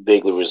it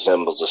vaguely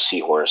resembles a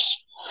seahorse.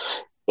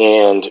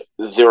 And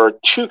there are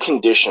two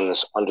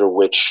conditions under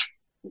which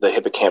the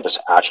hippocampus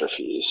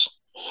atrophies.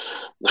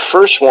 The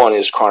first one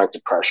is chronic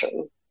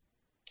depression,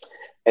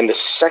 and the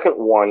second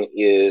one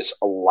is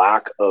a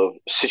lack of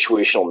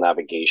situational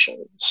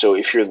navigation. So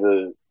if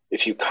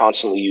you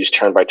constantly use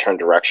turn-by-turn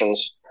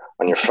directions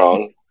on your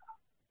phone,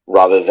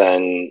 rather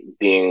than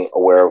being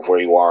aware of where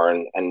you are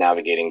and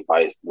navigating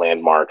by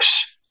landmarks.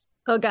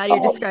 Oh God, you're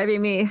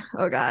describing me.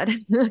 Oh God.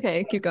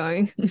 Okay, keep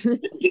going.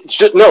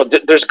 No,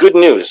 there's good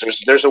news.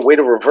 There's a way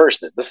to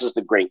reverse it. This is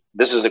the great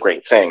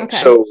thing. Okay.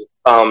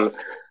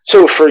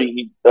 So for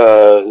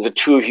the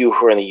two of you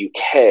who are in the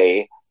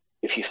UK,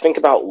 if you think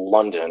about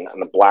London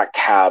and the black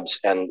cabs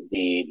and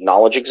the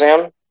knowledge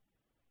exam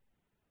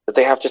that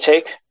they have to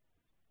take,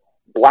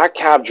 black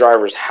cab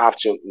drivers have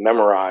to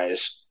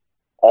memorize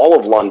all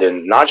of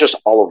London, not just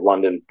all of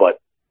London, but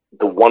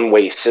the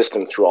one-way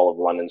system through all of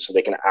London, so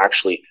they can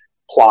actually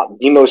plot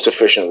the most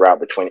efficient route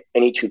between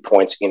any 2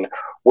 points in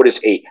what is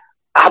a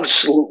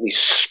absolutely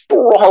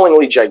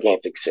sprawlingly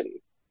gigantic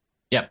city.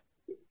 Yeah.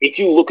 If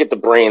you look at the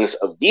brains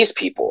of these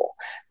people,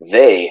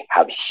 they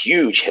have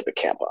huge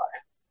hippocampi.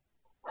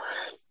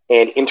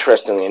 And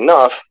interestingly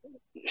enough,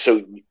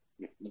 so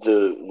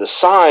the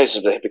size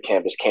of the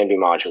hippocampus can be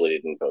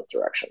modulated in both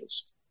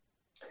directions.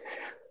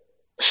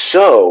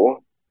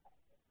 So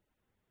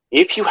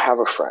if you have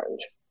a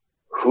friend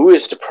who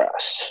is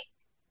depressed,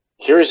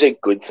 here is a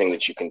good thing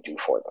that you can do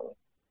for them.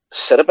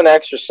 Set up an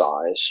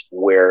exercise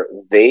where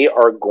they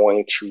are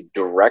going to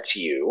direct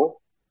you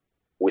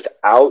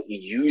without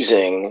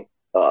using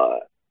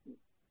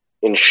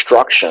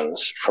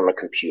instructions from a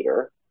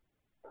computer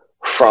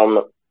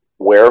from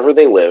wherever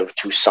they live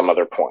to some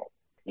other point.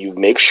 You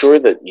make sure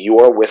that you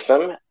are with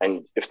them,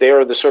 and if they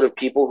are the sort of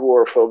people who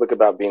are phobic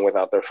about being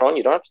without their phone,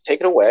 you don't have to take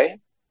it away.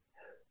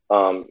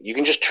 You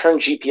can just turn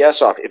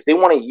GPS off. If they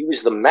want to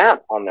use the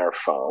map on their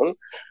phone,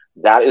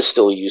 that is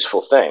still a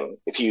useful thing.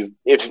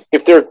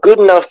 If they're good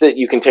enough that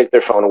you can take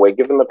their phone away,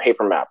 give them a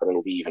paper map and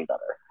it'll be even better.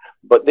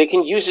 But they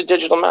can use a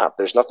digital map.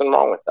 There's nothing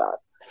wrong with that.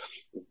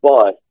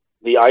 But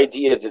the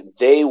idea that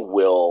they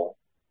will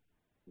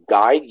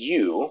guide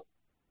you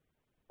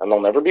and they'll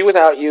never be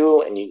without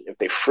you, and if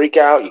they freak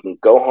out, you can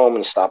go home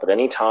and stop at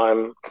any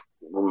time,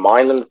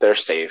 remind them that they're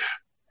safe.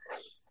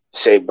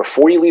 Say,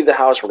 before you leave the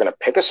house, we're going to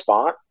pick a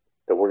spot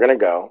that we're going to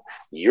go.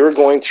 You're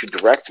going to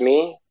direct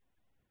me,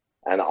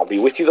 and I'll be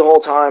with you the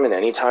whole time. And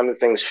anytime that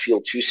things feel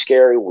too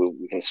scary,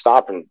 we can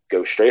stop and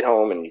go straight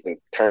home, and you can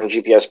turn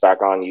GPS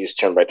back on, use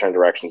turn-by-turn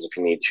directions if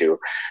you need to.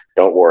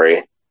 Don't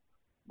worry.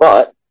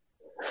 But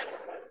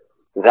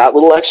that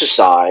little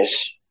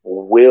exercise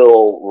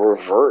will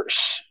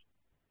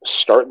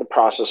start the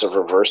process of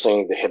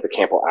reversing the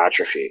hippocampal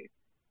atrophy.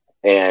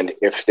 And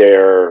if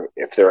they're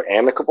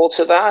amicable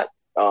to that,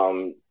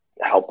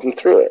 help them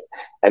through it,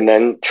 and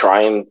then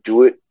try and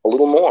do it a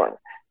little more,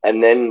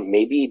 and then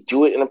maybe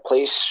do it in a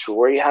place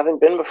where you haven't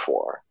been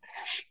before.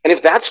 And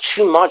if that's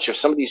too much, if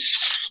somebody's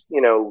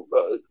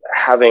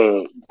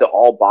having the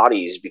all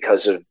bodies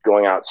because of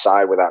going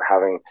outside without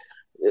having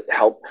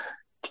help,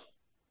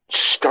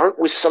 start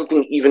with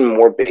something even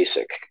more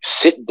basic.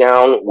 Sit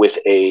down with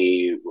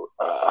a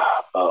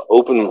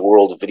open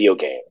world video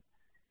game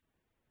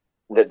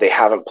that they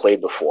haven't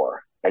played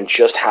before, and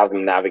just have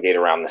them navigate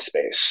around the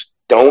space.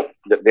 They don't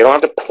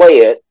have to play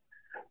it.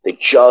 They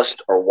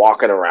just are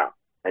walking around,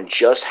 and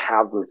just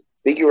have them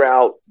figure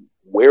out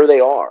where they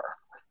are.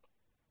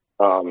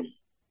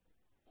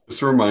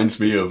 This reminds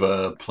me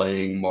of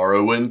playing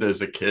Morrowind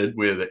as a kid,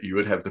 where you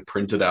would have the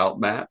printed out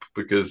map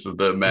because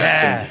the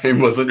map in the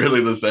game wasn't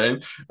really the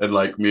same. And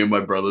like me and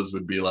my brothers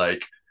would be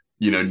like,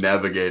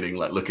 navigating,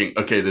 like looking,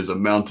 okay, there's a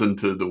mountain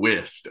to the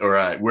west. All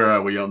right, where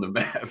are we on the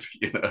map?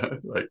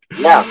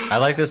 Yeah. I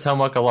like this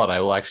homework a lot.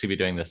 I will actually be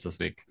doing this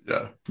week.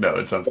 Yeah. No,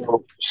 it sounds good.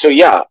 So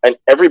yeah, and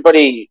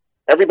everybody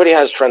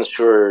has friends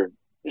who are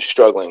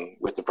struggling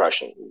with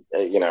depression.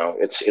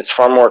 It's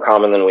far more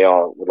common than we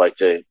all would like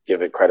to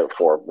give it credit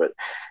for, but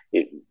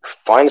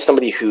find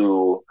somebody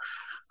who's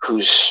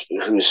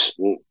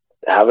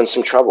having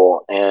some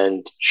trouble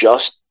and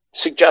just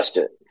suggest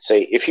it.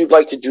 Say, if you'd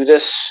like to do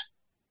this,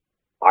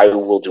 I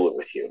will do it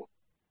with you.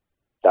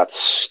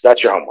 That's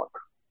your homework.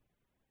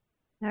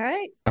 All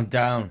right. I'm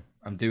down.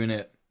 I'm doing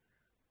it.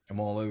 I'm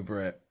all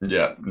over it.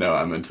 Yeah, no,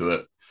 I'm into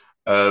it.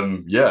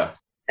 Yeah.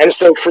 And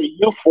so for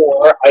you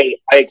four, I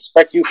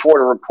expect you four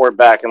to report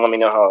back and let me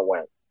know how it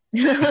went.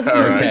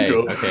 All right, Okay,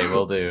 cool. okay,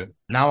 will do.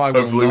 Now I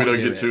will Hopefully we not don't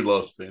do get it. too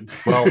lost then.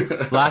 Well,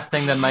 last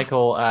thing then,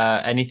 Michael,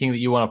 anything that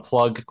you want to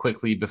plug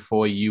quickly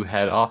before you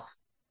head off?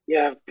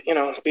 Yeah,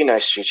 be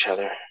nice to each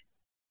other.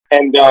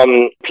 And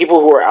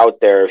people who are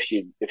out there, if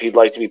you'd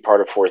like to be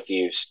part of Four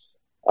Thieves,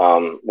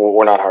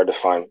 we're not hard to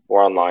find.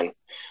 We're online.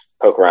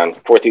 poke around.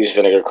 For Thieves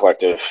Vinegar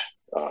Collective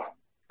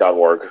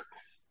 .org.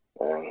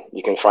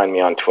 You can find me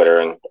on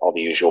Twitter and all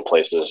the usual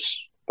places.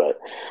 But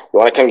if you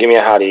want to come give me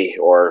a howdy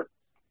or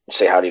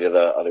say howdy to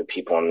the other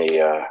people in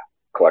the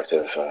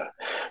collective,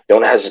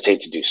 don't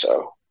hesitate to do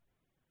so.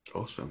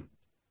 Awesome.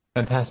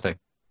 Fantastic.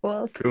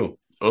 Well, Cool.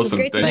 Awesome.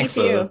 great to Thanks.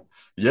 meet you.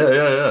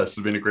 Yeah. This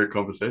has been a great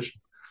conversation.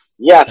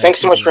 Yeah, thanks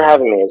so much for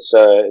having me.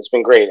 It's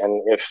been great.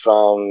 And if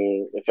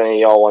any of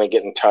y'all want to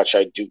get in touch,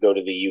 I do go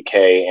to the UK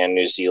and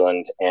New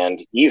Zealand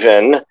and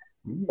even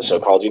the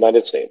so-called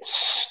United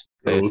States.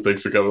 Well,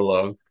 thanks for coming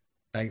along.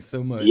 Thanks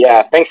so much.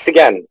 Yeah, thanks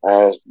again.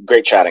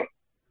 Great chatting.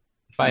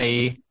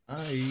 Bye.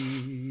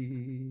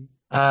 Bye.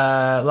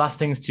 Last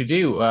things to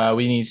do.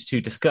 We need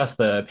to discuss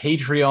the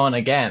Patreon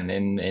again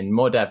in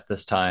more depth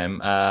this time.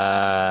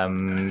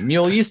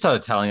 Mule, you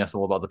started telling us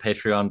all about the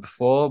Patreon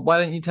before. Why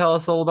don't you tell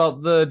us all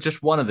about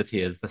just one of the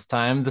tiers this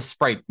time, the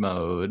Sprite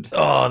mode?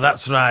 Oh,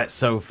 that's right,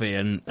 Sophie.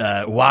 And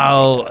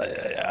while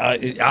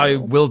I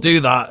will do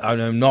that,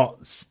 I'm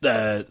not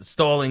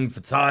stalling for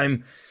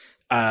time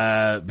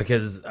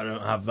because I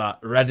don't have that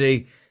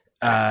ready.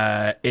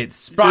 It's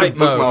Sprite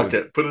mode.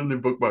 Put it in the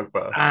bookmark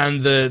bar.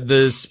 And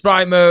the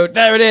Sprite mode,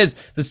 there it is.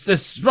 The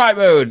Sprite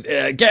mode.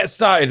 Get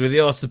started with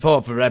your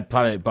support for Red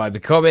Planet by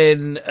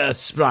becoming a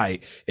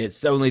Sprite.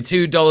 It's only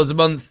 $2 a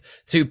month,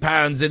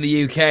 £2 in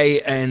the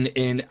UK, and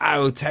in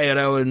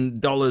Aotearoan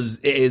dollars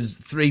it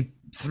is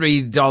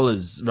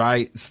 $3,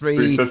 right?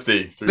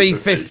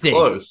 $3.50.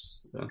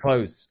 Close. Yeah.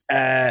 Close.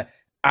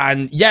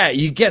 And yeah,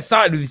 you get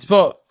started with your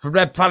support for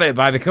Red Planet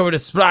by becoming a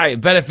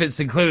Sprite.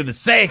 Benefits include the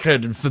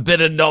sacred and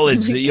forbidden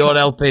knowledge that you're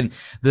helping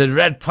the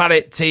Red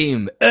Planet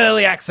team,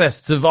 early access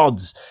to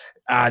VODs,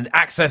 and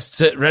access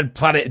to Red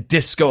Planet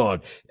Discord.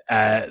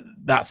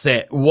 That's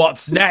it.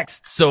 What's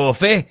next,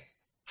 Sophie?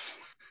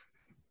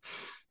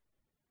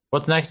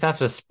 What's next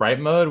after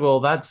Sprite mode? Well,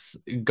 that's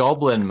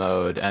Goblin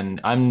mode.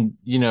 And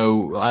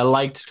I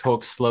like to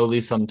talk slowly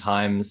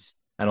sometimes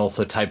and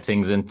also type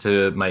things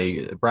into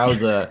my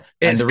browser.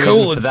 It's and the cool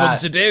reason and for fun that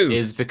to do.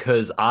 is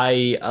because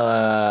I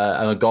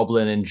am a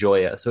Goblin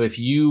enjoyer. So if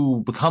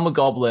you become a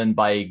Goblin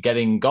by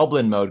getting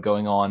Goblin mode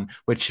going on,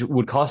 which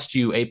would cost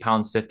you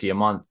 £8.50 a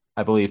month,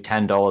 I believe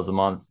 $10 a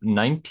month,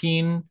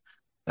 19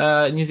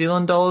 New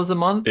Zealand dollars a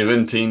month,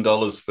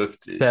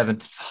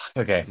 $17.50.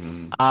 Okay.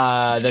 Then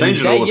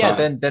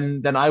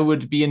I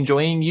would be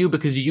enjoying you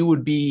because you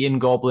would be in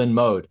Goblin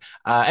mode.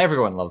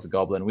 Everyone loves a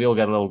Goblin. We all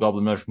get a little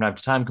Goblin mode from time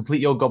to time.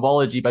 Complete your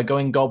Gobology by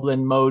going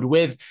Goblin mode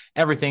with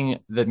everything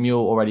that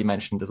Mule already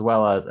mentioned, as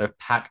well as a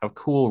pack of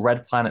cool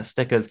Red Planet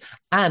stickers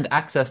and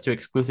access to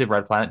exclusive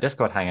Red Planet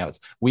Discord hangouts.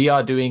 We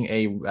are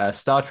doing a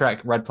Star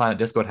Trek Red Planet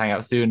Discord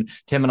hangout soon.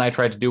 Tim and I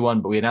tried to do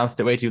one, but we announced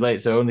it way too late,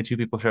 so only 2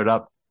 people showed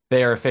up.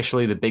 They are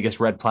officially the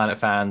biggest Red Planet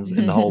fans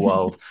in the whole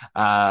world.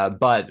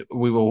 But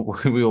we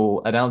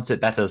will announce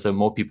it better so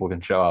more people can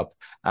show up.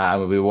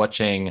 We'll be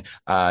watching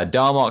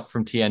Darmok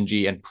from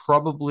TNG and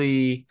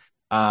probably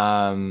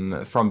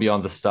from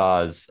Beyond the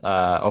Stars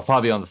or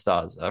Far Beyond the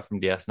Stars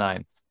from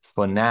DS9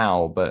 for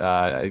now. But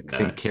I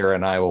think Kira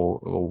and I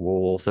will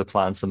also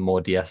plan some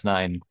more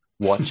DS9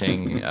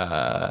 watching in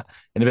a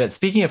bit.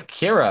 Speaking of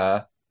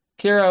Kira,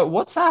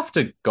 what's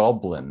after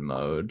Goblin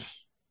mode?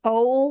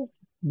 Oh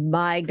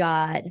my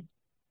God.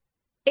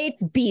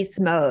 It's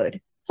beast mode.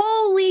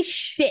 Holy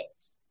shit.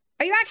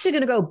 Are you actually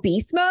going to go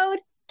beast mode?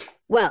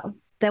 Well,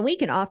 then we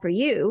can offer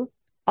you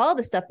all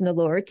the stuff in the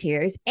lower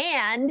tiers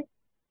and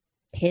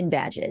pin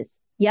badges.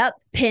 Yep,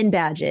 pin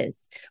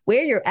badges.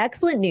 Wear your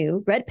excellent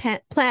new Red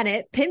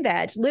Planet pin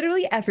badge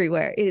literally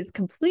everywhere. It is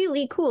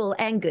completely cool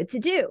and good to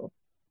do.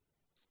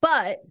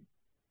 But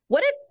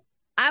what if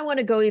I want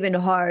to go even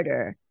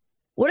harder?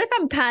 What if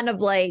I'm kind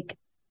of like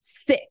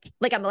sick?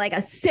 Like I'm like a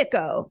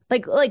sicko.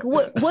 Like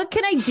what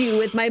can I do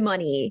with my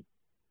money?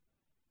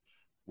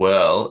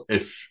 Well,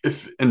 if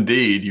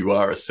indeed you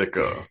are a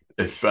sicko,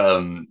 if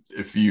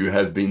you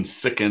have been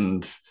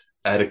sickened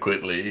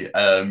adequately,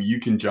 you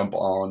can jump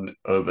on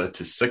over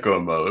to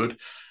sicko mode.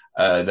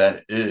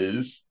 That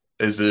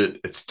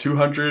it's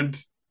 200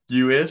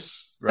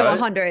 US, right? Oh,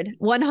 100.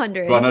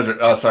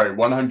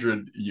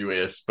 100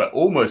 US, but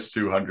almost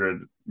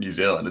 200 New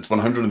Zealand. It's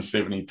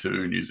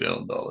 172 New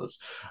Zealand dollars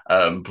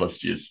plus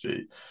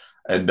GST,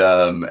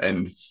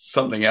 and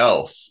something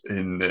else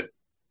in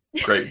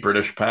Great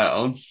British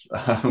pounds.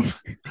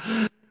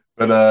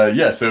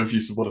 But so if you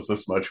support us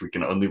this much, we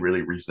can only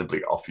really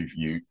reasonably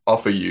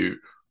offer you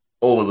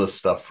all of the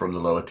stuff from the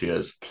lower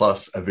tiers,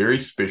 plus a very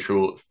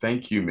special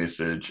thank you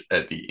message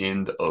at the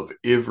end of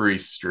every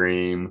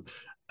stream,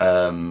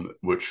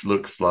 which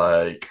looks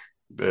like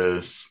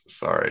this.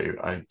 Sorry,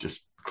 I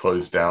just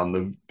closed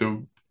down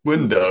the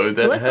window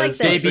that has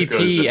like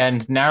JBP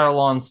and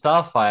Narrowlawn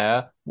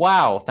Starfire.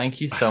 Wow,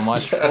 thank you so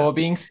much for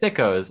being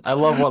sickos. I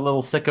love what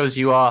little sickos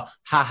you are.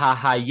 Ha ha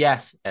ha,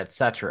 yes,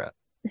 etc.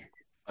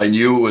 I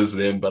knew it was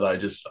them, but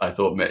I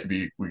thought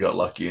maybe we got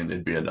lucky and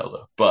there'd be another.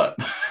 But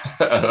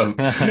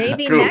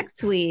maybe cool.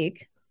 Next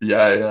week.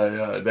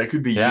 Yeah. That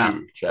could be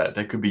you, chat.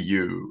 That could be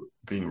you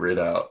being read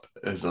out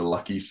is a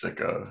lucky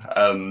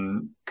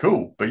sicko.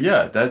 Cool. But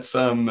yeah, that's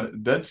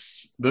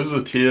those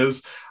are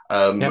tiers.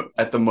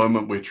 At the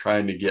moment, we're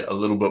trying to get a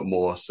little bit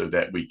more so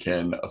that we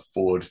can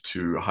afford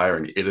to hire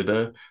an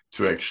editor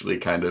to actually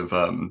kind of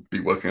be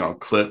working on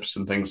clips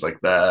and things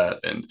like that,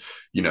 and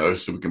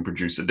so we can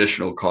produce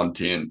additional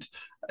content.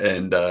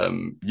 And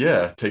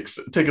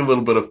take a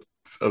little bit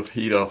of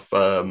heat off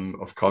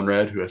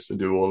Conrad, who has to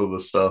do all of the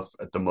stuff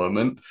at the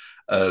moment.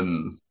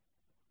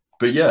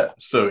 But yeah,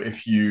 so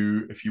if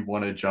you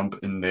want to jump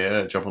on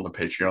the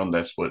Patreon,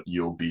 that's what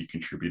you'll be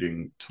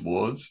contributing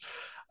towards.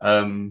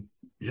 I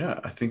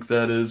think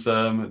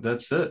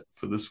that's it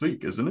for this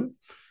week, isn't it?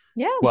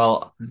 Yeah.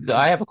 Well,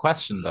 I have a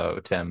question though,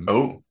 Tim.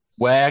 Oh,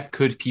 where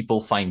could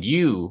people find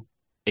you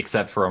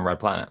except for on Red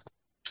Planet?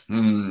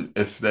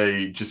 If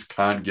they just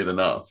can't get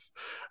enough,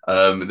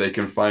 they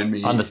can find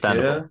me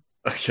Understandable. Here.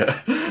 Okay,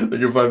 they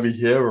can find me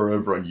here or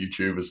over on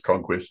YouTube as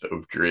Conquest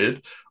of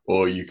Dread,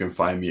 or you can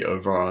find me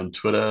over on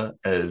Twitter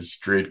as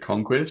Dread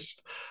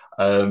Conquest.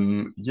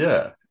 And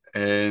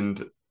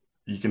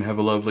you can have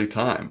a lovely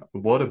time.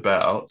 What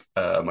about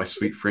my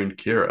sweet friend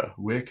Kira?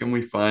 Where can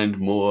we find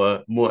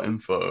more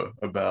info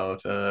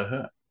about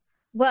her?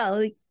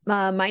 Well,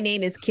 my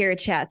name is Kira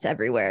Chats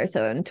everywhere.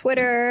 So on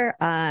Twitter,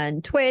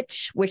 on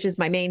Twitch, which is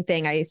my main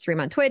thing. I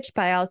stream on Twitch,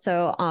 but I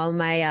also on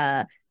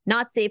my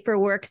not safe for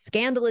work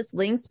scandalous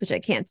links, which I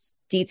can't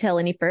detail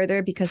any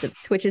further because of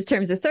Twitch's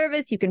terms of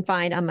service. You can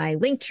find on my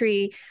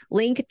Linktree,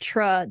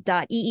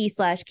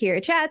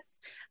 linktra.ee/Kira Chats.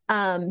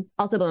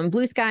 Also on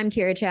Blue Sky, I'm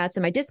Kira Chats,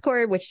 and my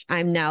Discord, which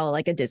I'm now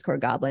like a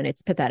Discord goblin.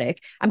 It's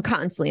pathetic. I'm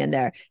constantly in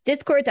there.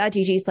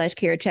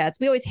 Discord.gg/Kira Chats.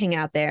 We always hang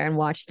out there and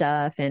watch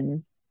stuff,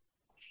 and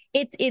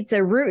it's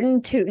a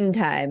rootin' tootin'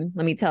 time,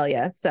 let me tell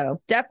you. So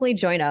definitely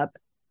join up.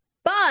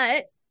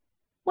 But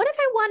what if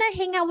I want to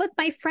hang out with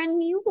my friend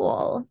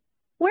Mule?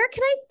 Where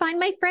can I find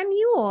my friend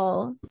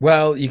Mule?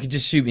 Well, you could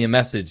just shoot me a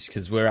message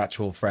because we're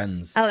actual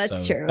friends. Oh,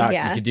 that's true.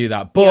 Yeah. You could do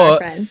that.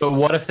 But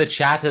what if the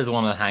chatters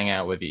want to hang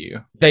out with you?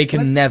 They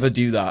can never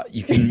do that.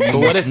 You can. But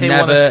what if they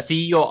want to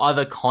see your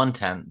other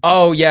content?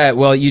 Oh, yeah.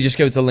 Well, you just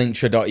go to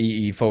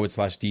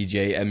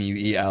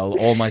linktra.ee/DJ_MUEL.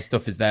 All my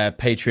stuff is there.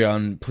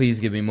 Patreon. Please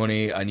give me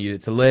money. I need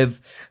it to live.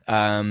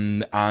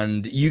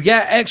 And you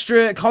get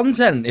extra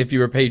content if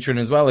you're a patron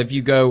as well. If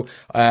you go,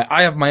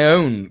 I have my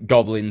own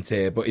Goblin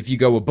tier, but if you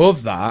go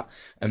above that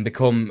and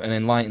become an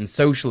enlightened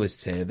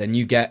socialist here, then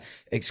you get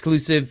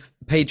exclusive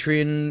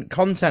Patreon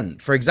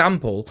content. For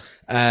example,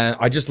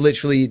 I just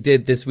literally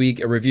did this week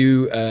a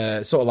review,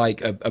 sort of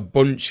like a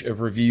bunch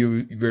of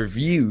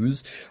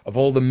reviews of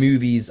all the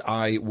movies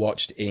I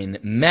watched in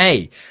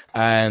May.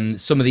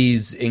 Some of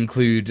these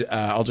include,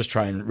 I'll just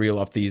try and reel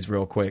off these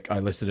real quick. I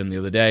listed them the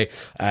other day.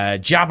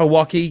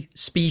 Jabberwocky,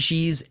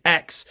 Species,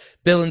 X,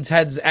 Bill and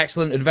Ted's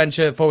Excellent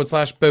Adventure /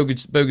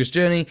 Bogus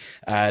Journey,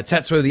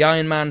 Tetsuo the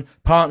Iron Man,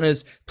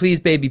 Partners, Please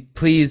Baby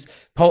Please,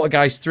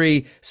 Poltergeist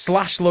 3,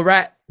 /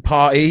 Lorette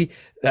Party,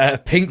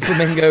 Pink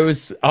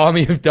Flamingos,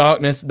 Army of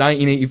Darkness,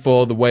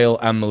 1984, The Whale,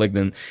 and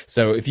Malignant.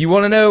 So if you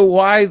want to know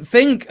what I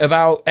think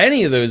about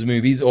any of those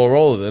movies or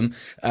all of them,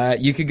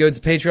 you could go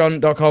to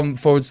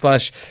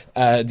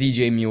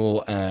patreon.com/DJ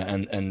Mule,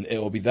 and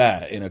it will be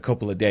there in a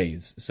couple of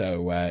days.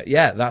 So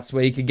that's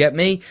where you could get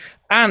me.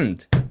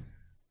 And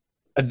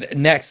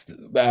next,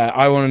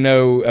 I want to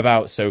know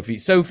about Sophie.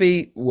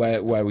 Sophie,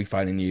 where are we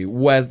finding you?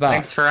 Where's that?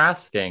 Thanks for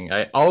asking.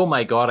 Oh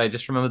my god, I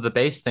just remembered the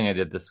bass thing I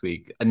did this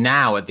week.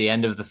 Now, at the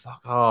end of the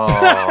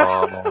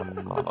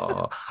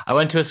I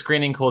went to a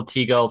screening called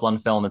T-Girls on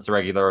Film. It's a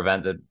regular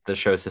event that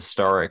shows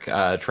historic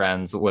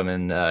trans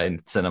women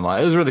in cinema.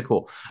 It was really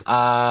cool.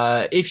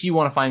 If you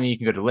want to find me, you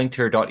can go to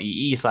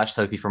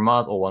linkter.ee/Sophie from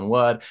Mars, all one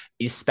word,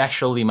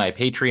 especially my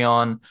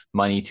Patreon,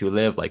 Money to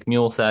Live, like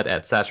Mule said,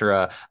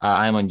 etc.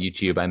 I'm on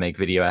YouTube. I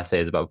make video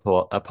essays about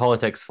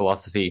politics,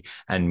 philosophy,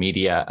 and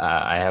media.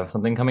 I have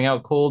something coming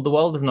out called The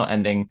World Is Not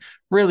Ending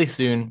really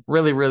soon,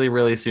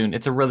 really soon.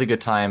 It's a really good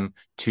time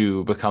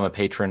to become a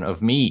patron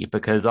of me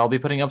because I'll be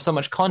putting up so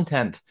much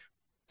content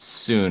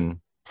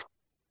soon.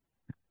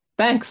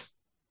 Thanks.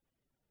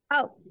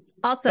 Oh,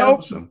 also.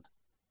 Awesome.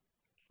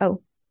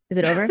 Oh, is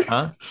it over?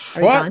 Huh?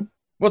 Are we gone?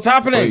 What's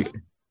happening?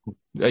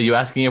 Are you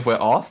asking if we're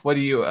off? What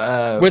do you...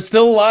 We're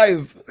still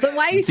live. But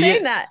why are you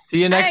saying that?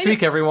 See you next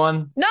week,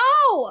 everyone. No!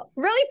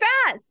 Really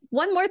fast!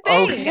 One more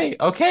thing.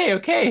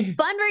 Okay.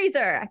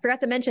 Fundraiser. I forgot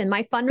to mention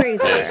my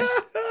fundraiser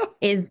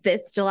is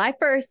this July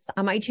 1st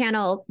on my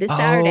channel this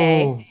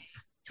Saturday.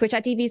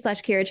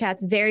 Twitch.tv/Kira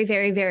Chats. Very,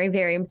 very, very,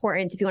 very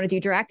important. If you want to do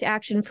direct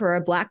action for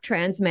a Black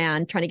trans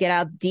man trying to get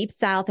out deep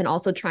South and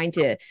also trying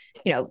to,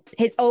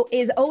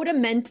 is owed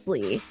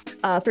immensely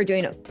for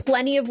doing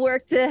plenty of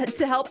work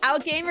to help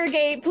out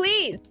Gamergate.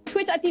 Please,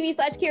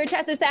 Twitch.tv/Kira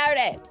Chats this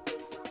Saturday.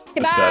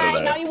 Goodbye.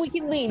 Saturday. Now we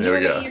can leave. There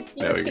we go.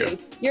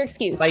 Your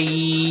excuse. Bye.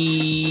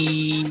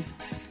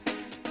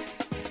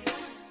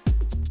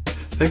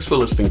 Thanks for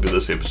listening to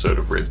this episode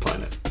of Red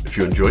Planet. If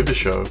you enjoyed the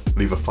show,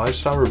 leave a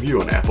 5-star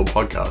review on Apple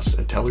Podcasts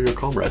and tell your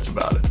comrades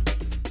about it.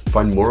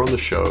 Find more on the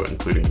show,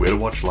 including where to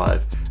watch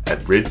live, at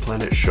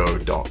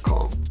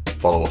redplanetshow.com.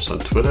 Follow us on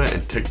Twitter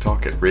and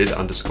TikTok at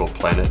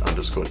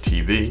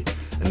red_planet_TV,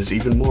 and there's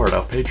even more at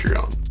our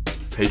Patreon,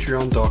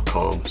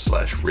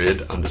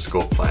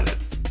 patreon.com/red_planet.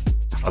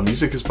 Our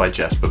music is by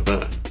Jasper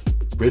Byrne.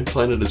 Red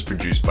Planet is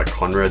produced by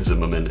Conrad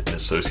Zimmerman in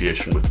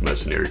association with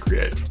Mercenary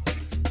Creative.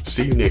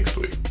 See you next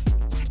week.